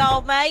ain't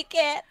gonna make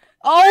it.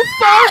 Oh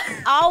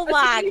fuck! Oh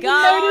my Notice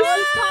god.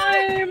 the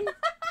time.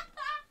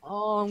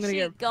 Oh, I'm gonna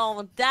She's get.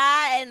 gonna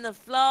die in the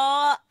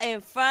floor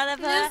in front of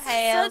her This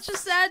house. is such a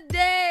sad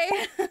day.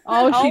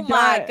 Oh, she Oh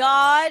my died.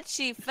 god,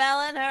 she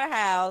fell in her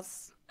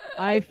house.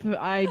 I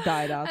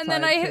died outside. And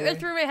then I too.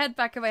 threw my head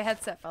back and my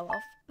headset fell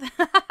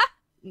off.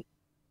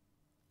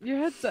 Your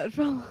headset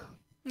fell.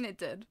 And it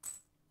did.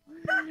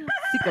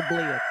 Sick of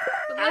bleed.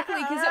 But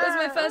luckily, because it was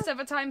my first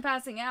ever time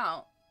passing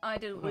out, I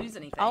didn't lose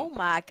anything. Oh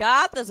my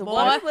god, there's a Boy.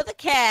 woman with a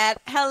cat.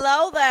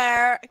 Hello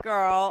there,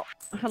 girl.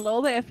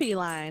 Hello there,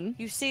 feline.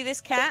 You see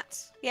this cat?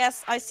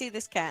 Yes, I see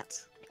this cat.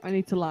 I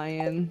need to lie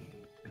in.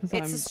 Cause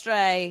It's I'm... a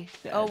stray.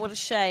 dead. Oh, what a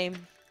shame.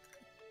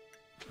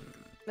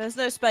 There's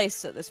no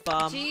space at this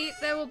farm. Gee,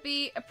 there will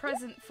be a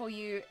present for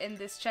you in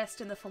this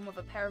chest in the form of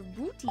a pair of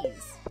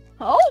booties.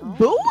 Oh,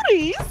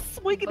 booties!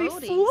 Wiggity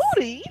Booties.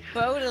 floaty!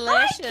 So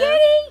delicious.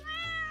 Kitty!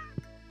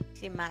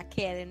 See my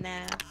kitty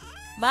now.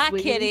 My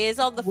Sweet. kitty is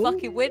on the Woo.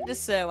 fucking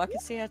windowsill. I can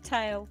see her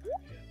tail.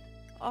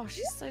 Oh,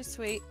 she's so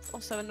sweet.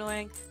 Also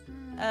annoying.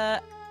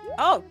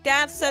 Oh,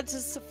 Dad sent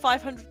us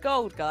 500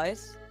 gold,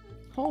 guys.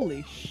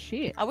 Holy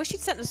shit. I wish he'd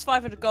sent us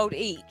 500 gold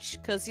each,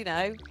 because, you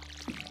know,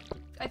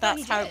 I thought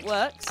that's he how did. it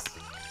works.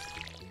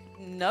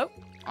 Nope.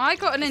 I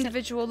got an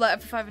individual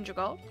letter for 500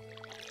 gold.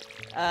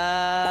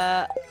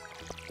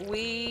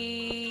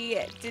 We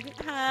didn't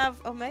have...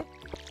 Oh, maybe...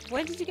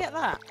 When did you get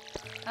that?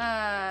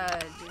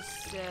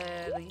 Just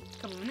like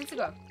a couple of minutes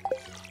ago.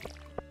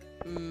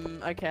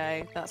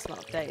 Okay. That's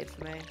not updated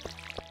for me.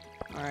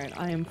 Alright,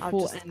 I am I'll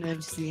full just-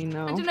 energy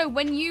now. I don't know,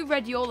 when you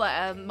read your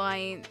letter,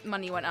 my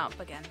money went up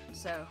again,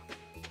 so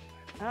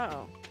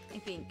Oh. I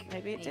think.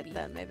 Maybe it did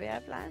then. Maybe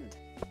I'm blind.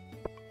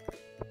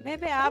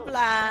 Maybe I'm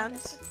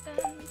blind.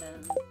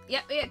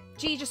 Yeah,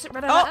 G just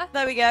read a Oh, letter.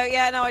 there we go.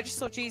 Yeah, no, I just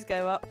saw G's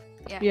go up.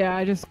 Yeah,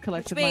 I just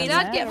collected Which means mine.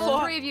 That'd get Yeah.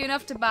 all 3 of you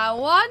enough to buy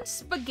 1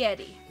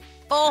 spaghetti.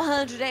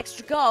 400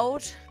 extra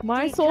gold.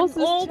 My We source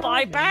can is all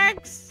buy charming.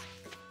 bags.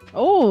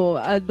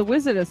 Oh, the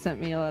wizard has sent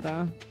me a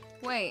letter.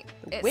 Wait,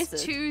 The it's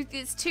wizard?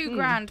 It's 2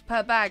 grand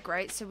per bag,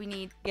 right? So we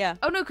need. Yeah.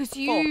 Oh no, because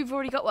you've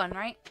already got one,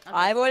 right? Okay.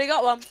 I've already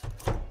got one.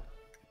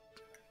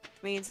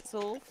 Means it's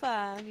all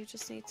fine. You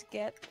just need to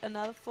get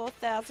another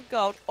 4,000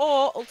 gold.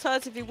 Or,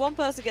 alternatively, one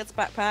person gets a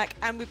backpack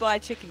and we buy a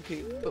chicken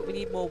coop. But we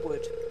need more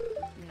wood.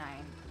 9.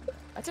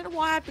 I don't know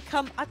why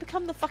I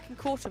become the fucking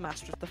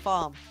quartermaster of the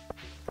farm.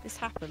 This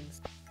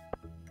happens.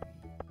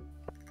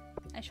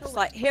 I sure It's will.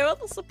 like, here are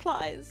the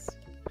supplies.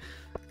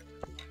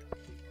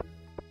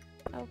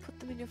 I'll put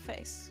them in your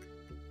face.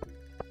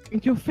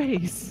 In your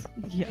face.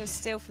 I'm gonna Yes.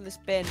 steal from this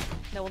bin.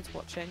 No one's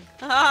watching.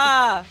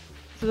 Ah!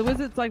 So the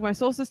wizard's like, my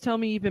sources tell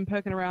me you've been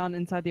poking around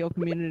inside the old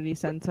community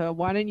center.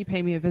 Why don't you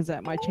pay me a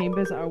visit? My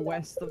chambers are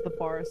west of the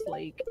forest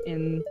lake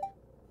in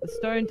the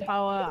stone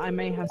tower. I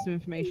may have some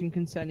information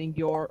concerning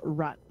your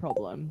rat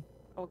problem.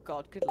 Oh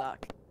god, good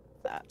luck.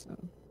 That. Oh,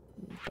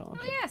 God.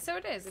 Oh yeah, so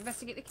it is.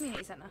 Investigate the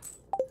community center.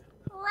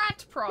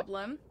 Rat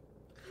problem.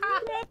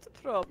 Ha. That's a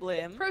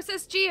problem.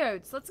 Process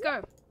geodes. Let's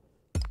go.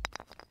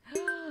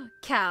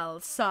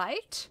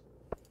 Calcite.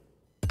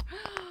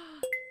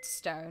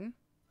 Stone.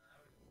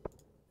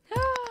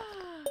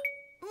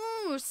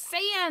 Ooh,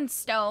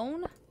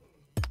 sandstone.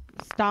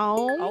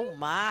 Stone? Oh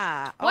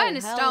my. What in Oh,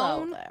 a hello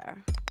stone?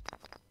 there.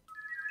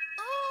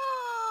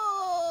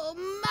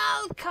 Oh,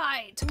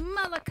 malachite.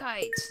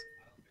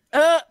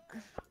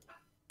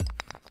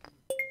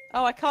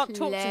 Oh, I can't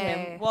talk to Play.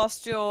 him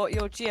whilst you're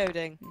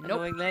geoding, Nope.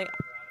 annoyingly.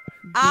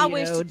 I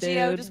wish to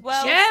geode as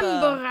well, sir.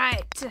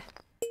 Gemberite.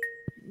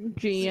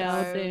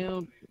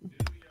 Geodude.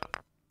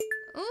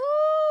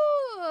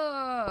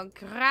 Ooh,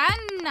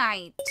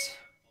 granite.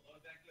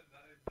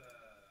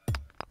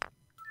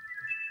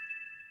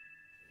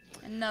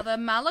 Another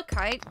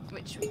malachite,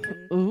 which we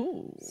can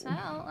Ooh.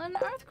 sell. An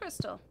earth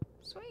crystal.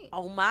 Sweet.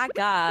 Oh my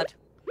god.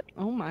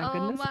 Oh my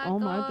goodness. my Oh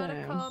my god, I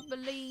damn. can't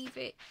believe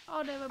it.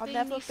 I've never I've been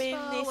never this been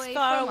far this away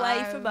far from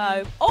away from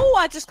home. home. Oh,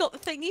 I just got the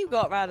thing you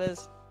got,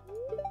 Radderss.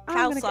 I'm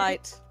gonna go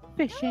Calcite.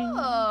 Fishing.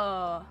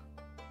 Oh.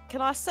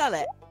 Can I sell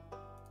it?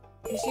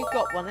 Because you've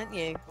got one, haven't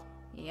you?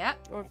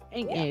 Yep. Or,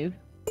 Ain't yeah. you?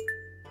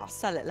 I'll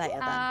sell it later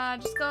then. I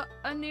just got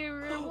a new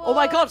reward. Oh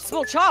my god,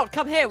 small child,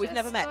 come here, we've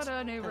never met. Got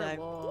a new Hello.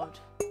 reward.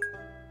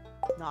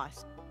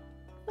 Nice.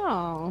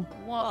 Oh.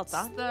 What's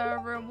done. the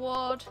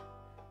reward?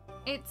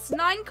 It's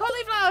 9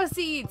 cauliflower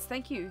seeds.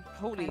 Thank you.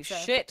 Holy Thanks, sir.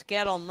 shit,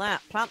 get on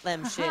that. Plant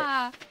them shit.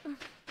 Haha.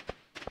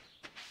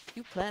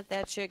 You plant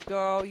that shit,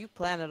 girl. You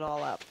plant it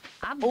all up.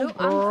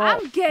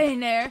 I'm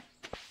getting there.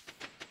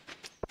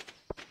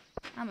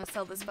 I'm gonna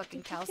sell this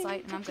fucking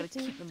calcite and I'm gonna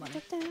keep the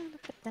money.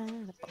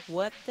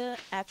 What the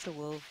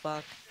actual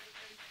fuck?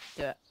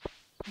 Do it.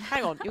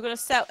 Hang on, you're gonna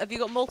sell. Have you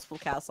got multiple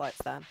calcites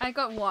then? I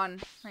got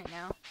 1 right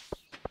now.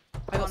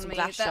 I got on some me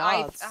glass that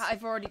shards.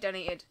 I've already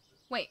donated.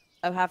 Wait,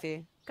 Oh, have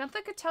you?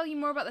 Gunther could tell you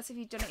more about this if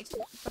you donated,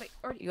 but I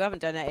already. You haven't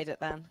donated it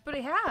then. But I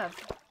have.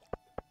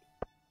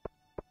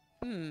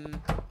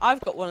 I've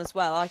got one as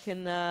well. I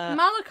can.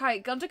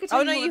 Malachite. Gunther could tell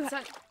Oh, you no, more. you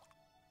exact-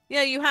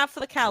 Yeah, you have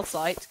for the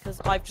calcite because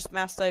I've just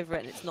moused over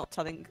it and it's not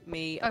telling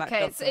me about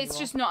Okay, Gunther it's anymore.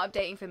 just not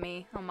updating for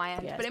me on my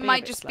end, Yeah, but it's it being a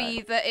might bit just slow.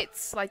 be that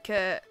it's like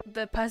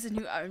the person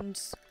who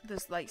owns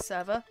this like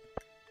server.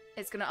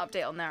 It's gonna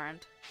update on their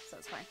end, so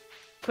it's fine.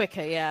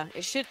 quicker. Yeah,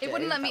 it should. It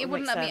wouldn't do. let me. That It would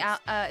wouldn't make let me sense.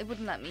 out. It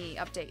wouldn't let me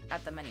update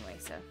at them anyway.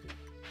 So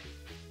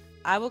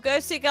I will go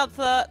see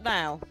Gunther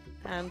now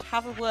and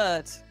have a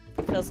word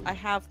because I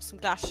have some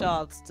glass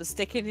shards to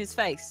stick in his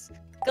face.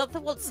 Gunther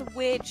wants some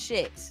weird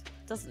shit,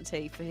 doesn't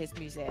he, for his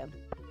museum?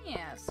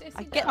 yes, yes,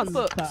 I he get does. the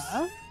books.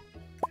 Gunther?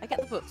 I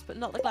get the books, but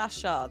not the glass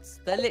shards.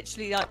 They're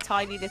literally like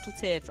tiny little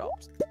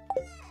teardrops.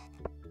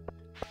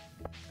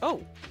 Oh,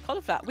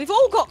 cauliflower. We've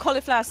all got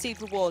cauliflower seed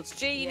rewards.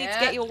 Gee, you need to Yeah.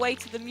 get your way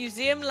to the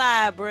museum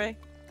library.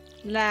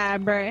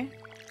 Library.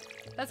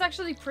 That's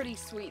actually pretty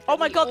sweet. Oh that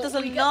my we god, all- there's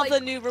we get, another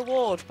like, new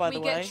reward, by we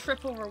the get way.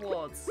 triple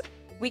rewards.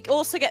 We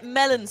also get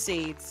melon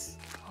seeds.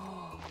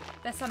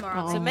 They're summer, Oh.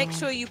 aren't So they? make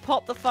sure you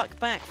pop the fuck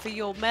back for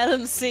your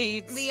melon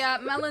seeds. The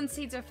melon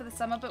seeds are for the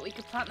summer, but we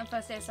could plant them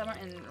first day of summer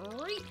and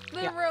reap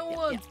the Yeah,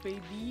 rewards,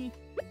 baby.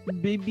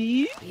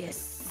 Baby.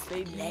 Yes,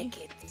 Baby.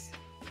 like it.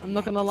 I'm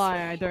not gonna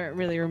lie, I don't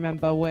really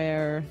remember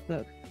where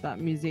that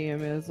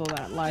museum is or that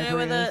Do you know library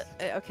where is.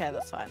 the... Okay,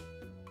 that's fine.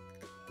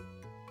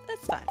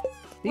 That's fine.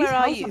 These where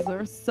are houses you?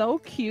 are so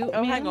cute.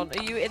 Oh, hang man. on.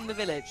 Are you in the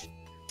village?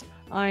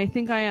 I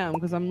think I am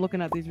because I'm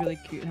looking at these really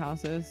cute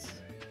houses.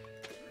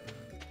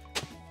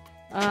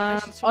 should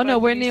talk Oh no,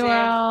 about we're the near museum.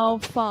 our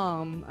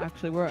farm.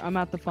 Actually, I'm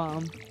at the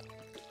farm.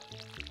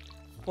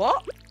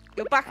 What?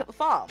 You're back at the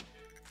farm?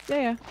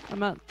 Yeah,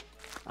 I'm at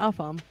our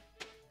farm.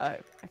 Oh,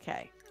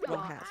 okay. Wrong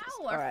Aw, houses.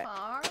 our Alright.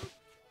 farm.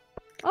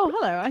 Oh,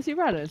 hello, I see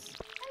Radderss.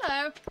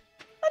 Hello.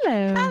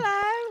 Hello. Hello!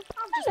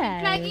 I've just been Hello.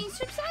 planting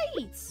some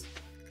seeds.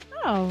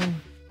 Oh.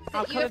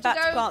 I'm You coming have back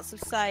to go- plant some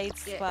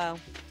sades Yeah. as well.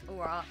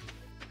 Alright.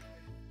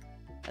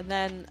 And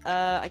then,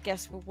 I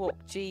guess we'll walk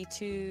G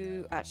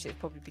to... Actually, it'll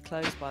probably be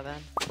closed by then.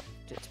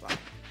 Do it tomorrow.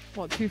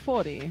 What,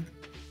 240?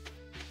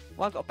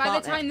 Well, I've got to By the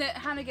plant time that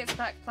Hannah gets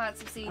back, plant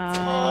some seeds. and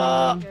then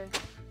Ah. we can go.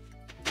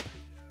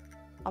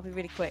 I'll be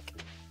really quick.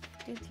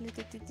 Just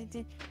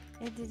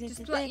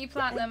you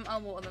plant them,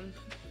 I'll water them.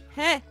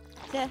 Hey,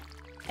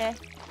 I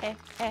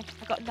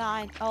got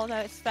 9. Oh no,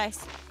 it's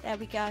space. There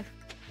we go.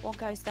 One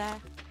goes there.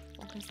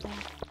 One goes there.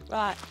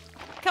 Right.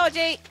 Come on,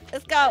 G.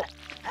 Let's go.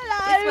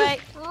 Hello. This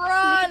way.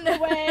 Run!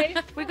 Away.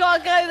 We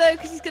gotta go though,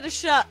 because he's gonna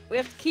shut. We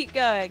have to keep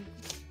going.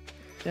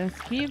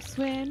 Just keep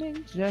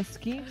swimming. Just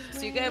keep swimming.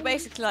 So you go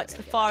basically like to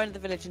the far end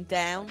of the village and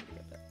down.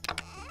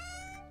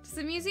 Does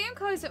the museum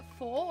close at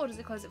 4 or does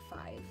it close at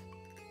 5?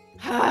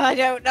 I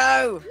don't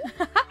know.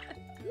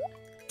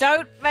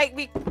 Don't make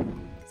me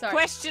Sorry.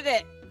 question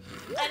it.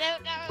 I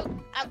don't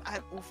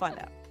know. We'll find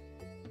out.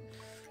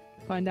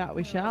 Find out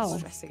we shall.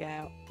 Stressing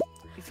out.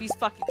 If he's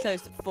fucking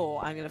closed at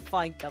 4, I'm gonna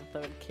find Gunther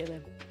and kill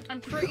him. I'm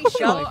pretty Oh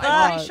sure. my I'm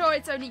God. pretty sure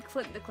it's only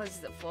Clint that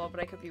closes at 4,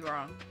 but I could be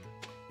wrong.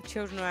 The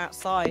children are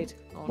outside.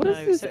 Oh What no.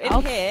 is this So in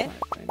outside here,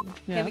 thing?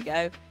 here Yeah. we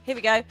go. Here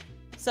we go.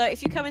 So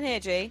if you come in here,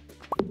 G,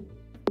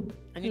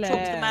 and you talk to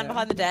the man Hello.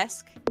 behind the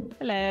desk,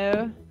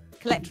 Hello.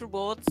 collect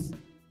rewards.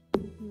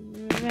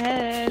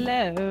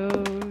 Hello.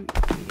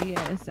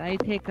 Yes, I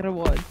take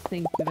rewards.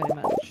 Thank you very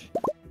much.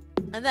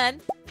 And then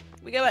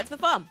we go back to the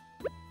farm.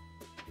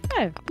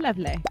 Oh,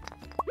 lovely.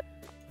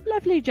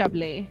 Lovely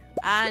jubbly.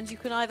 And you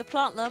can either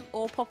plant them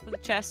or pop them in the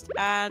chest,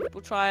 and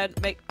we'll try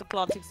and make the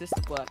planting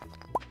system work.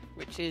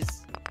 Which is...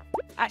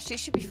 Actually, it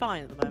should be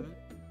fine at the moment.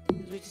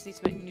 We just need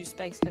to make new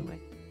space, don't we?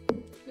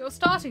 You're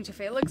starting to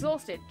feel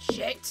exhausted.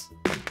 Shit.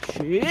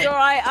 It's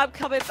alright, I'm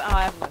coming... Oh,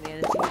 I haven't got the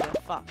energy either.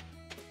 Fuck.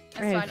 That's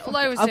Hey, fine. All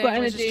I was I've doing got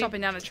was just energy.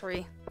 chopping down a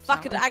tree.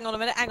 Fuck it, So- hang on a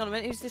minute.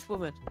 Who's this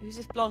woman? Who's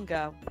this blonde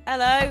girl?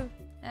 Hello?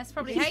 That's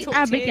probably He's hate. talking-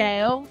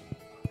 Abigail.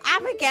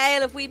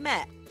 Abigail, have we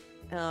met?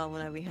 Oh,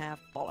 well, no, we have.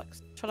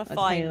 Bollocks. Trying to That's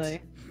find...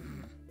 Haley.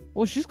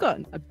 Well, she's got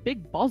a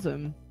big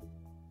bosom.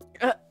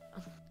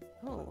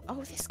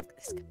 This...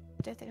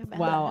 I don't think I met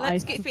Wow, her. I-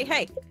 Excuse me,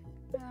 hey.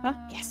 Huh?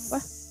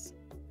 Yes.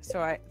 It's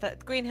alright.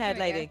 That green-haired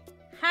There we go. lady.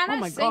 Hannah Oh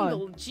my God.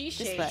 single.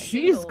 G-shade. way.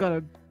 She's single. got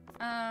a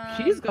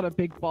she's got a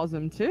big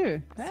bosom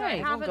too. So I Hey.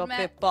 everyone got haven't a met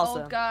big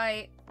bosom. old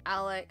guy,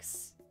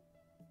 Alex,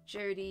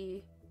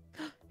 Jody,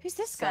 Who's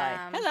this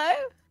Sam. guy?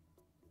 Hello?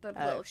 the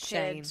Oh, little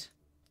Shane. kid,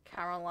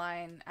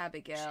 Caroline,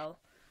 Abigail.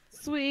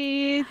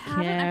 Sweet I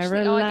haven't Caroline.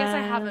 actually. Oh, I guess I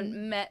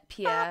haven't met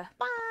Pierre.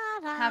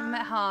 Haven't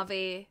met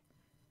Harvey.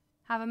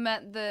 Haven't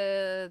met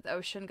the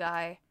ocean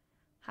guy.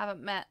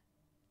 Haven't met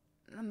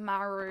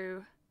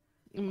Maru.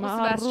 Or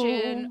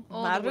Sebastian.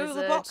 Or the Maru the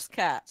wizard. box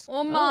cat.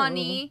 Or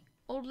Marnie.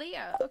 Or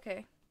Leah.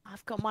 Okay.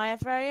 I've got my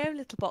very own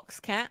little box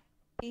cat.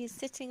 He's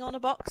sitting on a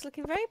box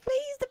looking very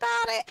pleased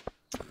about it.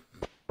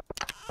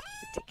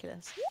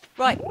 Ridiculous.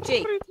 Right,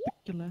 G.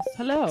 Ridiculous.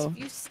 Hello. So if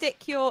you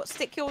stick your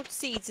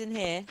seeds in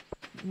here.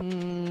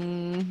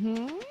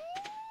 Mm-hmm.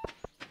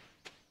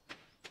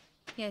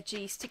 Yeah,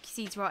 G, stick your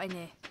seeds right in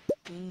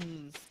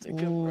there. Stick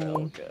 'em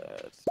real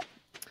good.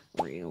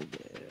 Real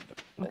good.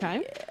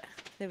 Okay. Yeah.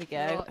 There we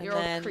go. You're and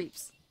all then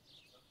creeps.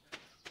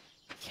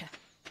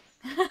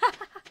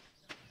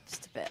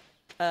 just a bit.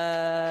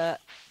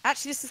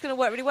 Actually, this is going to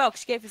work really well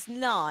because she gave us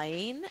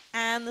 9,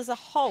 and there's a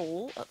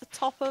hole at the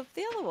top of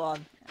the other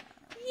one.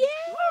 Yeah,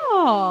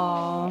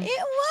 Oh,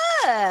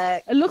 it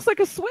worked. it looks like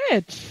a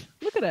switch.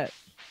 Look at it.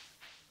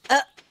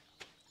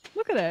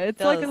 Look at it. It's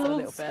Does like a a little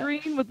little bit.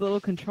 screen with little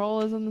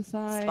controllers on the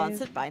side.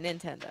 Sponsored by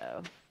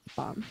Nintendo.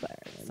 Sponsored.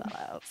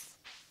 Sellouts.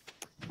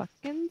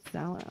 Fucking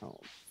sellout.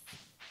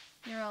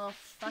 You're all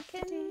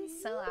fucking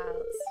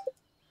sellouts.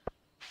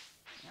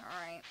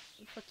 Alright.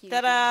 Fuck you.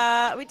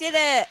 Ta-da! We did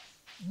it!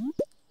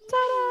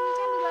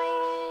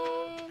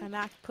 Ta-da! And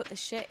now I can put the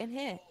shit in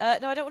here.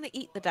 No, I don't want to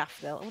eat the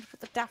daffodil. I want to put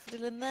the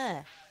daffodil in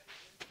there.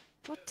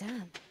 God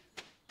damn.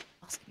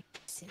 Ask me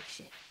silly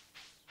shit.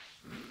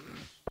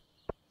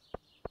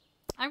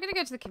 I'm gonna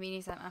go to the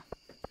community centre.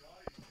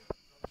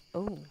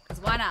 Oh,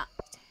 Because why not?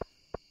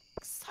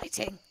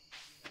 exciting.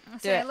 I'll Do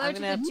say it. hello I'm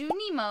to gonna- the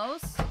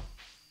Junimos.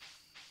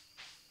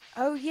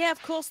 Oh yeah,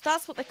 of course,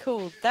 that's what they're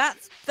called. That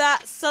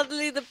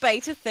suddenly the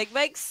beta thing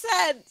makes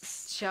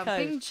sense.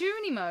 Jumping Code.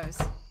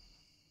 Junimos.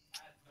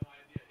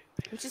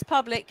 Which is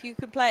public. You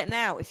can play it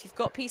now if you've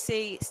got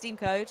PC Steam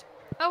code.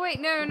 Oh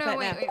wait, no, Play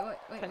it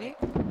wait. Can you?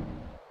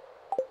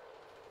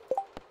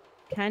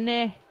 Can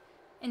I?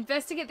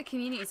 Investigate the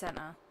community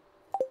centre.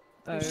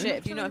 Oh shit!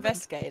 Have you not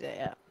investigated it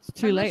yet? It's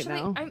too I'm late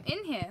literally- now. I'm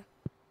in here.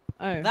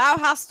 Oh. Thou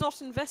hast not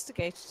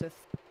investigated it.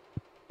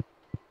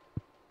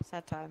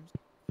 Sad times.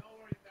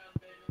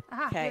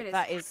 Aha, here it Okay, is.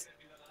 that is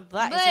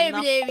Blah, enough blah,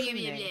 blah, blah,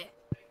 pruning.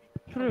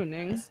 blah.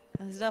 Pruning.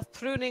 There's enough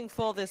pruning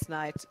for this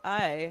night.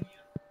 I'm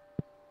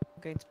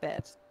going to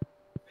bed.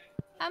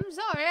 I'm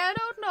sorry, I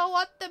don't know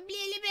what the blah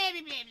blah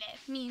blah blah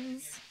blah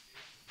means.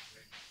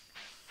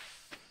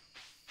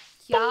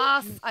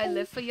 Yes, I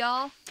live for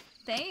y'all.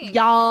 Thanks.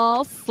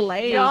 Y'all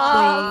slay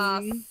Yes.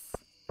 queens.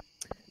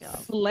 Yeah.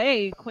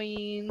 Slay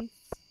queens.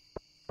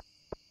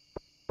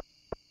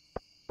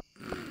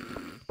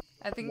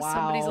 I think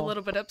somebody's a Wow.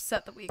 little bit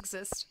upset that we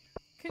exist.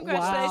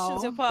 Congratulations, Wow.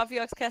 you're part of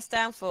Yogscast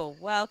downfall.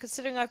 Well,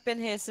 considering I've been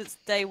here since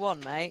day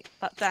one, mate,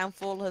 that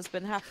downfall has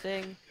been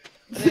happening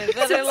for a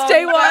very Since long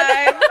day one.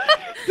 time.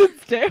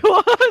 Since day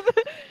one.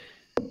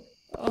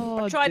 Oh.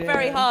 Oh, Tried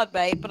very dear. hard,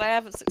 mate, but I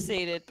haven't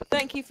succeeded. But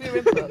thank you for your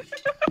input.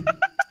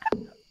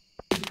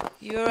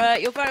 You're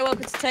very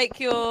welcome to take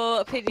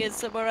your opinions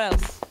somewhere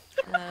else.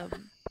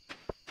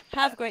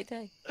 Have a great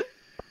day.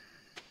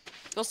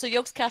 Also,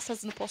 Yogscast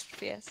has an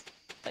apostrophe S.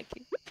 Thank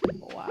you.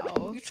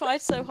 Wow. You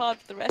tried so hard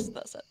for the rest of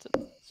that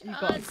sentence. You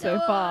got so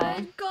far.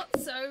 I got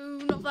so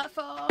not that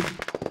far.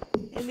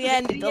 In the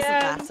end, it doesn't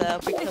Yeah. matter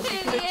because we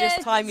In could the just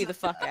end. time you the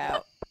fuck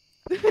out.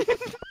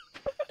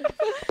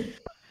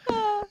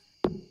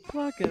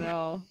 Fucking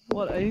hell.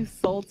 What a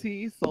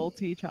salty,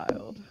 salty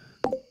child.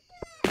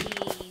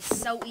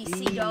 Salty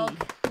sea dog.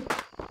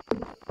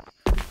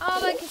 Oh,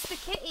 look, it's the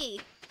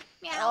kitty.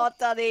 Meow. Oh,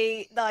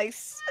 Daddy,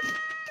 nice.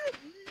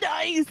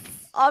 Nice!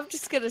 I'm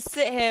just gonna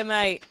sit here,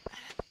 mate.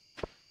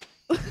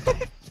 Just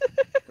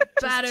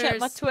check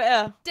my Batters.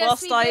 Twitter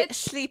whilst Destiny I bitch.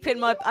 sleep in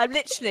my. I'm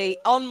literally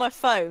on my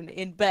phone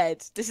in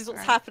bed. This is what's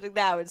Right. happening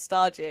now in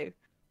Stardew.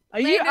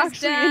 Are you Latest,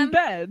 actually in damn.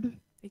 bed?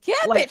 Yeah,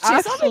 Like, bitches, I'm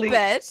actually- in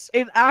bed.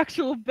 In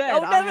actual bed? Oh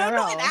no, no, IRL?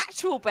 not in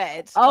actual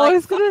bed. Oh, I like,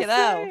 was gonna fucking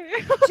hell.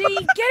 say.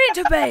 Gee, get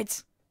into bed.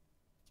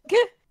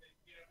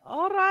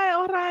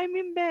 Alright, I'm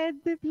in bed,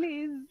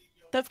 please.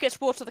 Don't forget to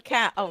water the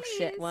cat. Oh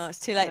shit! Please. Well, it's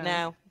too late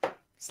Yeah. now.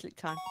 Sleep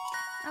time.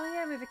 Oh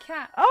yeah, we have a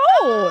cat.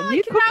 Oh, I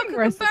new can now cooking cook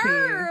recipe.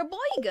 a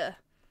boiga.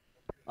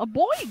 A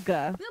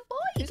boiga. A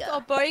Who's boiga.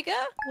 got a burger?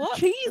 What?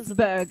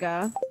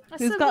 Cheeseburger. A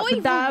Who's got the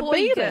survival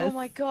diabetes? boiga. Oh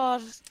my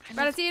god.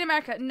 But is he in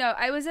America? No,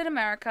 I was in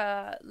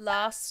America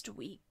last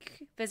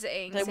week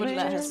visiting They St. wouldn't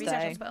let her George's Research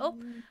stay. Hospital.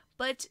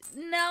 But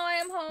now I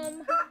am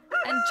home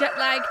and jet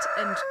lagged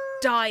and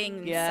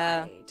dying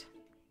Yeah. inside.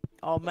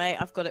 Oh mate,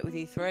 I've got it with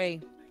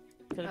E3.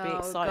 Gonna be Oh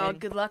exciting. god,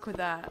 good luck with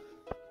that.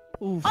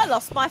 Oof. I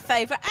lost my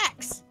favourite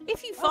axe.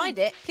 If you find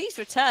it, please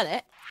return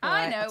it. I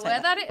Alright, know I'll take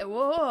where that is.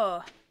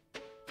 Whoa.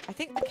 I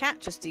think the cat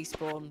just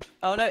despawned.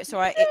 Oh no, it's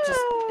alright. It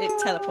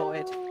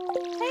teleported.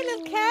 Hey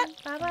little cat.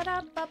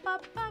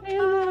 Hey,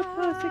 little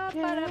pussycat.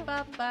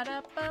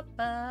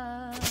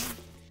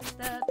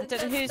 I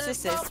don't know whose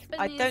this is.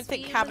 I don't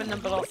think cabin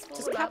number one.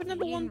 Does cabin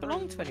number one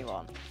belong to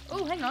anyone?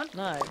 Oh, hang on.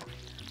 No.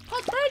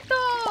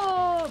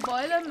 Potato!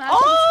 Boil them, mash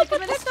Oh, them, stick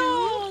them in a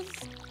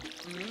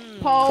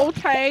stew.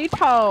 potatoes!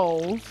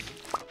 Potatoes.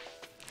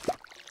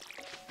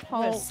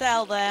 I'm gonna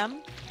sell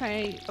them.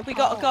 Potatoes. Have we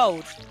got a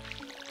gold?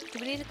 Do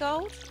we need a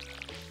gold?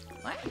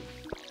 What?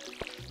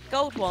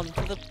 Gold one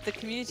for the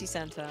community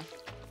centre.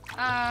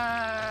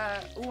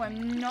 Oh,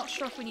 I'm not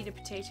sure if we need a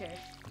potato.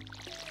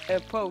 A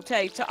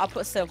potato. I'll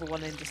put a silver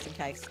one in just in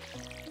case.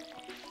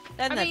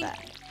 Then I they're mean- there.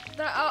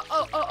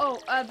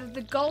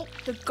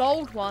 The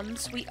gold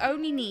ones, we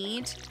only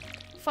need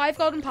 5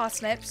 golden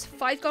parsnips,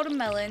 5 golden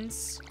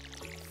melons,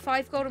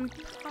 5 golden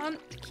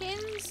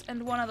pumpkins,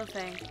 and one other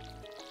thing.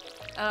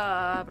 But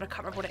I can't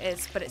remember what it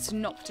is, but it's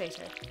not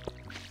potato.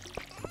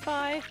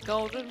 5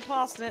 golden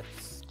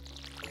parsnips.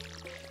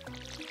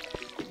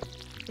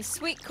 Is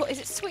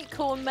it sweet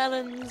corn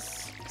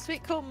melons?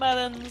 Sweet corn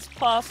melons,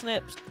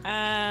 parsnips,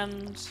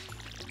 and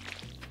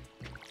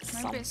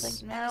Maybe it's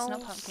something not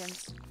else.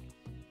 pumpkins.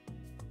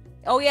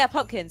 Oh yeah,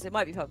 pumpkins. It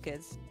might be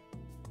pumpkins.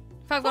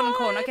 5 golden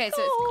corn. Okay,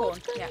 so it's corn.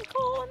 Yeah.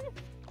 Corn.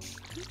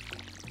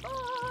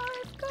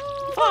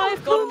 5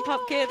 5 golden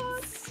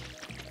pumpkins.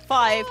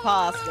 5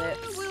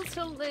 parsnips. Will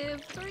still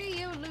live. 3,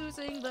 you're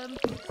losing them.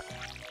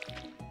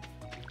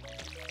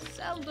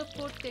 Sell the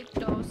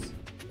potatoes.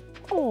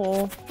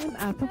 Oh, I'm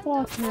out of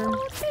water.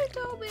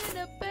 Potato in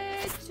a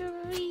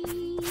battery.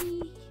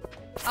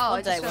 Oh, One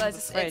I day just we'll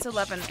realised have a it's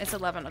 11. It's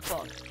 11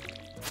 o'clock.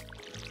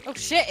 Oh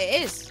shit!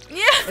 It is. Yeah,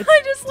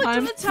 I just looked at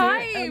time the to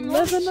time.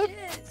 11 Oh, o-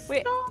 shit.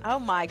 Wait. Oh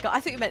my god! I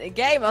thought you meant in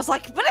game. I was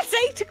like, but it's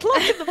 8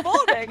 o'clock in the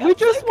morning. We I'm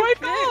just so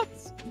woke up.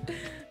 confused.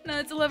 No,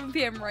 it's 11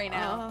 p.m. right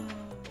now.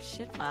 Oh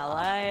shit, my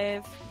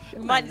life. We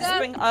might need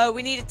spring. Oh,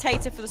 we need a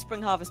tater for the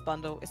spring harvest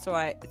bundle. It's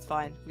alright. It's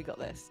fine. We got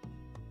this.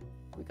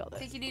 We got I this.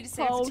 think you need to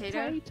save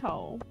potato.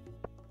 Potato.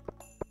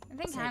 I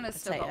think Save Hannah's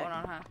still got potato. one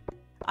on her.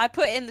 I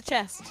put it in the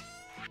chest.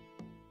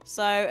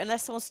 So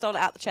unless someone stole it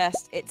out the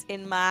chest, it's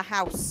in my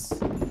house.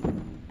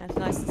 And it's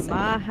nice and safe.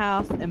 My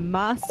house and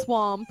my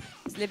swamp.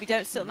 Libby,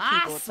 don't sit on the My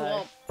keyboard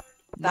swamp. though.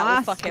 That My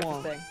will fuck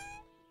swamp. everything.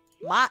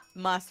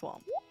 My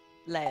swamp.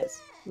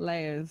 Layers.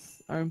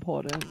 Layers are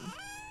important.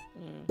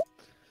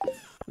 Mm.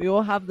 We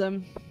all have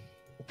them.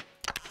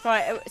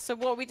 Right. So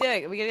what are we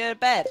doing? Are we gonna go to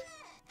bed?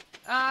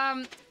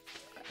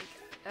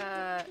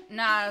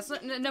 Nah, it's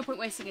no point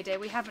wasting a day.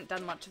 We haven't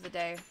done much of the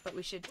day, but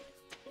we should.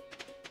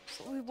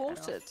 We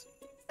watered.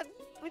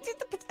 We did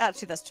the.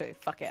 Actually, that's true.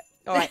 Fuck it.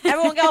 All right,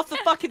 everyone, go off the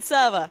fucking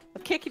server.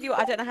 I'm kicking you.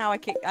 I don't know how I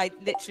kick. I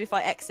literally, if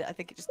I exit, I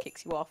think it just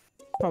kicks you off.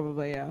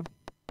 Probably, yeah.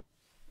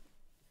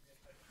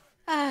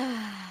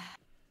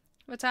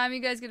 What time are you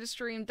guys gonna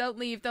stream? Don't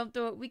leave. Don't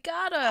do it. We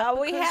gotta.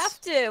 We because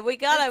have to. We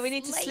gotta. it's We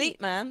need to late.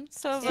 sleep, man.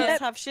 Some of Yep. us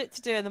have shit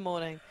to do in the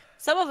morning.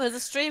 Some of us are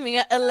streaming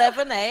at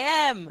 11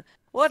 a.m.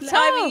 What time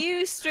No. are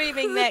you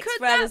streaming Who next,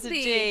 could that Radderss and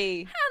be?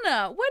 G?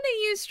 Hannah, when are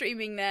you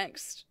streaming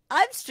next?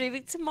 I'm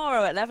streaming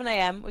tomorrow at 11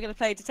 a.m. We're gonna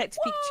play Detective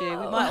Pikachu. We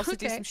Whoa, might also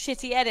do okay. some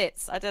shitty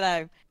edits. I don't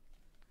know.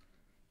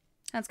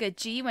 That's good.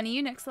 G, when are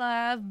you next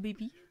live,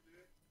 baby?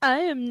 I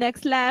am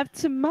next live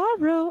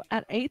tomorrow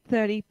at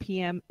 8:30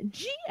 p.m.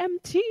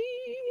 GMT.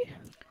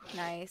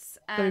 Nice.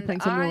 Gonna be And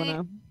playing some I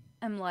Lorna.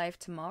 am live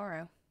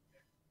tomorrow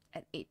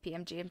at 8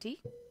 p.m. GMT.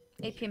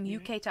 8 p.m.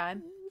 UK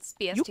time. It's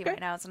BST UK. right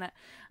now, isn't it?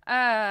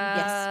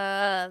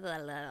 Yes. La, la,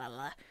 la,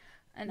 la.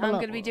 And I'm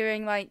going to be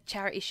doing like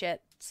charity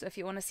shit. So if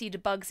you want to see the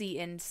bugs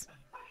eatings,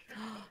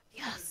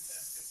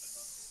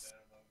 Yes.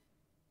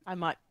 I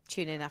might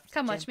tune in after.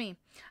 come the watch gym.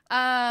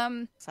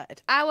 me.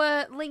 Excited.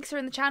 Our links are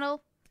in the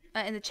channel,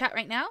 in the chat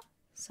right now.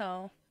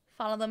 So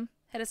follow them.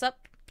 Hit us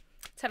up.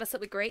 Tell us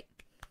that we're great.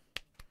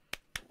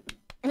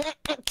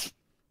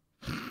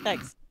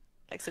 Thanks.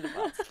 Thanks in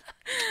advance.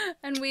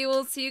 And we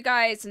will see you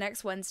guys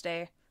next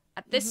Wednesday.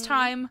 At this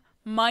time,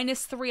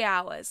 minus 3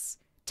 hours.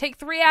 Take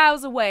 3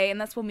 hours away, and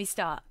that's when we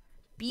start.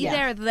 Be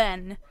there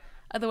then.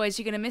 Otherwise,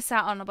 you're going to miss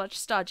out on a bunch of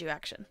Stardew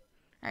action.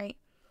 Alright?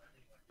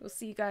 We'll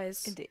see you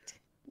guys Indeed.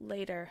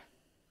 later.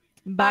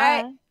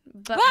 Bye.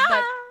 Bye.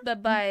 Bye. Bye.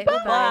 Bye. Bye.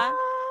 Bye.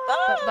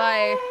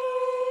 Bye.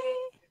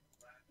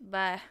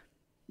 Bye.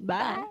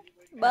 Bye.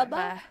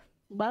 Bye.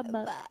 Bye.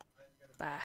 Bye.